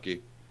for the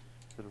Nucky.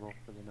 Did it all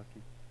for the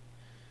Nucky.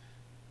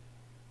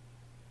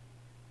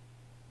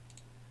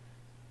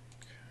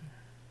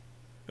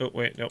 Oh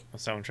wait, nope,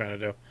 that's not what I'm trying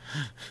to do.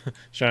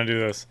 Trying to do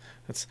this.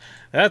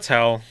 That's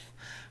how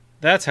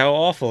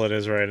awful it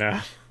is right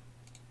now.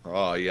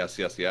 Oh yes,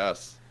 yes,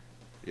 yes,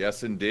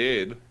 yes,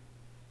 indeed.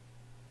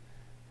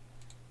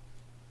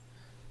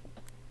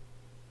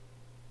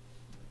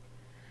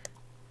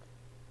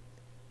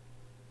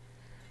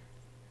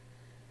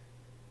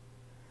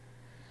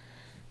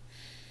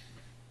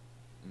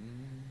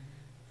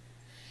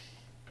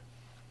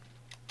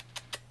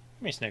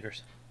 Come here,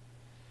 Snickers.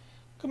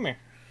 Come here.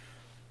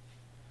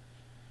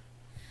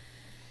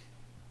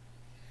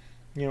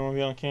 You don't want to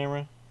be on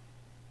camera?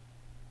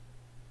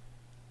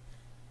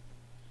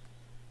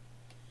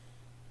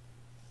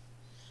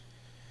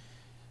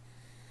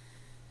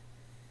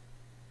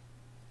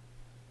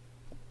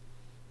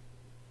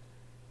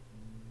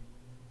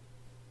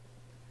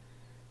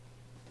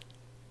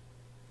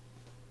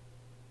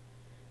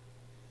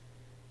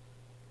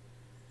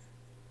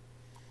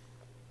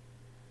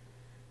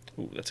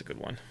 Ooh, that's a good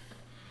one.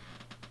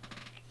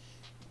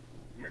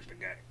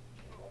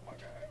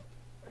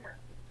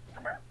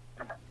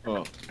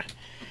 Oh.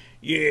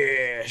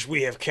 Yes,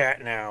 we have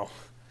cat now.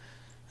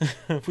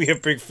 We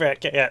have big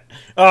fat cat.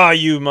 Ah, oh,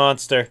 you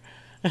monster.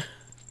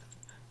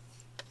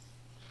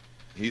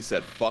 He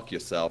said, "Fuck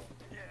yourself."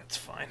 Yeah, it's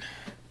fine.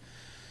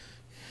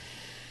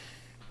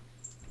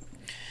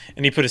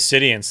 And he put a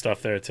city and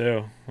stuff there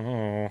too.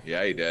 Oh.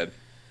 Yeah, he did.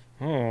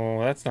 Oh,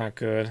 that's not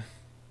good.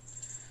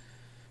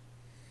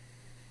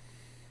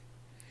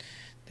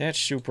 That's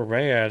super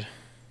bad.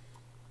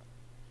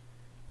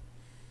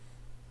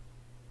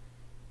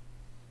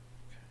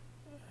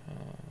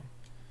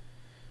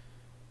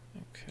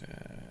 Okay.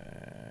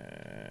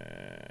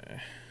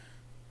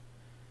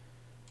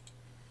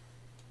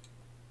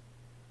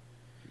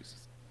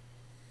 Jesus.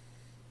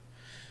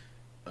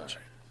 Sorry.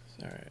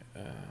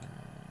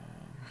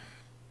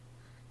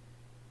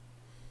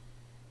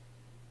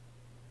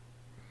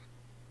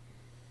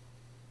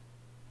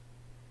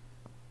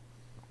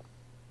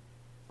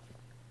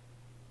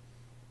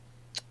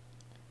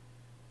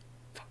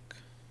 Fuck.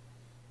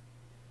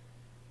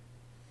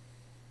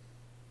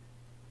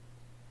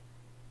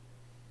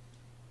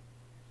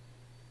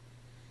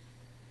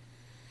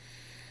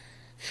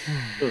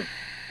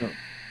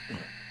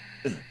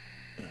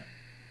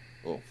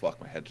 Oh fuck!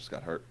 My head just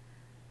got hurt.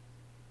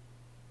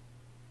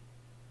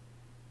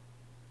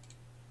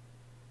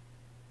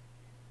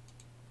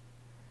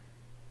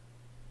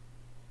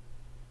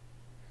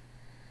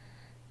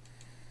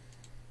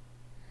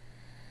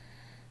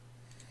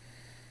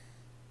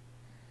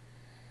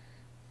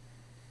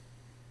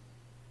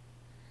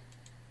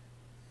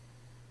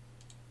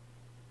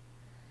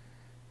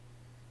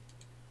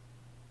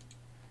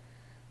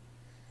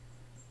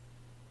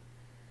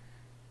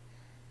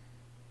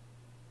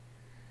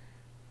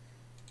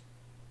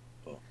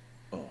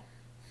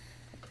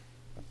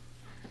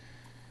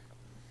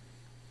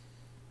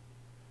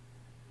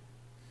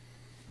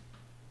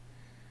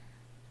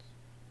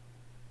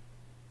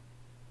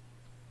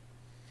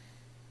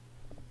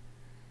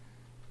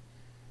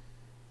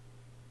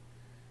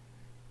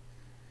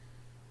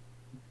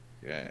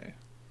 Okay.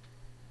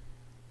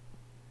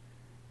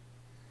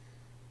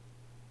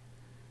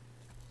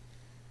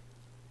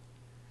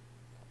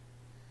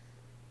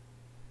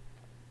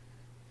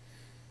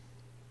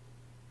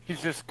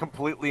 He's just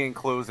completely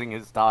enclosing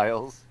his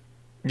tiles.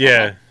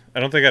 Yeah, I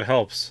don't think that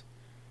helps.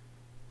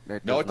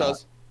 No, it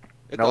does.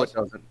 It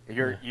doesn't.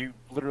 You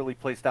literally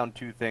placed down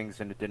 2 things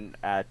and it didn't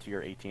add to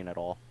your 18 at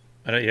all.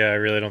 Yeah, I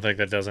really don't think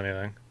that does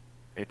anything.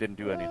 It didn't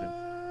do anything.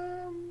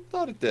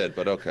 Thought it did,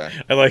 but okay.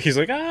 He's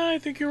like, I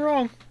think you're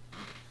wrong.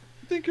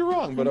 I think you're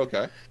wrong, but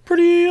okay.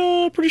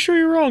 Pretty sure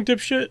you're wrong,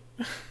 dipshit.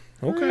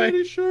 Okay.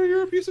 Pretty sure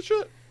you're a piece of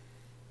shit.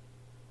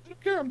 I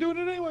don't care. I'm doing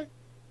it anyway.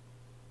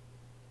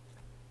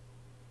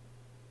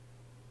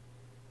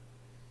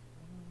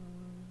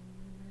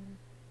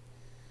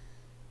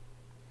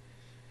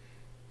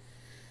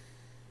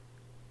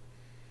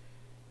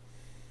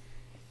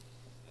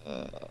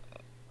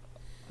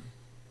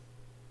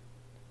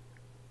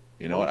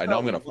 You know what? I know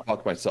I'm gonna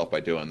fuck myself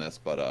by doing this,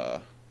 but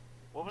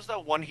What was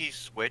that one he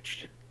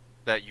switched?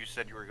 That you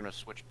said you were gonna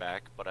switch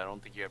back, but I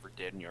don't think you ever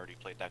did, and you already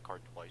played that card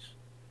twice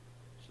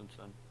since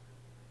then.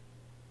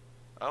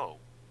 Oh.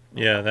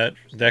 Yeah,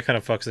 that kind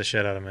of fucks the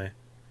shit out of me.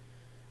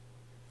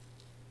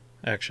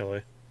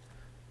 Actually.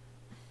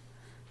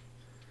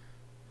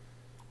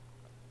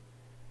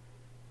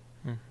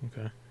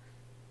 Okay.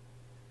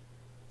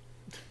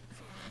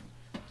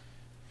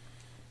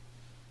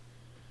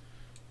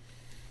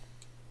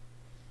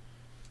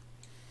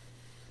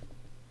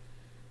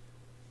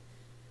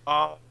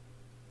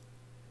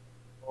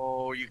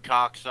 Oh, you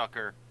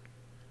cocksucker.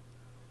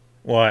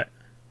 What?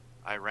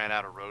 I ran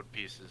out of road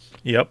pieces.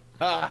 Yep.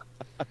 I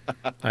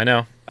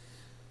know.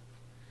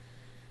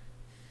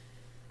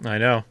 I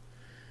know.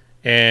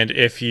 And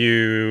if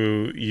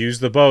you use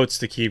the boats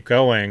to keep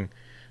going,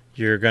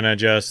 you're gonna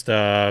just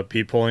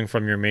be pulling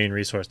from your main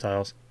resource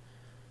tiles.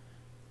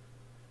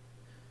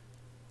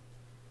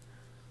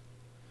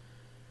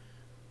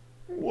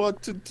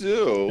 what to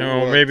do?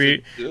 Oh,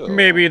 maybe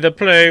the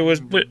play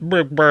was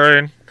brick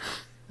burn.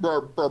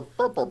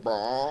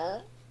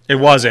 It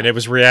wasn't. It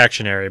was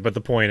reactionary. But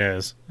the point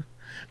is,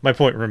 my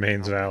point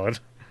remains valid.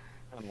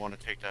 I don't want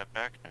to take that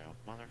back now,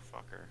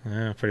 motherfucker.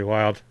 Yeah, pretty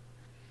wild.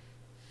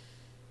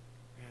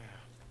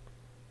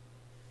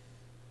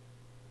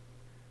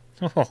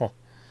 Oh.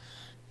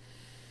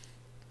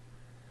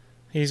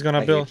 He's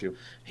gonna build.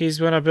 He's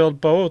gonna build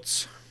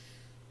boats.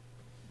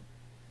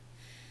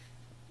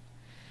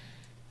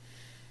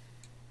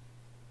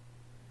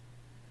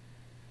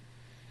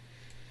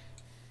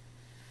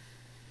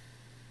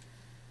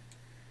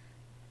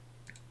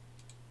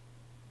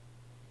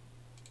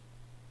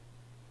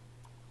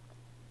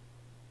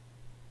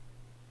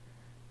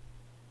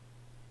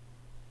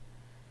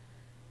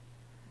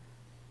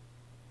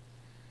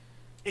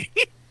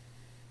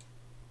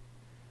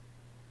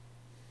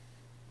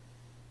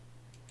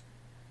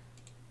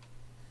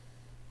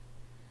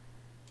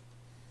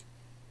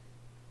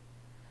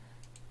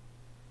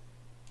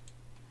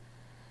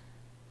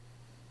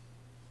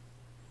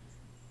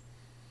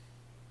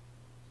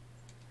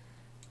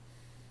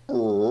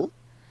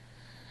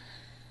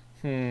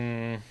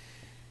 Hmm.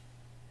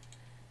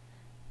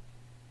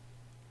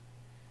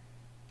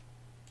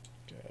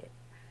 Got it.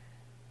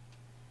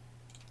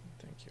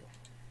 Thank you.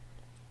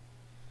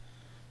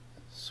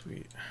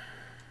 Sweet.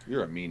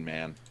 You're a mean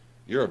man.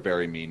 You're a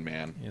very mean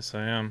man. Yes,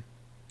 I am.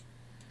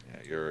 Yeah,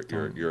 you're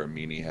a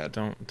meanie head.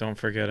 Don't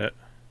forget it.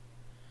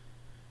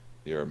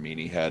 You're a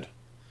meanie head.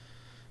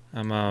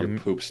 Your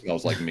poop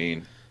smells like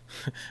mean.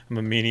 I'm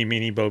a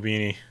meanie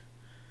bobini.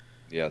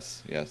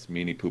 Yes,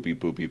 meanie poopy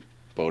boopy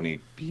bony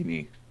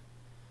beanie.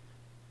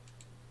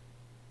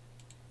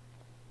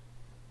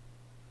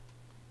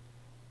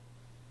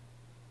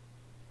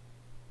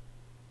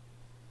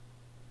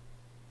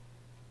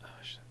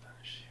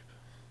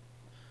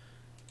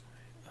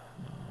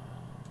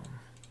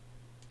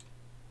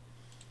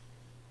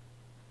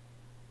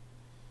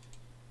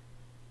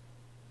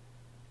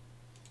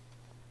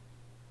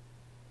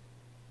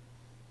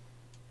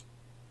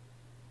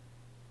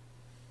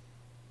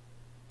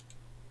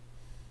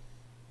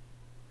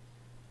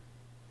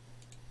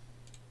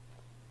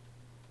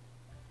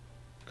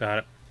 Got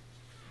it.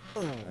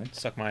 Right.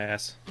 Suck my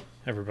ass,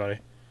 everybody.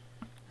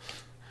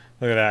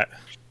 Look at that.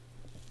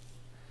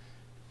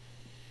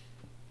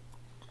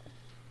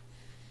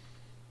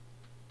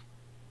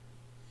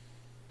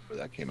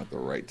 That came at the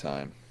right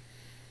time.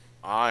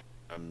 I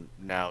am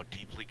now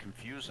deeply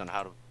confused on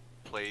how to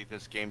play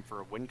this game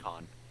for a win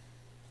con.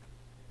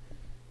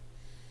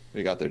 What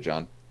you got there,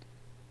 John?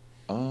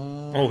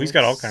 Oh, he's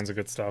got all kinds of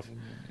good stuff.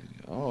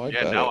 Oh,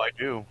 yeah, now I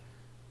do.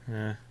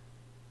 Yeah.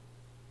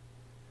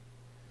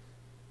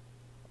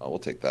 Oh, we'll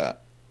take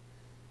that.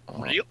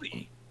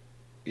 Really?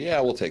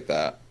 Yeah, we'll take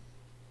that.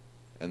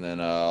 And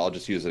then I'll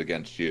just use it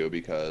against you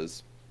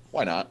because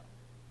why not?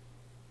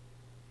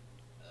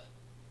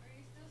 Are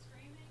you still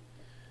screaming?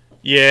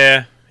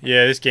 Yeah,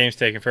 this game's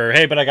taking forever.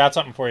 Hey, but I got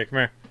something for you. Come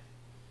here.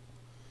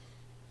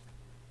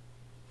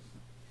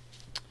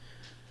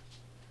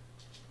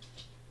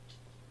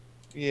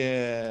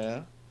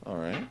 Yeah. All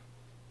right.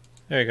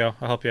 There you go.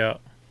 I'll help you out.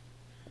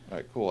 All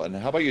right, cool. And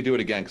how about you do it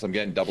again? Because I'm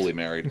getting doubly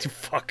married.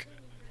 Fuck.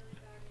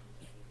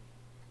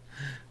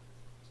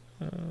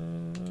 There.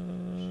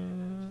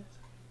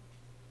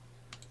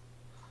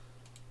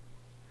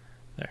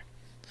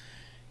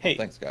 Hey. Oh,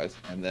 thanks, guys.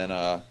 And then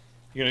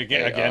you gonna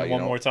get again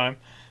one more time?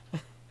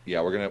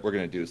 Yeah, we're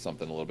gonna do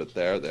something a little bit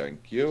there.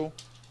 Thank you.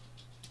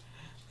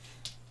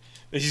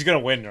 He's gonna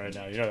win right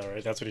now. You know that,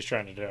 right? That's what he's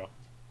trying to do.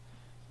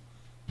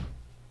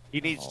 He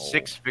needs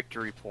 6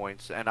 victory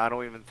points, and I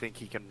don't even think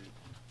he can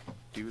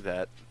do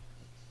that.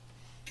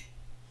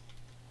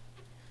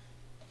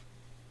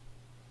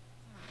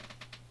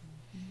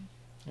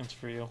 That's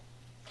for you.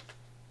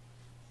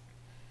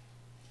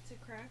 Is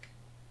it crack?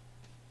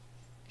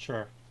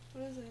 Sure.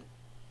 What is it?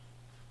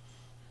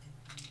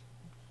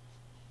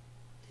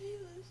 Did he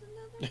lose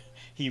another?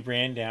 He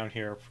ran down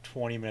here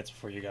 20 minutes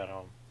before you got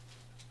home.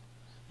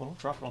 Well, don't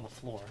drop it on the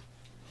floor.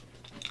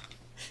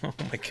 Oh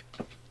my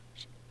god.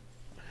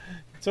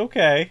 It's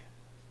okay.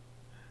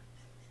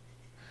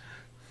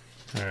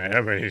 Alright,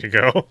 I'm ready to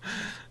go.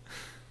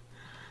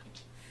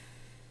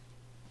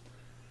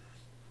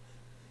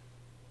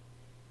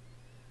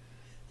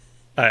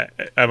 I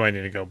might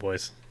need to go,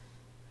 boys.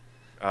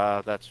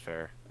 That's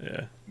fair.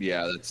 Yeah.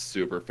 Yeah, that's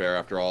super fair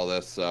after all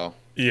this, so.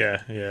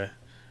 Yeah, yeah.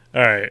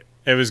 Alright,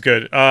 it was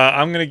good.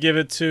 I'm gonna give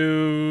it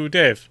to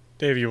Dave.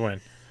 Dave, you win.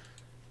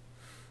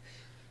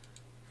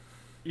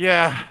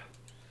 Yeah.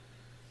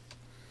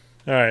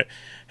 Alright.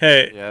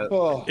 Hey,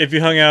 if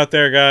you hung out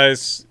there,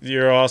 guys,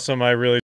 you're awesome. I really